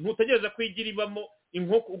donc ntutegereza ko igira ibamo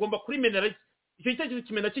inkoko, ugomba kurimenera icyo cyo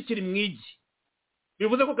kimena kikiri mwigi.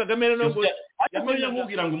 Bivuze ko Kagame rero ngo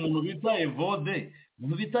yamubwira ngo umuntu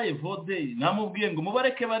bita Evode namubwiye ngo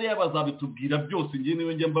mubareke bariya bazabitubwira byose ngiye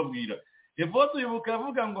niwe njye mbabwira. Evode uyibuka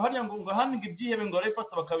avuga ngo harya ngo haninga ibyihebe ngo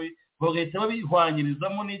arifata bagahita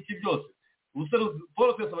babihwanyirizamo n'iki byose. Ubusore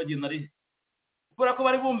Paul twese bagenda ari kubera ko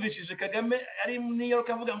bari bumvishije Kagame ari niyo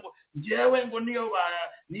kavuga ngo ngewe ngo niyo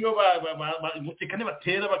mutekane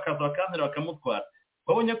batera bakaza bakantera bakamutwara.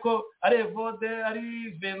 Babonye ko ari Evode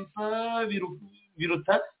ari Vincent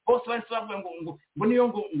Biruta bose bari bavuga ngo niyo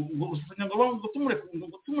ngo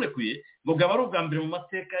tumurekuye ngo bwaba ari ubwa mbere mu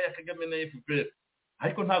mateka ya Kagame na FPR,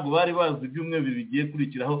 ariko ntabwo bari bazi ibyumweru bigiye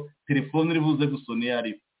kurikiraho telefone iri buze gusona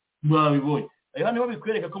yari mwabibonye. Aha niho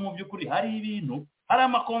bikwereka ko mu by'ukuri hari ibintu, hari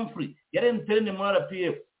amakonfuri ya RNTN muri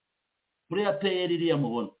RPF muri APR iriya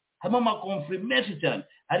mubona harimo amakonfuri menshi cyane,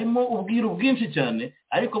 harimo ubwiru bwinshi cyane,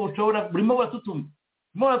 ariko bushobora burimo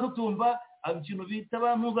batutumba ikintu bita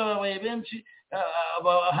abantu babaye benshi,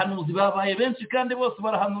 abahanuzi babaye benshi kandi bose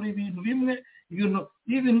barahanura ibintu bimwe,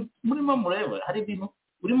 ibintu murimo mureba hari ibintu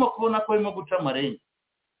urimo kubona ko barimo guca amarenge.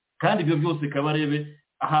 Kandi ibyo byose Kabarebe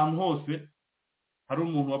ahantu hose hari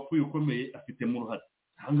umuntu wapfuye ukomeye afitemo uruhare.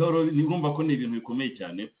 Ahangaho urumva ko ni ibintu bikomeye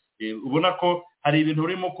cyane. Ubona ko hari ibintu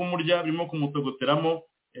birimo kumurya, birimo kumutogoteramo,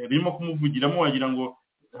 birimo kumuvugiramo, wagira ngo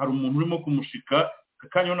hari umuntu urimo kumushika.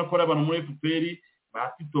 Kandi ubona ko ari abantu muri FPR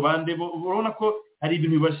bafite bande, urabona ko hari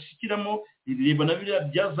ibintu bibashikiramo, bireba na biriya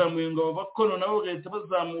byazamuye ngo abakono nabo bagahita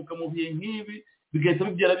bazamuka mu bihe nk'ibi, bigahita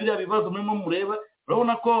bibyara biriya bibazo murimo mureba.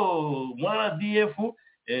 Urabona ko muri RDF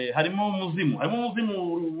harimo umuzimu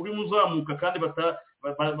urimo uzamuka kandi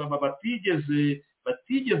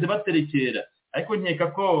batigeze baterekera. Ariko nkeka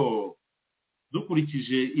ko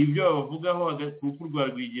dukurikije ibyo bavugaho ku rupfu rwa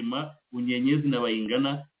Rwigema, Bunyenyezi na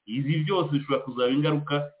Bayingana, ibi byose bishobora kuzaba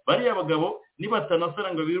ingaruka. Bariya bagabo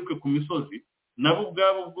nibatanasara ngo biruke ku misozi nabo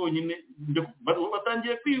ubwabo bwonyine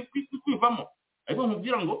batangiye kwivamo. Ariko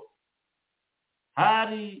nkubwira ngo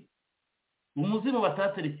hari umuzimu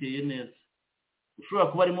bataterekeye neza, ushobora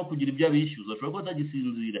kuba arimo kugira ibyo abishyuza, ashobora kuba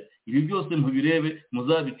atagisinzira. Ibi byose mubirebe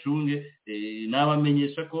muzabicunge,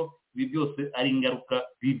 nabamenyesha ko ibi byose ari ingaruka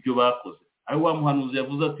b'ibyo bakoze. Aho wa muhanuzi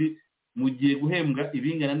yavuze ati mugiye guhembwa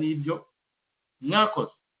ibingana n'ibyo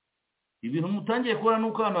mwakoze. Ibintu mutangiye kubona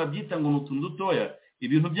nuko abantu babyita ngo n'utuntu dutoya,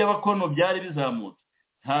 ibintu by'abakono byari bizamutse,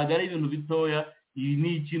 ntabwo ari ibintu bitoya. Iyi ni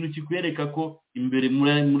ikintu kikwereka ko imbere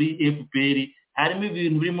muri FPR harimo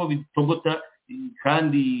ibintu birimo bitogota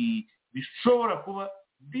kandi bishobora kuba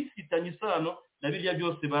bifitanye isano na birya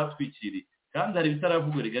byose batwikiriye. Kandi hari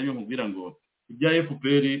bitaravugwa riganye nkubwira ngo ibya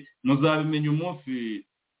FPR muzabimenya umunsi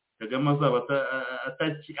Kagame azaba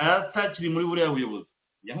atakiri muri buriya buyobozi.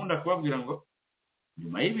 Nkunda kubabwira ngo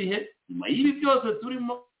nyuma y'ibi byose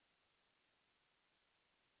turimo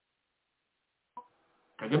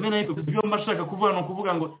Kagame nayo ibyo mashaka kuvuga no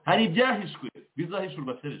kuvuga ngo hari ibyahishwe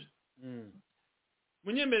bizahishurwa Serge.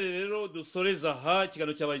 Munyemerere rero dusoreza aha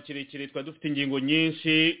ikiganiro cyabaye kirekire, twari dufite ingingo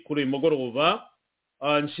nyinshi kuri uyu mugoroba.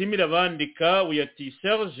 Nshimira abandika uyati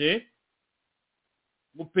Serge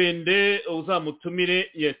Mupende uzamutumire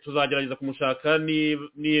tuzagerageza kumushaka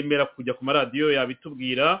niyemera kujya ku maradiyo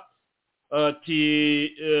yabitubwira.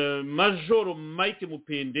 Ati Major Mike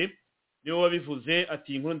Mupende niwe wabivuze,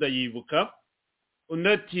 ati inkuru ndayibuka. Undi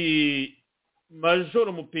ati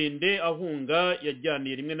Major Mupende ahunga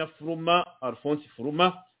yajyaniye rimwe na Furuma, Alphonse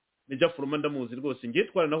Furuma. Meja Furuma ndamuzi rwose, ngiye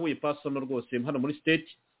twaranahuye pasono rwose hano muri state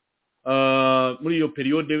muri iyo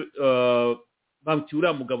periode. Banki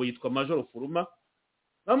uriya mugabo yitwa Major Furuma,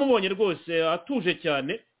 namubonye rwose atuje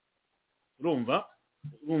cyane.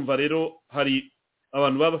 urumva rero hari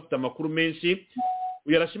abantu baba bafite amakuru menshi.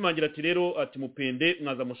 Uyu arashimangira ati rero ati Mupende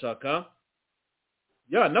mwazamushaka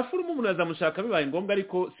na Furuma umuntu yazamushaka bibaye ngombwa,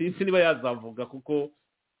 ariko sinzi niba yazavuga kuko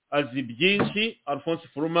azi byinshi. Alphonse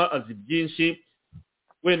Furuma azi byinshi,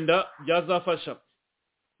 wenda byazafasha.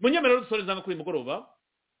 Munyemerero dusoreza kuri mugoroba,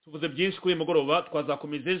 tuvuze byinshi kuri mugoroba,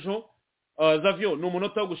 twazakomeza ejo. Zavio ni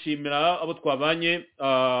umunota wo gushimira abo twabanye,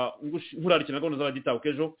 nkurarikina gahunda z'abagitahuka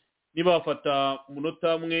ejo. Niba wafata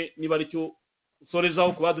umunota umwe, niba ari cyo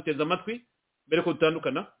usorezaho kuba duteza amatwi mbere ko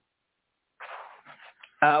dutandukana.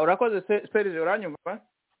 Urakoze Serge, uranyumva?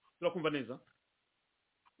 Turakumva neza.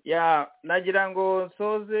 Nagira ngo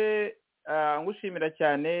nsoze ngushimira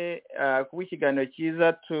cyane kuba ikiganiro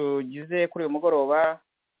cyiza tugize kuri uyu mugoroba.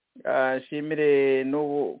 Shimire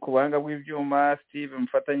n'ubu ku buhanga bw'ibyuma Steve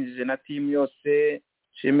mufatanyije na team yose.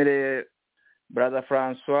 Shimire Brother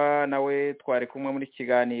François nawe twari kumwe muri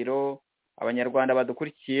kiganiro. Abanyarwanda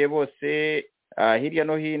badukurikiye bose hirya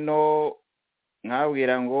no hino,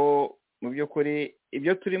 nkabwira ngo mu by'ukuri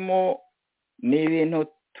ibyo turimo ni ibintu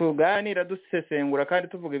tuganira dusesengura kandi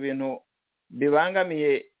tuvuga ibintu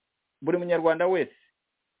bibangamiye buri munyarwanda wese.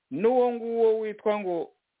 N'uwo nguwo witwa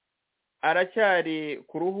ngo aracyari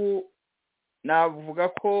ku ruhu, navuga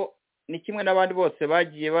ko ni kimwe n'abandi bose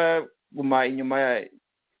bagiye baguma inyuma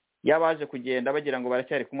y'abaje kugenda bagira ngo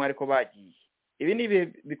baracyari kumwe ariko bagiye. Ibi ni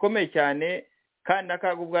bikomeye cyane kandi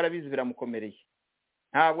n'akaga ubwo arabizi biramukomereye.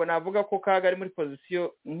 Ntabwo navuga ko Kaga ari muri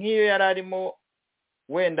pozisiyo nk'iyo yari arimo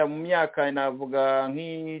wenda mu myaka navuga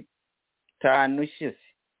nk'itanu ishize.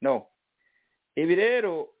 No, ibi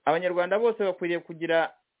rero abanyarwanda bose bakwiriye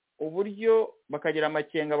kugira uburyo, bakagira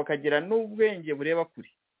amakenga, bakagira n'ubwenge bureba kure.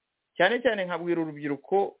 Cyane cyane nkabwira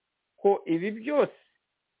urubyiruko ko ibi byose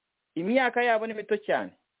imyaka yabo ni mito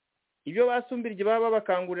cyane. Ibyo basumbirije baba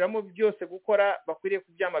bakanguriramo byose gukora bakwiriye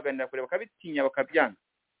kubyamaganira kure, bakabitinya bakabyanga.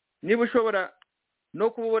 Niba ushobora no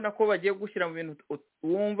kubona ko bagiye gushyira mu bintu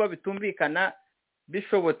wumva bitumvikana,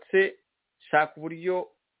 bishobotse shaka uburyo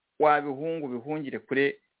bihungire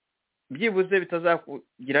kure, byibuze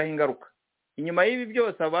bitazakugiraho ingaruka. Inyuma y'ibi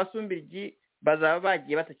byose abasumbiriji bazaba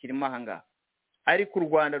bagiye batakirimo aha ngaha, ariko u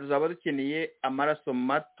Rwanda ruzaba rukeneye amaraso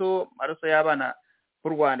mato, amaraso y'abana b'u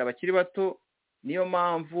Rwanda bakiri bato. Niyo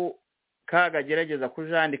mpamvu Kaga agerageza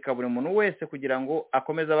kujandika buri muntu wese kugira ngo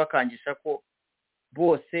akomeze abakangisha ko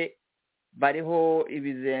bose bariho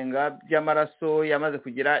ibizenga by'amaraso yamaze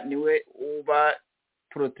kugira, niwe uba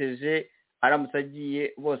proteje. Aramutse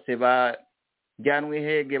agiye bose bajyanwe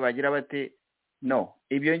hege bagira bate. No,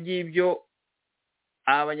 ibyo ngibyo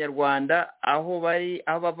abanyarwanda aho bari,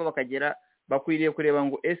 aho bava bakagera, bakwiriye kureba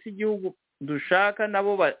ngo ese igihugu dushaka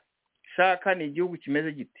nabo bashaka ni igihugu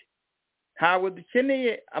kimeze gite. Ntabwo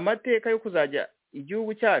dukeneye amateka yo kuzajya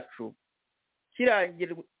igihugu cyacu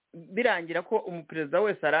birangira ko umuperezida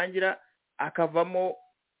wese arangira akavamo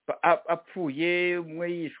apfuye,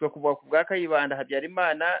 umwe yishwe kuva ku bwa Kayibanda,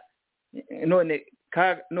 Habyarimana, none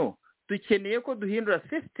no, dukeneye ko duhindura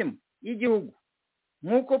system y'igihugu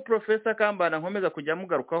nk'uko Professor Kambanda nkomeza kujya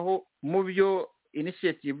mugarukaho mu byo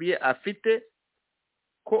initiative ye afite,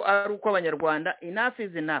 ko ari uko abanyarwanda enough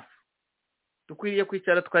is enough. Dukwiriye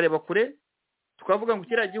kwicara tukareba kure, tukavuga ngo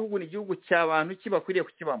kiriya gihugu ni igihugu cy'abantu kibakwiriye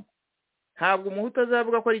kukibamo. Ntabwo umuhutu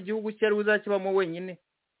azavuga ko ari igihugu cye ari uzakibamo wenyine,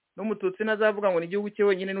 n'umututsi nazavuga ngo ni igihugu cye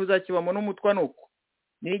wenyine n'uzakibamo, n'umutwa nuko.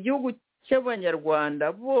 Ni igihugu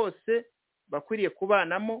cy'abanyarwanda bose bakwiriye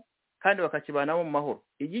kubanamo kandi bakakibanamo mu mahoro.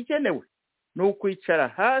 Igikenewe ni ukwicara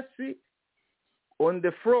hasi on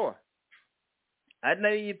the floor, ari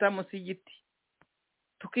nayo yita munsi y'igiti,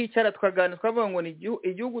 tukicara tukaganira twavuga ngo ni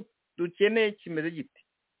igihugu dukeneye kimeze giti,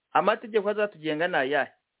 amategeko azatugenga ni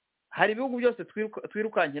ayahe. Hari ibihugu byose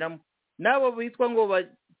twirukankiramo, nabo bitwa ngo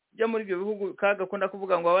bajya muri ibyo bihugu. Kaga akunda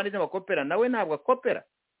kuvuga ngo abandi n'abakopera, nawe ntabwo akopera.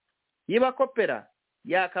 Niba akopera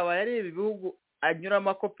yakabaye areba ibihugu anyuramo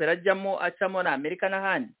akopera, ajyamo acamo na Amerika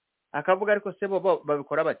n'ahandi, akavuga ariko se bo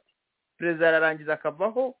babikora bati. Perezida ararangiza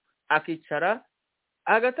akavaho akicara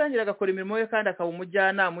agatangira agakora imirimo ye kandi akaba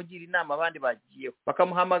umujyanama ugira inama abandi bagiyeho,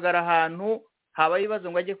 bakamuhamagara ahantu habaye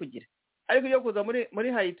ibibazo ngo ajye kugira. Ariko iyo kuza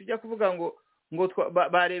muri Haiti ujya kuvuga ngo ngo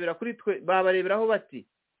barebera kuri twe, babareberaho bati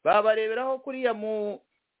babareberaho kuriya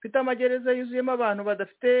mufite amagereza yuzuyemo abantu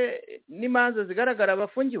badafite n'imanza zigaragara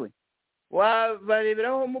bafungiwe,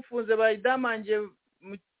 wabareberaho mufunze bayidamange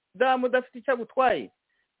damu udafite icyo agutwaye,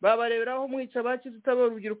 babareberaho mwica abakize utabara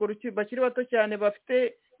urubyiruko bakiri bato cyane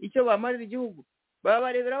bafite icyo bamarira igihugu,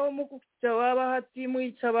 babareberaho mukica babahati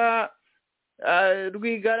mwica ba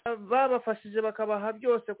Rwigara babafashije bakabaha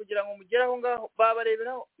byose kugira ngo mugere aho ngaho,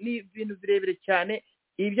 babareberaho. Ni ibintu birebire cyane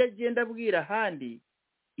ibyo agenda abwira ahandi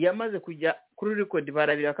yamaze kujya kuri record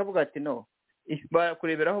barabira akavuga ati no,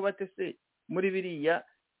 bakureberaho bate se muri biriya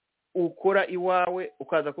ukora iwawe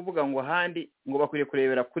ukaza kuvuga ngo ahandi ngo bakwiriye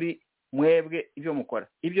kurebera kuri mwebwe ibyo mukora.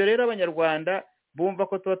 Ibyo rero abanyarwanda bumva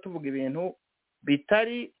ko tuba tuvuga ibintu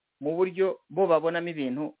bitari mu buryo bo babonamo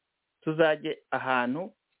ibintu, tuzajye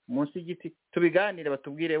ahantu munsi y'igiti tubiganire,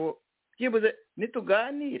 batubwireho byibuze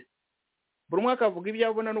nituganire buri umwe akavuga ibyo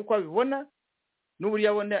abona n'uko abibona n'uburyo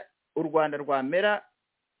abona u Rwanda rwamera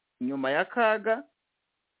nyuma y'akaga,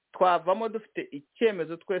 twavamo dufite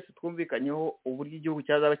icyemezo twese twumvikanyeho uburyo igihugu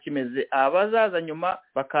cyazaba kimeze, abazaza nyuma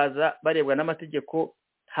bakaza barebwa n'amategeko,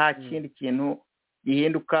 nta kindi kintu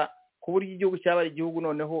gihinduka ku buryo igihugu cyaba ari igihugu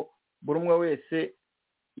noneho buri umwe wese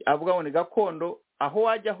avuga ngo ni gakondo, aho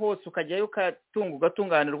wajya hose ukajyayo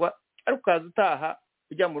ugatunganirwa, ariko ukaza utaha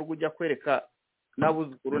ujya mu rugo ujya kwereka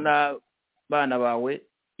n'abuzukuru n'abana bawe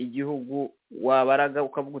igihugu wabaraga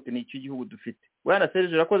ukavuga uti ni icyo gihugu dufite. Bwana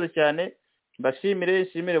Serge urakoze cyane, mbashimire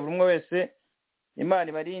buri umwe wese, Imana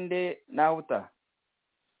ibarinde nawe utaha.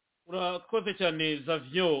 Urakoze cyane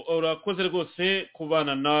Zavio, urakoze rwose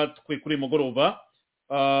kubana natwe kuri mugoroba,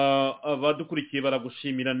 abadukurikiye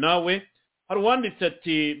baragushimira nawe. Hari uwanditse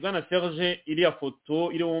ati Bwana Serge iriya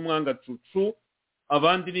foto iri mu mwanga cucu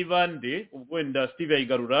abandi ni bande, ubwo wenda Steve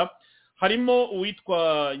yayigarura. Harimo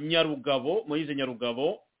uwitwa Nyarugabo, Moise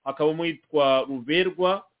Nyarugabo, hakaba uwitwa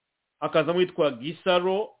Ruberwa, hakaza uwitwa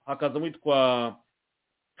Gisaro, hakaza uwitwa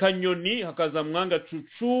Kanyoni, hakaza mwanga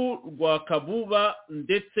cucu rwa Kabuba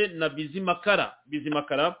ndetse na Bizimakara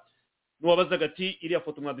n'uwabazaga ati iriya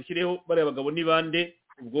foto mwadushyireho bariya bagabo ni bande,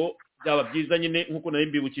 ubwo byaba byiza nyine nkuko nari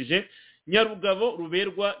mbibukije. Nyarugabo,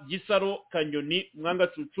 Ruberwa, Gisaro, Kanyoni, mwanga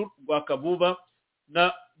cucu rwa Kabuba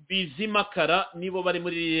na Bizimakara nibo bari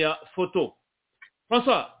muri iriya foto.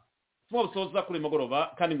 François, twabusoza kuri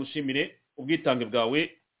mugoroba kandi ngushimire ubwitange bwawe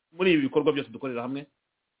muri ibi bikorwa byose dukorera hamwe.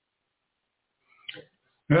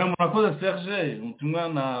 Murakoze Serge, ubutumwa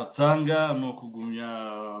natanga ni ukugumya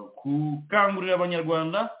gukangurira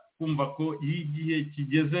abanyarwanda kumva ko igihe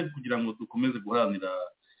kigeze kugira ngo dukomeze guharanira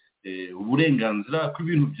uburenganzira ko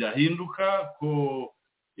ibintu byahinduka, ko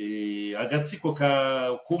agatsiko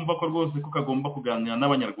kumva ko rwose ko kagomba kuganira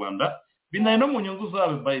n'abanyarwanda binaye no mu nyungu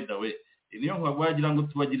zabo. By the way, niyo nkwagira ngo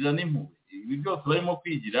tubagirira n'impuhwe ibi byose barimo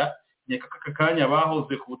kwigira, nyaka kanya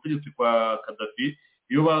bahoze ku butegetsi kwa Kadafi,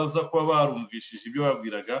 iyo baza kuba barumvishije ibyo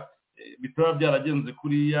babwiraga bitaba byaragenze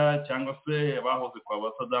kuriya, cyangwa se bahoze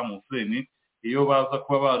kwa Saddam Hussein iyo baza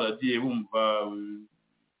kuba baragiye bumva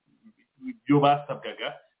ibyo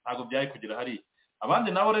basabwaga ntabwo byari kugera hariya.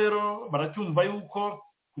 Abandi nabo rero baracyumva yuko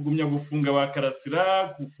kugumya gufunga ba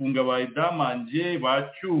Karasira, gufunga ba Idamange,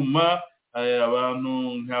 ba Cyuma, abantu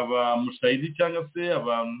nk'aba Mushayidi cyangwa se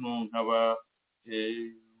abantu nk'aba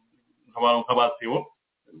Theo,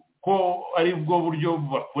 ko ari bwo buryo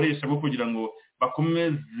bakoresha bwo kugira ngo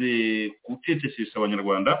bakomeze gucecekesha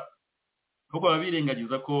abanyarwanda, ahubwo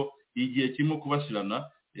babirengagiza ko igihe kirimo kubashirana.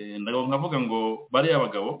 Nkavuga ngo bariya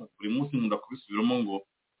abagabo buri munsi nkunda kubisubiramo ngo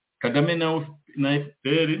Kagame na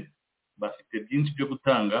FPR bafite byinshi byo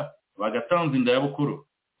gutanga, bagatanze inda y'abukuru,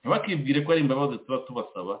 ntibakibwire ko ari imbabazi tuba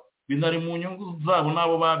tubasaba, binari mu nyungu zabo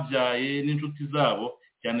n'abo babyaye n'inshuti zabo,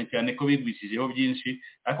 cyane cyane ko bigwishijeho byinshi,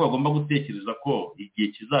 ariko bagomba gutekereza ko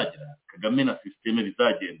igihe kizagera Kagame na systeme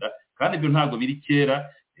bizagenda, kandi ibyo ntabwo biri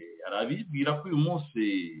kera. Arabibwira ko uyu munsi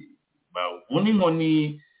bavuna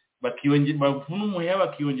inkoni bavuna umuheha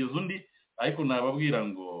bakiyongeza undi, ariko nababwira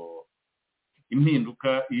ngo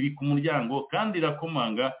impinduka iri ku muryango kandi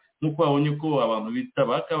irakomanga, nk'uko babonye ko abantu bita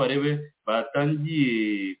ba Kabarebe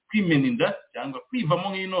batangiye kwimena inda cyangwa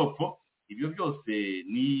kwivamo nk'inopfo. Ibyo byose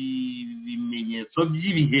ni ibimenyetso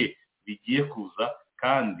by'ibihe bigiye kuza,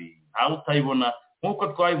 kandi ntawe utayibona.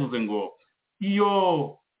 Nk'uko twabivuze ngo iyo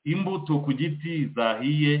imbuto ku giti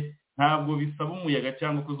zahiye ntabwo bisaba umuyaga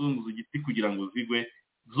cyangwa kuzunguza igiti kugira ngo zigwe,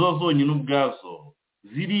 zo zonyine ubwazo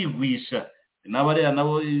zirigwisha. N'abariya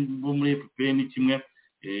nabo bo muri FPR ni kimwe,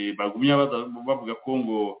 bagumya bavuga ko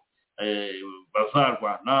ngo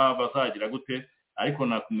bazarwana bazagira gute, ariko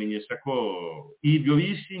nakumenyesha ko ibyo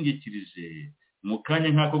bishingikirije mu kanya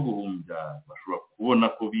nk'ako guhumbya bashobora kubona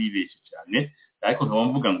ko bibeshye cyane, ariko nkaba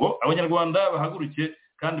mvuga ngo abanyarwanda bahaguruke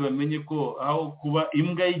kandi bamenye ko aho kuba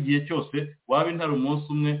imbwa y'igihe cyose waba intare umunsi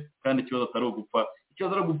umwe kandi ikibazo atari ugupfa,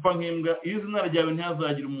 ikibazo ari ugupfa nk'imbwa. iyo izina ryawe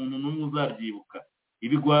ntihazagira umuntu n'umwe uzaryibuka.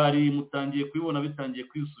 ibigwari mutangiye kubibona bitangiye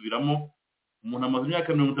kwisubiramo, umuntu amaze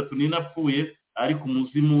imyaka 34 apfuye ariko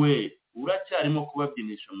umuzimu we uracyarimo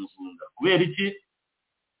kubabyinisha muzunga. kubera iki?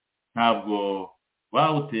 ntabwo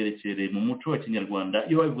bawuterekereye mu muco wa kinyarwanda.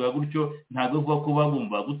 iyo babivuga gutyo ntabwo bavuga ko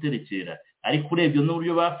bagomba guterekera, ariko urebye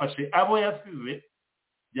n'uburyo bafashe abo yasize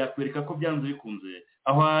byakwereka ko byanze bikunze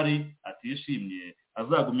aho ari atishimye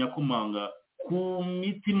azagumya kumanga ku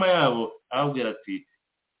mitima yabo, ababwira ati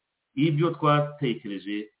ibyo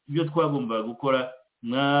twatekereje, ibyo twagombaga gukora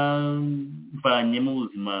mwavanye mu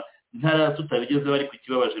buzima tutabigezeho, ariko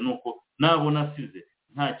ikibabaje ni uko nabo nasize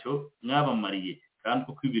ntacyo mwabamariye. kandi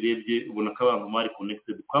kuko ibirebye ubona ko abantu bari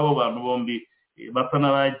connected, ko abo bantu bombi basa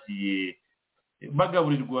n'abagiye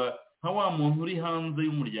bagaburirwa nka wa muntu uri hanze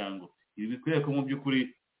y'umuryango. ibi bikwereka ko mu by'ukuri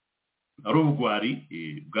ari ubugwari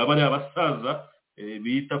bwaba ari abasaza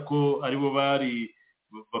bita ko aribo bari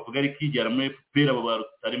bavuga ari kigera muri FPR, abo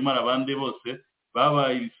barutarimo abandi bose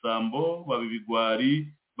babaye ibisambo, baba ibigwari,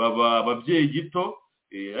 baba ababyeyi gito.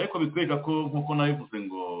 ariko bikwereka ko nkuko nabivuze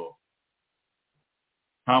ngo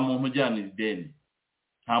nta muntu ujyana ideni,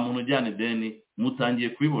 nta muntu ujyana ideni. mutangiye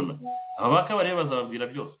kubibona aba bakabare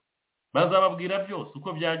bazababwira byose uko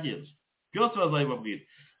byagenze, byose bazabibabwira.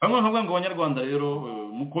 bamwe nkavuga ngo abanyarwanda rero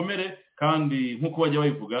mukomere, kandi nkuko bajya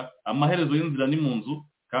babivuga amaherezo y'inzira ni mu nzu,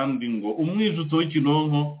 kandi ngo umwijuto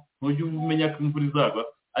w'ikinonko ntujye umenya ko imvura izagwa.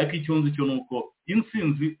 ariko icyo nzi cyo ni uko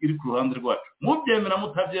intsinzi iri ku ruhande rwacu, mubyemera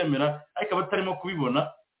mutabyemera, ariko abatarimo kubibona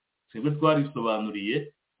twebwe twarisobanuriye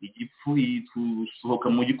igipfu tusohoka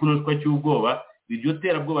mu gikunoshwa cy'ubwoba. iryo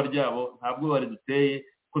terabwoba ryabo ntabwo bari duteye,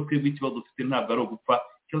 ko twebwe ikibazo dufite ntabwo ari ugupfa,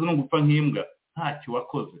 ikibazo ni ugupfa nk'imbwa. ntacyo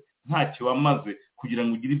wakoze, ntacyo wamaze kugira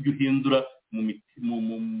ngo ugire ibyo uhindura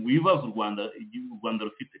mu bibazo u Rwanda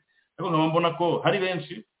rufite. ariko nkaba mbona ko hari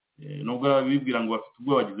benshi nubwo bibwira ngo bafite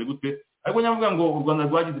ubwoba bagize gute, ariko nyavuga ngo u Rwanda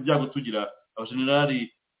rwagize ibyago tugira abajenerali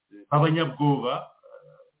b'abanyabwoba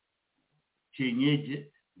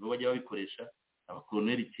kenyege, nibo bajya babikoresha,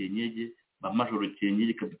 abakoloneli kenyege, bamajoro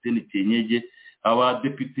kenyege, kapiteni kenyege,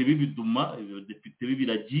 abadepite b'ibiduma, abadepite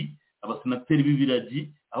b'ibiragi, abasenateri b'ibiragi,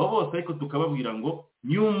 abo bose. ariko tukababwira ngo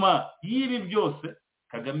nyuma y'ibi byose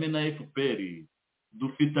Kagame na FPR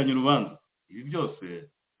dufitanye urubanza. ibi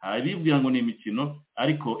byose haribwira ngo ni imikino,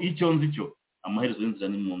 ariko icyo nzi cyo amaherezo y'inzira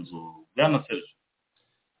ni mu nzu. Bwana Serge,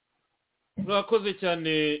 murakoze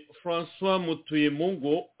cyane François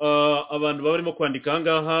Mutuyemungu. abantu baba barimo kwandika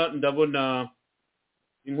ahangaha ndabona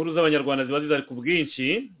inkuru z'abanyarwanda ziba zizari ku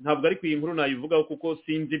bwinshi, ntabwo ariko iyi nkuru nayivugaho kuko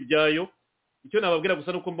sinzi ibyayo. icyo nababwira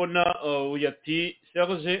gusa nuko mbona uyati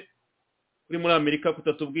Serge uri muri Amerika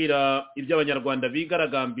kutatubwira iby'abanyarwanda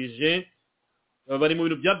bigaragambije bari mu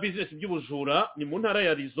bintu bya business by'ubujura. ni mu ntara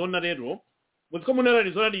ya Arizona. rero muzi ko mu ntara ya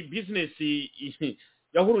Arizona ni business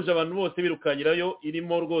yahuruje abantu bose birukanyirayo,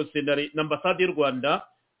 irimo rwose na ambasade y'u Rwanda,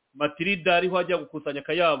 Matilda ariho ajya gukusanya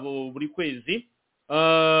akayabo buri kwezi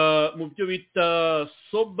mu byo bita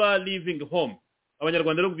sober living home.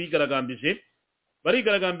 abanyarwanda rero bigaragambije,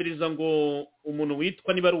 barigaragambiriza ngo umuntu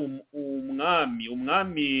witwa niba ari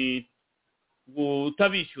umwami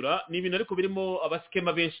utabishyura. ni ibintu ariko birimo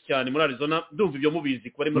abasikema benshi cyane muri Arizona. ndumva ibyo mubizi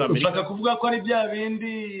ko bari muri Amerika. ushaka kuvuga ko ari bya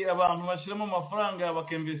bindi abantu bashyiramo amafaranga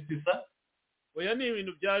bakinvestisa? oya, ni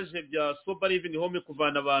ibintu byaje bya sober living home,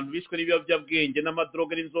 kuvana abantu bishwe n'ibiyobyabwenge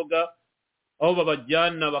n'amadroga n'inzoga, aho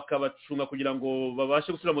babajyana bakabacunga kugira ngo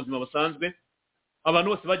babashe gusubira mu buzima busanzwe. abantu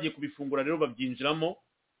bose bagiye kubifungura rero babyinjiramo.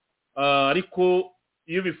 ariko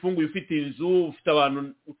iyo bifunguye ufite inzu, ufite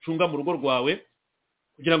abantu ucunga mu rugo rwawe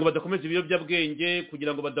kugira ngo badakomeza ibiyobyabwenge,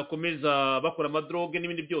 kugira ngo badakomeza bakora amadroge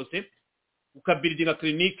n'ibindi byose, ukabiridinga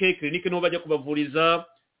clinique niho bajya kubavuriza.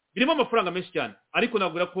 birimo amafaranga menshi cyane. ariko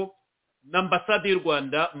nabwira ko n'ambasade y'u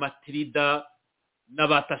Rwanda, Matilda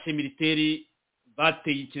n'abatashe militeri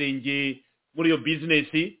bateye ikirenge muri iyo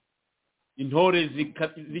business. intore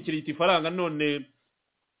zikirita ifaranga, none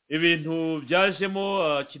ibintu byajemo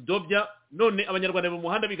kidobya. none abanyarwanda mu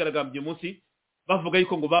muhanda bigaragambye uyu munsi bavuga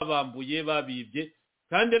yuko ngo babambuye, babibye,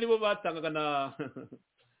 kandi nibo batangaga na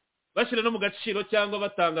bashyira no mu gaciro cyangwa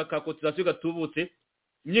batanga ka cotisation gatubutse.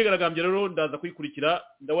 imyigaragambyo rero ndaza kuyikurikira,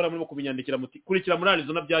 ndabona murimo kubinyandikira muti kurikira muri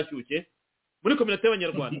Arizona byashyushye muri community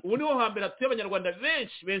y'abanyarwanda. ubu niho hambere hatuye abanyarwanda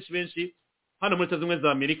benshi hano muri Leta Zunze Ubumwe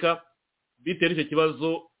za Amerika, bitewe n'icyo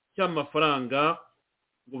kibazo cy'amafaranga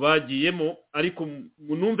ngo bagiyemo. ariko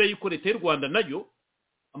munumve yuko Leta y'u Rwanda nayo,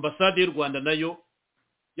 ambasade y'u Rwanda nayo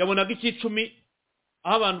yabonaga icyicumi,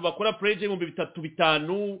 aho abantu bakora pledge y'ibihumbi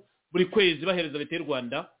 3,500 buri kwezi bahereza Leta y'u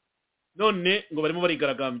Rwanda. none ngo barimo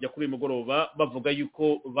barigaragambya kuri uyu mugoroba bavuga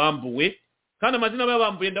yuko bambuwe kandi amazina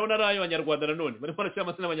y'abambuye ndabona ari ay'abanyarwanda nanone barimo barashyira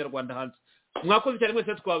amazina y'abanyarwanda hanze. Mwakoze cyane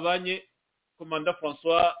mwese twabanye komanda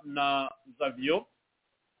François na Zavio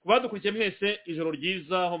kubadukurikiye mwese ijoro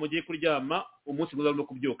ryiza aho mugiye kuryama umunsi mwiza no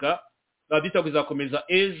kubyuka. Radio Itahuka izakomeza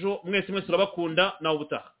ejo mwese urabakunda nawe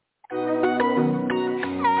ubutaha.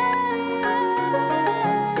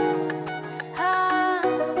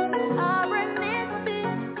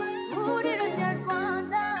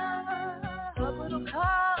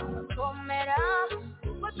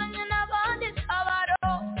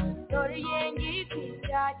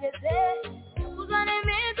 Uzane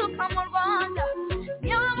impinduka mu Rwanda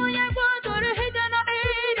yewe munyarwanda uri hirya no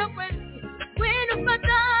hino ku isi wino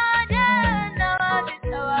ufatanye n'abandi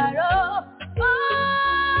tabaro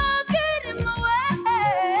kirimo we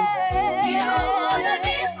kirabona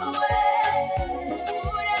niko we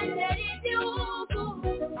urengera igihugu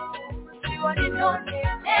kibona none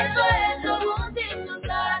ejo bundi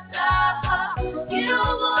tuzataha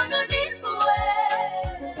kirabona niko we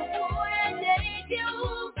urengera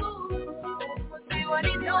igihugu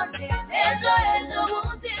kibona none ejo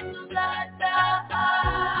bundi tuzataha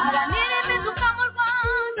haranira impinduka mu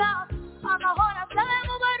Rwanda amahoro asabe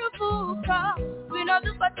mu baruvuka wino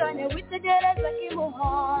dufatanye witegereza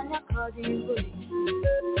kimuhanya kazimburi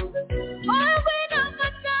wino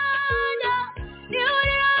dufatanya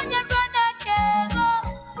ihuriro nyarwanda keza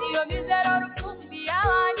iyo mizero rukumbi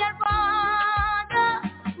y'abanyarwanda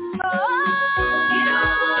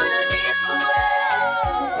kirabona niko we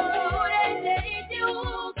urengera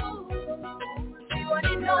igihugu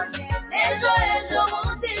kibona none ejo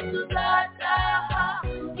bundi tuzataha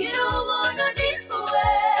kirabona niko we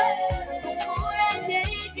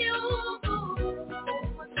urengera igihugu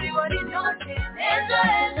kibona none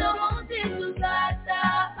ejo bundi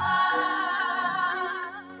tuzataha.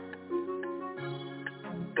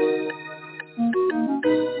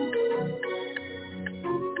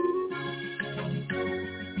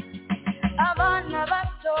 Abana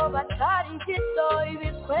bato batari gito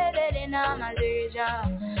ibikwerere n'amajeja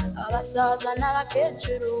abasaza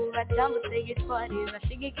n'abakecuru batambutse gitwari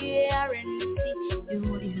bashyigikiye RNC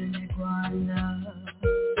ihuriro nyarwanda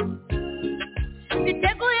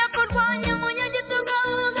biteguye